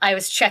for. I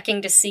was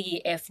checking to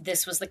see if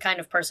this was the kind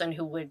of person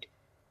who would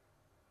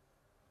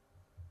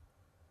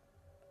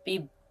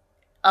be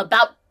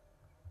about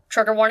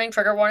trigger warning,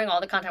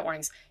 all the content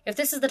warnings. If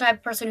this is the type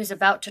of person who's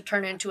about to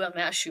turn into a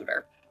mass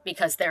shooter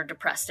because they're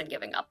depressed and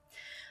giving up.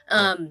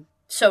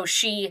 So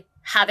she,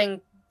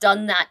 having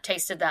done that,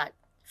 tasted that,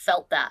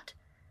 felt that,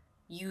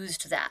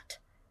 used that,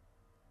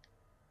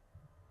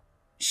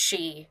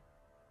 she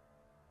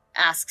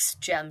asks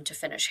Jem to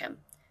finish him.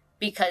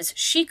 Because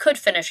she could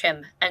finish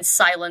him and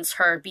silence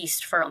her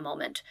beast for a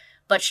moment,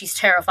 but she's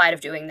terrified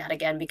of doing that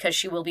again because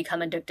she will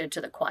become addicted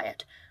to the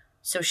quiet.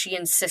 So she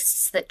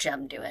insists that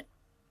Jem do it.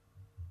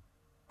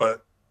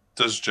 But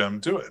does Jem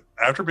do it?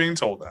 After being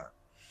told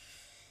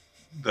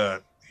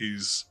that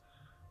he's...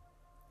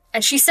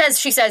 And she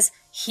says,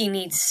 he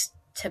needs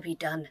to be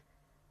done,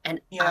 and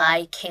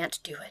I can't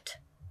do it.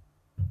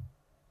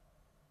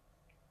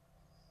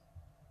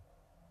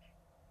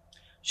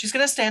 She's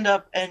going to stand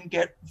up and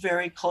get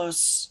very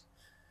close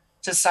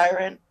to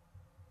Siren,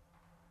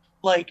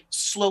 like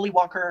slowly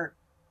walk her,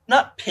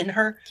 not pin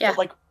her, but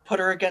like put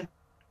her against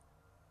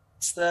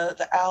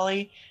the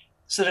alley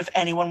so that if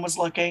anyone was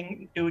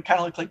looking, it would kind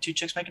of look like two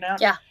chicks making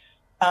out. Yeah.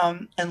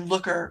 And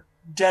look her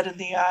dead in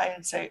the eye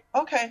and say,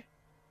 okay,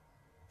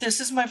 this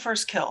is my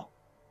first kill.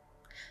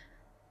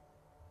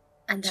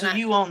 And then so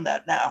you own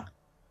that now.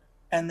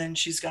 And then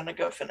she's going to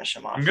go finish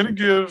him off. I'm going to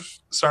give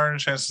Siren a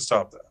chance to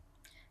stop that.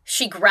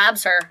 She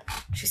grabs her.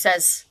 She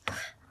says,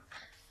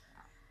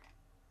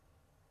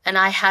 and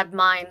I had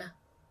mine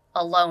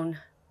alone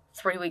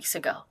 3 weeks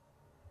ago.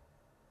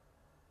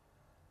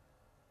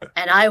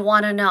 And I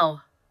want to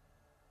know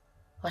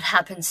what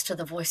happens to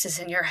the voices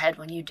in your head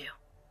when you do.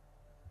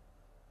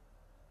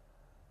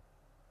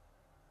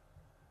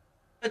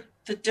 But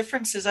the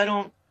difference is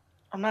I'm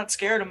not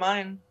scared of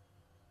mine.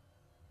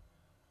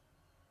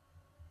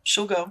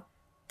 She'll go.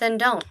 Then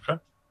don't.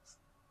 Okay.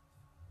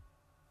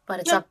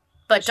 But it's up.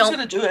 But she's don't.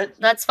 Gonna do it.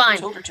 That's fine. I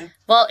told her to.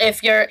 Well,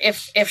 if you're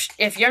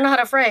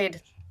not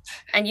afraid,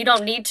 and you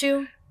don't need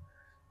to,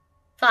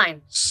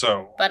 fine.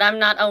 So. But I'm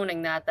not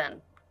owning that.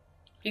 Then,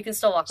 you can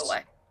still walk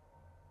away.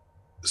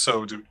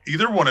 So, do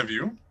either one of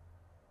you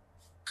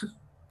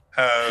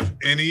have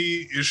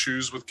any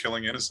issues with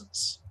killing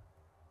innocents?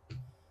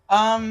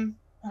 I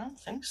don't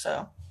think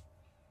so.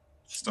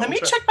 Let me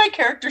check my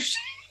character sheet.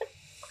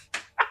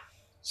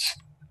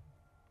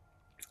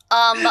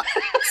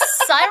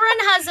 Siren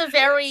has a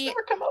very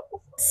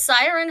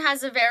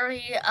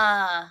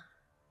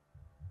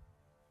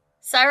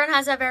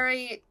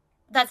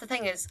that's the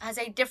thing has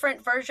a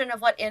different version of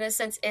what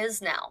innocence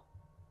is now.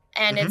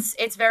 And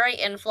it's very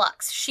in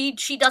flux. She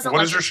doesn't What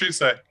like does your sheet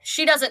say?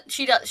 She doesn't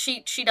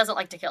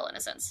like to kill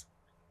innocents.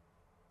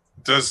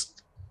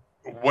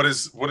 What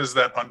is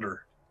that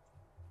under?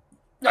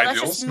 No, Ideals?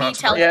 that's just me Not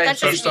telling to- that's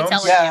just me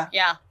telling Yeah. you.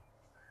 Yeah.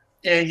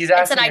 Yeah, he's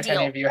asking an if any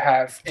ideal.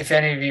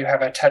 of you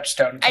have a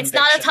touchstone. It's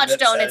not a conviction that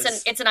touchstone,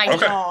 says- it's an ideal.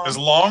 Okay, as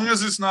long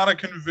as it's not a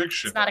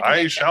conviction, It's not a I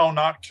conviction. shall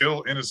not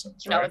kill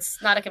innocents. No, right?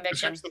 it's not a 'Cause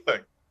conviction.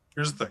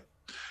 Here's the thing.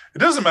 It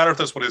doesn't matter if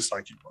that's what his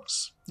psyche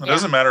was. It Yeah.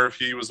 doesn't matter if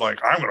he was like,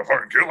 I'm going to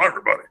fucking kill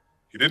everybody.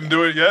 He didn't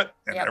do it yet,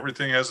 and Yep.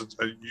 everything has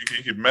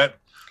he met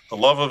the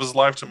love of his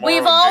life tomorrow.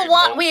 We've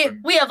all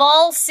we have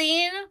all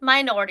seen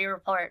Minority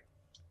Report.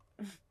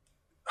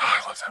 Oh,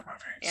 I love that movie.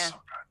 It's Yeah.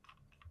 so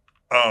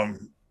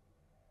good.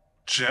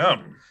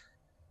 Jem,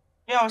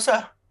 Yeah, what's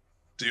up?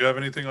 do you have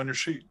anything on your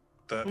sheet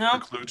that No.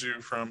 precludes you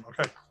from?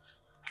 Okay.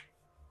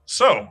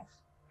 So,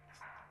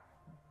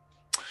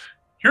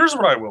 here's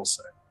what I will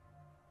say.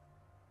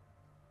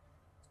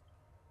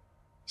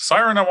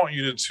 Siren, I want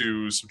you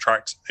to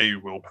subtract a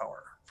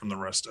willpower from the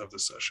rest of the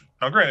session.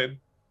 Now, granted,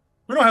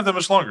 we don't have that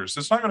much longer, so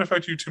it's not going to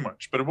affect you too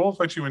much, but it will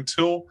affect you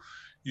until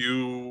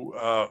you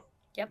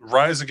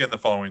rise again the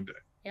following day.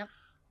 Yep.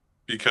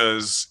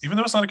 Because even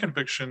though it's not a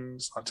conviction,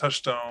 it's not a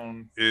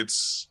touchstone,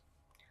 it's...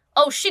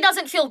 Oh, she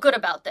doesn't feel good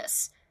about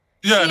this.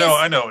 Yeah, She no, is-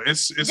 I know.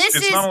 It's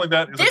not only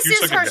that. It's This like you is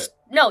took a her hit.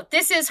 no,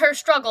 this is her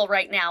struggle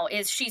right now.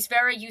 Is she's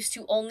very used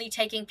to only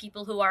taking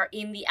people who are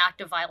in the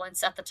act of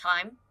violence at the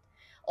time,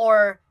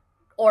 or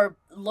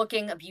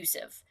looking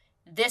abusive.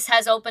 This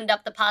has opened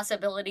up the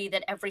possibility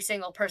that every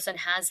single person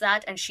has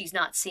that, and she's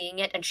not seeing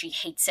it, and she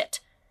hates it.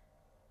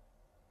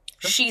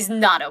 Okay. She's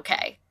not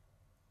okay.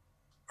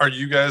 Are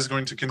you guys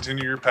going to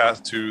continue your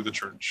path to the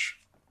church?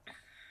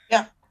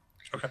 Yeah.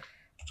 Okay.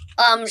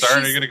 Siren, she's- are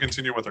you going to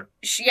continue with her?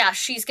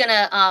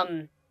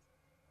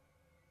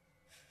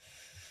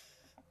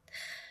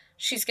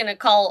 she's gonna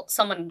call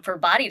someone for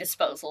body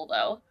disposal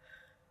though.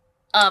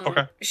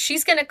 Okay.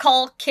 She's gonna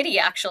call Kitty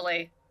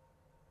actually,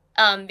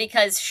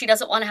 because she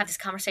doesn't want to have this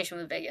conversation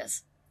with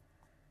Vegas.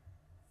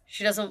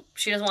 She doesn't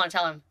want to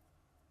tell him.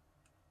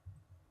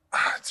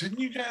 Didn't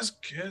you guys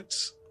get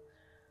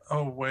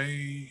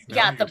away? No,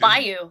 yeah, the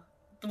bayou.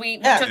 We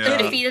took them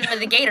to feed them to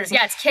the gators.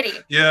 Yeah, it's Kitty.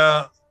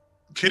 Yeah,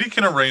 Kitty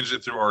can arrange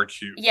it through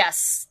RQ.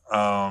 Yes.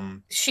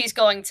 She's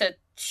going to.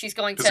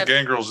 Because the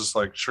gang girl's just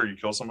like, sure, you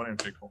kill somebody and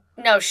take cool.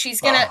 No, she's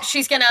gonna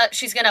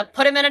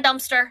put him in a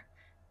dumpster,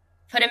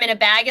 put him in a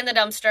bag in the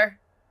dumpster,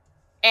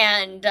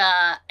 and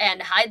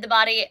hide the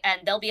body,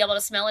 and they'll be able to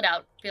smell it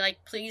out. Be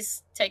like,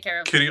 please take care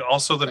of Kitty.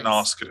 Also, the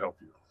NOS could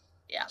help you.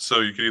 Yeah.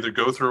 So you could either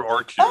go through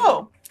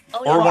RQ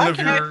or one of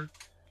your.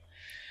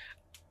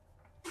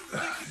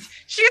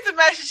 She gets a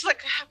message. She's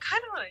like, I'm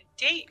kind of on a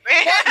date,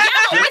 man. Yeah,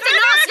 with the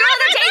NOS. You're on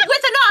a date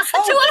with the NOS. The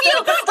two of you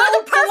are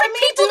the perfect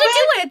people to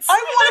do it.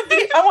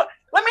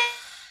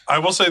 I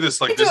will say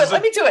this, like,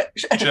 let me do it.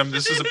 Jim,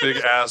 this is a big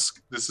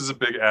ask. This is a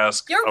big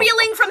ask. You're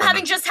reeling from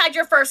having just had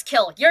your first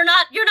kill. You're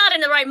not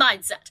in the right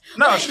mindset.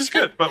 No, she's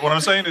good. But what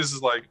I'm saying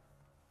is like,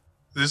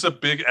 this is a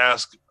big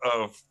ask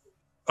of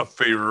a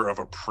favor of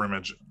a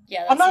primogen.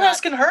 Yeah, I'm not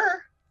asking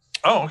her.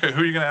 Oh, okay.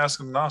 Who are you going to ask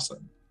in the NOS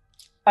then?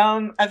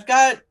 I've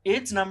got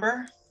Id's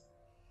number.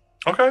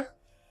 Okay.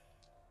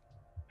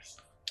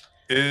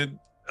 You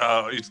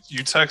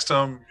text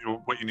him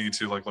what you need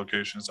to, like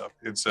location and stuff.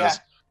 It says,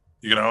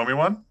 you gonna owe me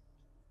one?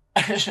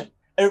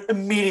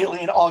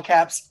 Immediately in all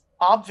caps,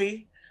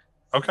 obvi.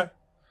 Okay.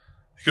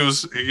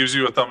 He gives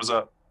you a thumbs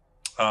up.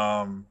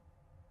 And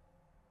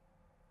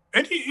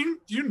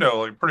you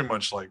know, like pretty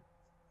much like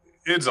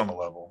Id's on the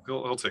level.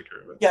 He'll take care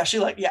of it. Yeah,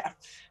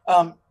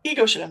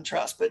 Ego she doesn't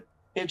trust, but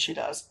Id she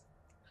does.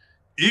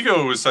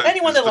 Ego is the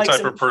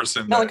type of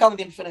person. Melancholy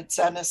the Infinite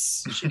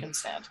Sadness she can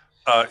stand.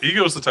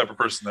 Ego is the type of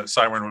person that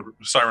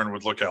Siren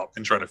would look out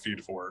and try to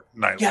feed for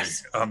nightly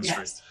on the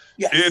street.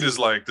 Yes. Id is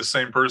like the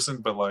same person,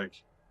 but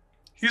like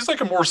he's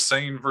like a more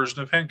sane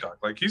version of Hancock.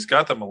 Like he's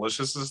got the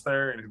maliciousness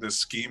there and the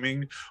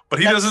scheming, but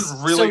he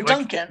doesn't really. So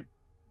Duncan.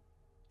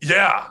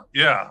 Yeah,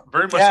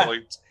 very much. So,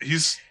 like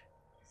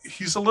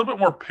he's a little bit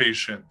more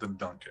patient than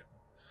Duncan.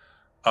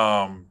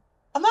 I'm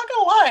not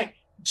gonna lie.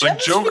 Like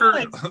Joker,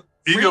 Ego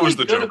really is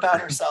the good Joker.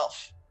 About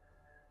herself.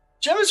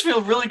 Gemma's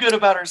feeling really good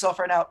about herself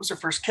right now. It was her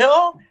first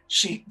kill.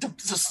 She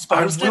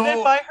disposed of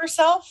it by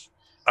herself.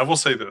 I will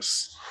say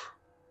this.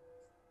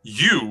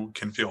 You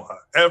can feel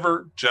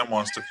however Gem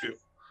wants to feel.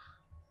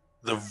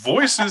 The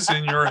voices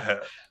in your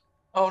head.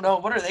 Oh no,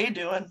 what are they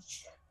doing?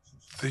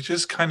 They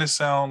just kind of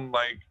sound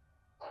like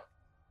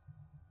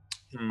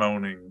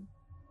moaning.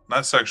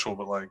 Not sexual,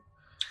 but like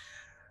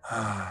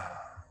oh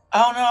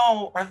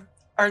no.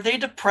 Are they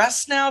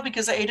depressed now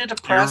because I ate a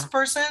depressed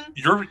person?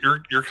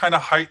 You're kind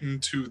of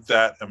heightened to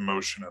that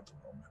emotion at the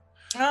moment.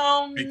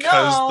 Oh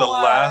because no.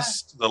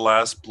 the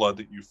last blood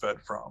that you fed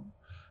from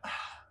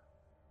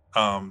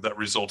that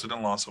resulted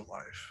in loss of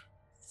life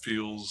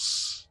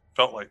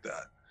felt like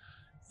that.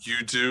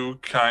 You do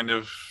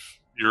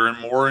you're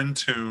more in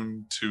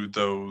tune to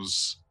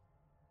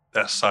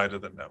that side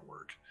of the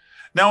network.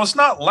 Now it's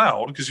not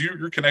loud because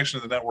your connection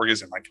to the network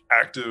isn't like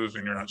active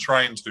and you're not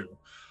trying to,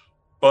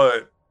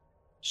 but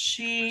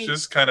she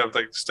just kind of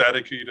like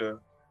staticky to.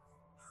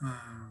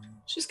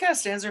 She just kind of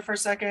stands there for a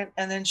second,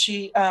 and then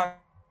she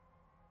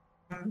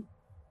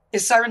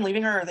is Siren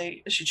leaving her, or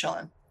is she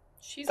chilling?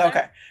 She's there.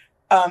 Okay.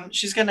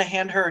 She's gonna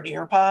hand her an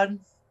ear pod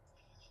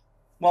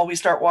while we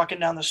start walking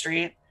down the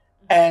street,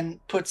 and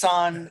puts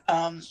on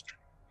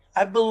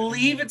I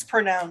believe it's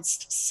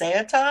pronounced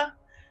Santa.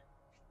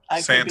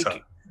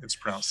 Santa. It's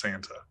pronounced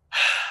Santa.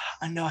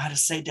 I know how to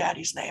say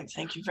Daddy's name.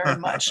 Thank you very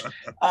much.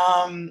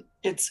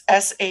 It's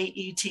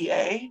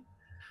Saeta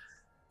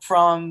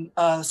from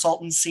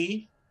Salton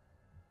Sea.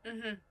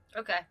 Mm-hmm.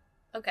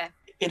 Okay.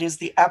 It is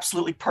the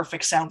absolutely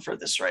perfect sound for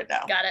this right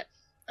now. Got it.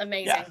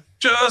 Amazing. Yeah.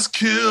 Just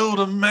killed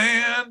a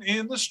man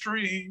in the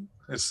street.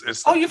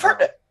 It's oh, you've heard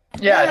it.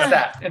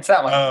 Yeah, it's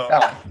that one.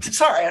 That one.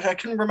 Sorry, I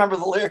couldn't remember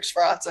the lyrics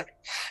for a hot second.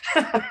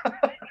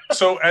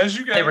 So as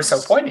you guys, they were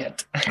so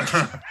poignant.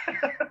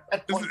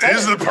 It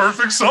is the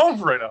perfect song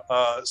for right now.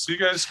 So you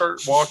guys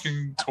start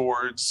walking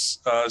towards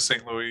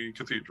St. Louis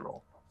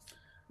Cathedral,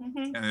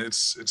 and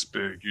it's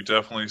big. You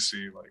definitely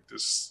see like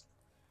this.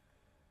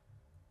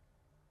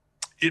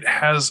 It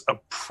has a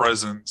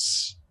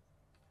presence,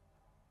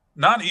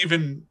 not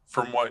even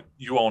from what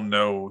you all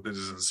know that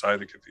is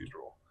inside the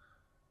cathedral.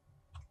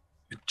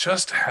 It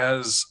just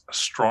has a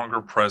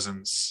stronger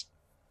presence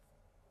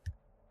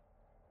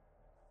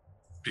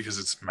because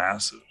it's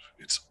massive.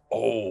 It's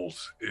old.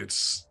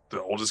 It's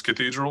the oldest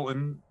cathedral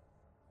in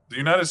the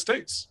United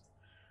States.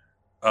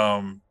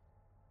 There's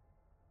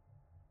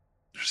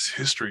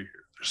history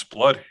here. There's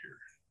blood here.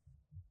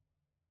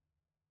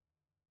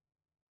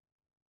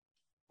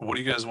 What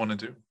do you guys want to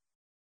do?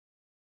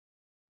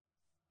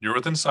 You're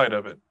within sight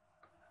of it,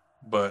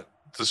 but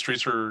the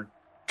streets are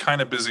kind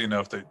of busy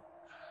enough that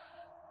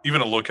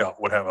even a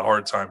lookout would have a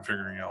hard time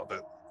figuring out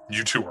that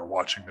you two are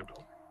watching the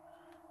building.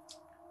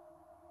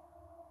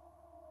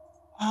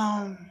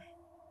 I'm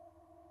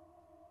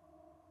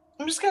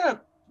just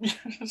gonna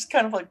just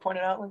kind of like point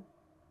it out, like,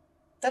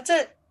 that's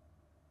it.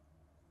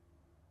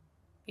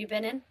 You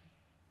been in?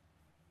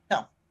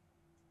 No.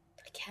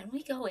 Can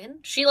we go in?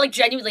 She like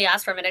genuinely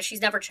asked for a minute.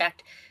 She's never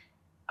checked.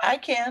 I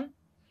can.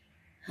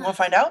 You want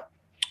to find out?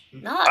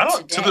 Not I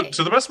don't. today.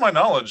 To the best of my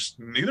knowledge,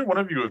 neither one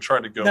of you have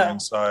tried to go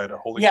inside a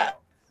holy. Yeah.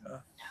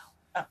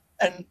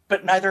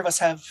 But neither of us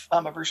have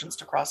aversions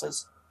to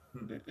crosses.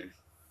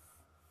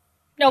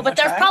 No, but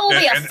there's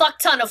probably a fuck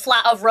ton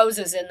of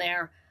roses in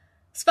there,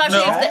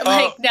 especially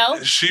if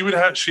no. She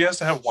has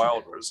to have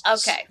wild roses.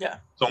 Okay. Yeah.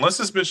 So unless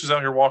this bitch is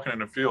out here walking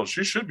in a field,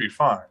 she should be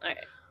fine.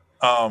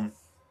 Okay.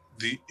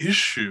 The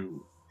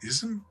issue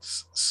isn't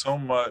so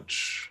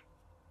much.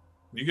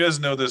 You guys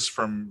know this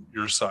from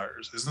your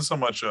sires. Isn't so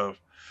much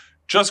of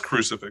just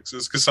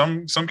crucifixes, because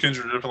some kids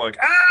are different, like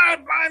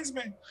it binds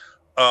me.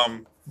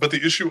 But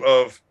the issue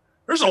of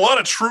there's a lot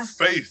of true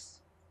faith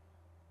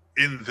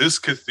in this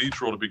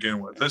cathedral to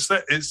begin with.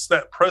 It's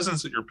that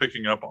presence that you're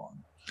picking up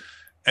on,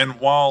 and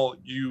while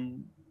you're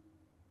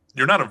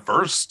not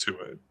averse to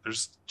it,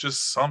 there's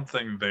just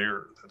something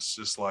there that's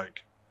just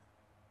like.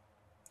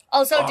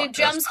 Oh, so did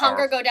Jem's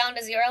hunger go down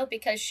to 0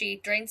 because she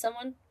drained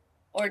someone,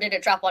 or did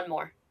it drop one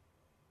more?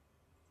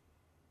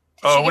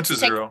 Oh, it went to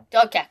 0.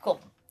 Okay, cool.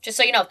 Just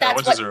so you know, that's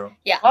went to 0.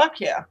 Yeah. Fuck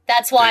yeah.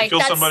 That's why. You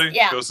kill somebody,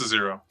 yeah. goes to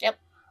 0. Yep.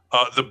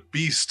 The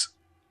beast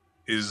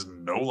is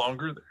no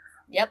longer there.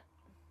 Yep.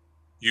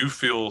 You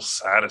feel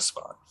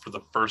satisfied for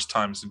the first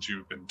time since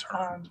you've been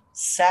turned.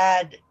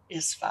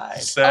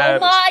 Satisfied. Oh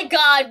my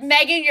God,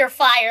 Megan, you're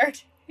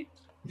fired.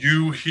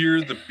 You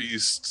hear the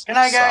beast. Good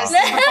night, guys.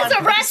 That's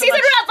a rest season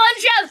wrap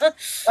on Gem.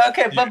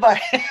 Okay,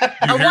 bye-bye.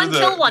 A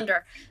one-kill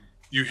wonder.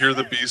 You hear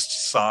the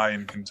beast sigh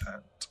in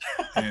content.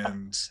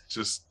 And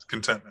just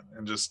contentment.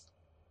 And just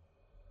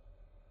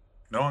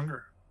no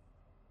hunger.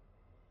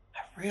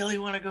 I really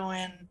want to go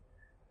in,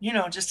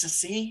 just to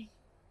see.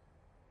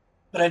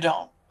 But I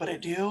don't. But I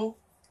do.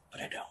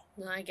 But I don't.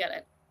 No, I get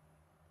it.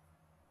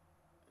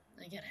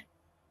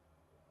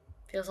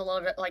 Feels a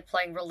little bit like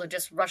playing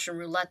religious Russian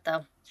roulette,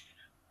 though.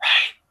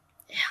 Right.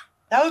 Yeah.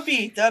 That would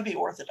be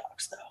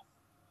Orthodox, though.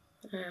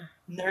 Yeah.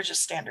 And they're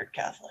just standard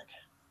Catholic.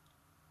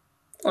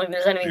 I don't think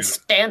there's anything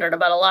standard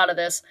about a lot of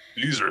this.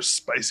 These are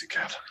spicy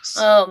Catholics.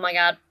 Oh my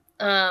God.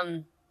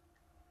 Hang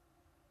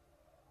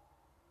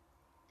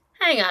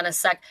on a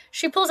sec.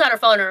 She pulls out her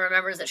phone and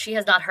remembers that she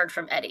has not heard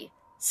from Eddie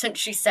since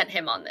she sent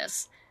him on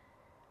this.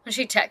 And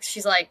she texts.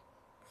 She's like,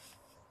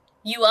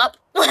 "You up?"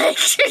 Like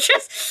she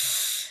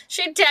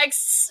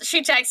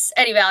texts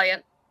Eddie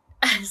Valiant.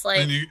 It's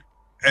like,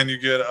 and you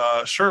get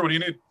sure. What do you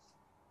need?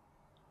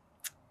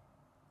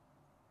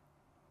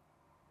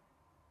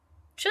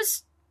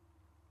 Just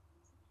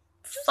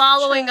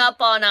following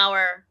up on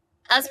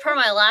as per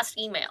my last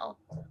email.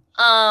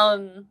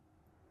 As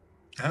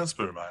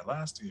per my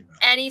last email.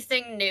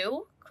 Anything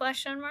new?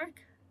 Question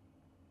mark.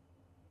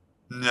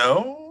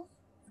 No.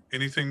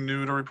 Anything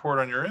new to report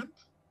on your end?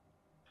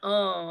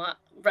 Oh,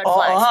 red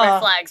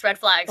flags.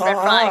 That's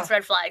not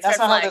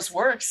how this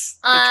works,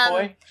 bitch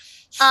boy.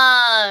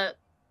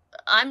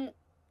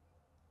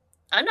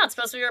 I'm not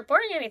supposed to be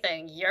reporting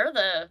anything. You're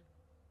the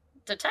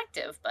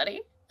detective,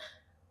 buddy.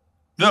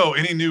 No,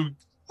 any new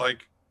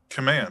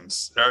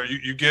commands?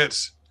 You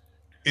get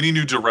any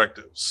new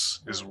directives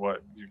is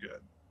what you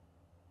get.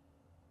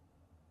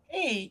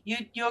 Hey,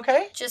 you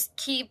okay? Just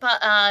keep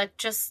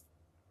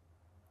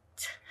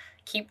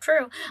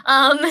true.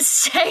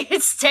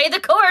 Stay the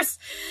course.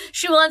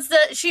 She wants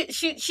she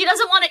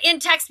doesn't want to in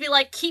text be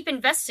like, keep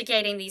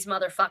investigating these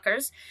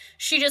motherfuckers.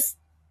 She just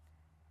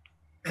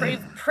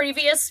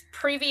previous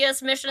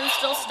mission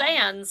still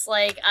stands.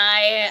 Like,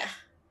 I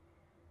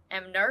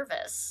am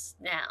nervous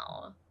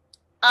now.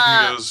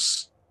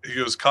 He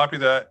goes, copy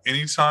that.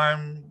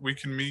 Anytime we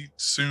can meet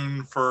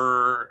soon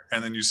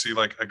and then you see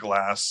a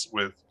glass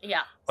with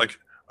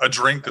a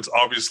drink that's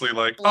obviously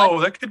blood. Oh,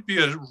 that could be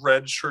a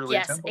red Shirley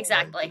Yes, Temple.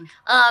 exactly.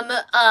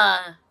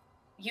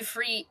 You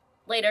free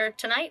later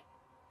tonight?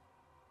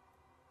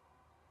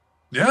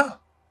 Yeah.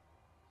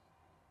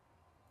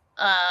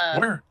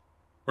 Where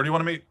do you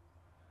want to meet?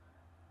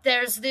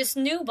 There's this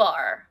new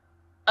bar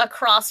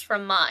across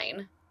from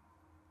mine.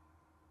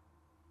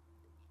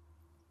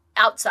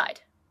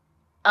 Outside.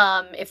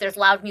 If there's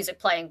loud music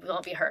playing, we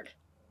won't be heard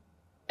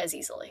as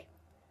easily.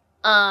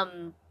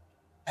 Okay.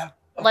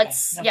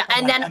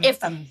 And then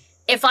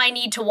if I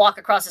need to walk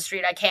across the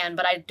street, I can,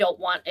 but I don't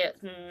want it.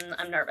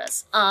 I'm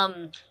nervous.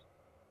 I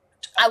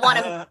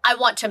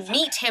want to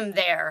meet him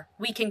there.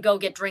 We can go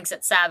get drinks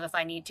at Sav if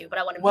I need to, but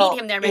I want to meet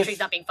him there, make sure he's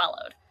not being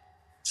followed.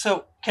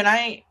 So can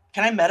I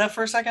meta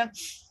for a second?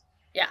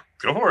 Yeah.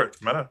 Go for it,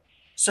 meta.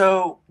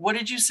 So what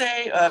did you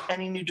say?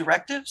 Any new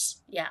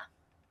directives? Yeah.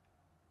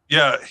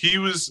 Yeah,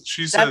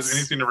 she says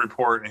anything to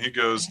report, and he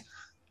goes,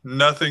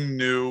 nothing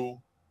new,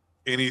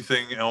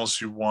 anything else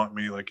you want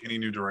me, any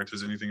new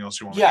directives, anything else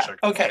you want me to check.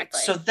 Okay,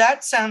 Exactly. So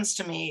that sounds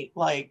to me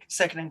like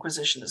Second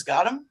Inquisition has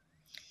got him.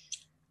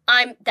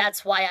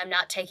 That's why I'm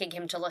not taking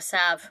him to La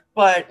Save.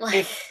 But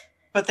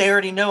but they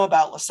already know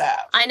about La Save.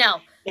 I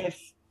know.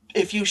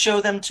 If you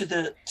show them to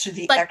the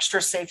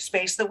extra safe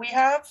space that we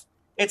have,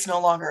 It's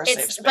no longer a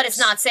safe space. But it's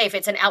not safe.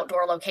 It's an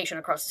outdoor location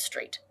across the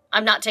street.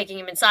 I'm not taking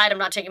him inside. I'm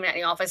not taking him in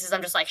any offices.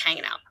 I'm just like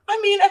hanging out. I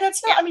mean, and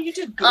it's not. I mean, you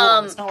did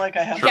good. It's not like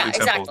I have. Shirley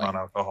Temple is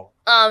non-alcohol.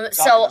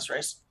 So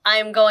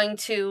I'm going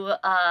to.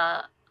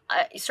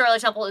 Shirley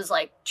Temple is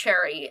like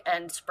cherry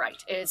and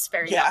Sprite. It's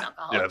very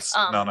non-alcoholic. Yeah, it's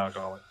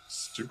non-alcoholic.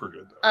 Super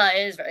good though.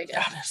 It is very good.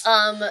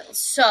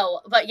 So,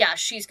 but yeah,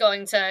 she's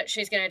going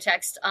to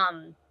text.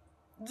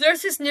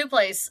 There's this new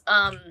place.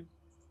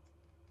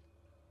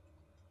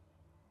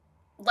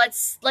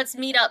 Let's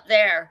meet up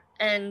there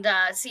and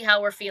see how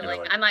we're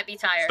feeling. I might be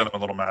tired. Send him a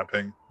little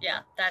mapping. Yeah,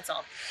 that's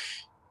all.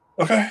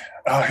 Okay.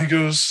 He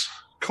goes,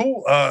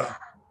 cool.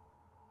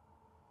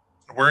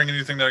 Wearing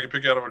anything that I can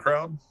pick out of a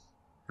crowd?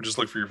 Or just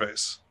look for your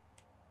face?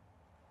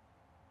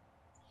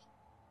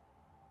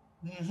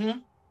 Mm-hmm.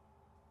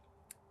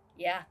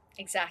 Yeah,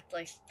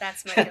 exactly.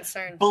 That's my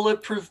concern.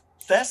 Bulletproof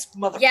vest,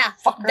 motherfucker. Yeah,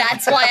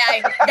 that's why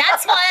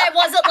I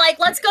wasn't like,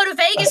 let's go to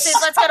Vegas.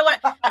 Let's go to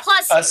what?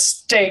 Plus, a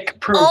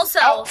steak-proof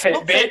outfit,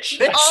 bitch.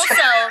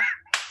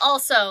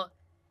 Also,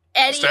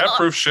 Eddie.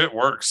 Stat-proof shit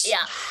works.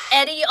 Yeah,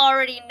 Eddie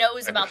already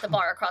knows about the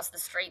bar across the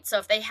street, so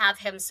if they have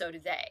him, so do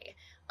they.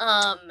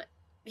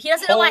 He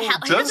doesn't know I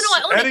have. He doesn't know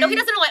I own it. No, he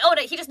doesn't know I own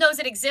it. He just knows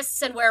it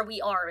exists and where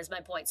we are. Is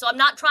my point. So I'm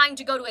not trying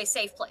to go to a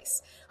safe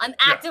place. I'm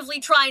actively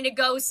trying to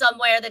go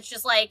somewhere that's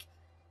just like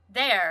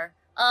there.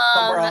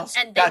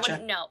 And they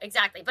wouldn't know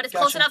exactly. But it's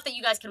close enough that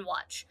you guys can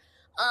watch.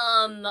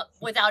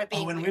 Without it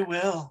being. And weird. we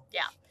will.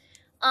 Yeah.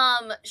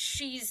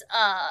 She's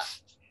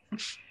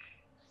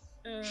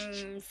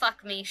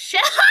fuck me.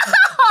 Shit.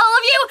 all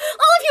of you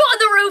on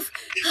the roof.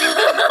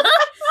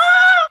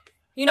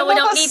 You know, we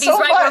don't need these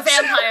regular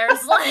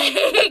vampires. Like,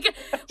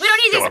 we don't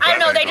need these. I don't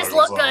know. They just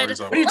look good.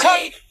 What are you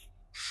talking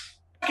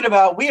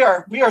about? We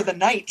are the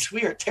knight.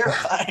 We are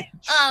terrified.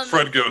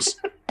 Fred goes,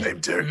 I'm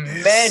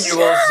darkness.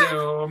 Manual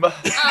zoom.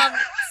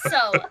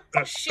 So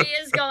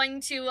she's going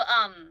to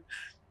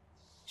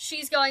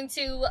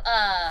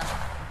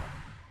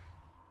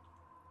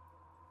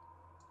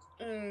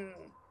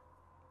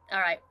all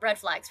right, red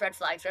flags.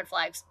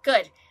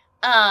 Good.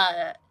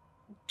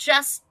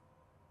 Just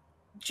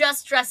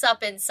dress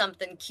up in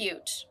something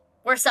cute.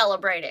 We're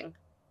celebrating.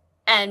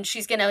 And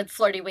she's gonna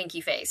flirty winky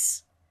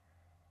face.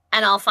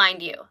 And I'll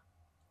find you.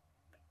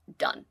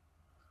 Done.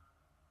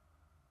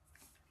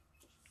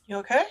 You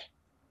okay?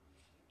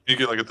 You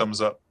get like a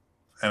thumbs up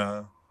and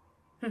a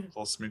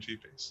little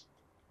smoochy face.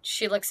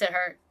 She looks at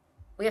her.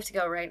 We have to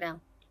go right now.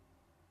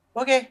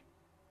 Okay.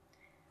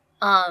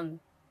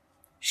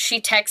 She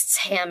texts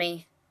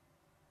Hammy.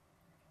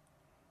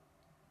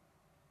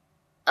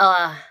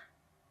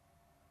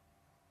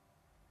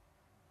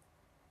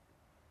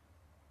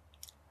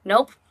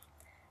 Nope.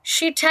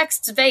 She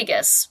texts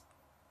Vegas.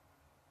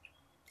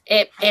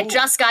 It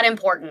just got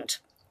important.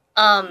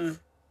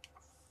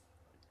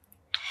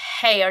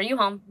 Hey, are you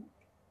home?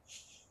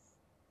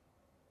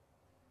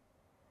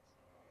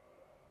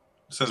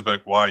 Says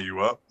back, why you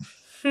up?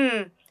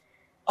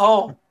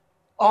 Oh.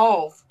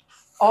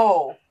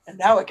 And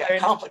now it got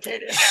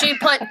complicated.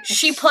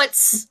 She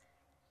puts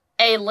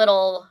a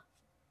little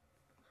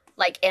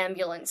like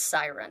ambulance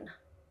siren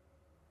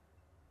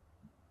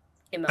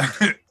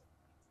emoji.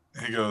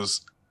 He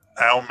goes,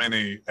 how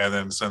many? And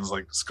then sends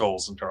like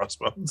skulls and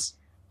crossbones.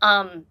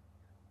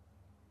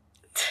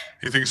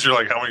 He thinks you're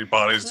like, how many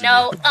bodies do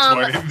no, you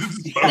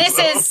this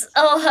is,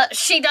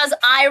 she does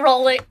eye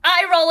rolling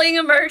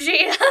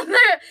emoji.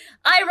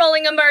 Eye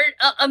rolling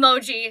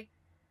emoji.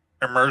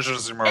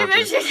 Emergency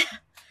emoji.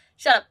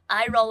 Shut up.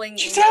 Eye rolling.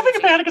 She's having a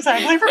panic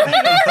attack. Leave her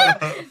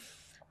be.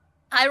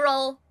 Eye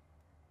roll.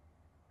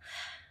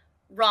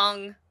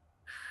 Wrong.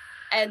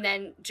 And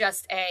then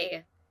just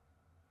a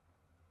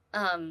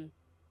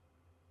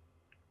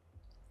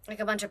like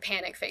a bunch of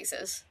panic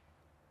faces.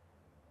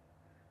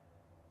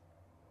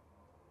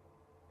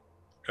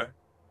 Okay.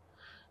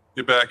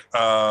 Get back.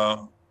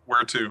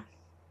 Where to?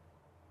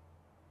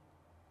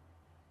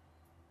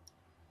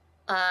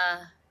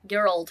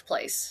 Your old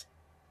place.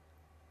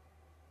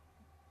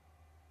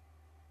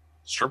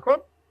 Strip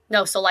club?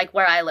 No, so like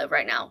where I live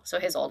right now. So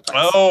his old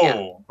place. Oh, yeah.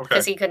 okay.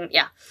 Because he couldn't,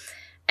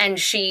 And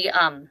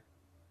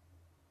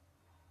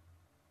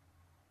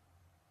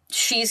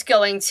she's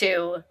going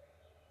to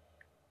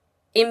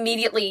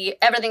immediately,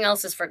 everything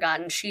else is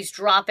forgotten. She's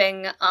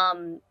dropping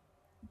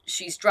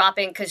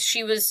because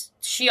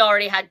she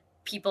already had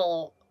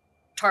people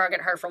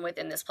target her from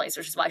within this place,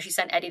 which is why she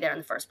sent Eddie there in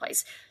the first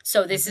place.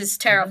 So this is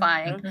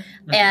terrifying.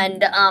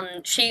 And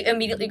she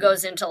immediately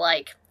goes into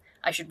like,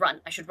 I should run.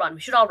 We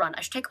should all run.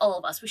 I should take all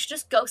of us. We should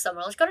just go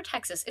somewhere. Let's go to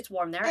Texas. It's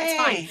warm there.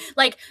 It's fine.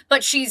 Like,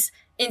 but she's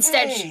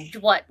instead,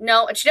 what?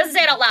 No, she doesn't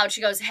say it out loud. She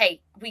goes, hey,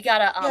 we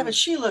gotta. Yeah, but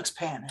she looks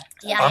panicked.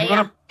 Yeah, I'm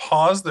gonna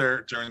pause there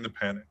during the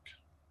panic.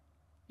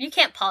 You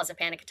can't pause a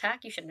panic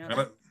attack. You should know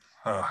that.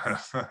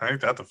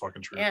 Ain't that the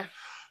fucking truth? Yeah.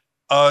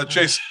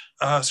 Jace,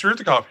 so you're at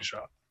the coffee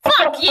shop.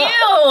 Fuck you!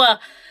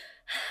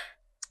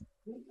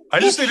 I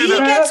just needed to. He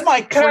gets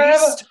my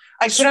priest.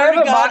 I Can I swear have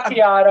to a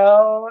God,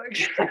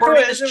 macchiato?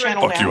 Bourbon is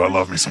channel Fuck you, I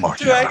love me some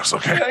macchiatos,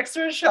 okay? 2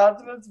 extra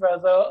shots of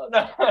espresso.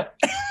 No.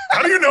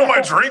 How do you know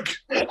my drink?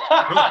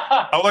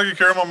 I would like a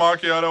caramel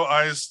macchiato,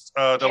 iced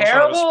double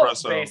shot of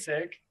espresso.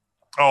 Basic.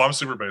 Oh, I'm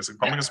super basic.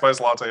 Pumpkin spice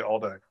latte all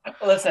day.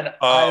 Listen,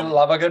 I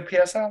love a good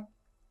PSL.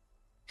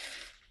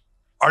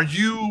 Are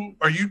you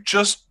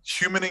just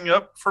humaning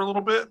up for a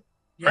little bit?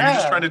 Yeah. Are you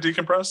just trying to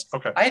decompress?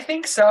 Okay. I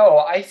think so.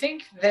 I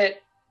think that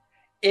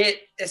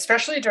it,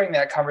 especially during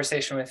that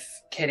conversation with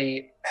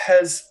Kitty,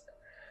 has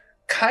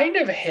kind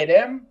of hit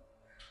him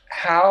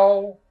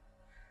how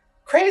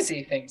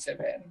crazy things have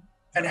been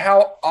and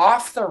how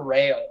off the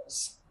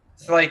rails.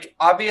 Like,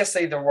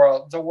 obviously the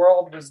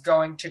world was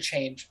going to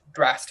change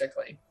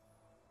drastically,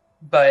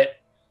 but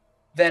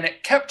then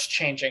it kept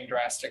changing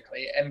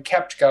drastically and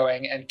kept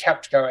going and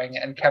kept going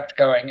and kept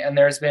going. And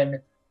there's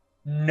been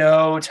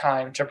no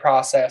time to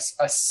process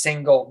a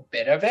single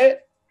bit of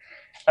it.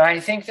 And I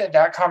think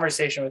that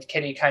conversation with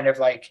Kitty kind of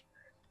like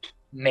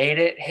made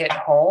it hit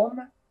home.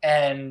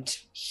 And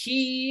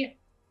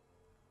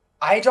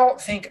I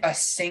don't think a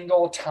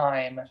single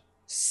time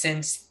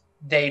since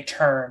they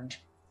turned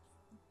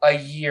a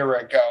year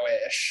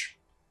ago-ish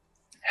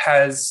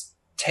has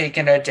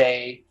taken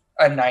a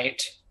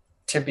night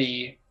to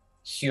be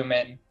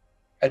human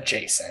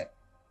adjacent.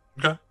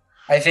 Okay.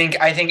 I think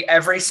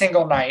every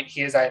single night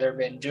he has either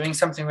been doing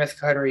something with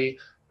Coterie,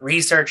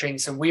 researching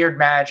some weird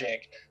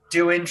magic,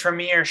 doing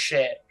Tremere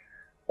shit,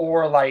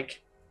 or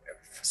like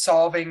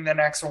solving the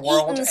next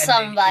world eating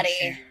somebody.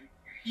 Issue.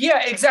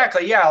 Yeah,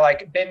 exactly. Yeah,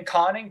 like been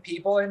conning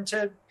people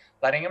into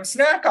letting him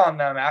snack on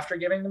them after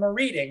giving them a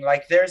reading.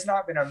 Like there's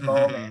not been a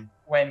moment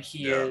when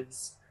he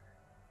is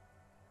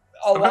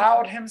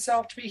allowed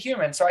himself to be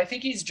human. So I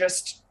think he's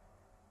just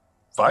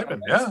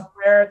vibing,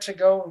 somewhere to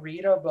go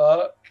read a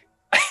book.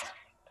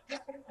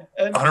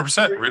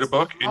 100%. Read a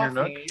book in your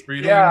nook.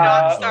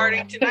 Not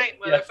starting tonight,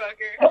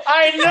 motherfucker.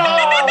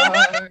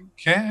 I know.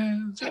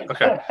 Can't.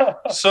 Okay.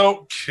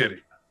 So,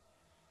 Kitty.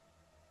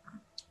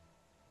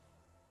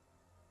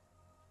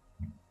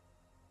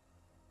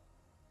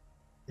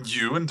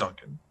 You and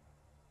Duncan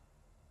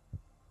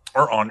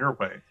are on your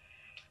way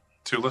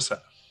to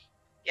Lisette.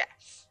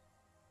 Yes.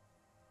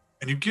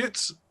 And you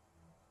get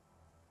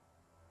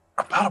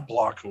about a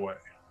block away.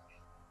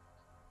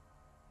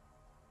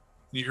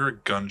 You hear a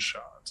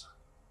gunshot.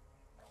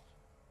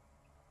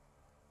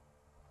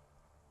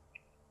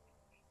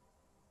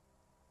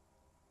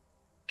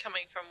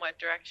 Coming from what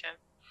direction?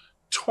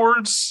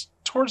 Towards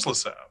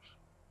Lisette.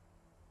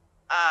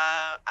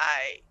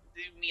 I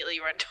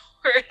immediately run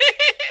toward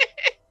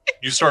it.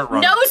 You start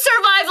running. No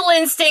survival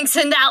instincts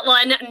in that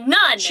one.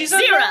 None. She's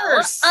Zero. a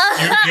nurse.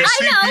 You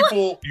see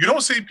people. You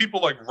don't see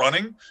people like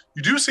running.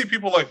 You do see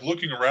people like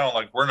looking around,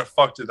 like where in the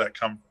fuck did that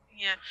come from?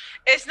 Yeah,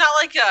 it's not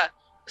like a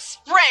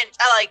sprint.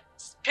 I like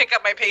pick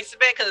up my pace a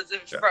bit because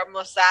it's from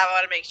Lisette. I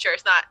want to make sure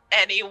it's not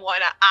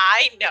anyone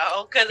I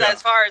know. Because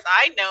as far as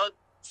I know,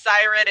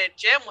 Siren and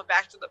Jim went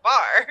back to the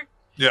bar.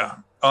 Yeah.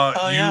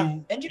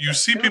 And you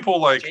see people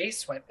like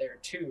Jace went there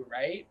too,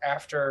 right?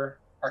 After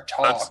our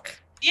talk.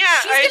 Yeah,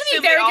 she's going to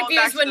be very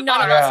confused when none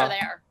of us are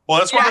there. Well,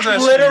 that's why I was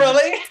asking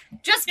literally.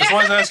 You. That's why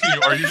I was asking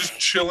you. Are you just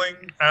chilling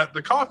at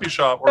the coffee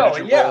shop, or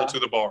did you roll to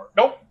the bar?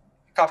 Nope.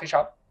 Coffee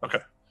shop. Okay.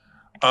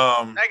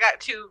 I got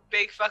 2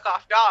 big fuck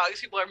off dogs.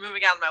 People are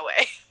moving out of my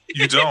way.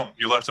 You don't.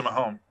 You left them at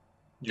home.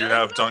 You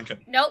have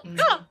Duncan. Nope.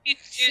 No,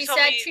 she told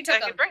said me she took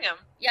I could bring him.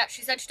 Yeah,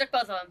 she said she took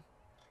both of them.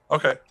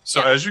 Okay.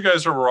 So as you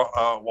guys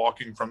are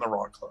walking from the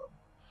Rock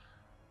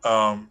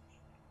Club,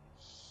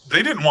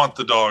 they didn't want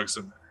the dogs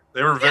in there.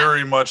 They were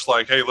very much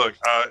like, hey, look,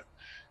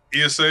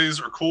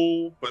 ESAs are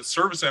cool, but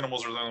service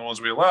animals are the only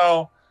ones we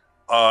allow.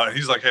 And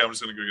he's like, hey, I'm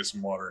just going to go get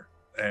some water.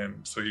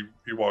 And so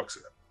he walks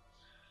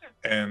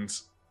in. And,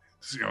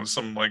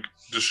 some like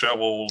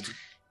disheveled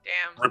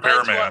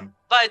repairman.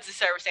 Bud's a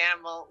service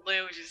animal.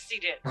 Lou just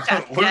he did.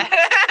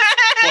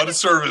 Bud is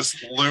service.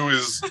 Lou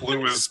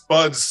is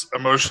Bud's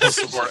emotional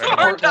support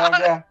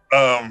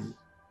animal.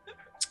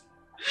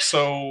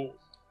 So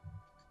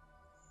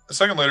a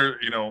second later,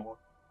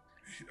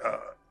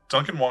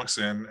 Duncan walks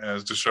in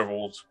as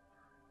disheveled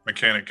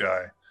mechanic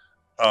guy,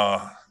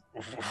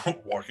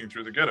 walking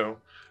through the ghetto,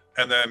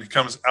 and then he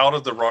comes out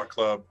of the Rock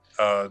Club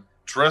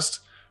dressed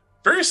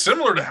very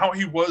similar to how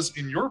he was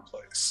in your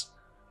place.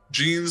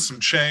 Jeans, some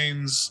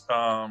chains,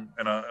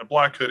 and a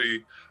black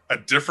hoodie, a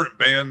different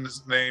band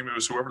name. It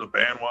was whoever the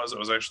band was that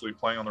was actually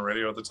playing on the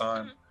radio at the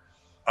time.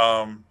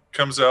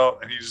 Comes out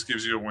and he just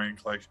gives you a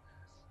wink, like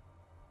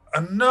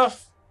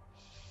enough.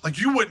 Like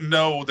you wouldn't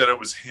know that it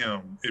was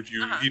him if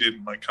he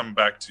didn't like come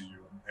back to you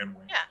and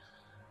wink. Yeah.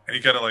 And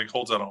he kind of like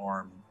holds out an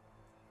arm.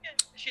 Yeah,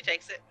 she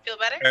takes it. Feel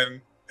better?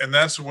 And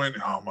that's when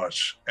how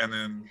much? And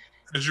then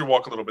as you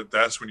walk a little bit,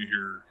 that's when you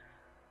hear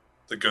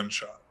the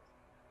gunshot.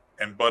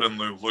 And Bud and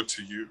Lou look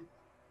to you.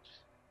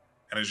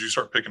 And as you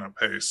start picking up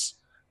pace,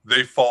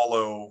 they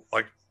follow,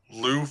 like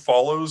Lou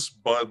follows,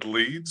 Bud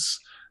leads,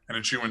 and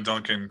it's you and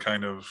Duncan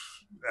kind of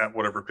at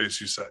whatever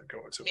pace you set go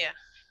to. Yeah.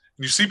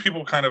 And you see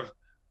people kind of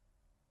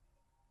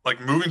like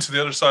moving to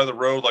the other side of the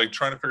road, like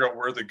trying to figure out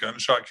where the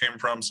gunshot came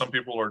from. Some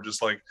people are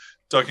just like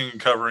ducking and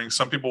covering.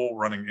 Some people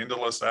running into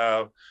Les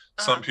Ave.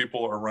 Some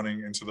people are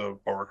running into the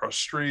bar across the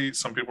street.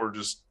 Some people are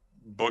just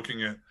booking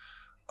it,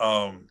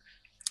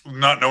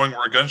 not knowing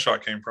where a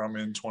gunshot came from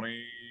in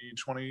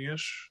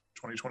 2020-ish,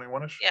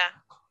 2021-ish. Yeah.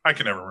 I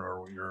can never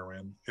remember what year we're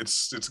in.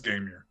 It's a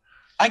game year.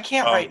 I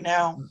can't right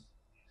now.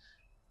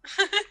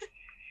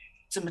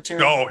 It's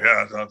immaterial. Oh,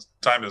 yeah.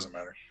 Time doesn't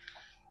matter.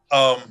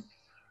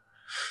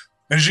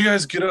 As you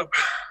guys get up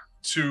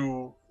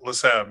to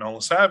Les Ave, now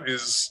Les Ave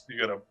is,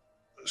 you got a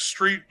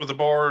street with the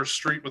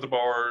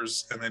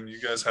bars, and then you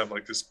guys have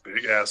like this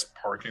big ass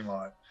parking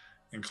lot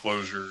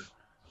enclosure,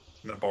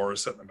 and the bar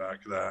is set in the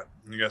back of that,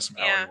 and you got some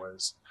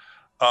alleyways.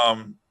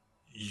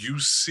 You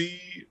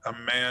see a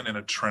man in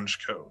a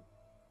trench coat,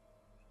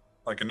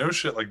 like a no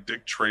shit, like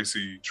Dick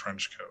Tracy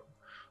trench coat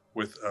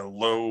with a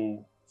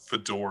low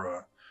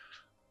fedora,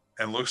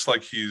 and looks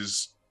like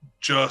he's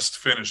just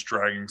finished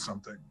dragging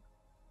something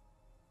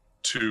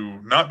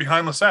to not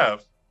behind Les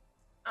Ave,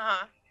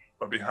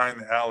 but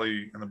behind the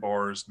alley and the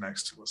bars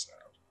next to Les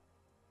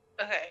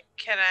Ave. Okay,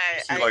 can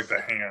I see like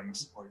the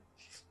hands? Like,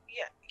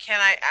 yeah,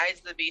 can I eyes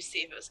the beast, see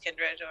if it was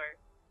kindred or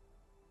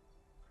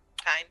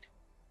kind?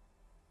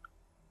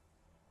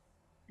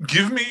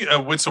 Give me a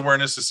wits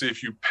awareness to see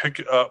if you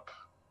pick up,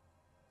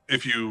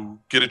 if you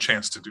get a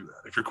chance to do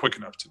that, if you're quick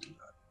enough to do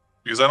that,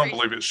 because I don't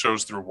believe it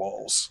shows through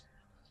walls.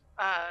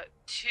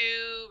 2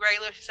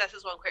 regular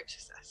successes, 1 quick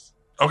success.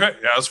 Okay,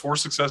 yeah, it's 4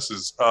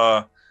 successes.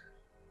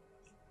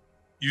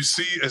 You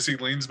see as he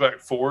leans back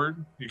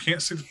forward, you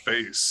can't see the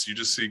face. You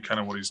just see kind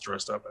of what he's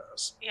dressed up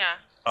as. Yeah.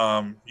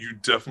 You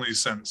definitely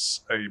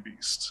sense a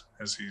beast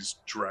as he's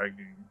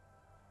dragging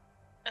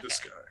this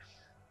guy.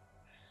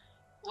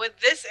 Would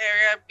this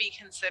area be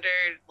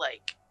considered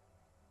like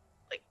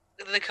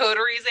the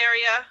coteries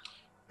area?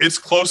 It's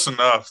close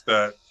enough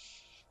that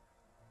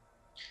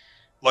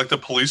like the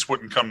police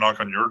wouldn't come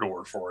knock on your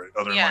door for it,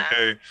 other than like,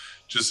 hey,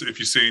 just if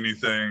you see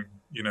anything,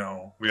 you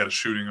know, we had a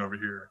shooting over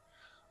here.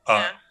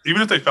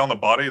 Even if they found the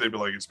body, they'd be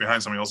like, it's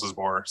behind somebody else's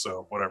bar,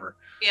 so whatever.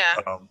 Yeah.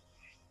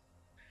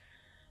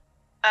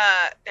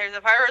 There's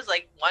a part where it's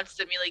like wants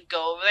to immediately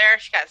go over there.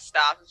 She got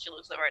stopped and she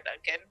looks over at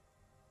Duncan.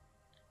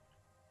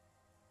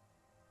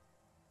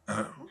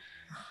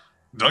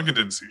 Duncan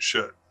didn't see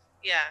shit.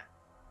 Yeah.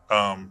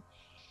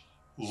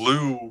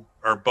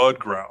 Bud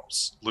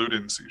growls. Lou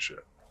didn't see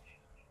shit.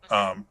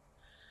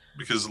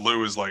 Because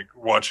Lou is like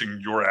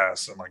watching your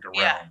ass and like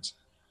around.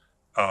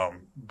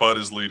 Bud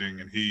is leading,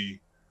 and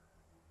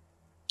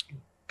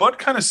Bud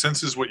kind of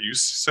senses what you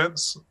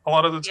sense a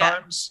lot of the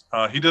times.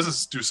 He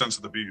doesn't do sense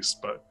of the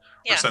beast, or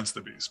sense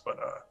the beast, but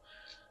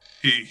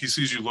he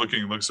sees you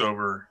looking, looks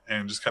over,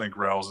 and just kind of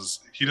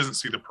growls. He doesn't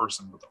see the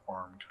person, but the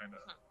arm kind of.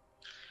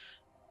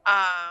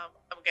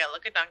 I'm gonna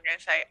look at Duncan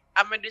and say,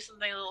 I'm gonna do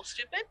something a little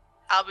stupid.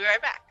 I'll be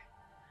right back.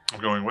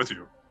 I'm going with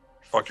you.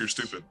 Fuck, you're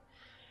stupid.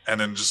 And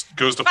then just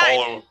goes to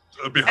follow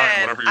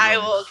behind whatever you're doing. I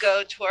will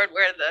go toward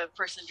where the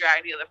person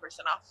dragged the other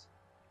person off.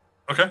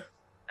 Okay.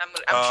 I'm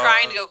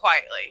trying to go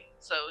quietly,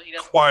 so he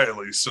doesn't.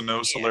 Quietly, so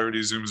no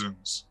celerity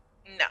zooms.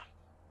 No.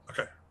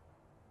 Okay.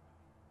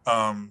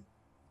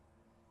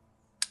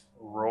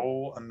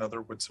 Roll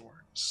another wits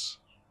awareness.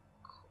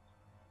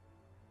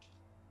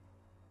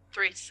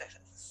 3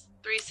 successes.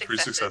 3 successes. 3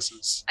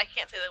 successes. I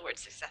can't say the word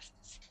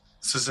successes.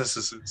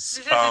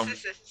 Successes.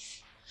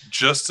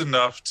 Just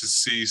enough to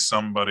see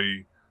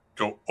somebody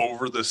go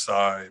over the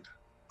side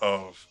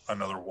of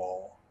another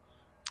wall,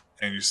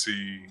 and you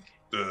see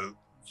the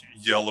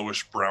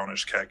yellowish,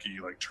 brownish,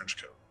 khaki like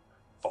trench coat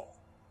fall.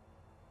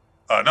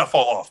 Not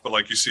fall off, but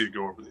like you see it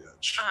go over the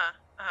edge.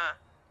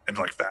 And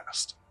like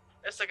fast.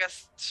 It's like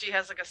she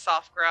has like a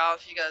soft growl.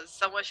 She goes,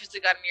 "Someone shoots a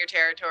gun in your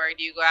territory.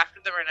 Do you go after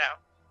them or no?"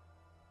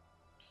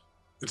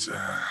 It's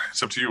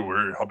up to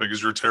you. How big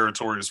is your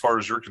territory as far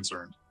as you're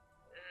concerned?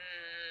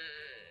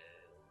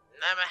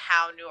 I'm a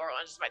hound. New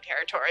Orleans is my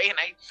territory, and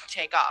I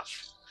take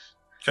off.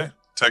 Okay,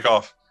 take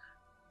off.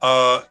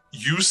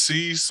 You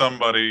see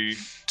somebody.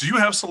 Do you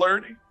have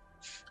celerity?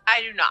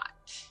 I do not.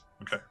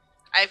 Okay.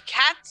 I have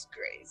cat's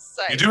grace.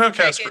 So you do have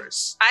cat's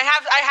grace. I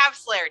have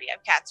celerity. I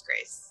have cat's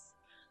grace.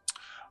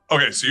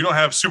 Okay, so you don't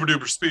have super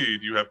duper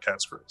speed. You have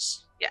cat's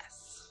grace.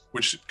 Yes.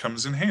 Which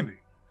comes in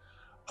handy.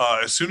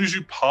 As soon as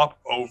you pop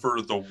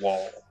over the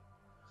wall,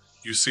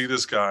 you see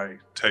this guy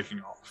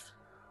taking off.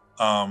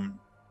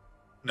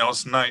 Now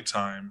it's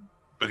nighttime,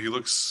 but he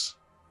looks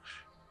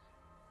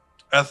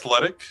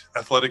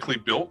athletically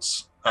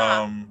built.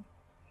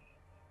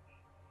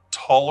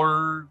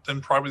 Taller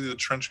than probably the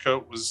trench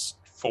coat was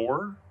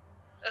for.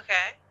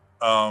 Okay.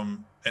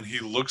 And he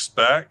looks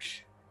back.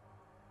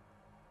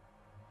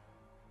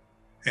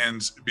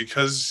 And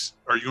because,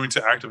 are you going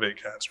to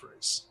activate cat's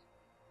grace?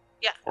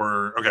 Yeah.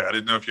 Or, okay, I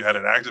didn't know if you had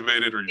it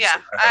activated or you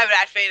I have it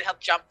activated to help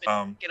jump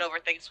and get over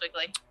things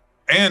quickly.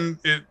 And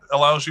it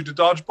allows you to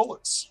dodge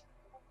bullets.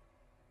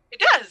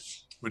 It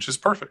does. Which is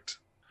perfect.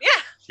 Yeah.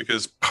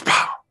 Because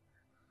pow.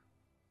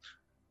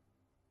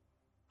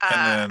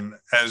 And then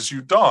as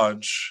you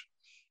dodge,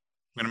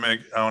 I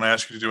want to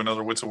ask you to do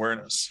another wits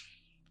awareness.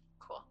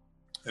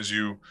 As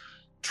you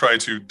try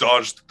to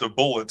dodge the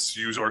bullets,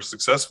 you are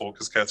successful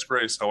because Cat's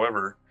Grace.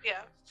 However,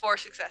 4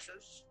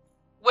 successes.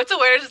 What's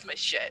awareness is my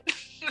shit.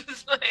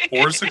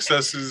 4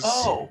 successes,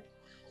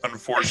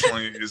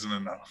 unfortunately, isn't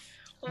enough.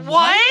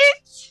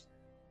 What?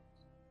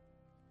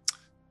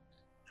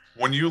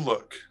 When you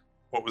look,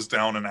 what was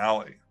down an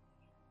alley?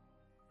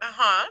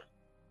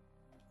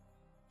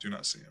 Do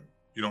not see him.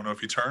 You don't know if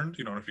he turned.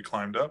 You don't know if he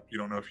climbed up. You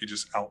don't know if he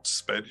just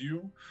outsped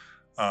you,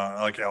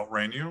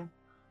 outran you.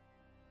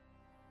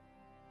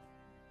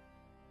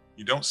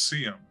 You don't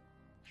see him.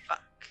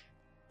 Fuck.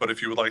 But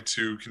if you would like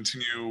to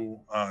continue,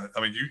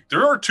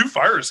 there are 2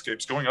 fire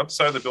escapes going up the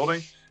side of the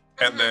building,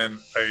 and then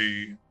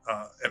an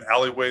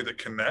alleyway that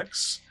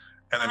connects,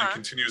 and then it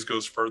continues,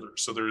 goes further.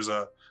 So there's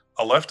a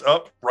left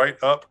up, right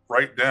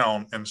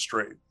down, and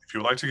straight. If you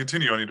would like to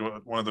continue, I need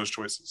one of those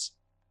choices.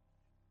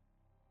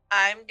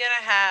 I'm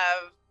gonna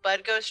have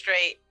Bud go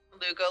straight,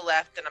 Lou go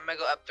left, and I'm gonna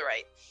go up the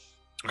right.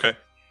 Okay.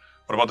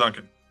 What about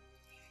Duncan?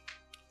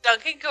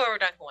 Duncan can go where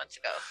Duncan wants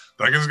to go.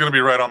 Duncan's gonna be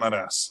right on that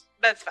ass.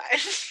 That's fine.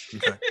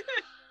 Okay.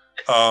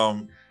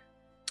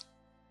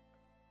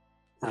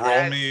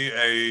 Roll me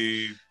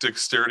a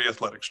dexterity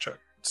athletics check.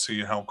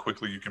 See how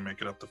quickly you can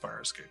make it up the fire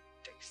escape.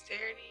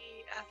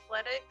 Dexterity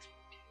athletics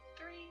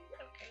 2, 3.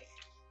 Okay.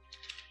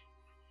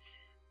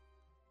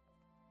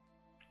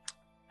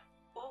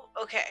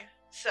 Ooh, okay.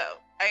 So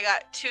I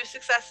got 2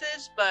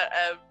 successes, but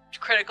a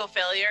critical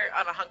failure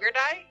on a hunger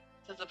die.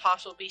 So it's a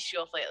possible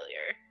bestial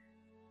failure.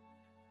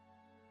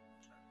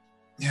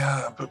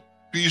 Yeah, but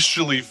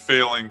bestially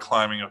failing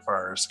climbing a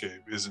fire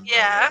escape isn't.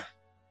 Yeah.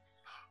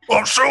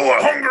 I'm so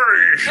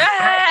hungry. So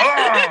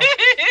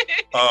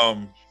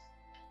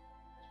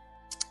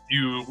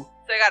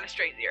I got a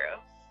straight 0.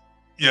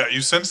 Yeah,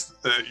 you sense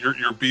that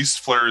your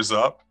beast flares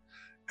up,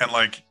 and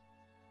like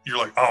you're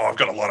like, oh, I've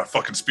got a lot of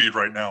fucking speed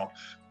right now.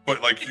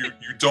 But like you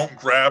don't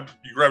grab,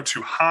 you grab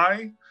too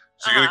high,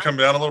 so you gotta come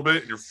down a little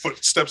bit, and your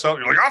foot steps out.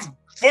 You're like, I'm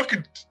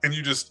fucking, and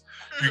you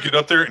get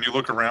up there and you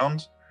look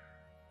around.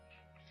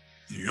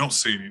 You don't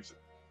see anything.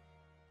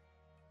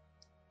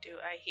 Do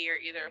I hear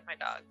either of my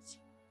dogs?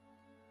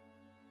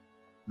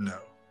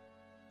 No,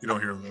 you don't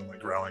hear them like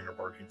growling or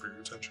barking for your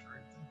attention or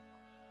anything.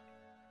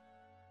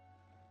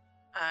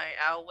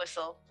 I'll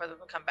whistle for them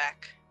to come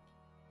back,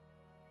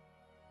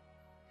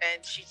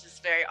 and she's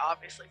just very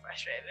obviously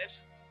frustrated.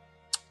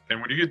 And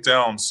when you get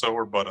down, so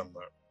are Bud and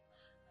Lou.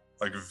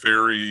 Like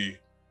very,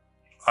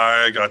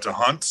 I got to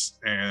hunt,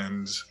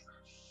 and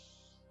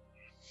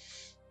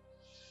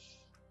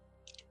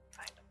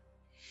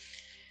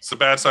it's the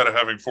bad side of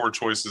having 4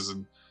 choices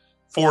and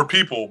 4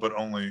 people, but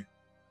only.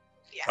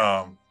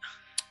 Yeah.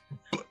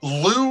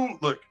 Lou,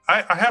 look,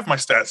 I have my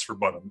stats for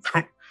Bud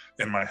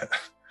in my head.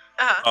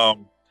 Uh-huh.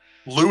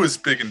 Lou is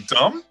big and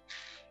dumb.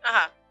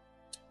 Uh-huh.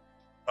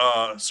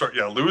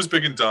 Lou is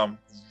big and dumb.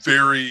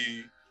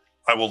 Very.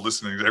 I will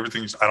listen to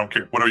everything. I don't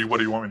care. What do you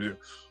want me to do?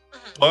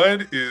 Mm-hmm.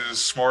 Bud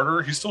is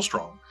smarter. He's still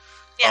strong.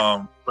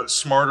 Yeah. But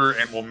smarter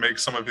and will make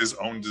some of his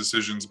own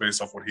decisions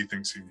based off what he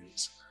thinks he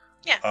needs.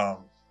 Yeah.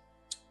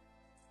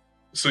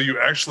 So you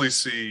actually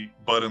see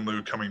Bud and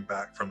Lou coming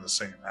back from the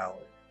same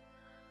alley.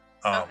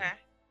 Okay.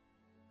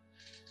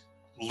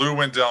 Lou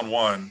went down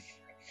one,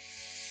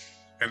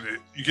 and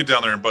you get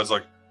down there, and Bud's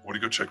like, "What do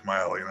you go check my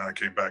alley?" And then I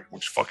came back,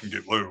 "Would you fucking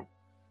get Lou?"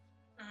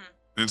 Mm-hmm.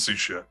 Didn't see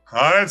shit.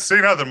 I didn't see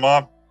nothing,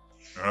 Mom.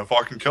 I don't know if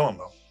I can kill him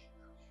though.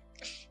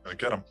 Gotta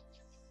get him.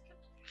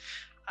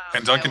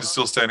 And Duncan's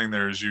still standing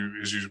there as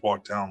you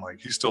walk down, like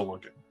he's still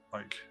looking.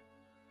 Like.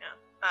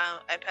 Yeah.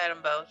 I pet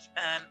them both,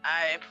 and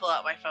I pull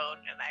out my phone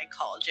and I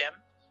call Jim.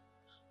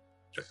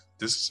 Okay.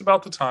 This is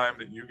about the time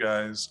that you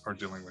guys are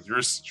dealing with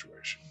your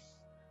situation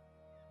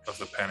of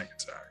the panic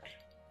attack,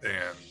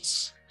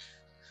 and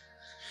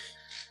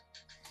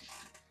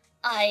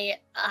I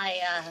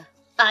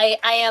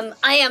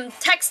am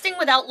texting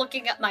without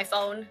looking at my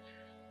phone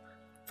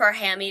for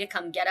Hammy to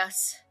come get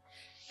us.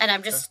 And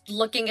I'm just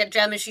looking at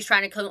Jem as she's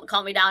trying to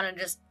calm me down, and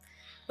just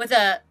with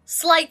a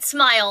slight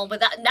smile,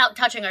 without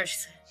touching her,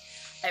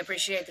 I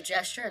appreciate the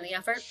gesture and the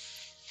effort.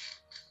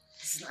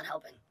 This is not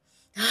helping.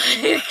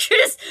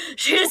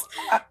 she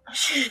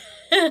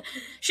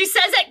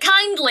says it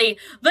kindly,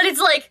 but it's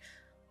like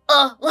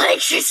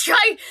she's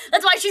trying.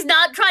 That's why she's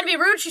not trying to be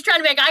rude. She's trying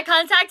to make eye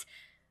contact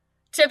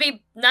to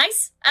be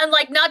nice and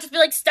like not just be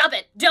like, stop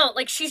it, don't.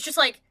 Like she's just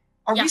like,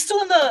 we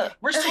still in the?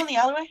 We're still in the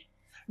alleyway.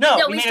 No,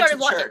 we started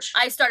walking. Church.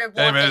 I started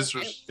walking,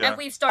 and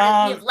we've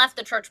started. We've left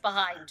the church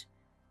behind.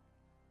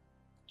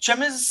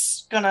 Jem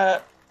is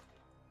gonna.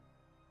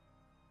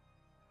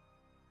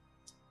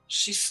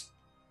 She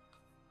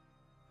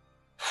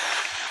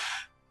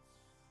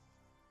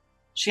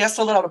has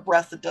to let out a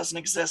breath that doesn't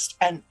exist,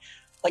 and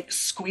like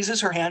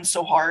squeezes her hand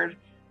so hard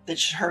that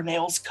her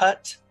nails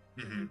cut.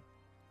 Mm-hmm.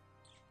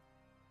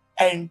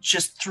 And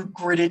just through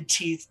gritted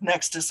teeth,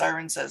 next to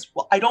Siren says,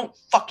 "Well, I don't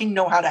fucking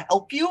know how to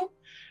help you.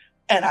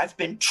 And I've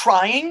been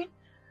trying,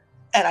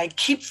 and I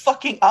keep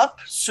fucking up,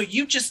 so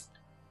you just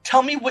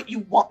tell me what you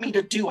want me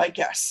to do, I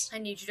guess." I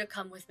need you to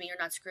come with me. You're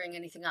not screwing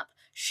anything up.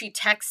 She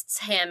texts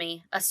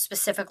Hammy a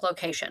specific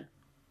location.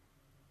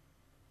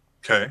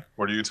 Okay.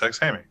 Where do you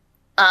text Hammy?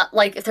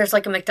 Like if there's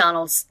like a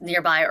McDonald's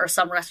nearby or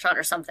some restaurant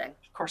or something.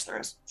 Of course there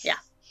is. Yeah.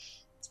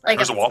 Like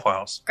there's a Waffle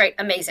House. Great,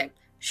 amazing.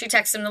 She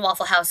texts him the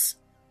Waffle House,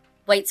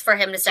 waits for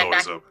him to step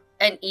back, Open.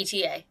 and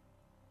ETA.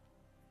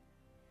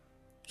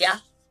 Yeah?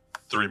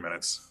 3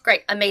 minutes.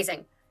 Great,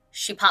 amazing.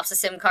 She pops a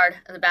SIM card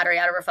and the battery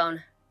out of her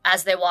phone.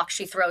 As they walk,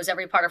 she throws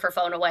every part of her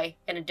phone away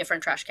in a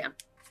different trash can.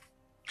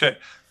 Okay.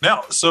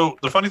 Now, so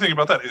the funny thing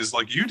about that is,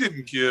 like, you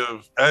didn't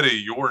give Eddie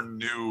your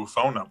new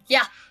phone number.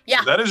 Yeah.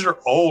 So that is your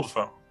old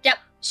phone. Yep.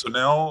 So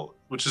now,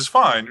 which is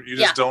fine. You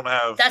just don't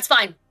have. That's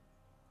fine.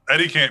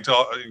 Eddie can't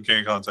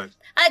contact.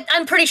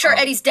 I'm pretty sure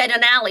Eddie's dead in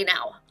an alley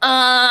now.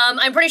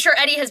 I'm pretty sure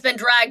Eddie has been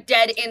dragged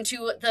dead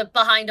into the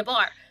behind a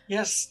bar.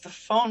 Yes, the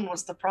phone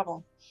was the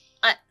problem.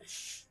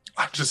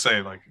 I'm just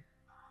saying, like.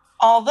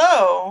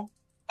 Although,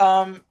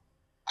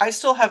 I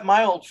still have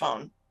my old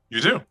phone.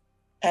 You do.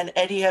 And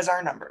Eddie has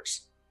our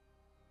numbers.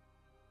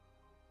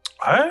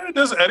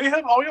 Does Eddie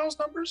have all y'all's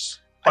numbers?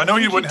 I know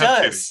he wouldn't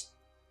have Kitty.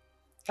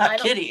 Not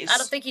Kitty's. I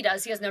don't think he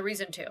does. He has no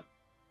reason to.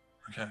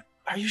 Okay.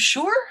 Are you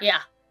sure? Yeah.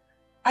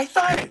 I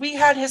thought we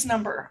had his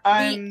number.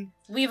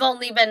 We've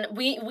only been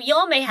we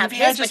all may have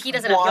his, but he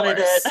doesn't have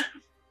yours.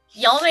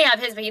 Y'all may have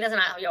his, but he doesn't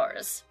have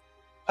yours.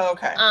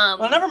 Okay.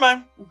 Well, never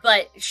mind.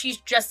 But she's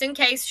just in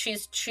case.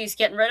 She's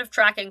getting rid of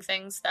tracking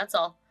things. That's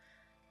all.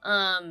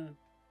 And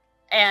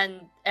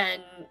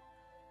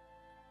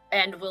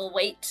we'll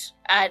wait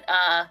at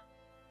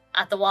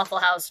the Waffle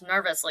House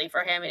nervously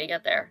for Hammy to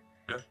get there.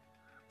 Okay.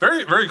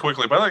 Very, very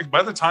quickly.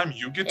 By the time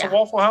you get to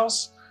Waffle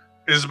House,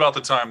 is about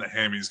the time that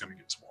Hammy's going to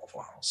get to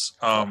Waffle House.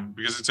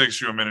 Because it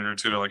takes you a minute or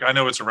two to, like, I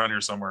know it's around here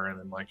somewhere, and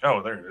then, like,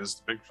 oh, there it is.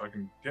 The big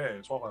fucking,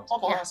 it's Waffle House.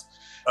 Waffle House.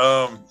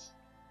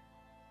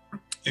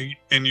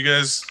 And you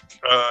guys,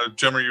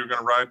 Jem, are you going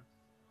to ride?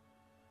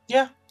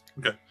 Yeah.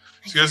 Okay.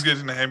 So you guys get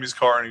into Hammy's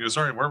car, and he goes,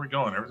 all right, where are we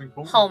going? Everything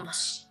cool? Home.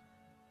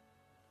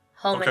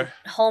 Okay.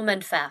 Home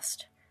and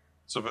fast.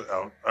 So,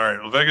 all right.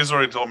 Well, Vegas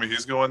already told me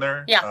he's going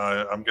there.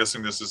 Yeah. I'm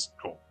guessing this is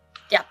cool.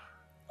 Yeah.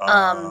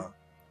 Out of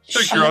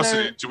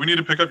curiosity, do we need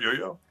to pick up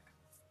Yo-Yo?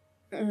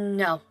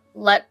 No.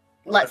 Let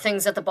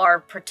things at the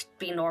bar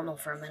be normal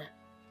for a minute.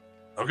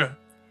 Okay.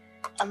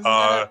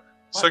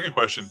 Second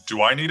question.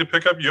 Do I need to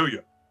pick up Yo-Yo?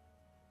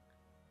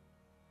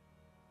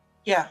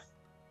 Yeah.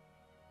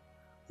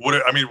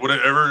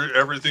 Whatever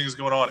everything's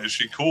going on, is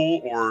she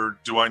cool, or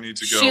do I need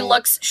to go?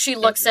 She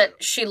looks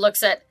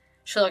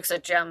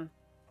at Jem.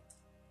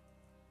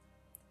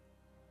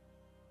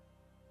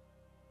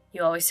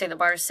 You always say the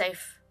bar is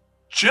safe.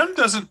 Jem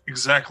doesn't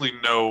exactly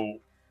know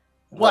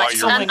what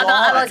you're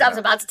I was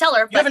about to tell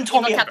her. You haven't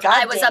told me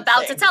I was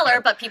about to tell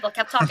her, but people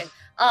kept talking.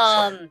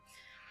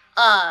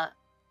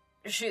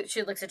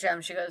 She looks at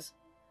Jem. She goes,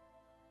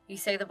 "You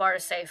say the bar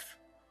is safe,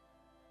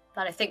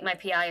 but I think my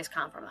PI is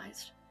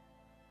compromised.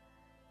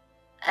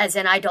 As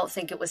in, I don't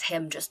think it was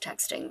him just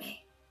texting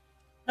me."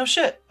 No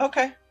shit.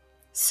 Okay.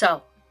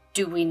 So,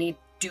 do we need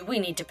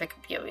to pick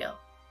up Yo-Yo?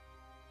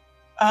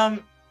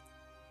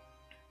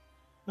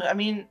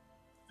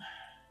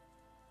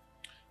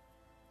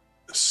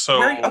 So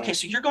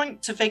so you're going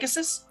to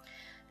Vegas's?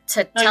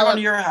 To tell him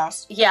to your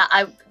house. Yeah,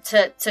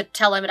 to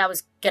tell him that I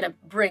was gonna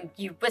bring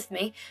you with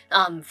me,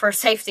 for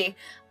safety,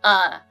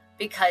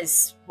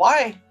 because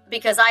why?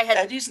 Because I had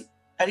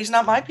Eddie's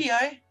not my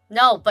PI.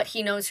 No, but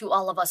he knows who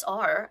all of us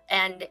are,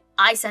 and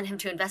I sent him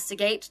to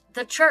investigate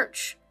the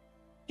church.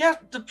 Yeah,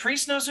 the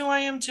priest knows who I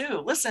am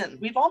too. Listen,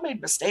 we've all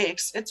made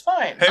mistakes. It's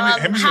fine.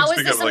 How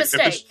is this a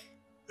mistake?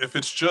 If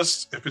it's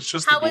just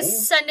how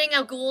is sending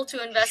a ghoul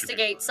to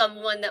investigate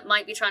someone that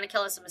might be trying to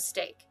kill us a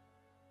mistake?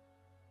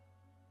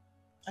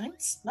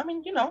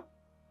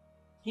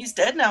 He's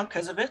dead now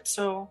because of it,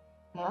 so.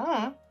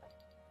 The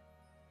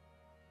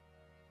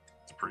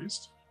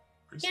priest?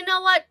 You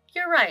know what?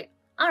 You're right.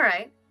 All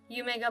right.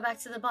 You may go back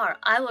to the bar.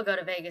 I will go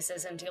to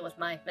Vegas's and deal with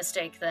my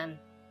mistake then.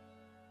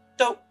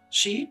 Dope.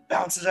 She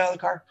bounces out of the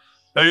car.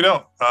 No, you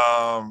don't.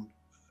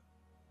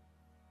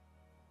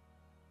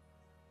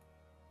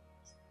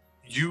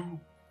 You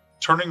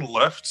turning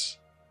left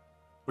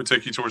would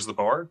take you towards the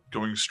bar.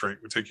 Going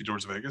straight would take you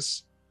towards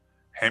Vegas.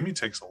 Hammy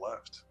takes a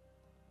left.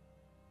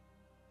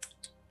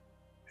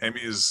 And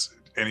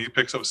he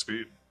picks up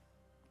speed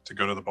to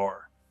go to the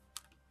bar.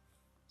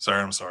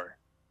 Sorry, I'm sorry.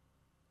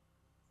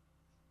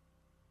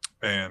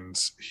 And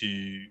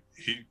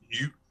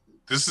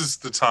this is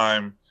the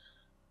time,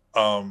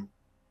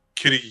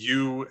 Kitty,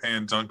 you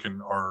and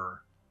Duncan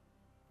are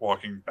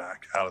walking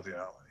back out of the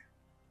alley.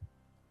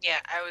 Yeah,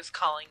 I was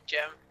calling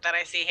Jem. Then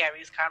I see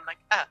Hammy's car. I'm like,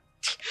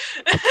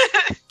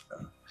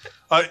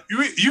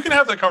 You can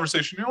have that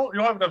conversation.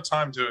 You'll have enough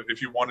time to, if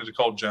you wanted to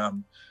call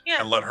Jem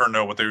and let her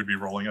know what they would be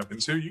rolling up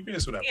into. You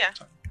guys would have enough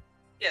time.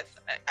 Yes,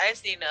 I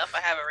just need to know if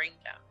I have a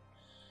ringtone.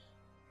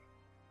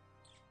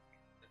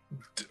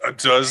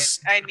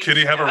 Does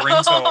Kitty have a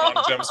ringtone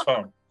on Jem's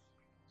phone?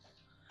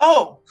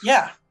 Oh,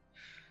 yeah.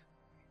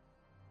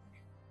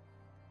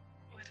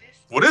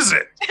 What is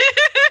it?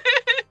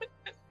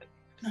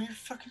 None of your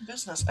fucking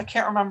business. I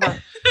can't remember.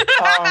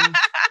 I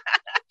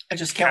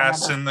just can't remember.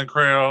 Cats in the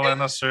Cradle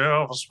and a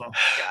Silver Spoon.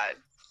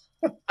 God.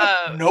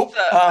 Nope.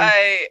 So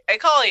I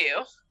call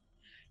you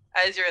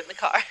as you're in the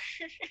car.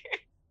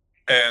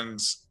 And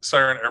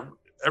Siren,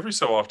 every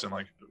so often,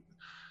 like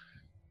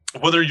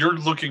whether you're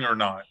looking or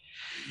not,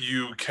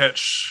 you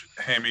catch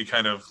Hammy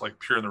kind of like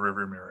peer in the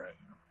rearview mirror at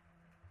you.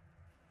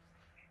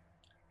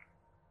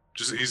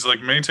 Just he's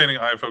like maintaining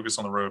eye focus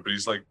on the road, but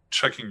he's like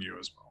checking you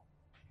as well.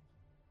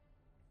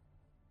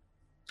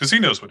 Because he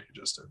knows what he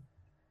just did.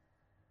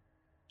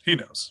 He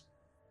knows.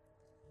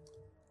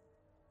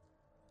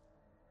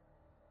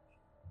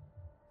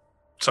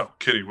 So,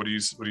 Kitty, what do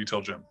you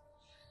tell Jim?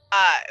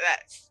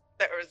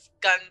 There was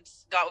gun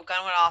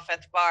went off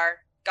at the bar.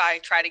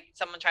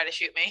 Someone tried to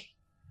shoot me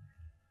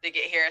to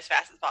get here as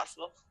fast as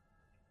possible.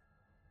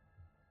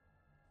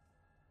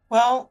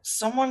 Well,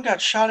 someone got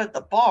shot at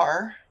the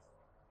bar.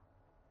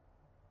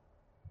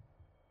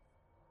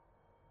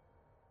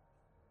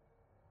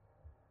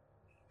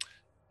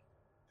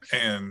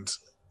 And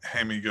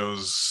Hammy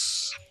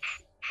goes,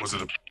 was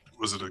it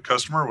a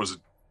customer? Was it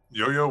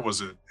Yo-Yo?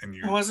 Was it? And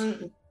It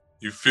wasn't.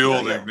 you feel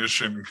Yo-Yo. the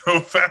ignition go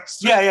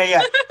faster.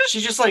 Yeah. She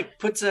just like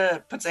puts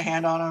a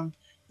hand on him.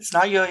 It's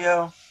not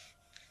Yo-Yo.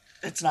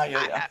 It's not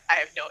Yo-Yo. I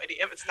have no idea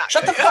if it's not.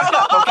 Shut the fuck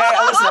up,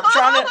 okay? Listen, I'm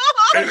trying to.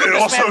 It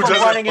also man from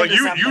doesn't running like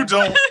into you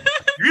something.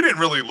 you didn't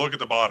really look at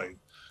the body.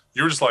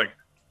 You were just like,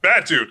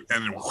 bad dude,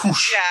 and then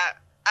whoosh. Yeah,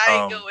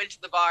 I go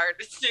into the bar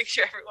just to make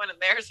sure everyone in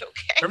there is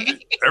okay.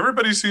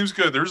 Everybody seems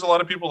good. There's a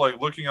lot of people like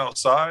looking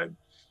outside,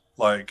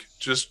 like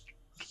just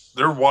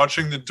they're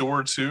watching the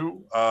door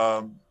too.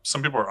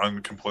 Some people are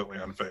completely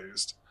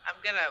unfazed. I'm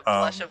gonna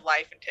blush of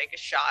life and take a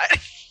shot.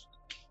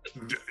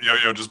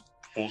 Yo just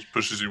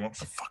pushes you. What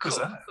the fuck is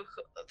that?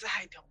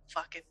 I don't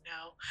fucking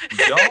know.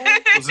 Y'all?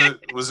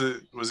 Was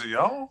it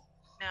y'all?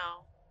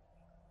 No.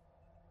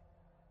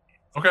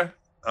 Okay.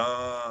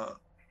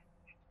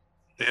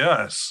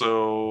 Yeah,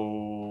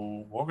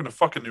 so welcome to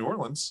fucking New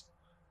Orleans.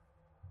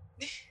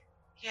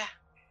 Yeah.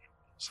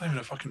 It's not even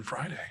a fucking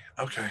Friday.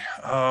 Okay.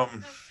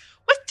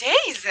 What day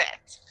is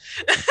it?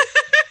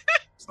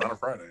 It's not a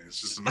Friday.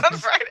 It's just Not a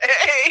Friday.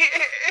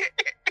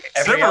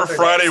 It's never a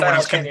Friday when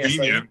it's simultaneously.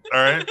 convenient.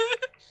 All right.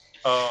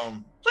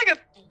 It's like a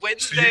So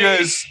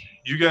Wednesday.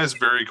 you guys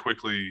very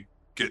quickly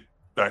get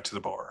back to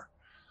the bar.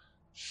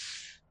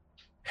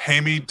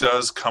 Hammy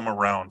does come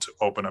around to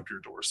open up your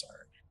door, Siren.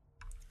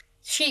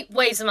 She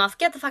waves him off.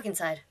 Get the fuck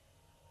inside.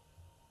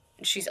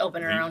 And she's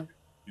opening her own.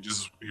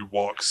 He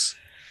walks.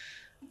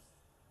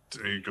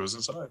 He goes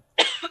inside.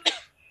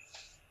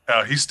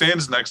 He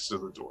stands next to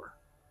the door.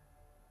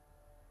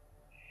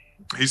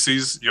 He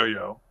sees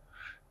Yo-Yo,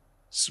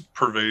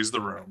 surveys the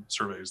room,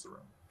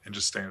 and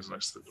just stands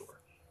next to the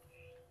door.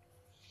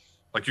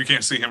 Like you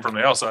can't see him from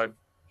the outside,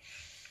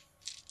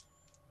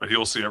 but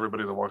he'll see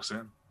everybody that walks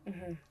in.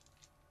 Mm-hmm.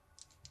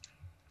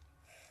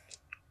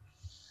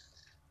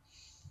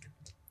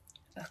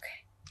 Okay.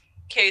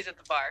 Kay's at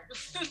the bar.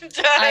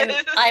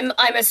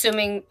 I'm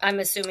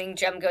assuming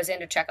Jem goes in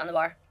to check on the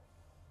bar.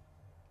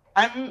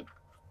 I'm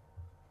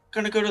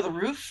gonna go to the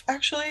roof,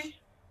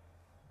 actually.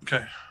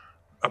 Okay.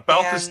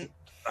 About And-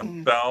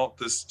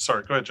 this.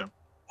 Sorry, go ahead, Jim.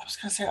 I was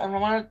gonna say I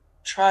want to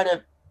try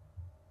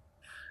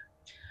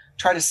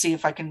to see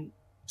if I can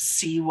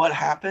see what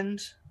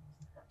happened.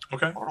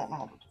 Okay. I don't know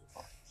how to do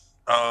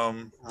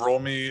that. Roll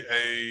me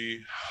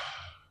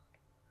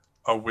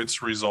a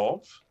wits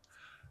resolve.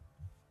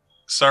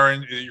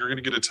 Siren, you're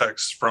gonna get a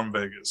text from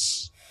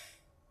Vegas.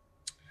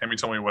 Hammy,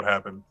 tell me what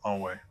happened on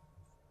the way.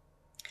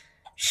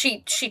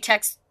 She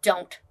texts,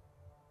 don't.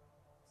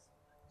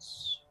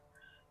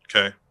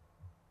 Okay.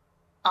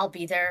 I'll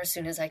be there as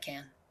soon as I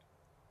can.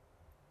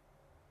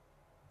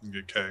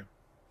 Okay.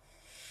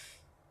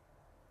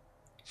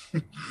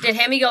 Did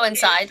Hammy go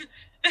inside?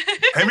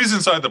 Hammy's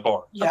inside the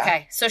bar. Yeah.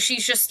 Okay, so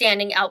she's just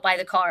standing out by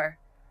the car.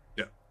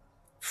 Yeah.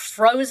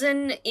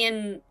 Frozen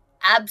in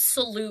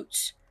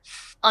absolute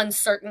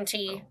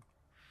uncertainty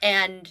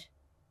and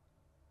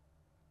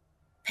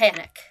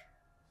panic.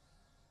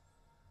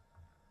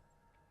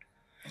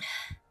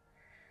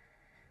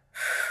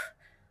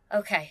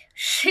 Okay.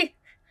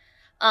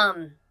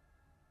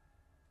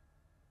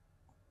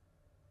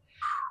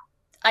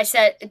 I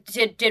said,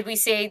 did we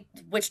say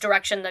which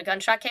direction the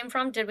gunshot came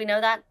from? Did we know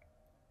that?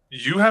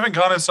 You haven't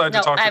gone inside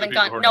to talk to the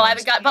people who are No, I not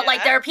haven't gone. But like,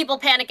 Yeah. there are people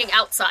panicking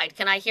outside.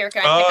 Can I pick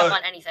up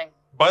on anything?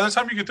 By the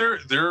time you get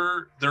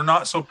there, they're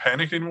not so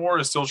panicked anymore.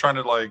 It's still trying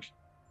to like,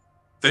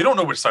 they don't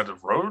know which side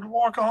of the road to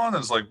walk on.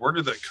 It's like, where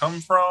did that come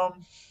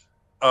from?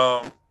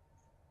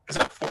 Is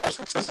that 4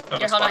 successes? No, Here,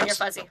 that's hold on, 5. you're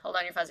fuzzy. Hold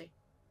on, you're fuzzy.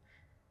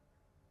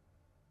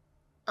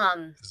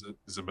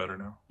 Is it better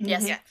now?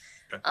 Yes. Yeah.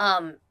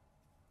 Okay.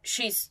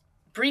 She's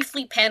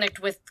briefly panicked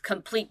with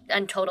complete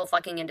and total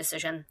fucking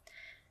indecision.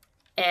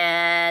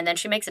 And then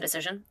she makes a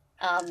decision,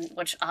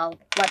 which I'll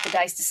let the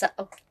dice decide.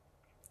 Oh,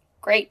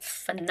 great.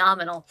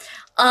 Phenomenal.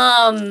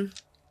 And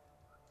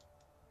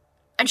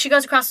she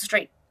goes across the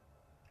street.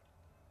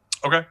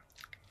 Okay.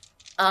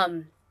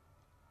 Um,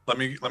 Let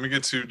me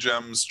get to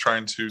Gems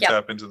trying to Yep.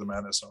 tap into the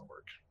madness on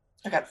work.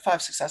 I got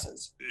 5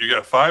 successes. You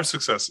got 5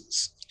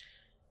 successes.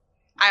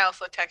 I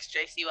also text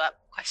Jace you up?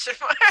 Question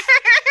mark.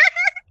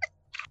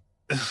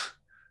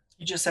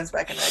 He just sends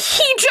back a nice.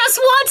 He just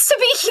wants to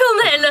be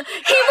human.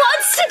 He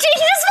wants to.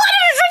 He just wanted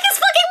to drink his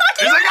fucking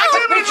macchiato. He's like, I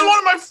didn't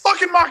want my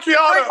fucking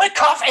macchiato. Drink my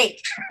coffee.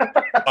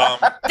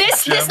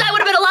 This night would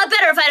have been a lot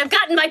better if I'd have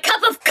gotten my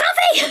cup of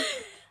coffee.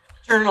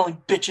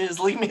 Journaling, bitches,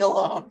 leave me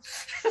alone.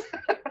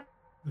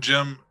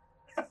 Jim,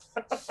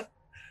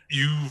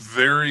 you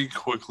very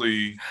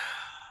quickly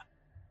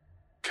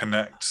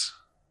connect.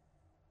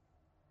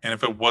 And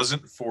if it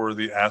wasn't for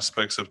the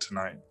aspects of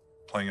tonight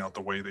playing out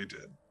the way they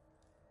did,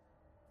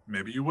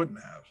 maybe you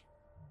wouldn't have.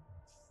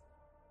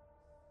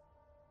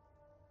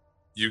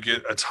 You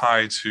get a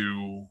tie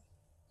to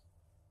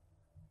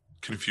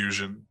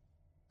confusion,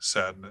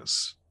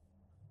 sadness,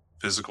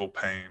 physical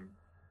pain.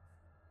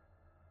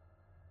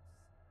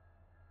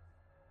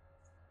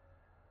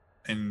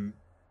 And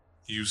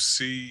you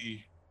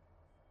see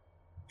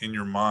in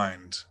your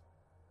mind,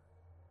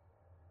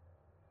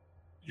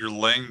 you're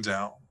laying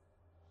down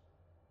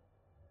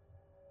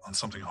on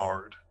something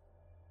hard,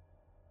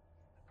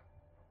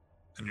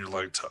 and your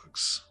leg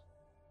tugs,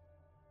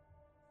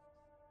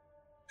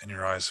 and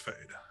your eyes fade,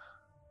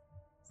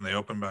 and they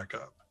open back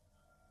up,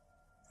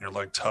 and your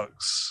leg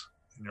tugs,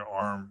 and your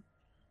arm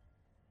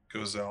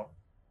goes out,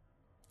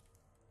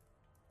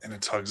 and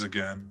it tugs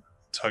again,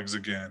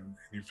 and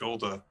you feel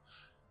the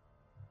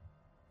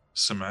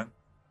cement,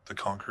 the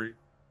concrete,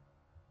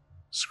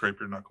 scrape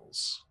your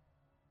knuckles.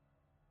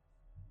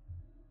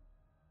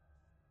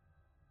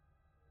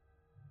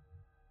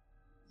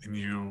 And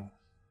you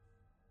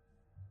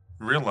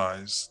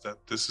realize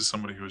that this is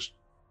somebody who is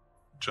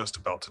just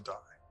about to die.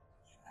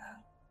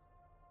 Yeah.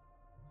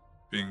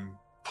 Being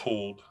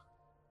pulled,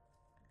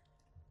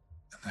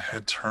 and the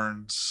head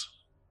turns,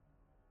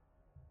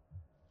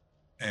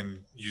 and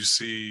you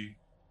see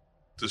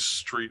the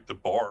street, the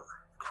bar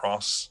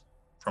across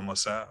from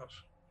LaSalle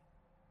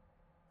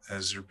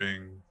as you're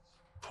being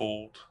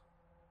pulled.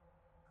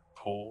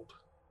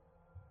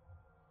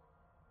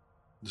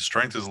 The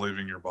strength is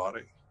leaving your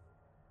body.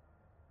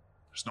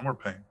 There's no more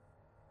pain.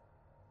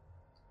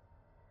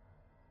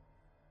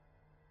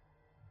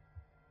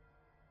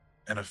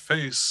 And a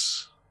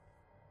face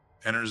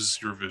enters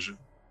your vision.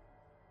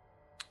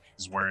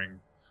 He's wearing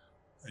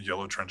a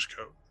yellow trench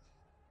coat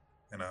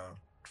and a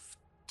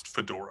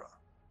fedora.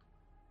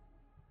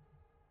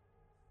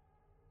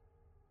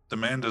 The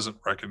man doesn't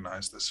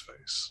recognize this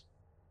face.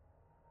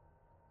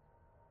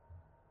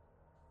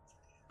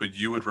 But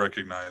you would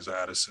recognize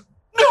Addison.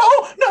 No!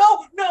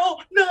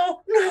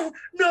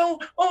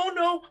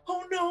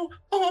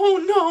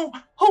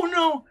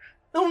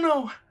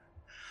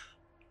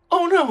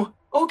 Oh no.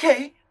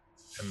 Okay.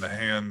 And the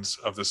hands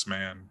of this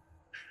man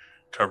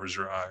covers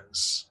your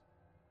eyes.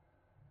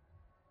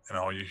 And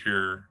all you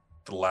hear,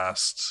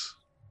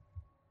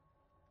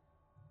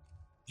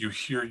 you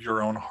hear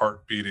your own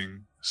heart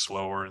beating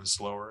slower and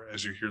slower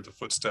as you hear the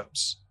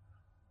footsteps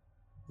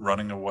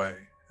running away,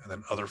 and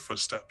then other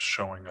footsteps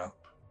showing up.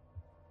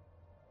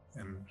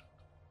 And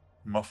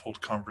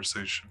muffled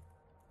conversation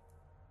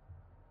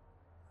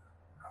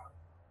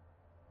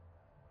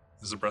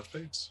as the breath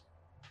fades.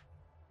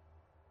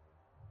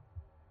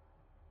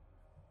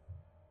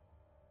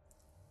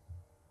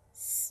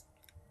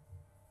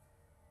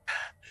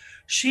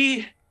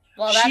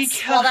 While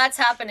that's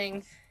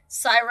happening,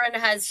 Siren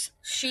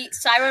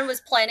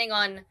was planning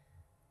on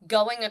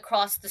going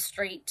across the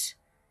street.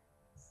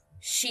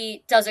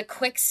 She does a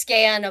quick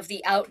scan of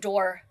the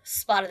outdoor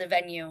spot of the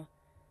venue.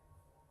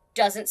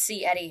 Doesn't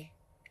see Eddie.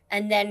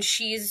 And then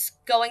she's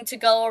going to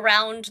go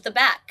around the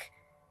back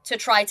to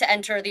try to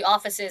enter the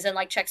offices and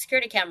check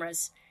security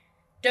cameras.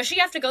 Does she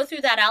have to go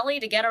through that alley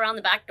to get around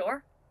the back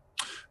door?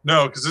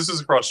 No, because this is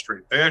across the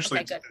street. They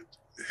actually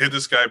hit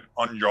this guy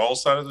on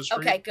y'all's side of the street.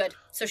 Okay, good.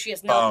 So she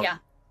has no,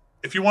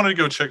 If you wanted to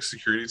go check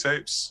security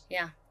tapes.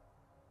 Yeah.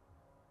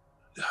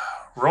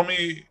 Roll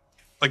me,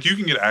 you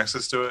can get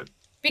access to it.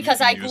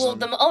 Because I Googled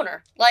the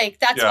owner.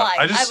 That's why.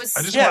 I just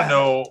want to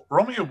know,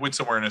 roll me a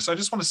wits awareness. I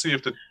just want to see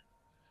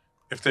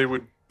if they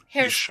would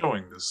be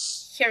showing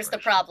this. Here's the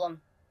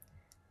problem.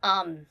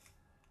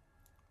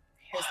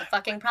 Here's the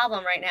fucking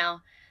problem right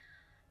now.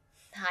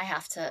 I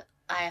have to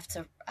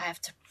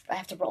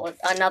roll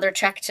another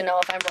check to know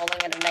if I'm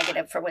rolling at a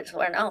negative for which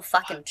one. Oh,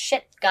 fucking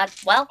shit. God,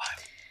 well.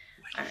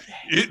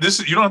 You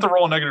don't have to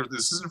roll a negative.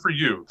 This isn't for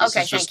you. This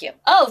okay, is just thank you.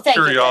 Oh, thank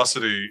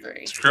curiosity.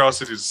 you.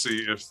 Curiosity to see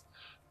if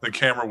the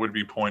camera would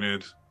be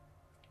pointed.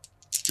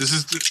 This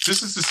is to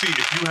see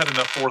if you had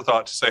enough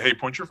forethought to say, "Hey,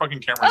 point your fucking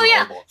camera." Oh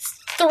yeah,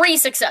 3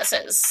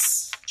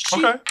 successes.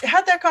 She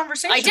had that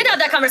conversation. I did have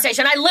that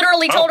conversation. I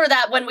literally told her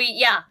that when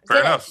we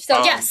Fair enough.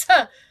 So yes.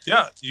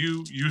 Yeah,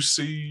 you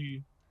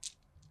see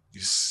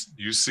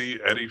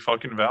Eddie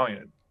fucking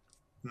Valiant.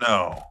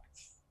 No,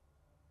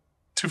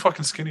 too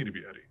fucking skinny to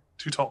be Eddie.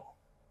 Too tall.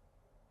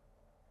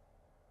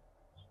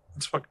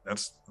 That's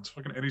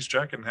fucking Eddie's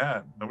jacket and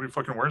hat. Nobody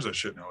fucking wears that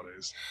shit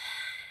nowadays.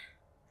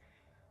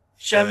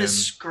 Shem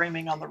is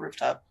screaming on the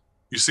rooftop.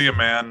 You see a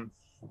man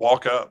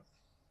walk up,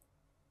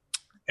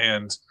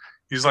 and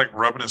he's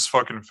rubbing his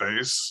fucking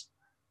face,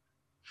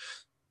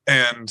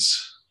 and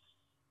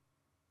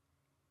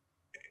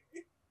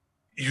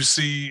you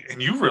see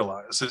and you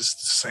realize it's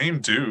the same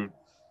dude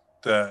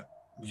that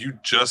you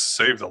just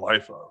saved the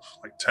life of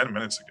like 10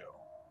 minutes ago.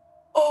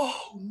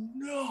 Oh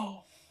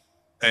no.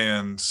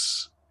 And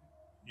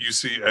you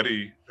see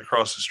Eddie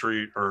across the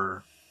street,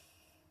 or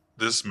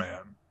this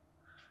man.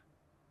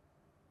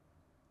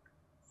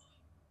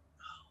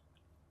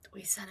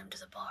 We sent him to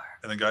the bar.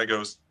 And the guy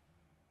goes,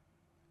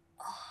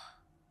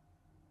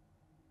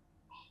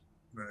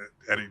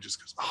 Eddie just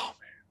goes, oh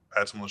man,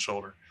 pats him on the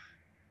shoulder.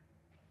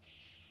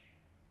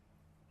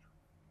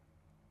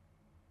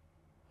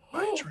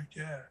 I drink,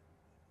 yeah.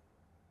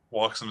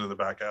 Walks into the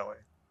back alley.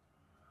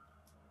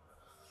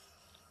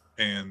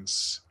 And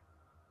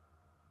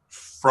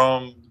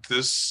from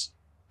this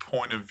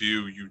point of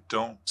view, you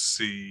don't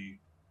see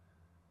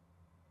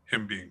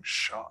him being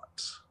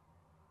shot.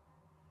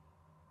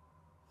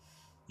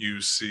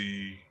 You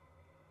see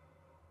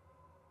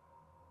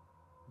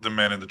the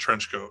man in the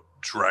trench coat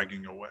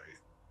dragging away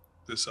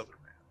this other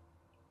man.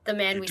 The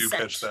man you we do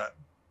sent. catch that.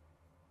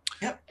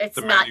 Yep. It's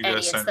The man not you guys Eddie,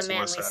 it's sent the to man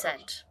we LaSalle.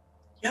 sent.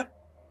 Yep.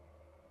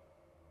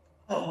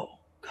 Oh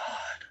God.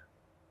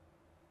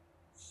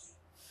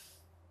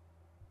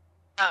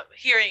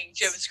 Hearing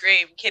Jim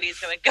scream, Kitty's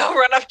gonna go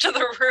run up to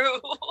the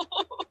roof.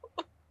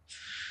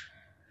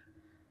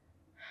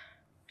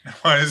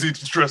 Why is he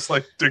dressed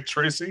like Dick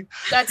Tracy?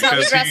 That's how he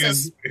Because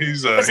dresses.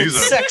 he's Because a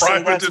it's sexy,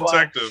 private that's why.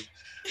 detective,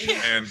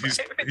 and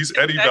he's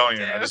Eddie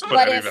Valiant. I just put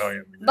But Eddie if-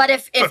 Valiant. But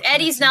if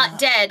Eddie's not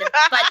dead,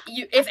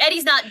 if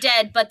Eddie's not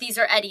dead, but these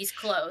are Eddie's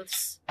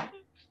clothes,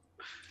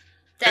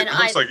 then it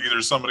looks like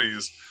either somebody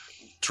is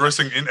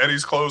dressing in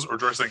Eddie's clothes or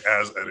dressing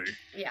as Eddie.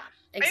 yeah,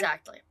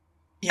 exactly.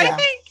 I Yeah.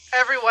 think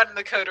everyone in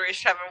the coterie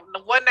should have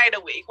one night a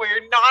week where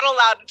you're not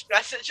allowed to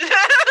message them.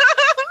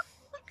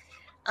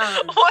 One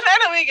night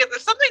a week,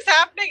 if something's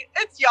happening,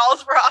 it's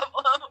y'all's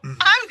problem.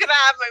 I'm gonna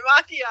have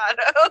my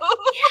macchiato.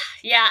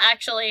 Yeah,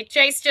 actually,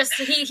 Jace just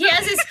he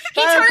has his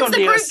he Ay, turns con the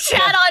group Dios.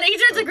 chat on. He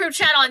turns the group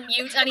chat on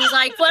mute, and he's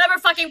like, whatever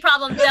fucking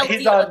problem, they'll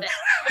He's deal on- with it.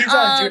 He's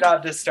on Do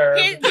Not Disturb.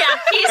 He's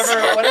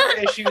Whatever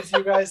issues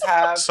you guys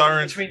have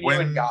Siren, between you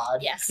when- and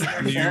God. yes.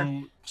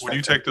 When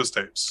you take those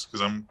tapes,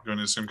 because I'm going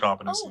to assume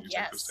competence and you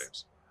take those yes.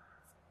 tapes.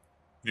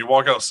 You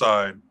walk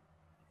outside,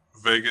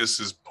 Vegas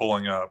is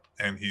pulling up,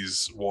 and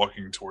he's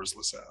walking towards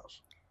LaSalle.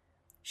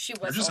 She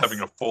You're whistles. just having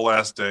a full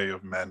ass day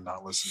of men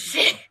not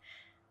listening to you.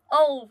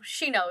 Oh,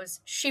 she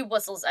knows. She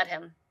whistles at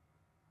him.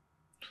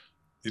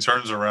 He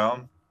turns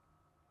around.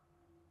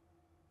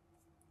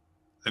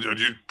 And do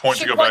you point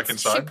She to go points, back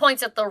inside? She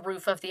points at the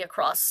roof of the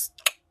across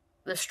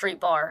the street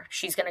bar.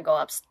 She's gonna go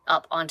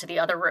up onto the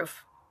other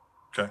roof.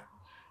 Okay.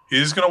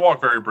 He's going to walk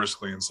very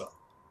briskly inside.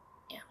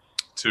 Yeah.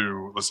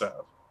 To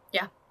LaSalle.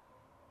 Yeah.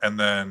 And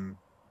then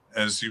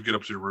as you get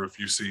up to the roof,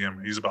 you see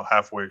him. He's about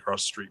halfway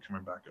across the street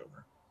coming back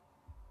over.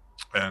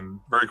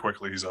 And very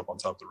quickly, he's up on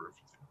top of the roof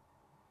with you.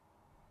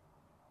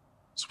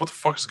 So what the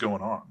fuck is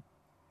going on?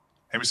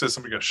 Amy says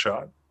somebody got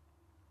shot.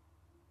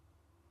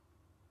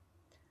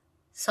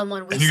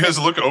 Someone we And you sent- guys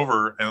look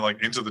over and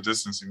like into the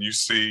distance, and you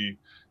see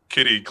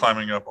Kitty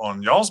climbing up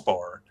on y'all's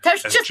bar.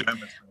 There's As just Jem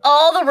is-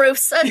 all the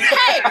roofs. And,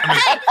 hey,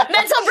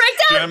 mental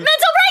breakdown! Jem-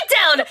 Mental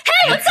breakdown! Hey,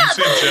 you, what's you up?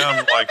 see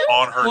Jem like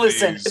on her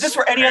Listen, knees. if this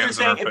were any other hands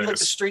in her thing, it'd be like the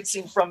face. street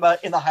scene from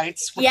In the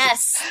Heights. with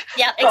Yes.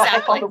 Yep, the-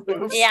 exactly. on the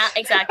roofs. Yeah,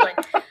 exactly.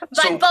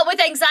 So- But with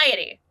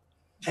anxiety.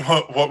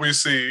 What we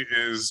see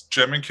is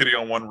Jem and Kitty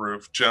on one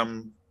roof.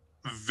 Jem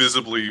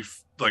visibly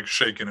like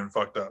shaken and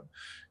fucked up.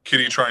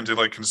 Kitty trying to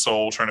like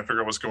console, trying to figure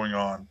out what's going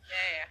on.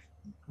 Yeah.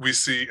 We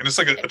see, and it's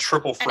like a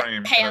triple And it frame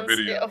in a pans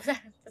video. through.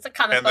 It's a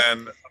comic And book.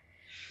 then,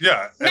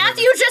 yeah. and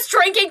Matthew then- just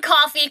drinking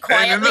coffee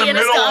quietly and in the in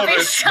his middle of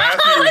coffee it, shop.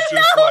 Matthew is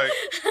just No.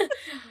 like,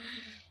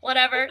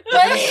 Whatever.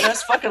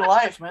 Best fucking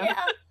life, man.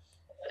 Yeah.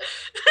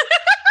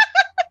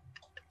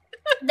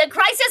 The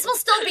crisis will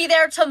still be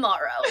there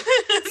tomorrow.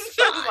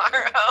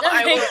 Tomorrow,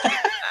 I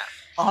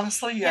will.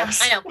 Honestly,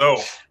 yes. I know.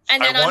 no.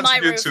 And then I on want my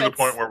to get roof, to the it's-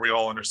 point where we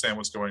all understand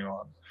what's going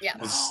on, Yeah.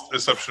 with the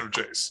exception of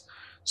Jace.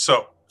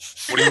 So,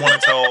 what do you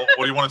want to tell?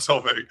 What do you want to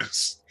tell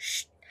Vegas?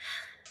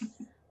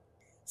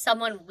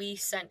 Someone we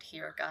sent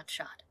here got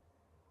shot.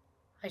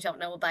 I don't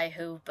know by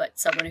who, but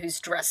someone who's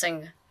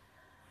dressing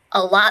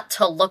a lot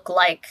to look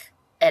like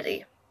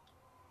Eddie.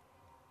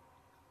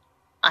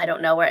 I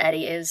don't know where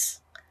Eddie is.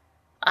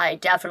 I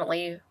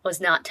definitely was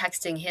not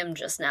texting him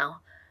just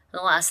now. The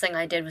last thing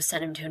I did was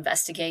send him to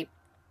investigate.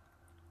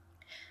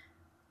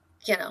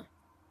 You know,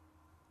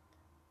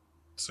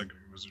 Sinking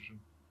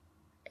musician.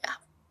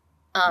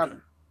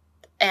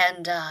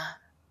 and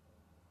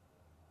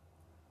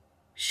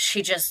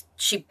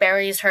she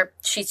buries her.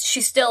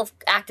 She's still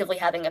actively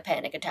having a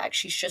panic attack.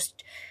 She's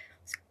just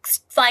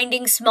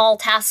finding small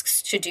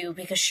tasks to do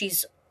because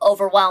she's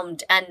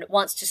overwhelmed and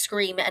wants to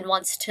scream and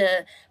wants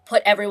to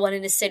put everyone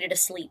in the city to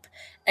sleep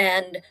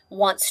and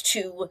wants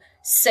to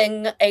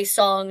sing a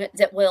song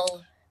that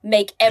will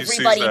make He sees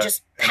everybody that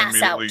just and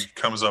pass out. immediately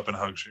comes up and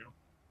hugs you.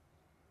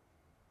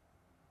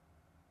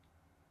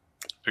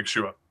 Picks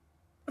you up,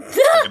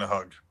 taking a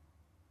hug,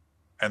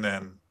 and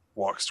then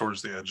walks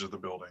towards the edge of the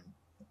building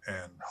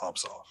and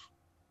hops off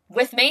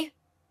With me?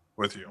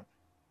 with you.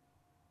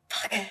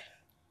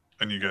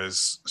 And you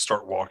guys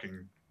start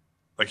walking.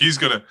 Like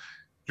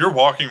you're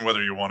walking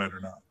whether you want it or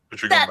not,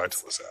 but you're going back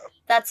to LaSalle.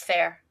 That's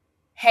fair.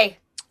 Hey,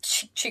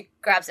 she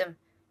grabs him,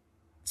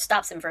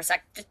 stops him for a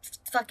sec. Just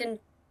fucking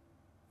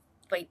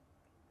wait.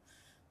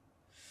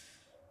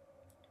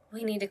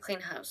 We need to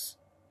clean house.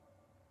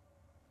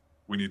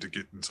 We need to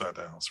get inside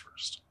the house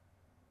first.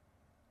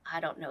 I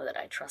don't know that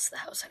I trust the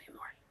house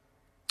anymore.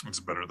 It's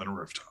better than a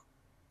rooftop.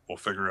 We'll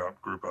figure out,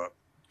 group up,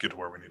 get to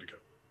where we need to go.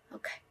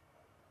 Okay.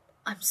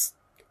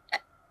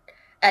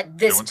 At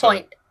this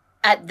point,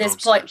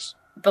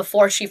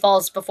 before she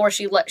falls,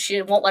 she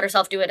won't let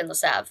herself do it in the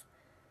Sav.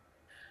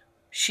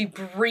 She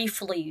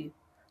briefly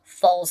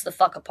falls the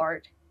fuck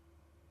apart,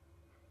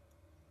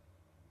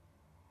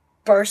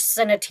 bursts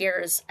into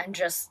tears, and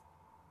just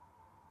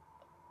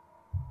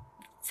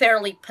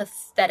fairly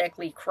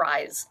pathetically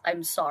cries,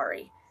 "I'm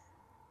sorry."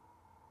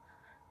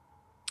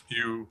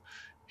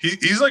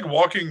 He's like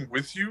walking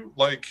with you,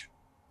 like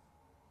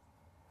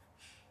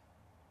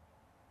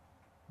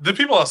the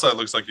people outside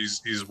looks like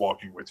he's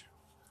walking with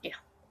you.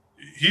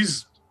 Yeah.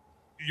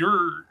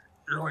 Your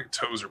like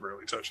toes are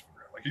barely touching the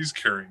ground. Like he's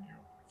carrying you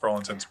for all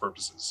intents and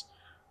purposes.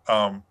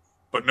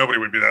 But nobody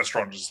would be that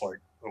strong to just like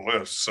a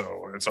lift,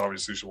 so it's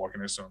obviously she's walking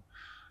next to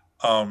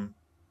him.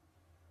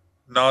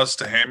 Nods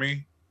to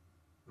Hammy,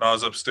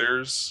 nods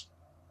upstairs,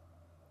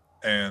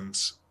 and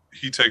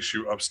he takes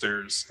you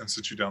upstairs and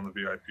sits you down in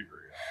the VIP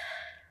area.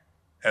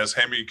 As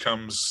Hammy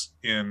comes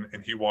in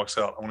and he walks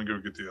out, I want to go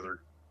get the other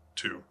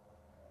two.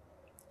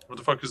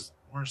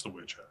 Where's the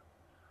witch at?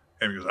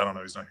 Hammy goes, I don't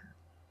know, he's not here.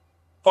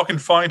 Fucking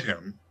find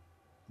him,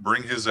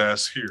 bring his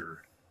ass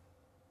here.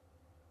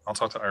 I'll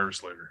talk to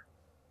Iris later.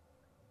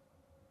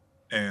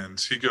 And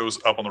he goes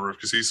up on the roof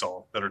because he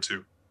saw that are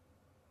two.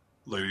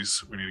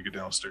 Ladies, we need to get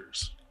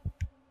downstairs.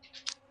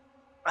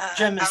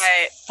 Jem is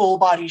full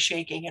body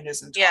shaking and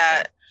isn't talking.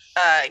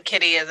 Yeah,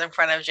 Kitty is in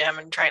front of Jem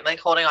and trying, like,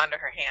 holding onto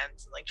her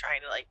hands and like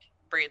trying to like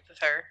breathe with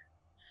her.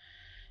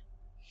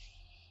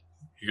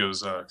 He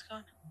goes,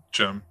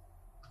 Jem,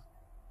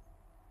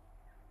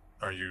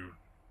 are you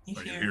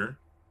here?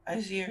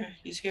 He's here.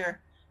 He's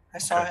here. I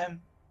saw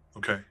him.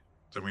 Okay,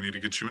 then we need to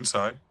get you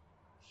inside.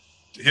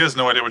 He has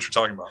no idea what you're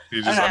talking about.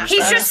 He just understands.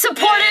 He's just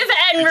supportive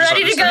and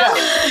ready to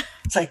go.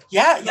 It's like,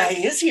 yeah,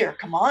 he is here.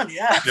 Come on,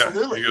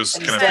 absolutely. He goes,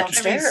 And can he's I pick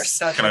you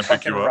downstairs. up? Can I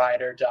pick you up?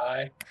 Ride or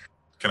die.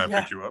 Can I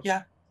pick you up?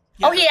 Yeah.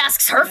 Oh, he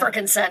asks her for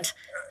consent.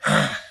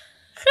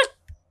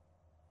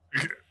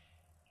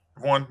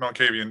 One,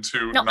 Malkavian.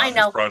 Two, No, not I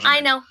know. his progeny.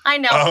 I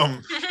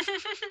know.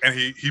 And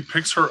he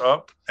picks her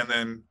up and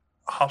then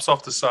hops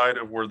off the side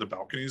of where the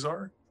balconies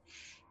are,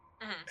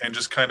 and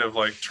just kind of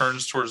like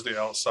turns towards the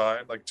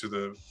outside, like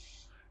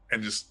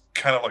and just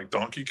kind of like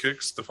donkey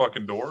kicks the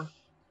fucking door.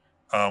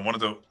 One of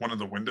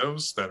the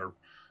windows that are.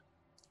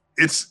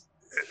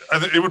 I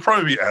think it would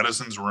probably be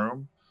Addison's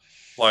room,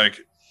 like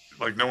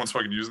no one's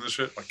fucking using this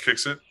shit. Like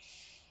kicks it,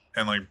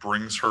 and like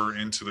brings her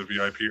into the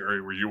VIP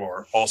area where you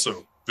are,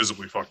 also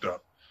visibly fucked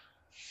up.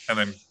 And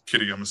then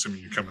Kitty, I'm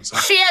assuming you come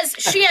inside. She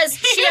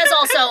has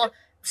also.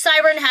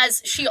 Siren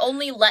she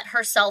only let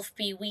herself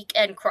be weak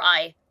and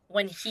cry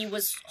when he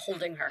was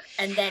holding her.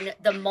 And then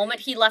the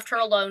moment he left her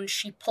alone,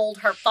 she pulled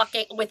her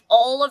fucking, with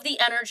all of the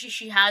energy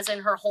she has in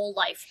her whole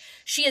life.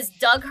 She has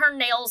dug her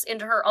nails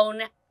into her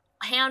own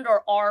hand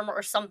or arm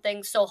or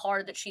something so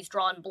hard that she's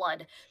drawn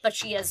blood. But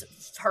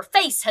her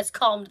face has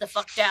calmed the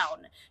fuck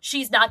down.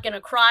 She's not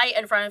gonna cry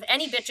in front of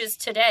any bitches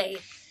today.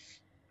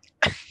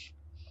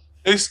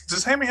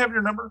 Does Hammy have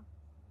your number?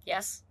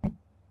 Yes.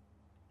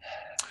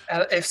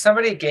 If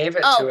somebody gave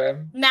it to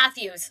him,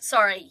 Matthews.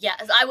 Sorry.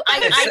 Yes,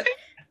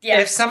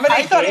 If somebody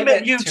I thought he gave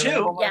meant it you to too.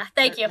 him, Yeah,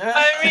 thank you.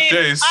 I mean,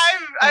 Jace,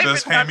 I've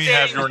does been Hammy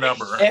have updating. your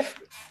number?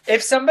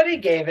 if somebody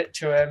gave it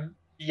to him,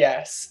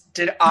 yes.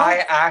 Did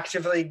I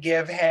actively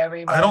give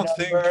Hammy my number?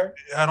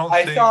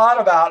 I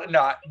thought about it.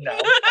 No.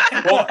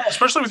 Well,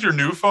 especially with your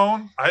new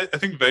phone, I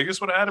think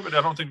Vegas would have had it, but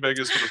I don't think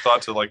Vegas would have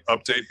thought to like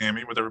update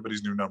Hammy with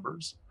everybody's new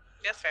numbers.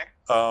 That's fair.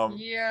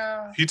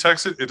 Yeah. He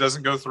texts it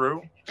doesn't go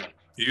through.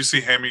 You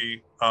see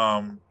Hammy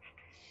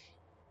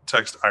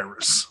text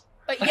Iris.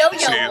 But Yo-Yo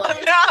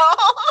would. No.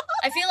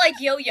 I feel like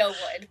Yo-Yo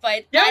would,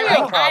 but Yo-Yo I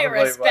like probably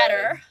Iris would.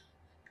 better.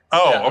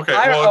 Oh, okay.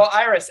 Well,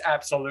 Iris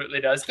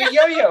absolutely does. But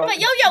Yo-Yo. But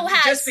Yo-Yo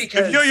has. Just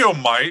because. if Yo-Yo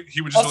might, he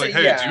would just Also, be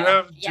like, "Hey, yeah. do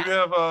you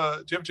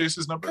have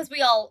Jace's number?" Because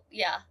we all,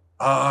 yeah.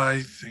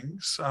 I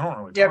think so. I don't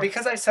really. Yeah, talk.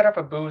 because I set up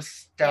a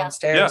booth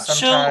downstairs Yeah.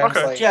 sometimes.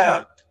 Okay.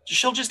 Like,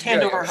 She'll just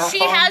hand over her She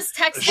phone. has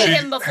texted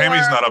him before.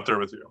 Hammy's not up there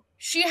with you.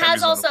 She Hammy's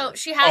has not also. up there.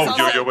 She has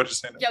also. Yo-Yo, what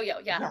just saying? Yo-Yo,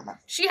 yeah. Never mind.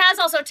 She has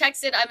also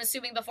texted. I'm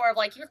assuming before of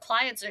like, your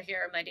clients are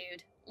here, my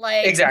dude.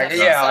 Like exactly.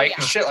 so, Yeah, like yeah.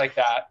 shit like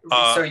that.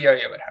 Uh, So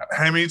Yo-Yo would have.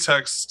 Hammy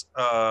texts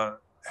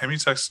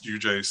you,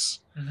 Jace.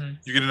 Mm-hmm.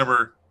 You get a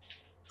number.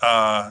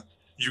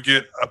 You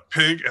get a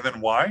pig and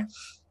then Y,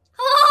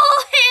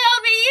 Oh,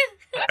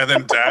 Hammy! and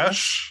then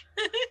dash.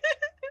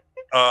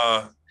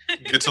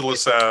 Get to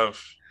LaSalle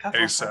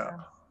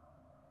ASAP.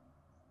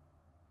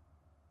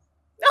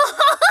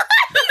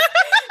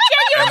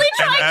 Can you only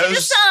try to as-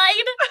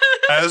 decide?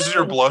 As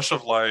your blush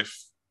of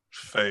life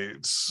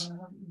fades.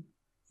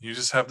 You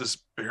just have this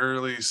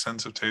barely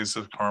sense of taste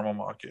of caramel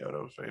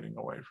macchiato fading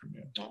away from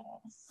you.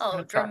 Oh,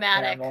 It's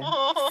dramatic. not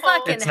caramel.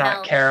 Fucking It's hell.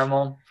 not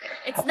caramel.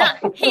 It's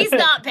not. He's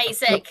not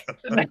basic.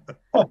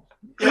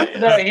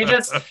 No, he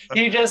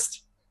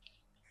just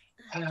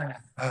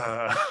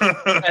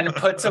and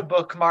puts a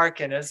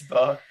bookmark in his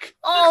book.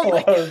 Oh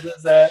my God.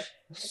 Closes it,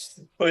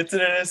 puts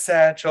it in his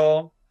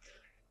satchel,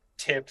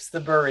 tips the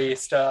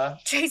barista.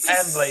 Jace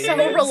And is so ladies.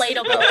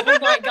 relatable. Oh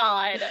my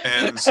God.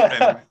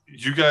 And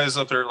you guys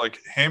up there, like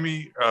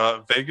Hammy,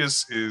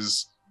 Vegas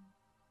is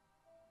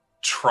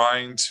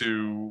trying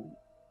to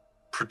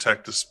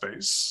protect the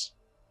space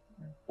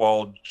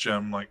while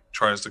Jem like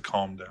tries to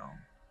calm down.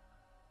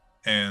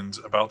 And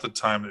about the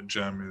time that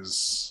Jem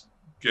is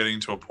getting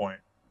to a point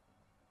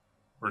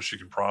where she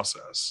can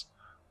process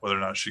whether or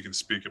not she can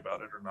speak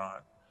about it or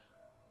not,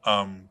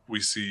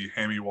 we see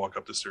Hammy walk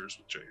up the stairs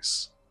with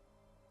Jace.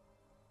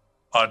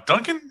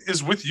 Duncan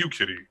is with you,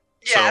 Kitty.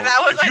 Yeah, So that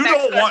was if my you next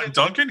don't want question.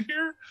 Duncan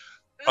here,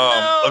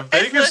 No,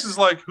 Vegas is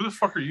like, who the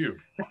fuck are you?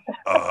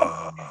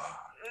 I'm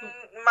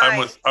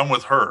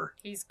with her.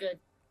 He's good.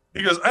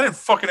 He goes, I didn't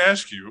fucking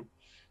ask you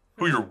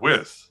who you're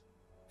with.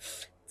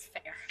 It's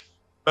fair.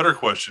 Better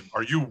question,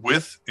 are you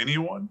with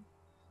anyone?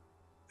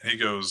 And he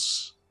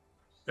goes,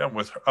 yeah, I'm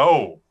with her.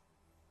 Oh,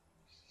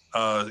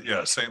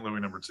 yeah, St. Louis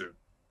number 2.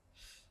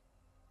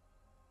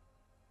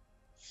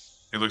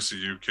 He looks at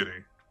you, Kitty.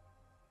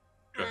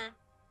 Good.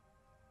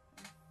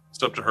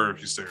 It's up to her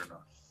if you stay or not.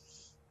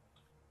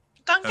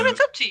 Duncan, And- it's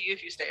up to you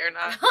if you stay or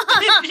not.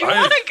 If you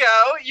want to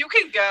go, you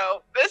can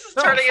go. This is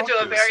No, turning fuck into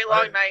a this. very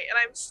long night, and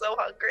I'm so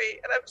hungry,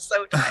 and I'm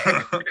so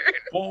tired.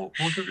 We'll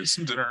go get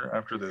some dinner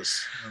after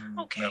this on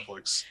Okay.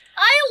 Netflix.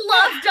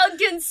 I love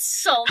Duncan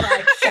so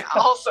much. I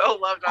also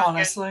love Duncan.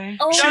 Honestly.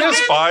 Oh, She has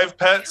 5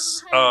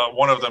 pets.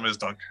 One of them is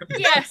Duncan.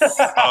 yes. Yes.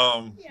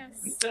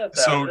 Yes.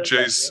 So,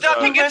 Jace,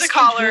 Duncan gets a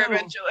Rescue collar Joe.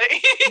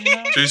 eventually.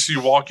 Jace, you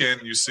walk in,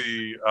 you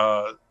see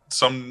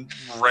some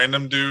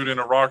random dude in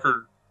a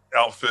rocker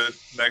outfit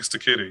next to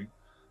Kitty.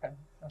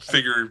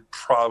 Figure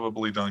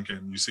probably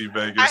Duncan. You see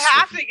Vegas. I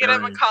have to looking get him a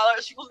very- collar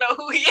so people know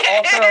who he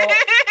is.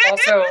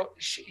 Also,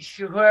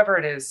 whoever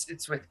it is,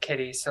 it's with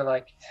Kitty. So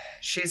like,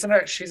 she's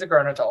a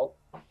grown adult.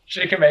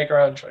 She can make her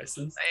own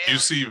choices. You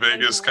see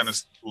Vegas kind of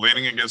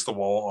leaning against the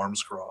wall,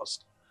 arms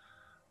crossed,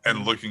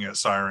 and looking at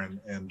Siren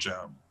and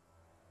Jem.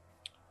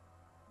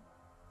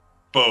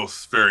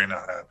 Both very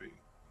not happy.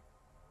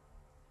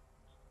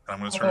 And I'm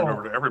going to turn it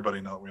over to everybody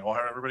now that we all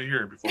have everybody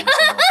here before we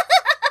sign off.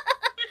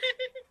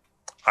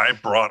 I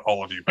brought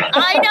all of you back.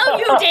 I know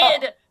you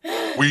did.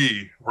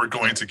 We were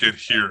going to get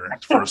here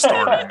for a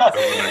starting of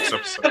the next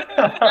episode.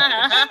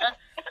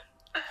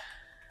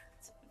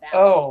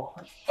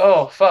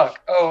 Oh, fuck.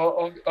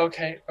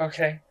 Okay.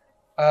 Okay.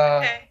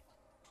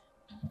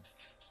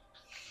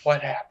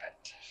 What happened?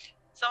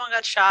 Someone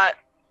got shot.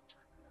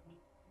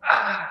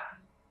 Ah,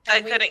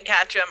 I couldn't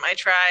catch him. I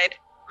tried.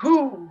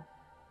 who?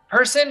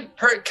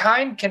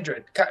 Kind,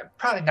 kindred.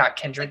 Probably not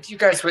kindred. You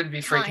guys wouldn't be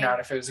freaking Kind. out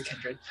if it was a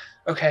kindred.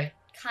 Okay.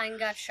 Kind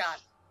got shot.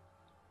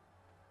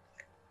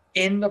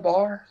 In the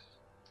bar?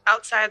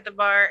 Outside the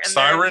bar. And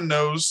Siren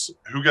knows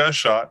who got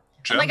shot.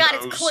 Jem my God,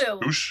 it's knows Clue.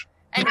 who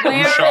And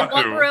where shot and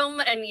what who? room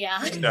and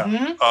yeah.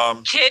 Yeah.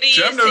 Mhm. Kitty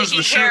Jem is knows taking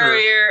the shooter.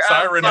 carrier of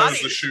Siren knows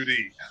bodies. the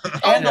shootee.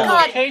 Oh And the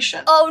God.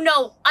 location. Oh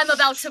no, I'm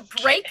about to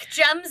break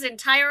Jem's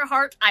entire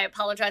heart. I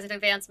apologize in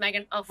advance,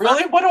 Megan. Oh, fuck.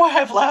 Really? What do I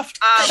have left?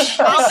 While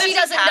Well, this she is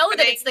doesn't know that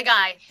happening- it's the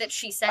guy that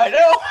she said. I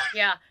know.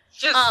 Yeah.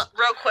 Just Uh,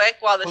 real quick,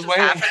 while this was is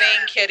waiting.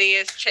 happening, Kitty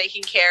is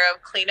taking care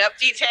of cleanup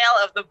detail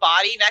of the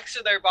body next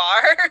to their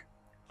bar.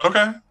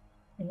 Okay.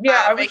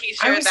 Yeah, I was, making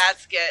I sure was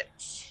that's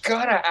gets.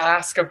 gonna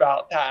ask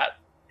about that.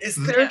 Is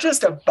Mm. there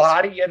just a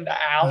body in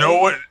the alley? No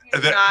one,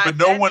 Not but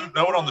no one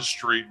anymore. on the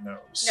street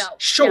knows. No.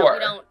 Sure. No, we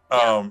don't.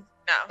 Um.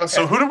 No. Okay.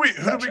 So who did we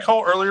Gotcha.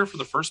 call earlier for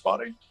the first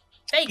body?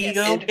 Vegas.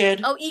 Ego,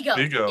 id. Oh, ego.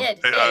 Ego. Id.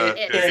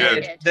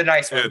 Id. The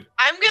nice one. Id.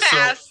 I'm gonna So-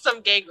 ask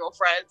some gay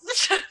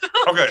girlfriends.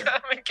 Okay.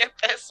 Come and get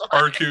this one.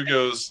 RQ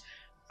goes.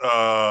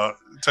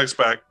 Text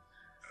back.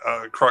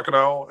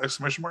 Crocodile!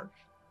 Exclamation mark.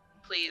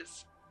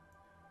 Please.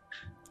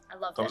 I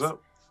love Thumbs this.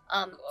 up.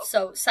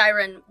 So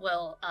Siren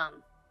will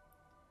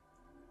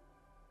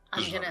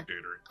This is not a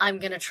Gatorade. I'm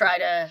gonna try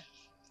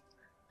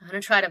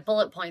to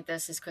bullet point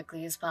this as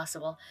quickly as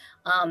possible.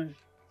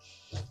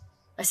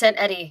 I sent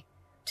Eddie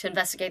to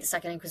investigate the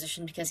Second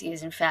Inquisition because he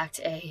is in fact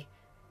a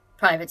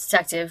private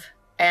detective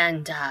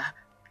and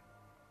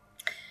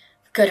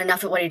good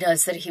enough at what he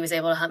does that he was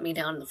able to hunt me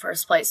down in the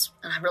first place,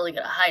 and I'm really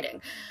good at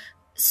hiding.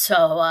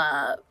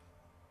 So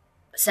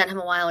sent him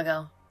a while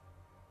ago.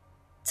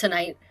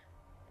 Tonight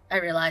I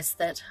realized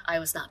that I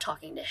was not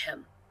talking to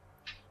him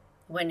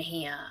when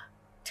he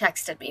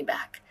texted me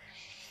back.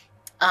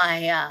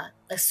 I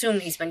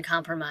assumed he's been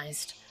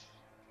compromised.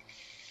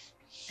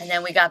 And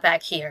then we got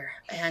back here,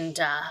 and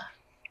I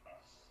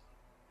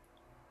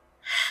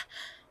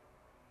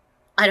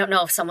don't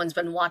know if someone's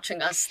been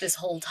watching us this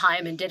whole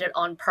time and did it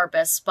on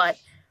purpose, but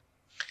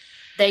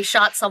they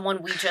shot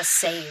someone we just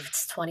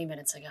saved 20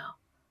 minutes ago.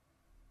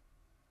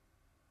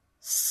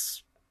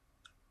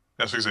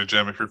 Yes, we say,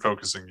 Jim, if you're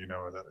focusing, you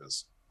know who that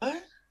is.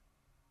 What?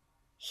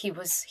 He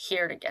was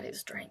here to get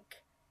his drink.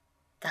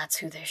 That's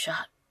who they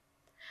shot.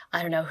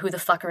 I don't know who the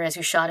fucker is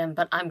who shot him,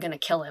 but I'm gonna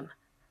kill him.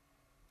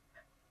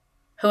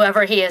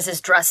 Whoever he is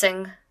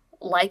dressing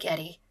like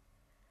Eddie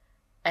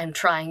and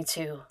trying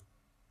to,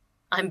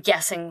 I'm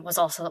guessing, was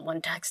also the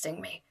one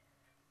texting me.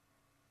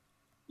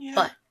 Yeah,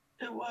 but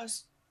it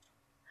was.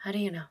 How do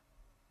you know?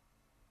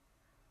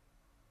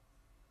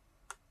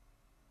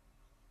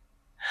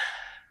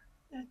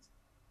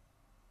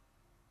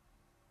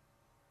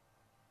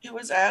 It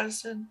was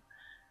Addison.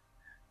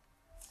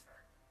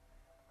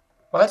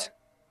 What?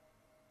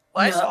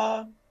 I No.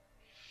 saw.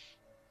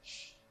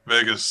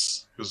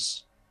 Vegas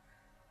was.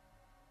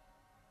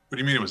 What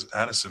do you mean it was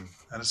Addison?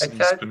 Addison's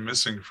thought- been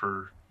missing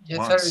for You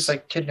months. thought it was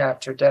like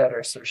kidnapped or dead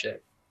or some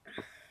shit.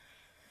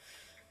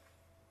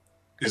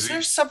 Is he?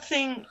 there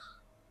something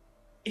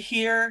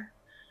here,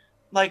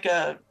 like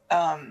a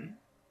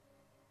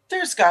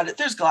There's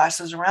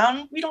glasses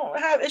around. We don't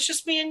have. It's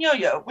just me and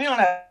Yo-Yo. We don't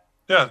have.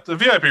 Yeah, the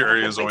VIP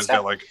area has always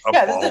got like a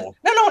Yeah, ball.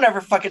 no one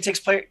ever fucking takes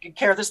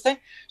care of this thing.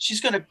 She's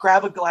gonna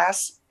grab a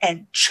glass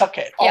and chuck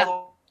it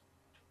all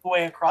the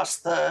way across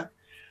the,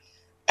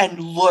 and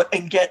look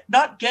and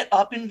not get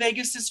up in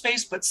Vegas's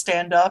face, but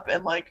stand up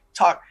and like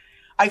talk.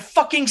 I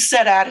fucking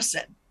said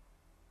Addison.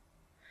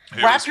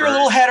 Wrap your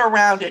little head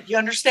around it. You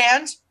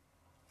understand?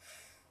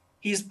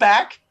 He's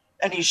back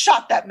and he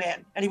shot that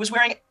man and he was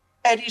wearing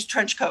Eddie's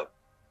trench coat.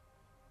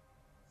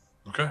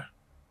 Okay.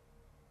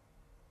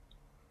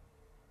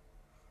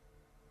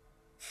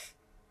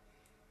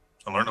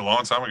 I learned a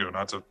long time ago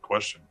not to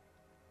question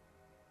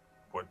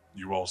what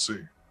you all see.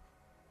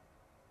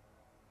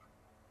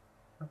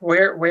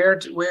 Where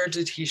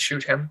did he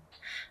shoot him?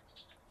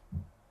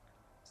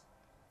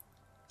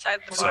 Inside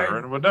the bar.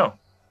 Siren would know.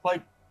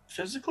 Like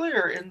physically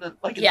or in the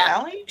in Yeah. the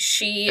alley?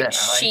 She Yeah,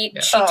 she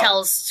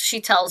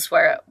tells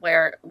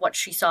where what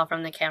she saw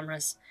from the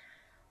cameras.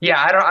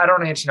 Yeah, I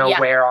don't need to know Yeah.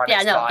 where on Yeah,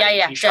 his no, body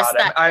yeah, he just shot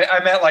him. that.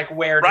 I meant like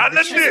where Right did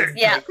in the shoot dick.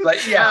 Yeah.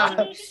 Like,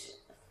 yeah.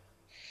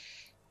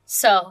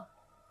 So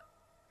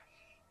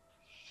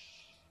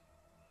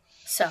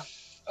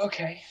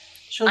Okay.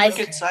 She'll I- look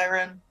at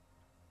Siren.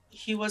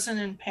 He wasn't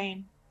in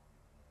pain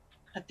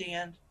at the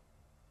end.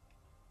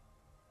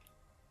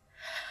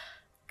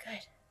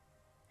 good.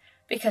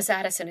 Because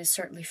Addison is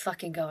certainly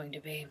fucking going to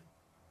be.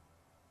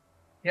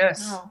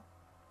 Yes. No.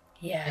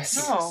 Yes.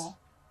 No.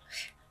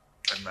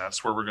 And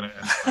that's where we're going to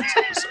end tonight's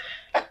episode.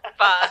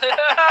 But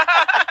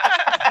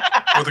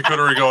With the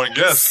coterie going,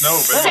 yes, no,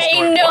 Vegas Say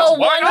going, no what?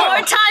 Why one not? more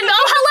time.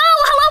 Oh,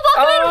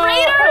 hello, welcome in,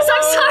 Raiders.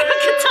 I'm sorry,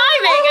 good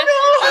timing.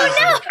 Raiders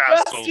and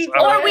Castles. I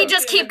Or don't we know.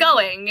 just keep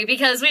going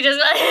because we just.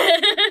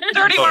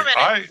 30 more Look,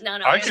 minutes. No,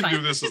 I it's can fine.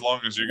 do this as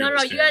long as you No,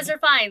 guys you can. guys are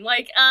fine.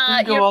 Like, We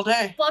can go you're all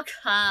day. fuck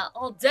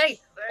all day,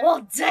 all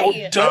All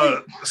day. day.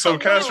 So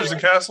Casters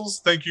and Castles,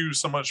 thank you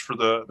so much for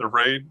the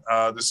raid.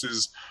 This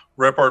is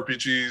Rep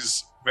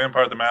RPG's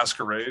Vampire the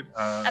Masquerade.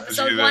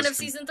 Episode 1 of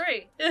season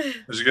 3.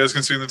 As you guys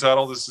can see in the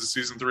title, this is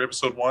season 3,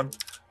 episode 1.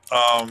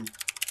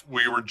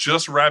 We were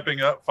just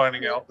wrapping up,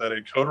 finding out that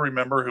a coterie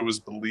member who was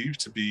believed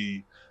to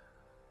be,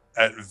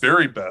 at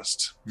very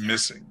best,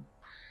 missing,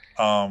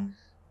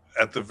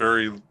 at the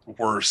very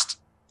worst,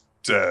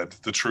 dead,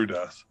 the true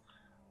death,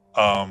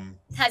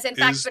 Has in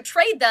fact Is-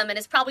 betrayed them and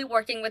is probably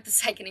working with the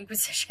Second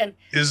Inquisition.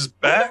 is We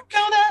don't back,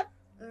 know that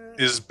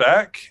is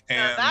back,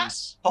 and that?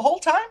 the whole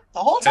time. The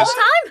whole time.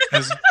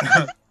 has,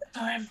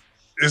 Time.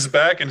 is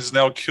back and has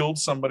now killed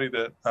somebody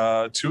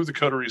that 2 of the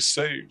coteries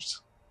saved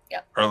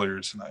Yep. earlier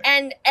tonight,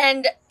 And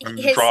and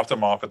his dropped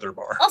them off at their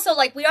bar. also,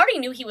 like, we already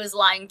knew he was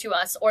lying to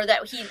us, or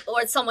that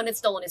someone had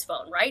stolen his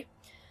phone, right?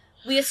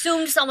 We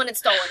assumed someone had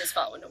stolen his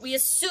phone. We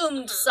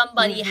assumed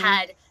somebody Mhm.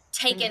 had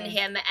taken Mhm.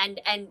 him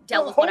and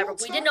dealt The with whatever. whole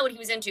We didn't know what he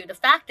was into. The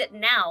fact that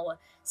now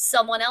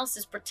someone else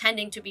is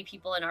pretending to be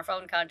people in our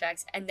phone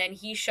contacts, and then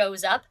he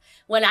shows up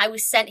when I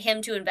was sent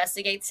him to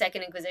investigate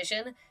Second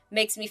Inquisition,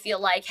 makes me feel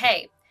like,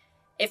 hey,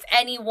 if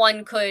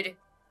anyone could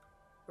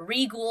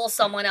re-ghoul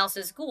someone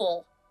else's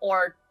ghoul,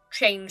 or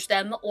change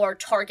them, or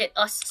target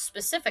us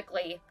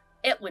specifically,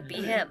 it would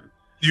be him.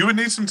 You would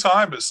need some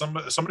time, but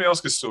somebody else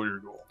could steal your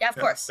goal. Yeah, of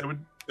course.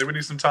 They would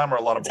need some time or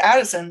a lot of It's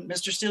Addison,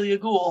 Mr. Stelia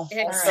Ghoul.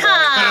 It's All right.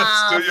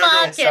 oh, Still your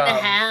fucking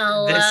goal.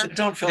 hell. This-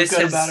 Don't feel This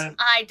good is- about it.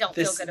 I don't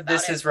feel This good about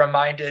this it. has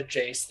reminded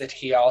Jace that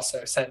he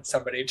also sent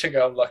somebody to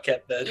go look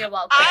at the. You're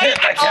welcome. The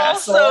I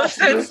castle. also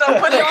sent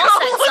someone to We go all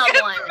sent look at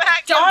someone. the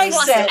back. Don't I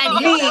trust said any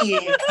of them.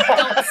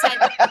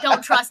 me.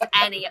 Don't trust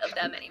any of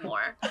them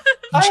anymore.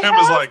 Jim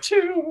was like,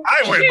 to.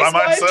 I went by She's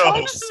my myself.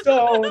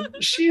 touchstone.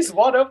 She's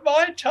one of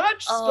my Oh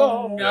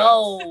touchstones.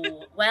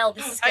 no. Well,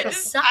 this is I gonna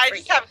just suck for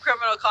you. have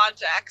criminal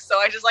contacts, so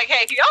I just like,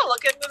 hey, can y'all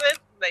look into this?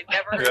 They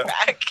never heard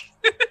Yeah. back.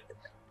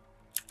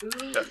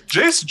 yeah.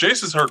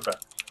 Jace has heard back.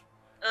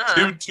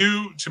 Uh-huh.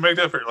 To make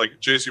that fair, like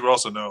Jace, you would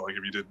also know, like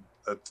if you did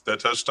that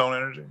touchstone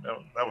energy,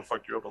 that would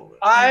fuck you up a little bit.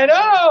 I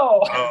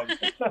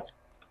know.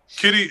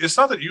 Kitty, it's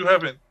not that you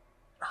haven't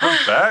heard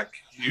back.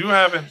 You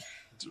haven't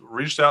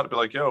reached out to be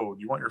like, yo,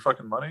 you want your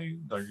fucking money?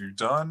 Are you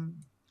done?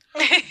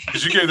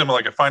 Because you gave them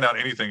like a find out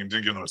anything and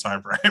didn't give them a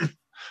time frame.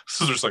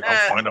 So they're just like,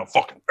 I'll find out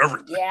fucking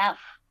everything. Yeah.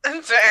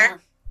 Fair. Yeah.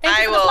 Thank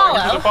you I for will. the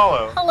Thank you for the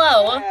follow.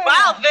 Hello.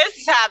 Wow, this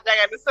is happening.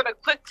 I just sent a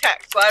quick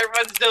text while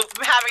everyone's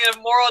having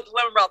a moral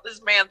dilemma about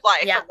this man's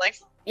life. Yeah. I'm like,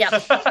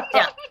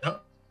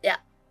 Yeah.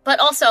 But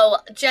also,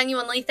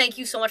 genuinely, thank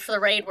you so much for the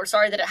raid. We're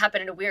sorry that it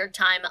happened in a weird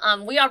time.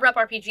 We are Rep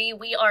RPG.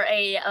 We are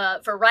a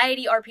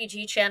variety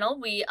RPG channel.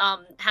 We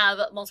have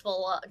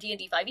multiple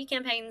D&D 5e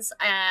campaigns,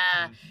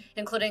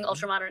 including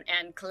Ultramodern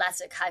and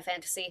Classic High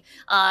Fantasy.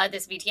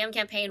 This VTM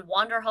campaign,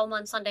 Wander Home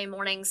on Sunday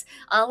mornings.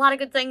 A lot of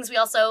good things. We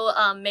also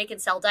make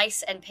and sell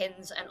dice and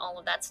pins and all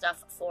of that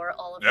stuff for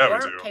all of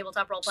your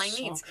tabletop role-playing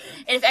needs.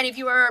 And if any of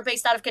you are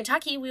based out of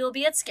Kentucky, we will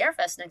be at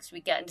Scarefest next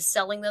weekend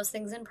selling those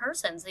things in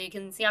person, so you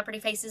can see our pretty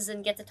faces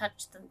and get to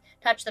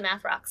touch the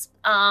math rocks.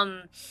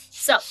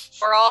 So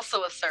we're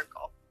also a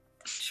circle.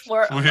 We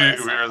are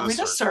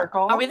the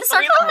circle. Are we the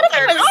circle? I don't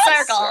think we're the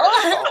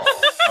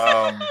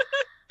circle.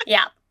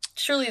 Yeah,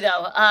 truly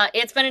though,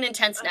 it's been an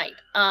intense night.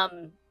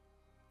 I'm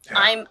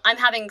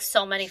having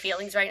so many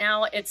feelings right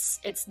now. It's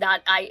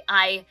not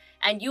I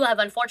and you have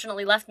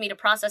unfortunately left me to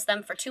process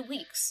them for 2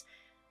 weeks.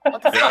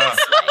 What the fuck?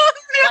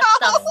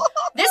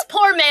 This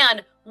poor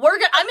man.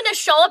 I'm gonna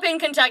show up in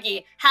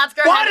Kentucky having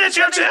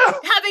driven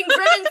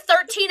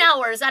 13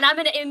 hours, and I'm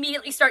gonna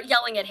immediately start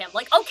yelling at him.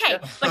 Like, okay,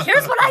 but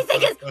here's what I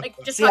think is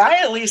like. Just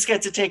I at least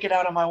get to take it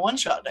out on my one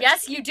shot.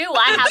 Yes, you do.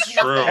 I have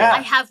nothing. Yeah.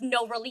 I have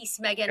no release,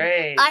 Megan.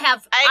 Great. I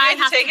have to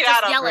take to it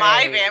out just yell on at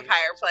my him.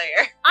 vampire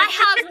player. I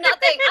have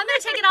nothing. I'm gonna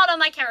take it out on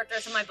my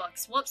characters in my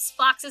books. Whoops,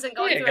 Fox isn't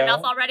going There you through go.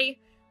 enough already.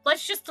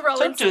 Let's just throw in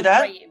Don't some do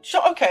that. rage.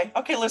 So, okay,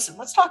 listen,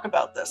 let's talk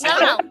about this. No. We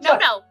can't talk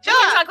about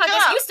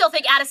this. Shut. You still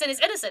think Addison is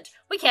innocent.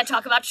 We can't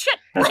talk about shit.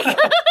 Like,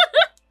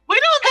 We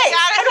don't think Hey,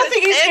 I don't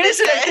think he's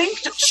innocent. I think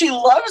she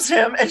loves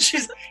him, and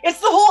it's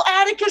the whole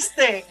Atticus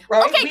thing,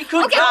 right? okay, We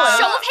could okay. go.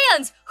 Show of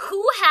hands.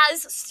 Who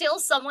has still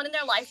someone in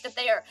their life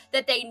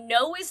that they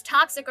know is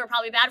toxic or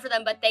probably bad for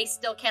them, but they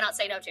still cannot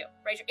say no to?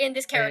 Raise in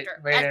this character.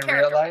 Wait, as in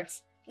character. real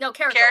life? No,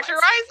 character.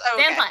 Character-wise?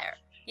 Okay. Vampire.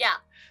 Yeah.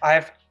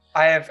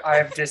 I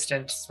have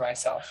distanced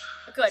myself.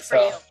 Good for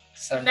you.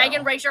 So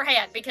Megan, no. raise your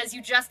hand because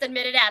you just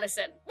admitted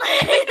Addison.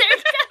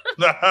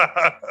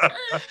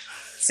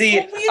 See,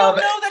 Well, we don't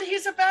know that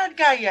he's a bad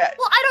guy yet.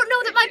 Well, I don't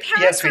know that my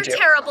parents Yes, we are do.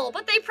 terrible,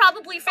 but they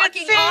probably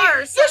fucking see,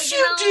 are. So, Yes,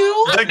 you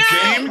do. The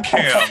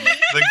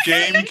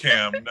game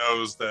cam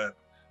knows that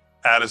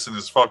Addison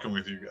is fucking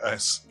with you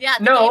guys. Yeah.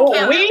 the No,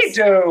 game we cameras.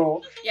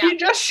 do. Yeah. He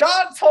just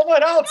shot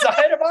someone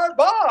outside of our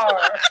bar.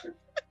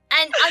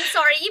 And I'm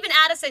sorry, even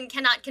Addison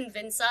cannot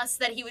convince us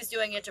that he was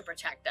doing it to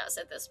protect us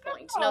at this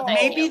point. No, thank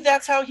Maybe you.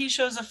 that's how he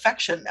shows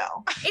affection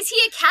now. Is he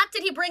a cat?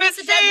 Did he bring us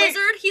a dead See?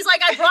 lizard? He's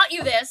like, I brought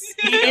you this.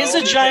 He is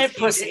a giant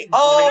pussy. didn't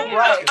Oh, bring it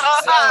right. to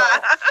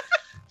himself.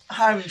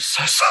 I'm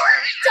so sorry.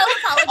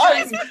 Don't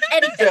apologize for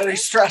anything. Very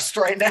stressed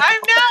right now.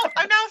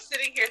 I'm now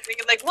sitting here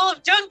thinking like, well,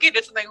 if Junkie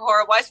did something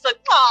horrible, I'd be like,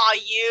 aw,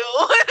 you.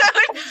 And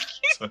I would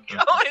just keep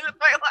going with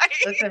my life.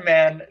 Listen,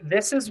 man,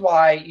 this is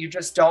why you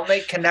just don't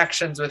make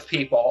connections with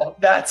people.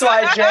 That's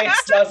why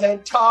Jace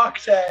doesn't talk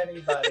to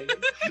anybody.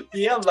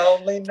 Be a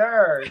lonely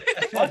nerd.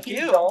 Fuck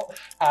you. Don't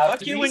have Fuck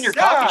to you be in your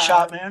sad. coffee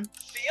shop, man.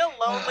 Be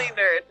a lonely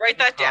nerd. Write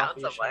that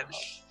down, Coffee someone.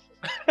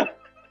 shop.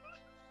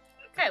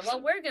 Okay, well,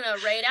 we're gonna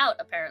raid out,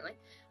 apparently.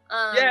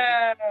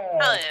 Yeah.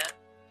 Hell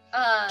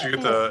yeah. Did you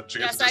get the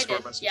Yes, I Discord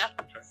did. message? Yeah.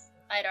 Okay.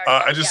 I'd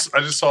already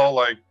I just saw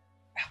like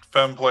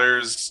fem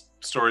players,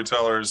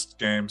 storytellers,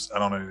 games. I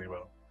don't know anything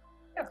about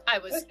them. I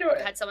was Let's do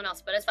it. had someone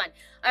else, but it's fine.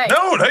 All right.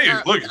 No, hey,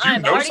 look, if you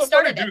I've know already somebody,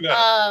 started do it. that.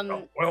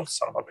 Oh, well,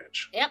 son of a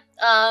bitch.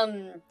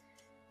 Yep.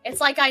 It's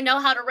like I know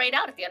how to raid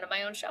out at the end of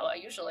my own show. I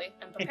usually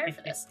am prepared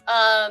for this.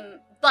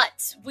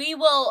 But we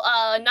will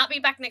not be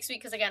back next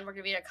week because again we're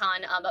gonna be at a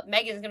con. But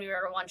Megan's gonna be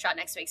our one shot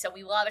next week, so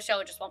we will have a show.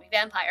 It just won't be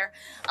Vampire.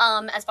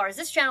 As far as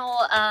this channel,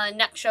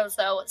 next shows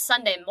though,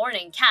 Sunday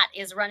morning, Kat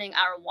is running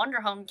our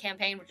Wander Home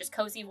campaign, which is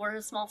cozy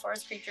warriors, small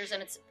forest creatures,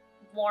 and it's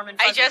warm and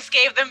fuzzy. I just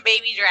gave them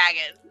baby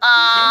dragons.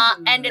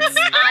 And it's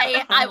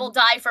I will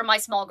die for my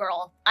small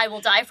girl. I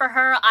will die for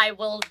her. I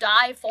will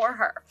die for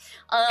her.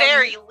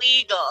 Very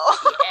legal.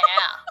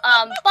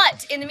 Yeah.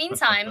 But in the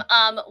meantime,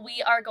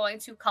 we are going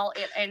to call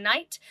it a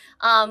night.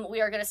 We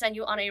are going to send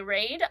you on a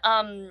raid.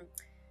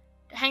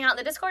 Hang out in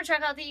the Discord,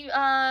 check out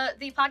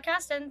the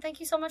podcast, and thank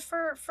you so much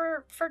for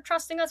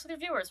trusting us with your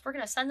viewers. We're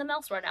going to send them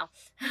elsewhere now.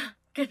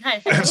 Good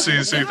night. See,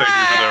 thank you for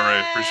that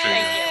raid. Appreciate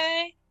it. Thank you.